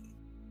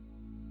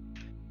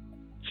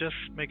 Just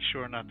make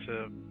sure not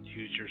to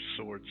use your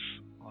swords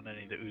on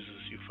any of the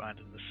oozes you find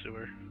in the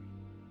sewer.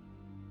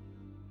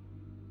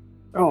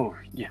 Oh,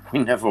 yeah, we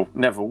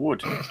never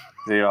would.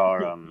 They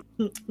are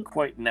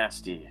quite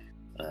nasty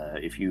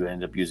if you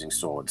end up using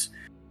swords.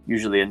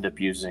 Usually end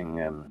up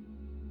using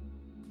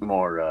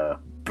more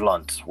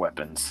blunt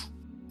weapons.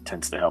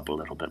 Tends to help a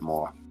little bit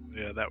more.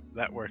 Yeah,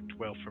 that worked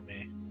well for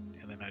me.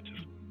 And then I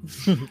just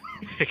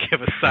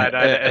give a side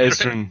eye to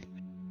Ezrin.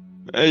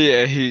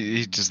 Yeah,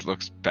 he just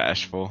looks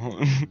bashful.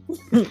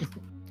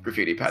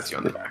 Graffiti pats you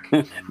on the back.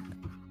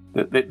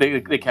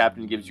 The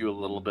captain gives you a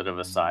little bit of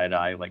a side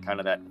eye, like kind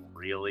of that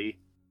really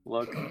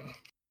look.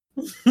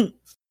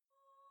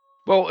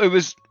 Well, it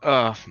was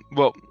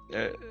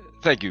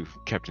thank you,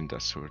 Captain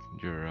Dustsword.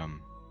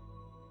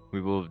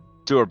 We will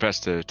do our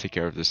best to take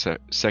care of the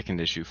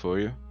second issue for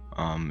you.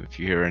 If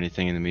you hear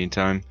anything in the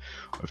meantime,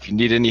 or if you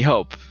need any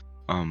help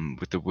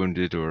with the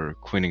wounded or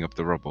cleaning up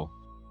the rubble,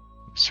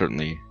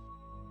 certainly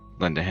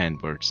lend a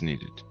hand where it's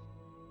needed.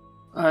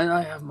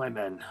 I have my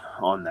men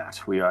on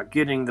that. We are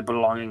getting the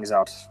belongings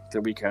out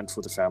that we can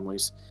for the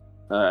families.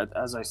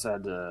 As I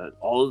said,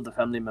 all of the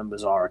family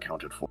members are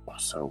accounted for,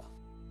 so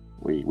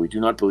we do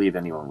not believe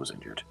anyone was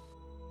injured.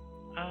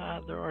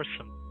 There are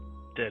some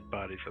dead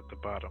bodies at the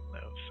bottom,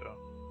 though, so...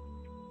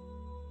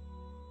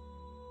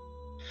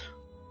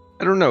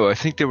 I don't know. I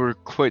think they were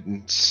quite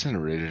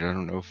incinerated. I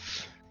don't know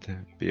if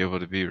they'd be able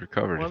to be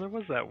recovered. Well, there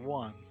was that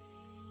one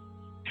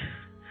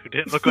who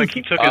didn't look like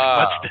he took as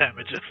much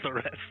damage as the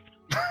rest.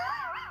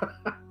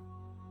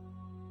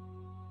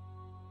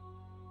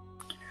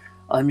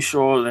 I'm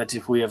sure that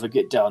if we ever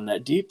get down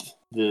that deep,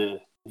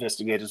 the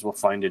investigators will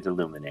find it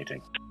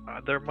illuminating.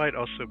 There might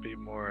also be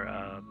more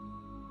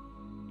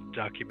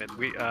document.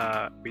 We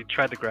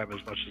tried to grab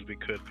as much as we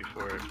could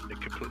before it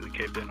completely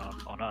caved in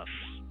on us,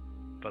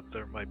 but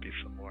there might be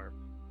some more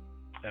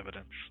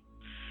evidence.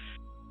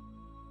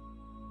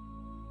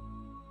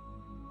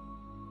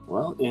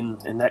 Well,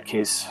 in that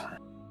case,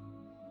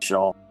 we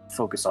shall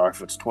focus our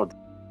efforts toward them.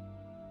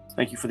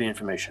 Thank you for the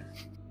information.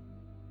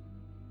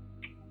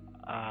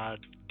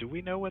 Do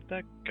we know what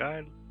that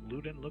guy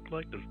Ludin looked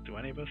like? Do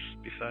any of us,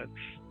 besides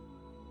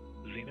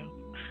Zeno?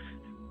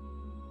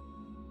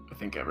 I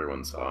think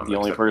everyone saw him. The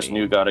only person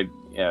who got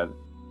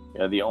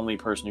the only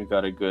person who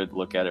got a good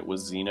look at it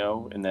was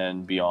Zeno, and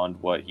then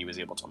beyond what he was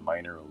able to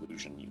minor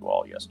illusion you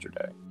all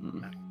yesterday.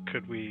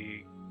 Could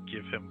we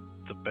give him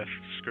the best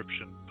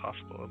description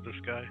possible of this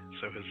guy,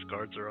 so his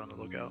guards are on the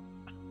lookout?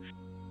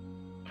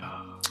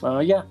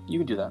 Yeah, you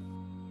can do that.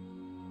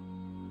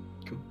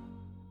 Cool.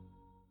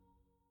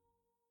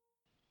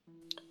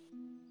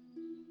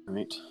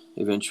 Alright.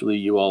 Eventually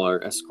you all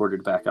are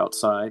escorted back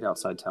outside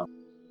town.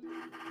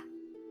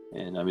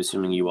 And I'm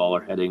assuming you all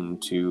are heading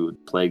to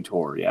Plagued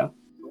Whore, yeah?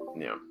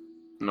 Yeah.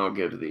 And I'll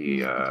give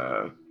the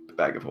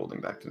bag of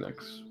holding back to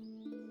Nyx,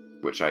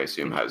 which I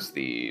assume has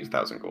the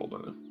 1,000 gold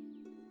in it.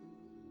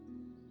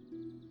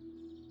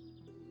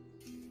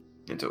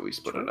 Until we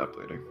split it up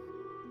later.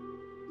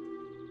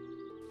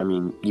 I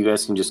mean, you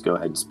guys can just go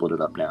ahead and split it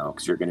up now,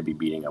 because you're going to be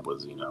beating up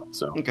with Zeno,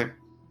 so... Okay.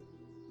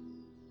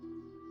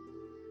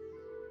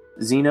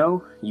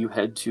 Zeno, you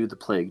head to the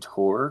Plagued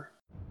Whore,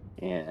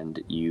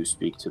 and you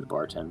speak to the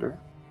bartender.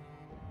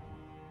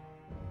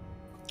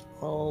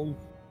 I'll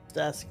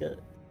ask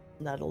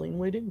Natalie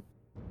waiting.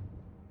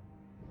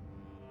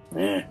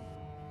 He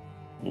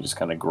just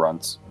kind of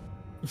grunts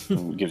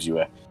and gives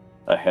you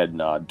a head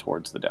nod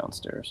towards the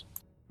downstairs.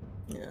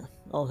 Yeah,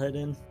 I'll head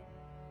in.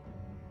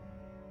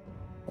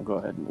 I'll go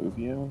ahead and move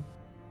you.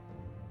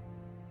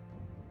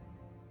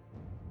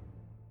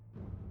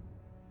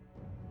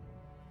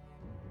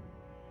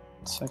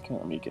 Second,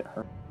 let me get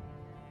her.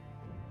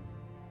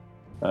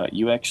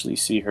 You actually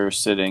see her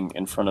sitting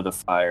in front of the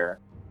fire,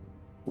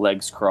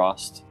 legs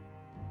crossed,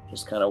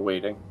 just kind of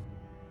waiting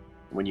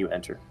when you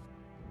enter.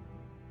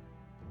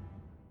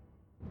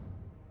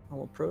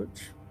 I'll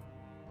approach.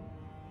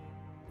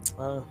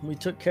 We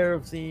took care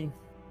of the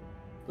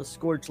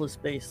scourgeless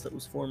base that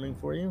was forming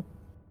for you.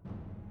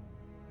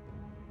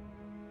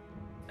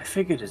 I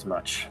figured as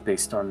much,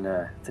 based on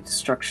the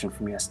destruction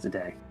from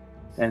yesterday,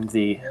 and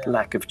the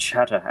lack of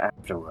chatter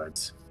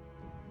afterwards.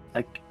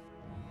 I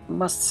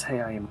must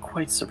say I am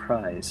quite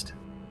surprised.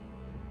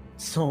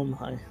 So am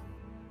I.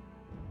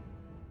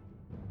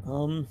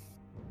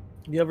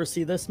 You ever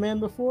see this man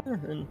before?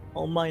 An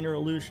all minor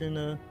illusion,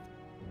 an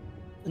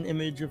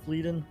image of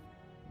Leiden?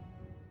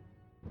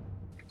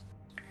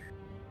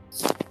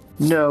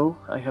 No,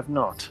 I have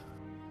not.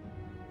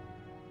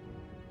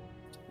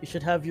 You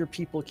should have your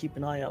people keep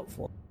an eye out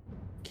for him.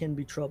 Can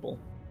be trouble.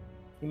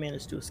 He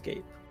managed to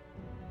escape.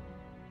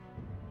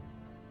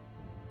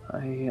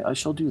 I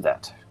shall do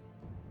that.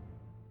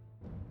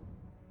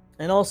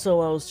 And also,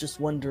 I was just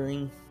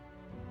wondering,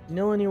 you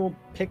know any old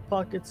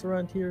pickpockets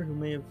around here who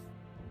may have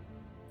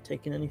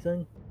taken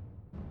anything?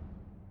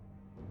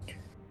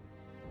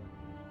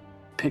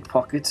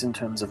 Pickpockets in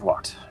terms of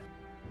what?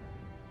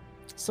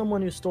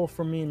 Someone who stole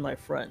from me and my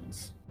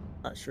friends.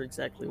 Not sure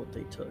exactly what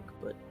they took,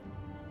 but...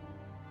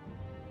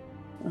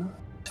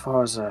 As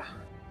far as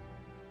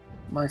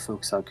my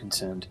folks are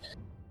concerned,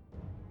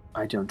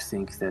 I don't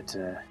think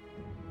that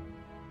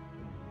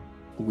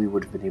we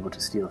would have been able to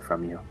steal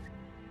from you.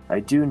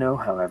 I do know,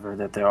 however,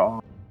 that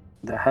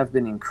there have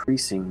been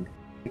increasing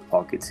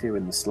pickpockets here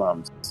in the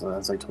slums, so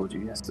as I told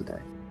you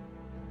yesterday.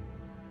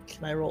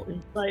 Can I roll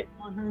insight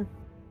on her?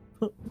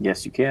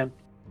 Yes, you can.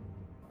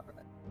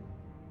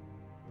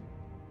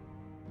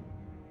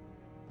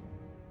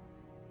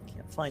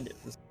 Can't find it.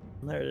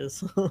 There it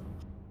is.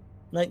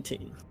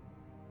 19.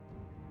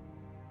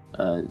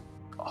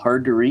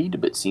 Hard to read,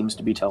 but seems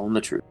to be telling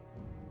the truth.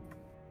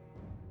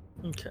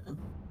 Okay.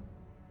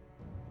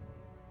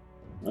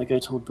 Like I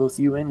told both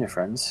you and your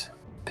friends,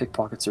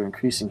 pickpockets are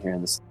increasing here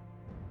in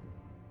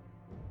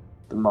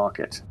the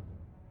market.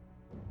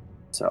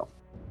 So,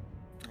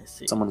 I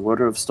see. someone would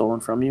have stolen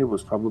from you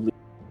was probably...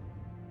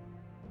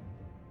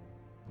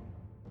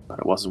 But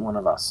it wasn't one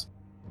of us.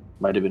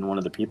 Might have been one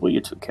of the people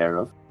you took care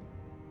of.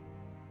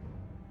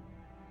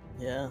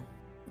 Yeah.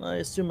 I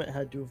assume it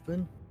had to have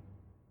been.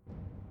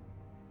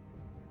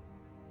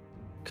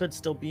 Could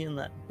still be in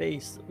that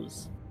base that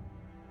was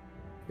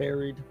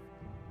buried.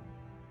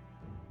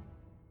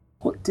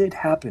 What did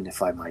happen,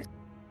 if I might?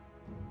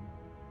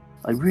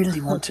 I really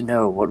want to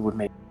know what would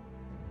make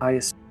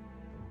highest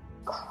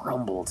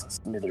crumble to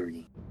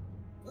smithereens.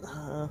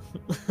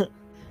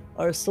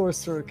 Our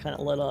sorcerer kind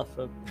of let off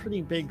a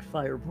pretty big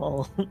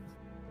fireball.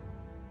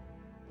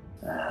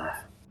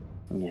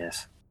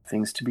 Yes.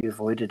 Things to be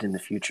avoided in the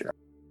future.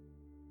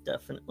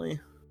 Definitely.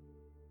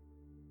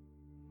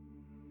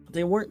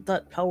 They weren't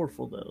that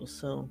powerful, though,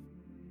 so...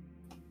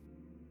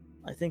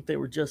 I think they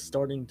were just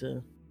starting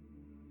to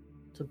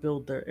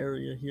build their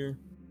area here.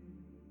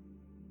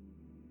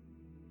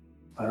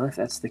 Well, if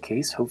that's the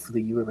case,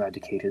 hopefully you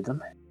eradicated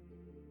them.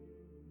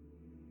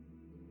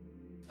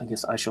 I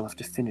guess I shall have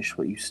to finish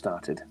what you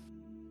started.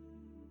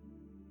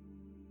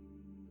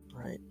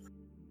 Right.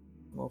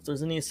 Well, if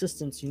there's any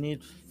assistance you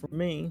need from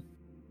me,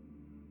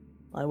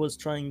 I was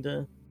trying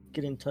to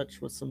get in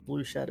touch with some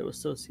Blue Shadow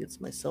associates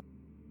myself.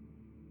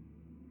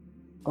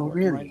 Oh, Wouldn't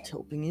really? mind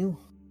helping you.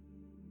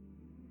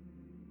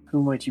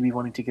 Who might you be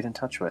wanting to get in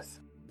touch with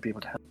to be able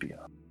to help you?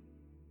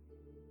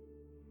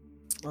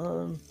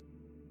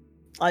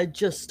 I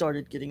just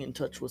started getting in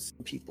touch with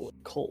some people at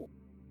Cole.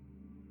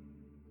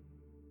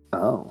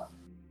 Oh,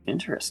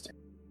 interesting.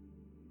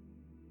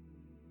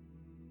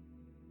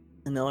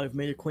 And now I've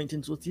made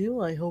acquaintance with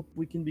you, I hope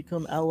we can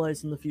become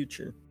allies in the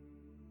future.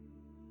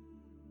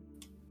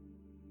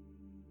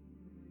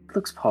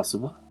 Looks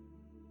possible.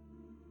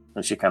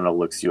 And she kind of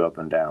looks you up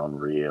and down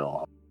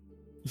real.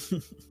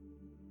 Is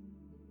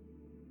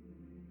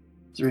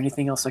there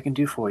anything else I can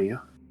do for you?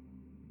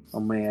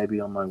 Or may I be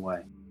on my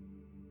way?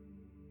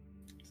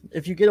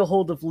 If you get a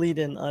hold of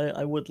Leiden,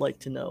 I would like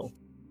to know.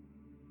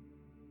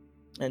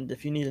 And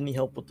if you need any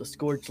help with the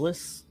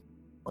Scourgeless,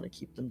 want to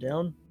keep them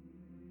down.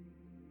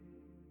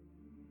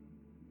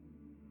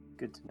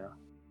 Good to know.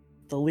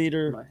 The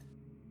leader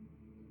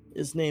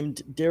is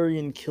named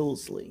Darian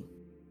Killsley.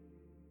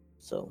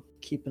 So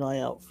keep an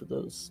eye out for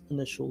those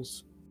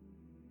initials.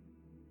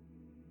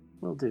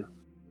 Will do.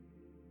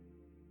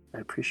 I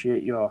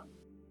appreciate your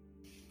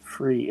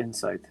free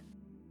insight.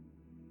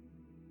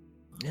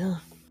 Yeah.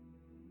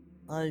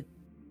 I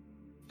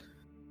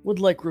would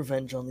like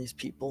revenge on these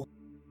people.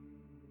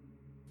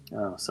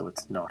 Oh, so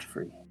it's not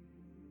free.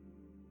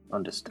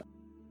 Understood.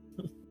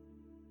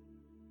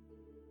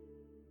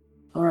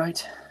 All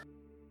right.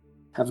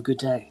 Have a good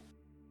day.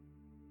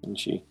 And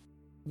she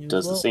You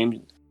does as the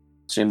same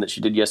that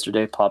she did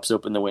yesterday, pops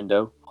open the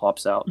window,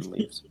 hops out, and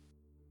leaves.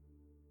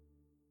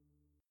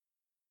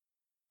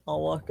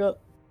 I'll walk up.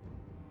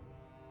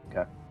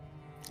 Okay.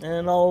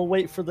 And I'll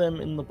wait for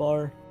them in the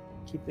bar,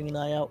 keeping an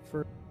eye out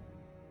for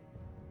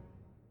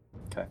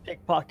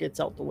pickpockets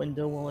out the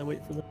window while I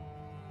wait for them.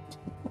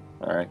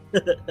 All right.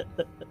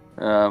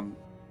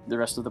 The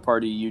rest of the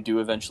party, you do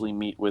eventually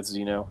meet with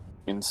Xeno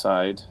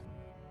inside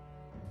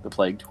the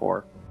Plagued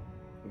Core.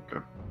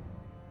 Okay.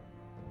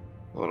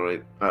 All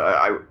right.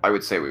 I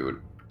would say we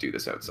would do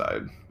this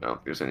outside. I don't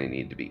think there's any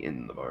need to be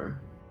in the bar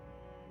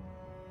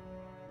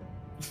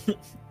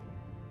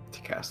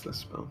to cast this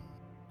spell.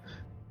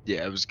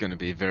 Yeah, I was gonna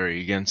be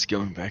very against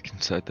going back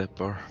inside that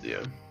bar.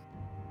 Yeah.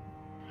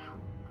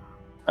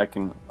 I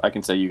can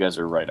say you guys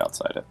are right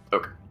outside it.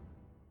 Okay.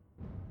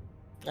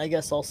 I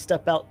guess I'll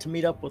step out to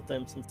meet up with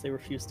them since they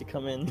refuse to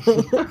come in.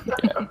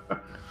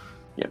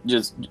 Yeah,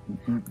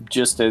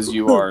 just as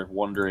you are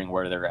wondering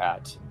where they're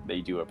at,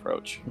 they do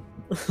approach.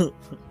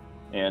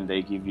 And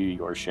they give you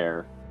your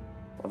share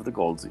of the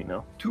gold,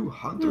 Xeno.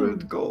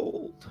 200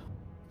 gold.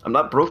 I'm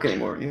not broke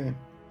anymore. Yeah.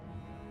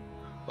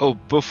 Oh,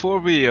 before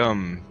we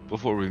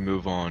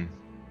move on,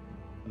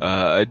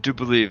 I do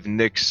believe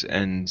Nyx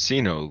and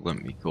Xeno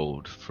lent me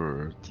gold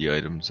for the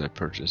items I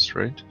purchased,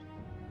 right?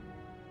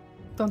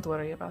 Don't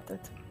worry about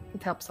it.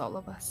 It helps all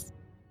of us.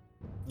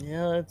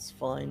 Yeah, it's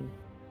fine.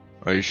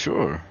 Are you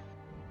sure?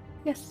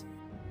 Yes.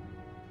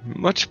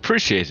 Much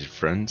appreciated,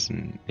 friends.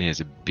 And he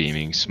has a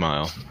beaming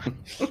smile.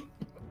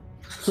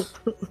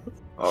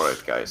 All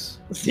right, guys.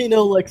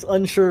 Zeno looks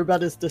unsure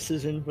about his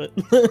decision, but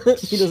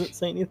he doesn't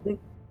say anything.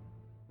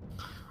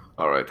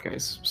 All right,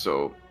 guys.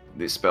 So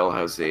the spell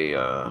has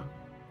a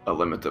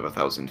limit of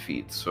 1,000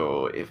 feet.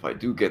 So if I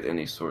do get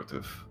any sort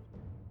of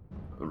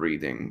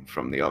reading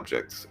from the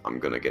object, I'm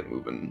gonna get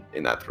moving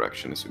in that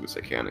direction as soon as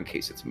I can in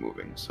case it's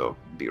moving. So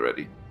be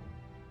ready.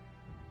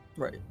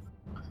 Right.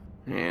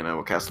 And I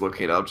will cast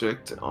Locate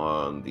Object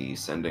on the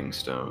sending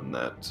stone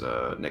that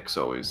Nyx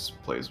always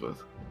plays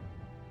with.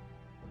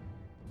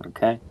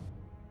 Okay.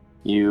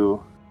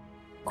 You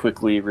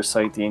quickly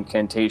recite the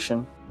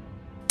incantation,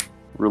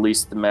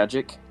 release the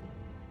magic,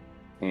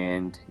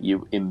 and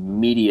you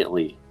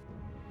immediately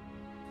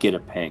get a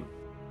ping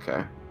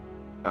Okay.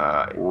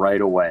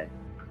 right away.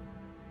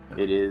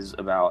 It is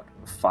about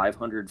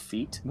 500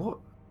 feet What?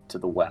 to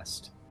the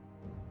west.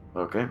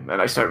 Okay. And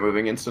I start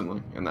moving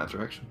instantly in that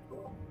direction.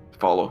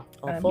 Follow.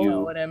 I'll And follow.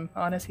 followed him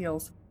on his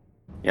heels.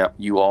 Yep,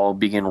 you all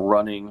begin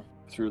running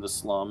through the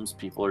slums.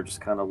 People are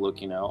just kind of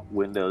looking out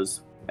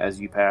windows as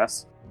you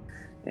pass.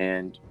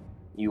 And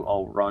you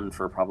all run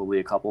for probably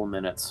a couple of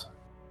minutes.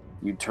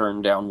 You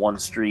turn down one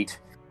street,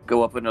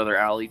 go up another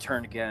alley,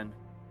 turn again,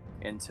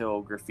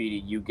 until Graffiti,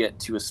 you get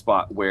to a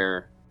spot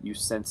where you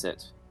sense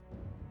it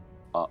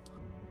up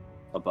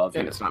above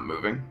And you. it's not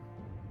moving.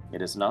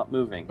 It is not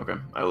moving. Okay.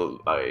 I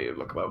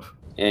look above.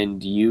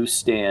 And you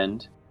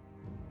stand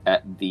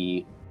at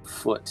the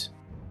foot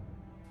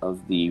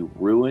of the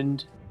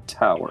ruined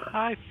tower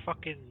I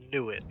fucking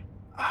knew it.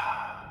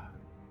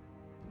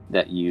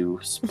 that you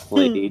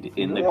played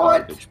in the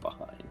What? garbage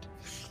behind.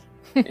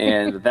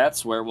 And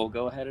that's where we'll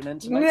go ahead and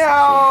end tonight's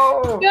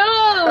No!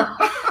 No!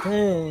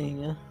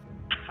 Dang.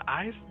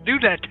 I knew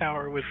that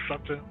tower was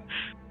something.